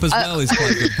bubble wrap as well is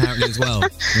quite good, apparently, as well.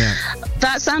 Yeah.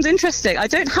 That sounds interesting. I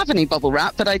don't have any bubble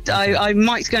wrap, but I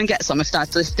might go and get some if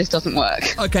this doesn't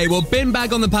work. Okay, well, bin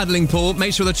bag on the paddling pool.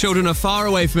 Make sure the children are far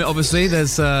away from it, obviously.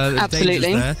 There's Absolutely.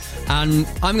 dangers there. And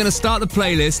I'm going to start the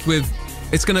playlist with...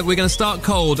 We're going to start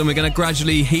cold and we're going to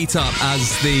gradually heat up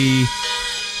as the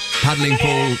paddling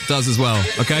pool does as well,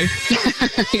 okay?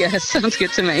 Yes, sounds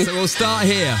good to me. So we'll start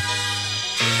here.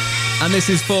 And this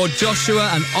is for Joshua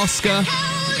and Oscar.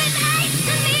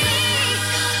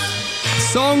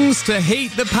 Songs to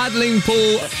heat the paddling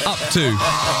pool up to.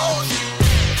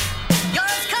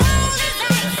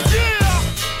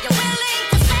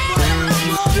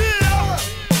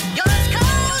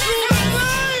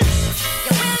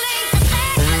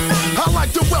 I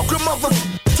like to welcome mother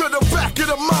to the back of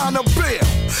the minor bill.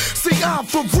 See, I'm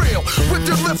for real with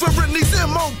delivering these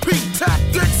MOP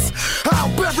tactics. I'll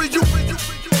bury you.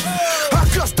 I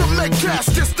custom make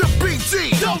caskets to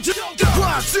BG, YG,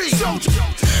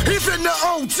 even the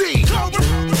OG.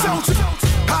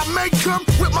 I make them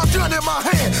with my gun in my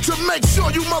hand to make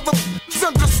sure you motherfuckers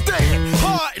understand.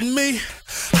 Pardon me.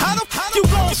 How the fuck you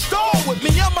gon' stall with me?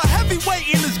 I'm a heavyweight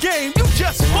in this game. You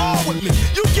just fall with me.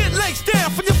 You get legs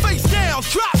down from your face down.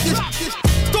 Drop this.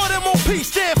 Throw them on P,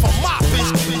 stand for my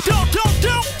bitch. Don't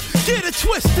get it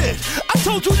twisted. I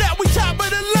told you that we top of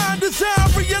the line,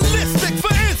 design realistic.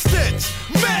 For instance,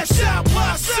 mash out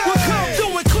my side. We'll come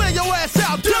through and clear your ass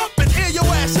out. Dump and air your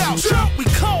ass out. Jump, we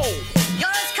cold.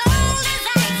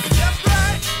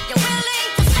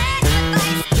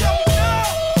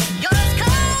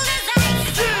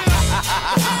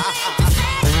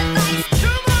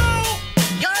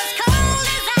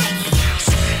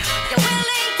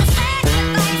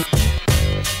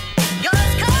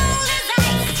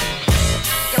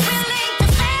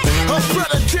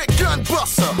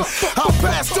 I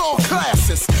passed all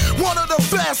classes, one of the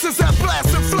fastest at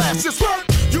blasting flashes.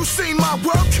 You seen my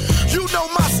work, you know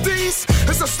my steez.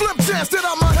 It's a slim chance that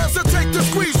I'ma hesitate to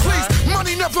squeeze, please.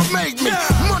 Money never made me,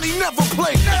 money never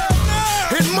played me,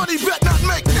 and money bet not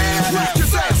make me. Rack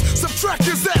his ass, subtract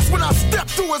his ass when I step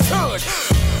through his hood.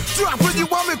 Dropping you,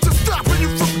 I'm into stopping you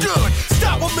from good.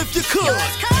 Stop him if you could.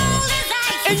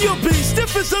 And you'll be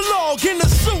stiff as a log in a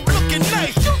suit looking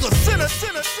nice. You're a sinner.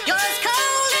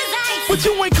 But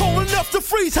you ain't cold enough to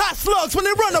freeze hot slugs when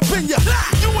they run up in ya.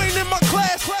 You ain't in my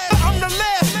class, I'm the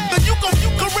last. Then you go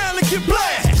around and get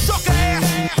blasted. Sucker ass.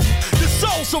 The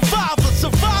soul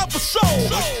survivor soul.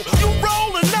 You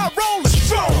roll and I roll and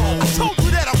stroll. I told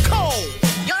you that I'm cold.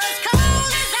 You're as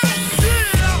cold as ice.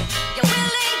 Yeah. You're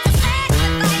willing to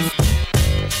sacrifice.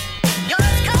 You're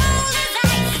as cold as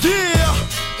ice. Yeah.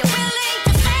 You're willing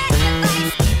to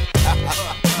sacrifice.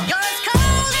 You're as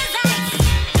cold as ice.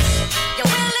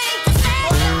 You're willing to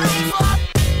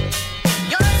sacrifice.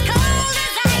 You're as cold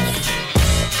as ice.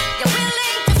 You're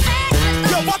willing to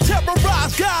sacrifice. Yo, I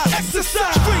terrorize guys.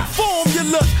 Exercise. Street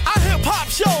formula. I hip-hop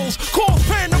shows. Cause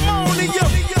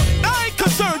pandemonium. I ain't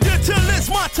concerned until it's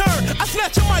my turn. I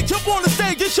snatch a mic, jump on the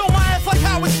stage and show my ass like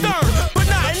Howard Stern. But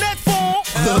not in that form.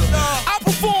 I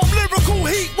perform lyrical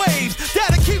heat waves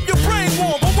that'll keep your brain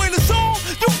warm. But when it's on,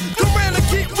 you ran to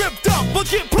get ripped up. But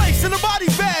get placed in a body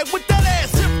bag with that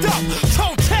ass zipped up.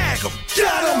 Toe tag 'em.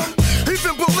 Got 'em.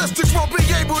 Even ballistics won't be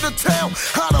able to tell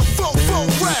how to fofo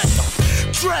rag 'em.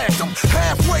 Drag 'em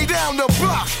halfway down the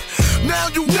block. Now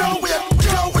you know where to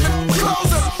go and close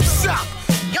the shop.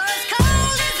 You're as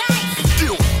cold as ice.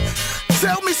 You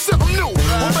tell me something new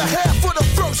on behalf of the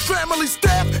first family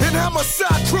staff and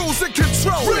homicide crews in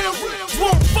control. Real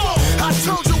won't fall. I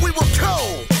told you we were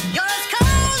cold. You're as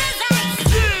cold as ice.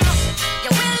 Yeah.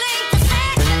 You're willing to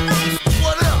sacrifice.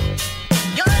 What up?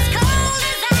 You're as cold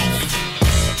as ice.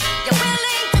 You're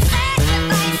willing to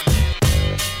sacrifice.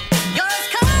 You're as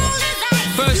cold as ice.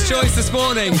 First choice this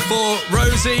morning for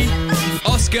Rosie,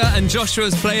 Oscar and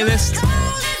Joshua's playlist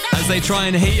as they try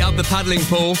and heat up the paddling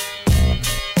pool.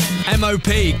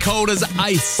 MOP, Cold as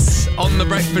Ice, on The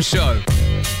Breakfast Show.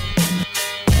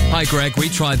 Hi Greg, we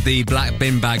tried the black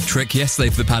bin bag trick yesterday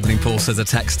for the paddling pool, says a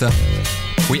texter.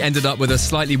 We ended up with a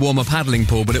slightly warmer paddling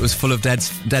pool, but it was full of dead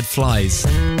flies.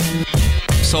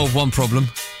 Solved one problem,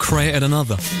 created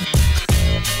another.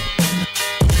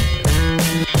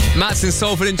 Matt's in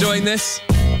Salford enjoying this.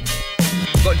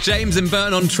 Got James in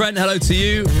Burton-on-Trent, hello to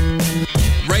you.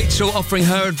 Rachel offering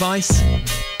her advice.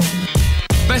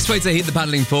 Best way to heat the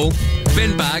paddling pool,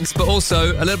 bin bags, but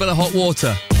also a little bit of hot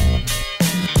water.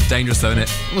 Dangerous though, isn't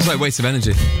it? Almost like a waste of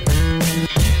energy.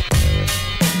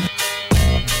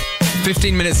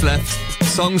 15 minutes left.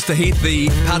 Songs to heat the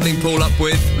paddling pool up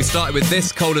with. We started with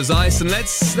this, Cold as Ice, and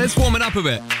let's warm it up a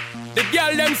bit. The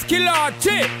girl them skill out,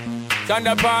 chick.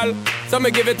 Thunderball, Some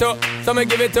me give it to, some me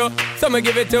give it to, some me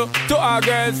give it to our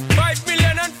girls. 5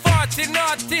 million and 40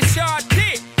 naughty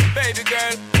shorty. Baby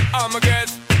girl, all my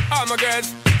girls, all my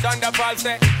girls. Shonda Paul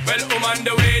say, well, on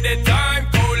the way the time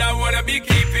cold, I wanna be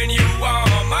keeping you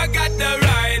warm. I got the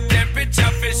right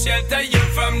temperature for shelter you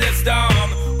from the storm.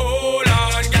 Hold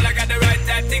on, girl, I got the right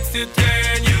tactics to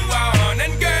turn you on.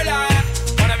 And girl, I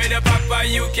wanna be the papa,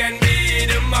 you can be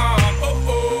the mom.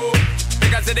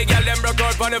 Because the girl them broke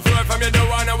out on the floor. From you don't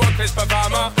wanna work this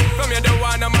performer. From you don't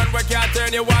want a man where can't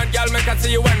turn you on. Girl, make I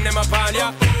see you when them upon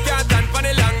ya. Can't stand for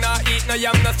the long, nah eat no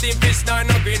yam, no steamed fish, no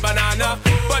green banana.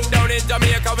 But down in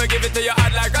Jamaica we give it to you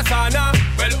hot like a sauna.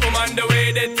 Well, on the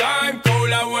way the time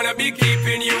cold, I wanna be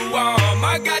keeping you warm.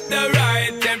 I got the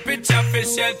right temperature for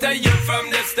shelter you from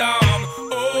the storm.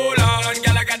 Hold on,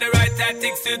 girl, I got the right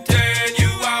tactics to turn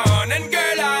you on. And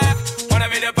girl, I wanna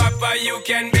be the papa, you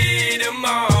can be the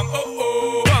mom.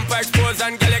 Expose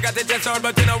and girl, you got the chest out,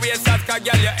 but you know we out, cause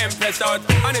girl, you impressed out.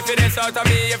 And if it is out of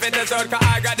me, if it is out, cause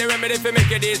I got the remedy for make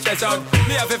it stress out.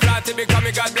 Me have a flat to become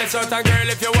a God bless out. And girl,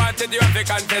 if you want it, you have to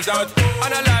confess out.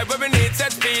 And a life where we need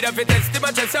set speed, if it is too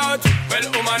much chest out. Well,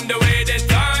 on the way the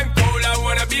time cold, I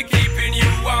wanna be keeping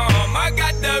you warm. I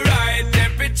got the right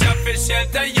temperature for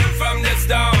shelter you from the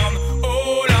storm.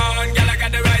 Hold on, girl, I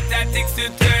got the right tactics to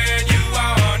turn you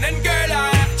on. And girl,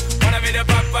 I wanna be the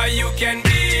papa, you can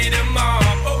be the mom.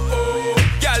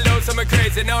 So me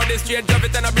crazy now, this straight drop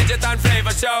it and a Bridget and flavor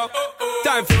show.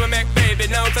 Time for me make baby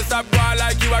now, so stop going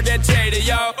like you, I get shady,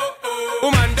 yo.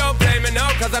 Woman, don't play me now,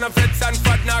 cause I'm a fits and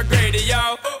fat, not greedy,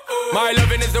 yo. My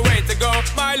loving is the way to go,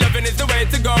 my loving is the way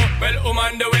to go. Well,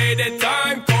 on the way the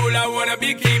time cold, I wanna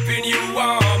be keeping you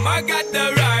warm. I got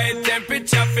the right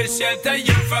temperature for shelter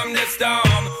you from the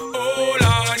storm. Hold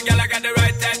on, girl, I got the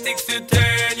right tactics to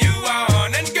turn you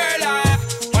on. And girl, I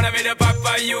wanna be the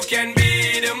papa, you can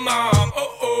be the mom.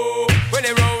 When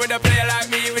they roll with a player like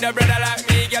me, with a brother like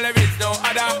me, girl, there is no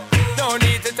other. No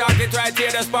need to talk it right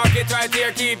here, just spark it right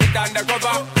here, keep it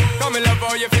undercover. Come and love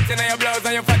how you fit in your blouse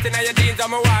and you fat in your jeans,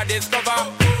 I'm a wild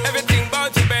discover. Everything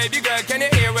about you, baby girl, can you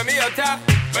hear when me utter?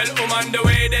 Well, on the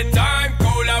way the time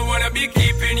cold, I wanna be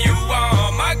keeping you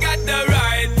warm. I got the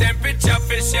right temperature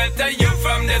for shelter you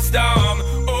from the storm.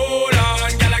 Hold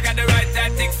on, girl, I got the right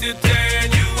tactics to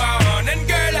turn you on. And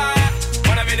girl, I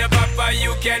wanna be the papa,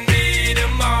 you can be the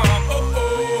mom.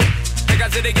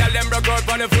 Because the girl them broke out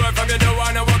on the floor. From you don't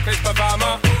wanna work this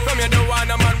performer. From you don't want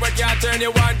a man where can't turn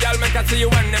you on. Girl, make I see you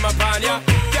when them upon ya.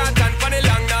 Can't stand for the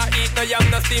long, nah eat no yam,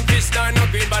 no steamed fish, no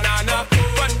green banana.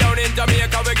 But down in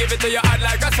Jamaica we give it to you hot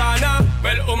like a sauna.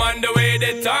 Well, on the way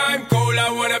the time cold, I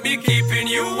wanna be keeping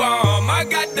you warm. I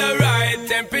got the right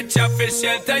temperature for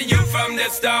shelter you from the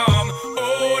storm.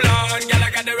 Hold on, girl,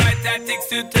 I got the right tactics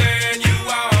to turn you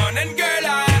on. And girl,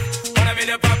 I wanna be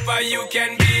the papa, you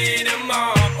can be the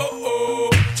mom.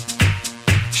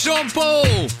 Sean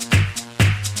Paul!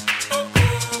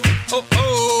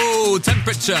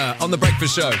 Temperature on the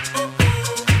breakfast show.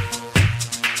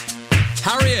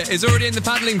 Harriet is already in the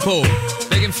paddling pool.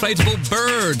 Big inflatable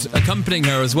bird accompanying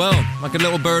her as well. Like a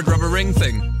little bird rubber ring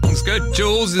thing. Looks good.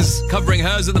 Jules is covering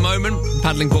hers at the moment.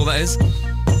 Paddling pool, that is.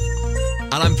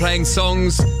 And I'm playing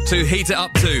songs to heat it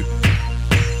up to.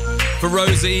 For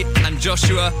Rosie and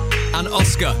Joshua and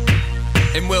Oscar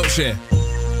in Wiltshire.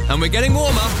 And we're getting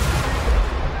warmer.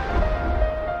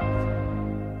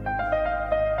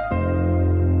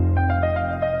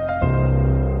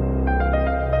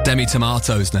 Demi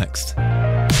Tomatoes next.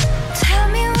 Tell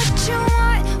me what you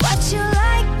want, what you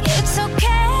like, it's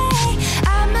okay.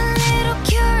 I'm a little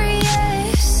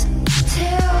curious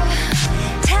too.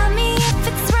 Tell me if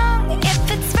it's wrong,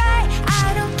 if it's right,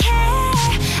 I don't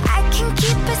care. I can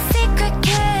keep a secret,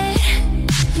 kid.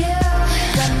 You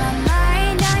got my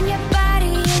mind on your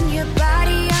body and your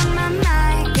body on my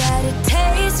mind. Got a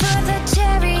taste for the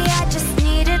cherry, I just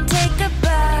need to take a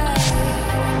bite.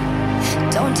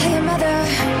 Don't tell your mother.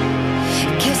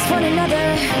 Kiss one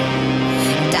another,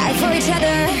 die for each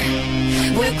other.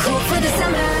 We're cool for the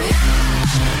summer.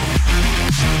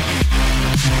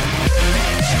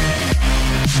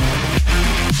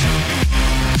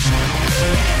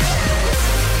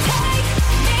 Take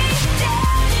me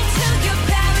down into your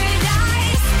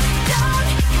paradise. Don't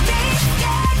be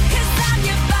scared, 'cause I'm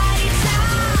your body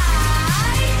type.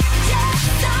 Just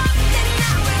something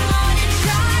I would wanna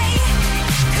try.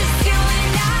 'Cause you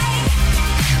and I,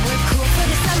 we're cool for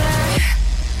the summer.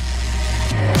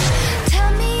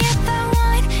 Tell me if I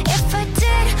want, if I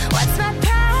did, what's my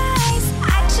prize?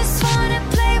 I just wanna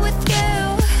play with you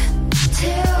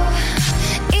too.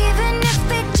 Even if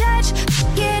they judge,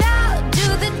 get out.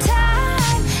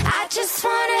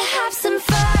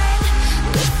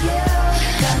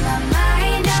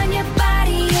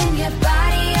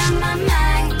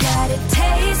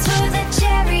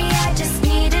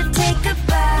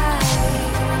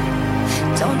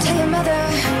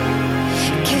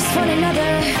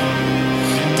 other,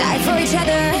 die for each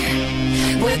other.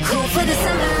 We're cool for the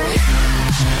summer.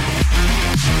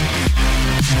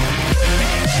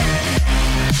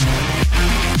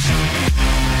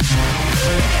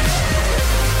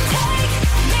 Take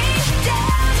me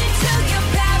down into your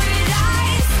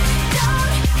paradise.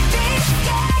 Don't be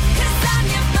scared, 'cause I'm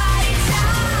your body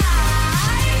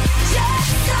type.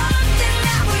 Just something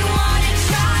that we wanna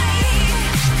try.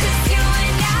 'Cause you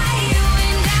and I,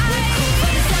 we're cool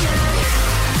for the summer.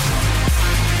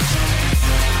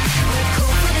 We're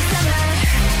cool for the summer.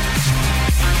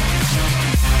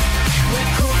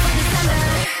 We're cool for the summer.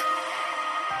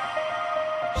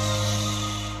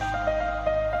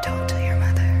 Don't tell your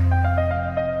mother.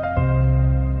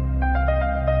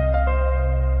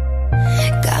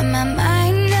 Got my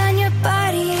mind on your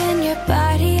body and your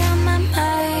body on my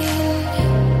mind.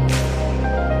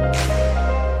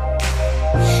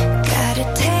 Got a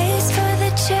taste for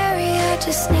the cherry, I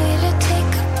just need to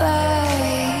take a bite.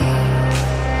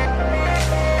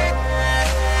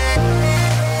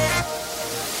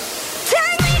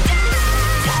 Take me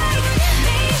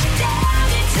down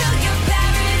into your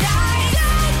paradise.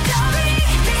 Don't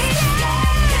be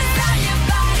scared, 'cause I'm your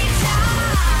body type.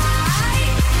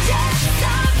 Just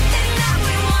something that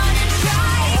we wanna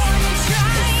try.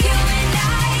 'Cause you and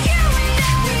I,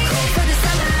 we're cool for the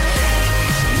summer.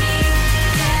 Me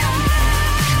down,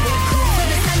 we're cool for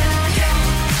the summer.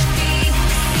 Don't be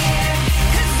scared,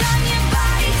 'cause I'm your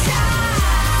body type.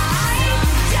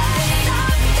 Just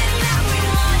something that we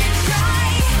wanna try.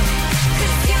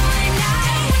 'Cause you and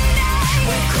I,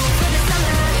 we're cool for the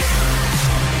summer.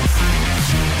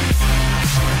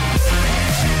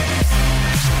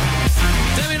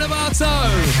 Demi Lovato.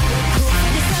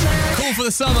 Cool for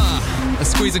the summer.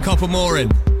 Let's squeeze a couple more in.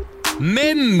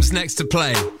 Mims next to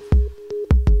play.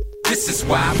 This is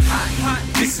why I'm hot.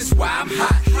 This is why I'm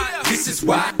hot. This is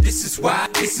why. This is why.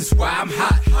 This is why I'm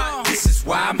hot. This is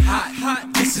why I'm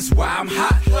hot. This is why I'm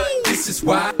hot. This is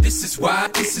why. This is why.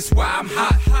 This is why I'm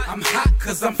hot. I'm hot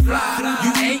 'cause I'm fly.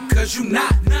 You ain't 'cause you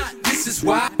not. This is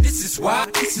why. This is why.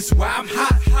 This is why I'm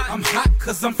hot. I'm hot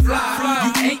 'cause I'm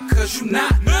fly. You ain't 'cause you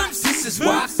not. This is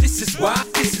why. This is why.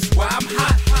 This is why I'm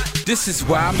hot. This is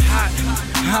why I'm hot.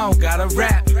 I don't gotta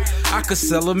rap. I could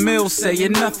sell a mill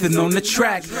saying nothing on the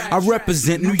track. I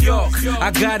represent New York.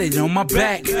 I got it on my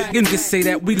back. And just say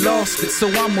that we lost it, so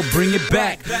I'ma bring it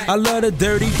back. I love the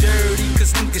dirty,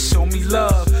 'cause niggas show me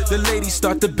love. The ladies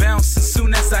start to bounce as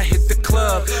soon as I hit the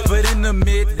club. But in the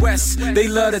Midwest, they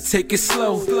love to take it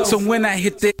slow. So when I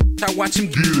hit the I watch them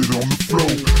get it on the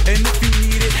floor. And if you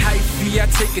need it hypey, I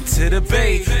take it to the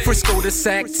Bay. Frisco to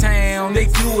Sacktown, they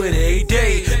do it every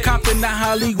day. Compton to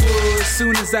Hollywood,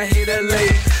 soon as I hit LA.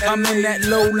 I'm in that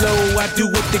low, I do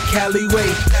it the Cali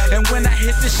way. And when I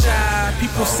hit the Shy,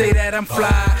 people say that I'm fly.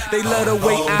 They love the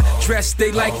way I dress,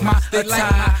 they like my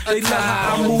attire. They love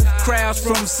how I move crowds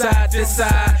from side to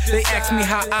side. They ask me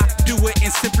how I do it,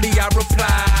 and simply I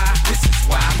reply. This is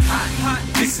why I'm hot.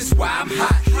 This is why I'm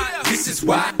hot. This is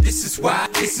why. This is why.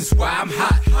 This is why I'm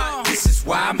hot. This is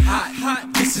why I'm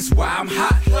hot. This is why I'm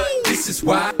hot. This is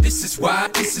why. This is why.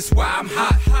 This is why I'm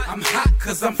hot. I'm hot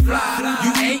 'cause I'm fly.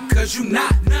 You ain't 'cause you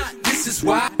not. This is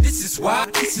why. This is why.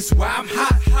 This is why I'm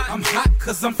hot. I'm hot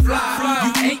 'cause I'm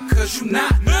fly. You ain't 'cause you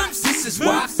not. This is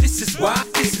why. This is why.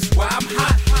 This is why I'm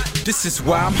hot. This is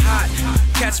why I'm hot.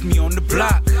 Catch me on the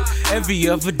block. Every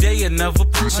other day, another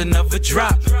push, another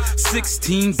drop.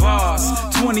 16 bars,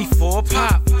 24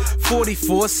 pop,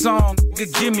 44 song.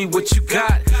 Give me what you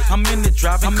got. I'm in the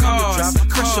driving cars,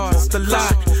 crush up off the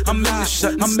lot. I'm in the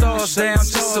shutting stars down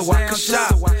just so I can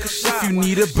shop. If you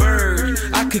need a bird,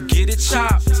 I could get it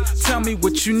chopped. Tell me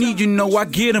what you need, you know I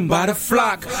get them by the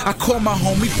flock. I call my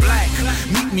homie Black,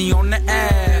 meet me on the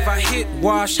Ave. I hit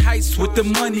Wash Heights with the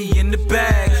money in the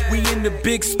bag. We in the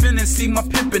big spin and see my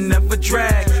pimpin' never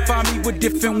drag. Find me with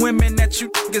different women that you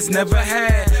niggas never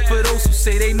had. For those who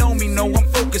say they know me, know I'm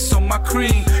focused on my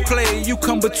cream. Player, you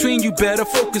come between, you better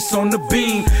focus on the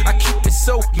beam. I keep it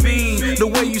so mean, the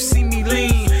way you see me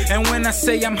lean. And when I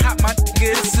say I'm hot, my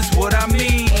nigga, this is what I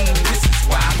mean. This is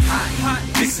why I'm hot.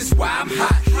 This is why I'm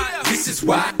hot. This is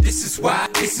why. This is why.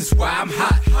 This is why I'm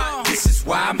hot. This is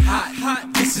why I'm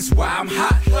hot. This is why I'm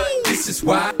hot. This is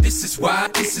why. This is why.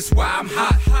 This is why I'm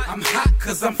hot. I'm hot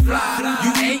 'cause I'm fly.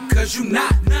 You ain't 'cause you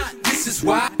not. This is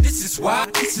why. This is why.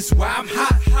 This is why I'm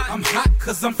hot. I'm hot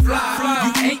 'cause I'm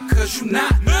fly. You ain't 'cause you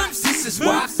not. This is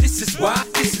why. This is why.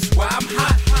 This is why I'm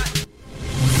hot.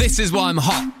 This is why I'm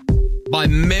hot by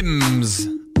Mims.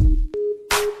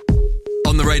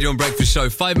 On the the Radio and Breakfast Show.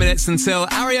 5 minutes until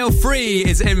Ariel Free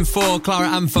is in for Clara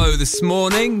Amfo this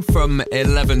morning from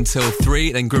 11 till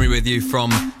 3. Then Grimmy with you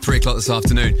from 3 o'clock this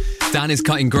afternoon. Dan is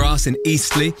cutting grass in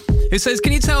Eastleigh. Who says,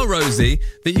 can you tell Rosie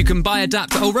that you can buy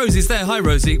adapter? Oh, Rosie's there. Hi,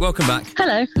 Rosie. Welcome back.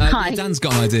 Hello. Hi. Dan's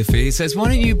got an idea for you. He says, why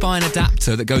don't you buy an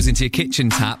adapter that goes into your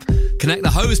kitchen tap, connect the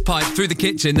hose pipe through the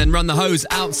kitchen, then run the hose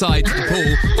outside to the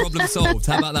pool. Problem solved.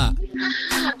 How about that?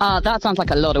 That sounds like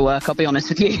a lot of work, I'll be honest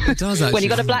with you. It does, actually. When you've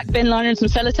got a black bin liner and some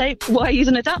sellotape, why use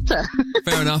an adapter?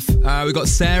 Fair enough. We've got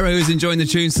Sarah who's enjoying the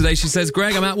tunes today. She says,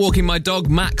 Greg, I'm out walking my dog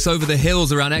Max over the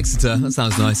hills around Exeter. That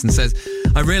sounds nice. And says,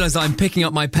 I realise I'm picking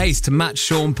up my pace to match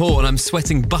Sean Paul and I'm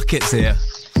sweating buckets here.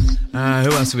 Who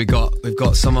else have we got? We've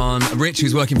got someone, Rich,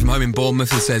 who's working from home in Bournemouth,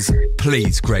 who says,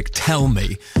 please, Greg, tell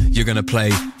me you're going to play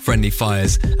Friendly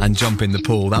Fires and jump in the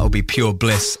pool. That will be pure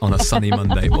bliss on a sunny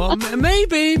Monday. Well,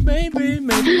 maybe we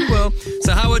will.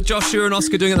 So how are Joshua and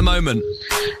Oscar doing at the moment?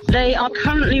 They are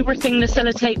currently ripping the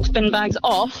sellotaped bin bags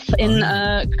off in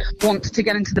want to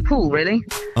get into the pool, really.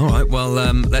 All right, well,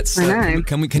 let's...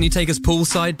 Can you take us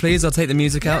poolside, please? I'll take the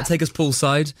music out. Take us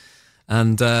poolside.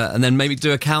 And then maybe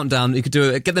do a countdown. You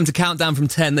could get them to count down from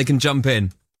 10. They can jump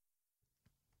in.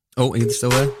 Oh, are you still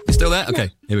there? You're still there? Okay,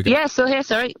 here we go. Yeah, still here,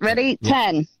 sorry. Ready?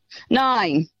 Yeah. 10,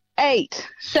 9, 8,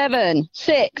 7,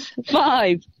 6,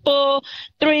 5, 4,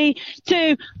 3,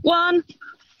 2, 1.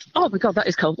 Oh my God, that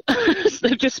is cold.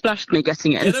 They've just splashed me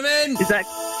getting in. Get them in! Is that...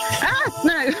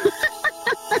 no.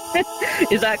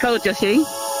 Is that cold, Joshy?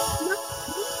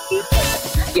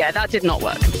 Yeah, that did not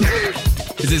work.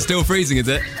 Is it still freezing, is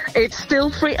it? It's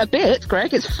still a bit,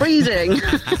 Greg. It's freezing.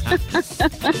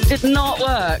 Did not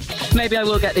work. Maybe I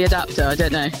will get the adapter. I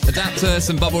don't know. Adapter,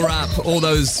 some bubble wrap, all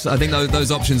those. I think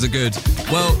those options are good.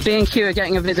 Well, B&Q are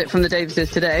getting a visit from the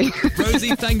Davises today.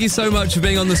 Rosie, thank you so much for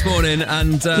being on this morning.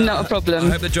 And not a problem.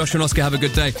 I hope that Josh and Oscar have a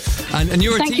good day. And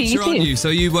you're a teacher, aren't you? So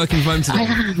are you working from home today?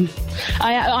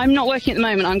 I am. I'm not working at the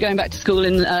moment. I'm going back to school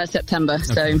in September.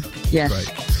 Okay. So, yes.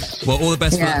 Great. Well, all the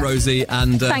best for that, Rosie,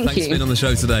 and thanks for being on the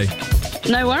show today.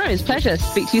 No worries, pleasure.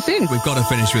 Speak to you soon. We've got to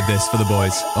finish with this for the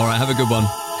boys. All right, have a good one.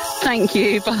 Thank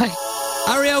you, bye.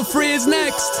 Ariel Free is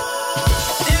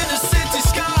next.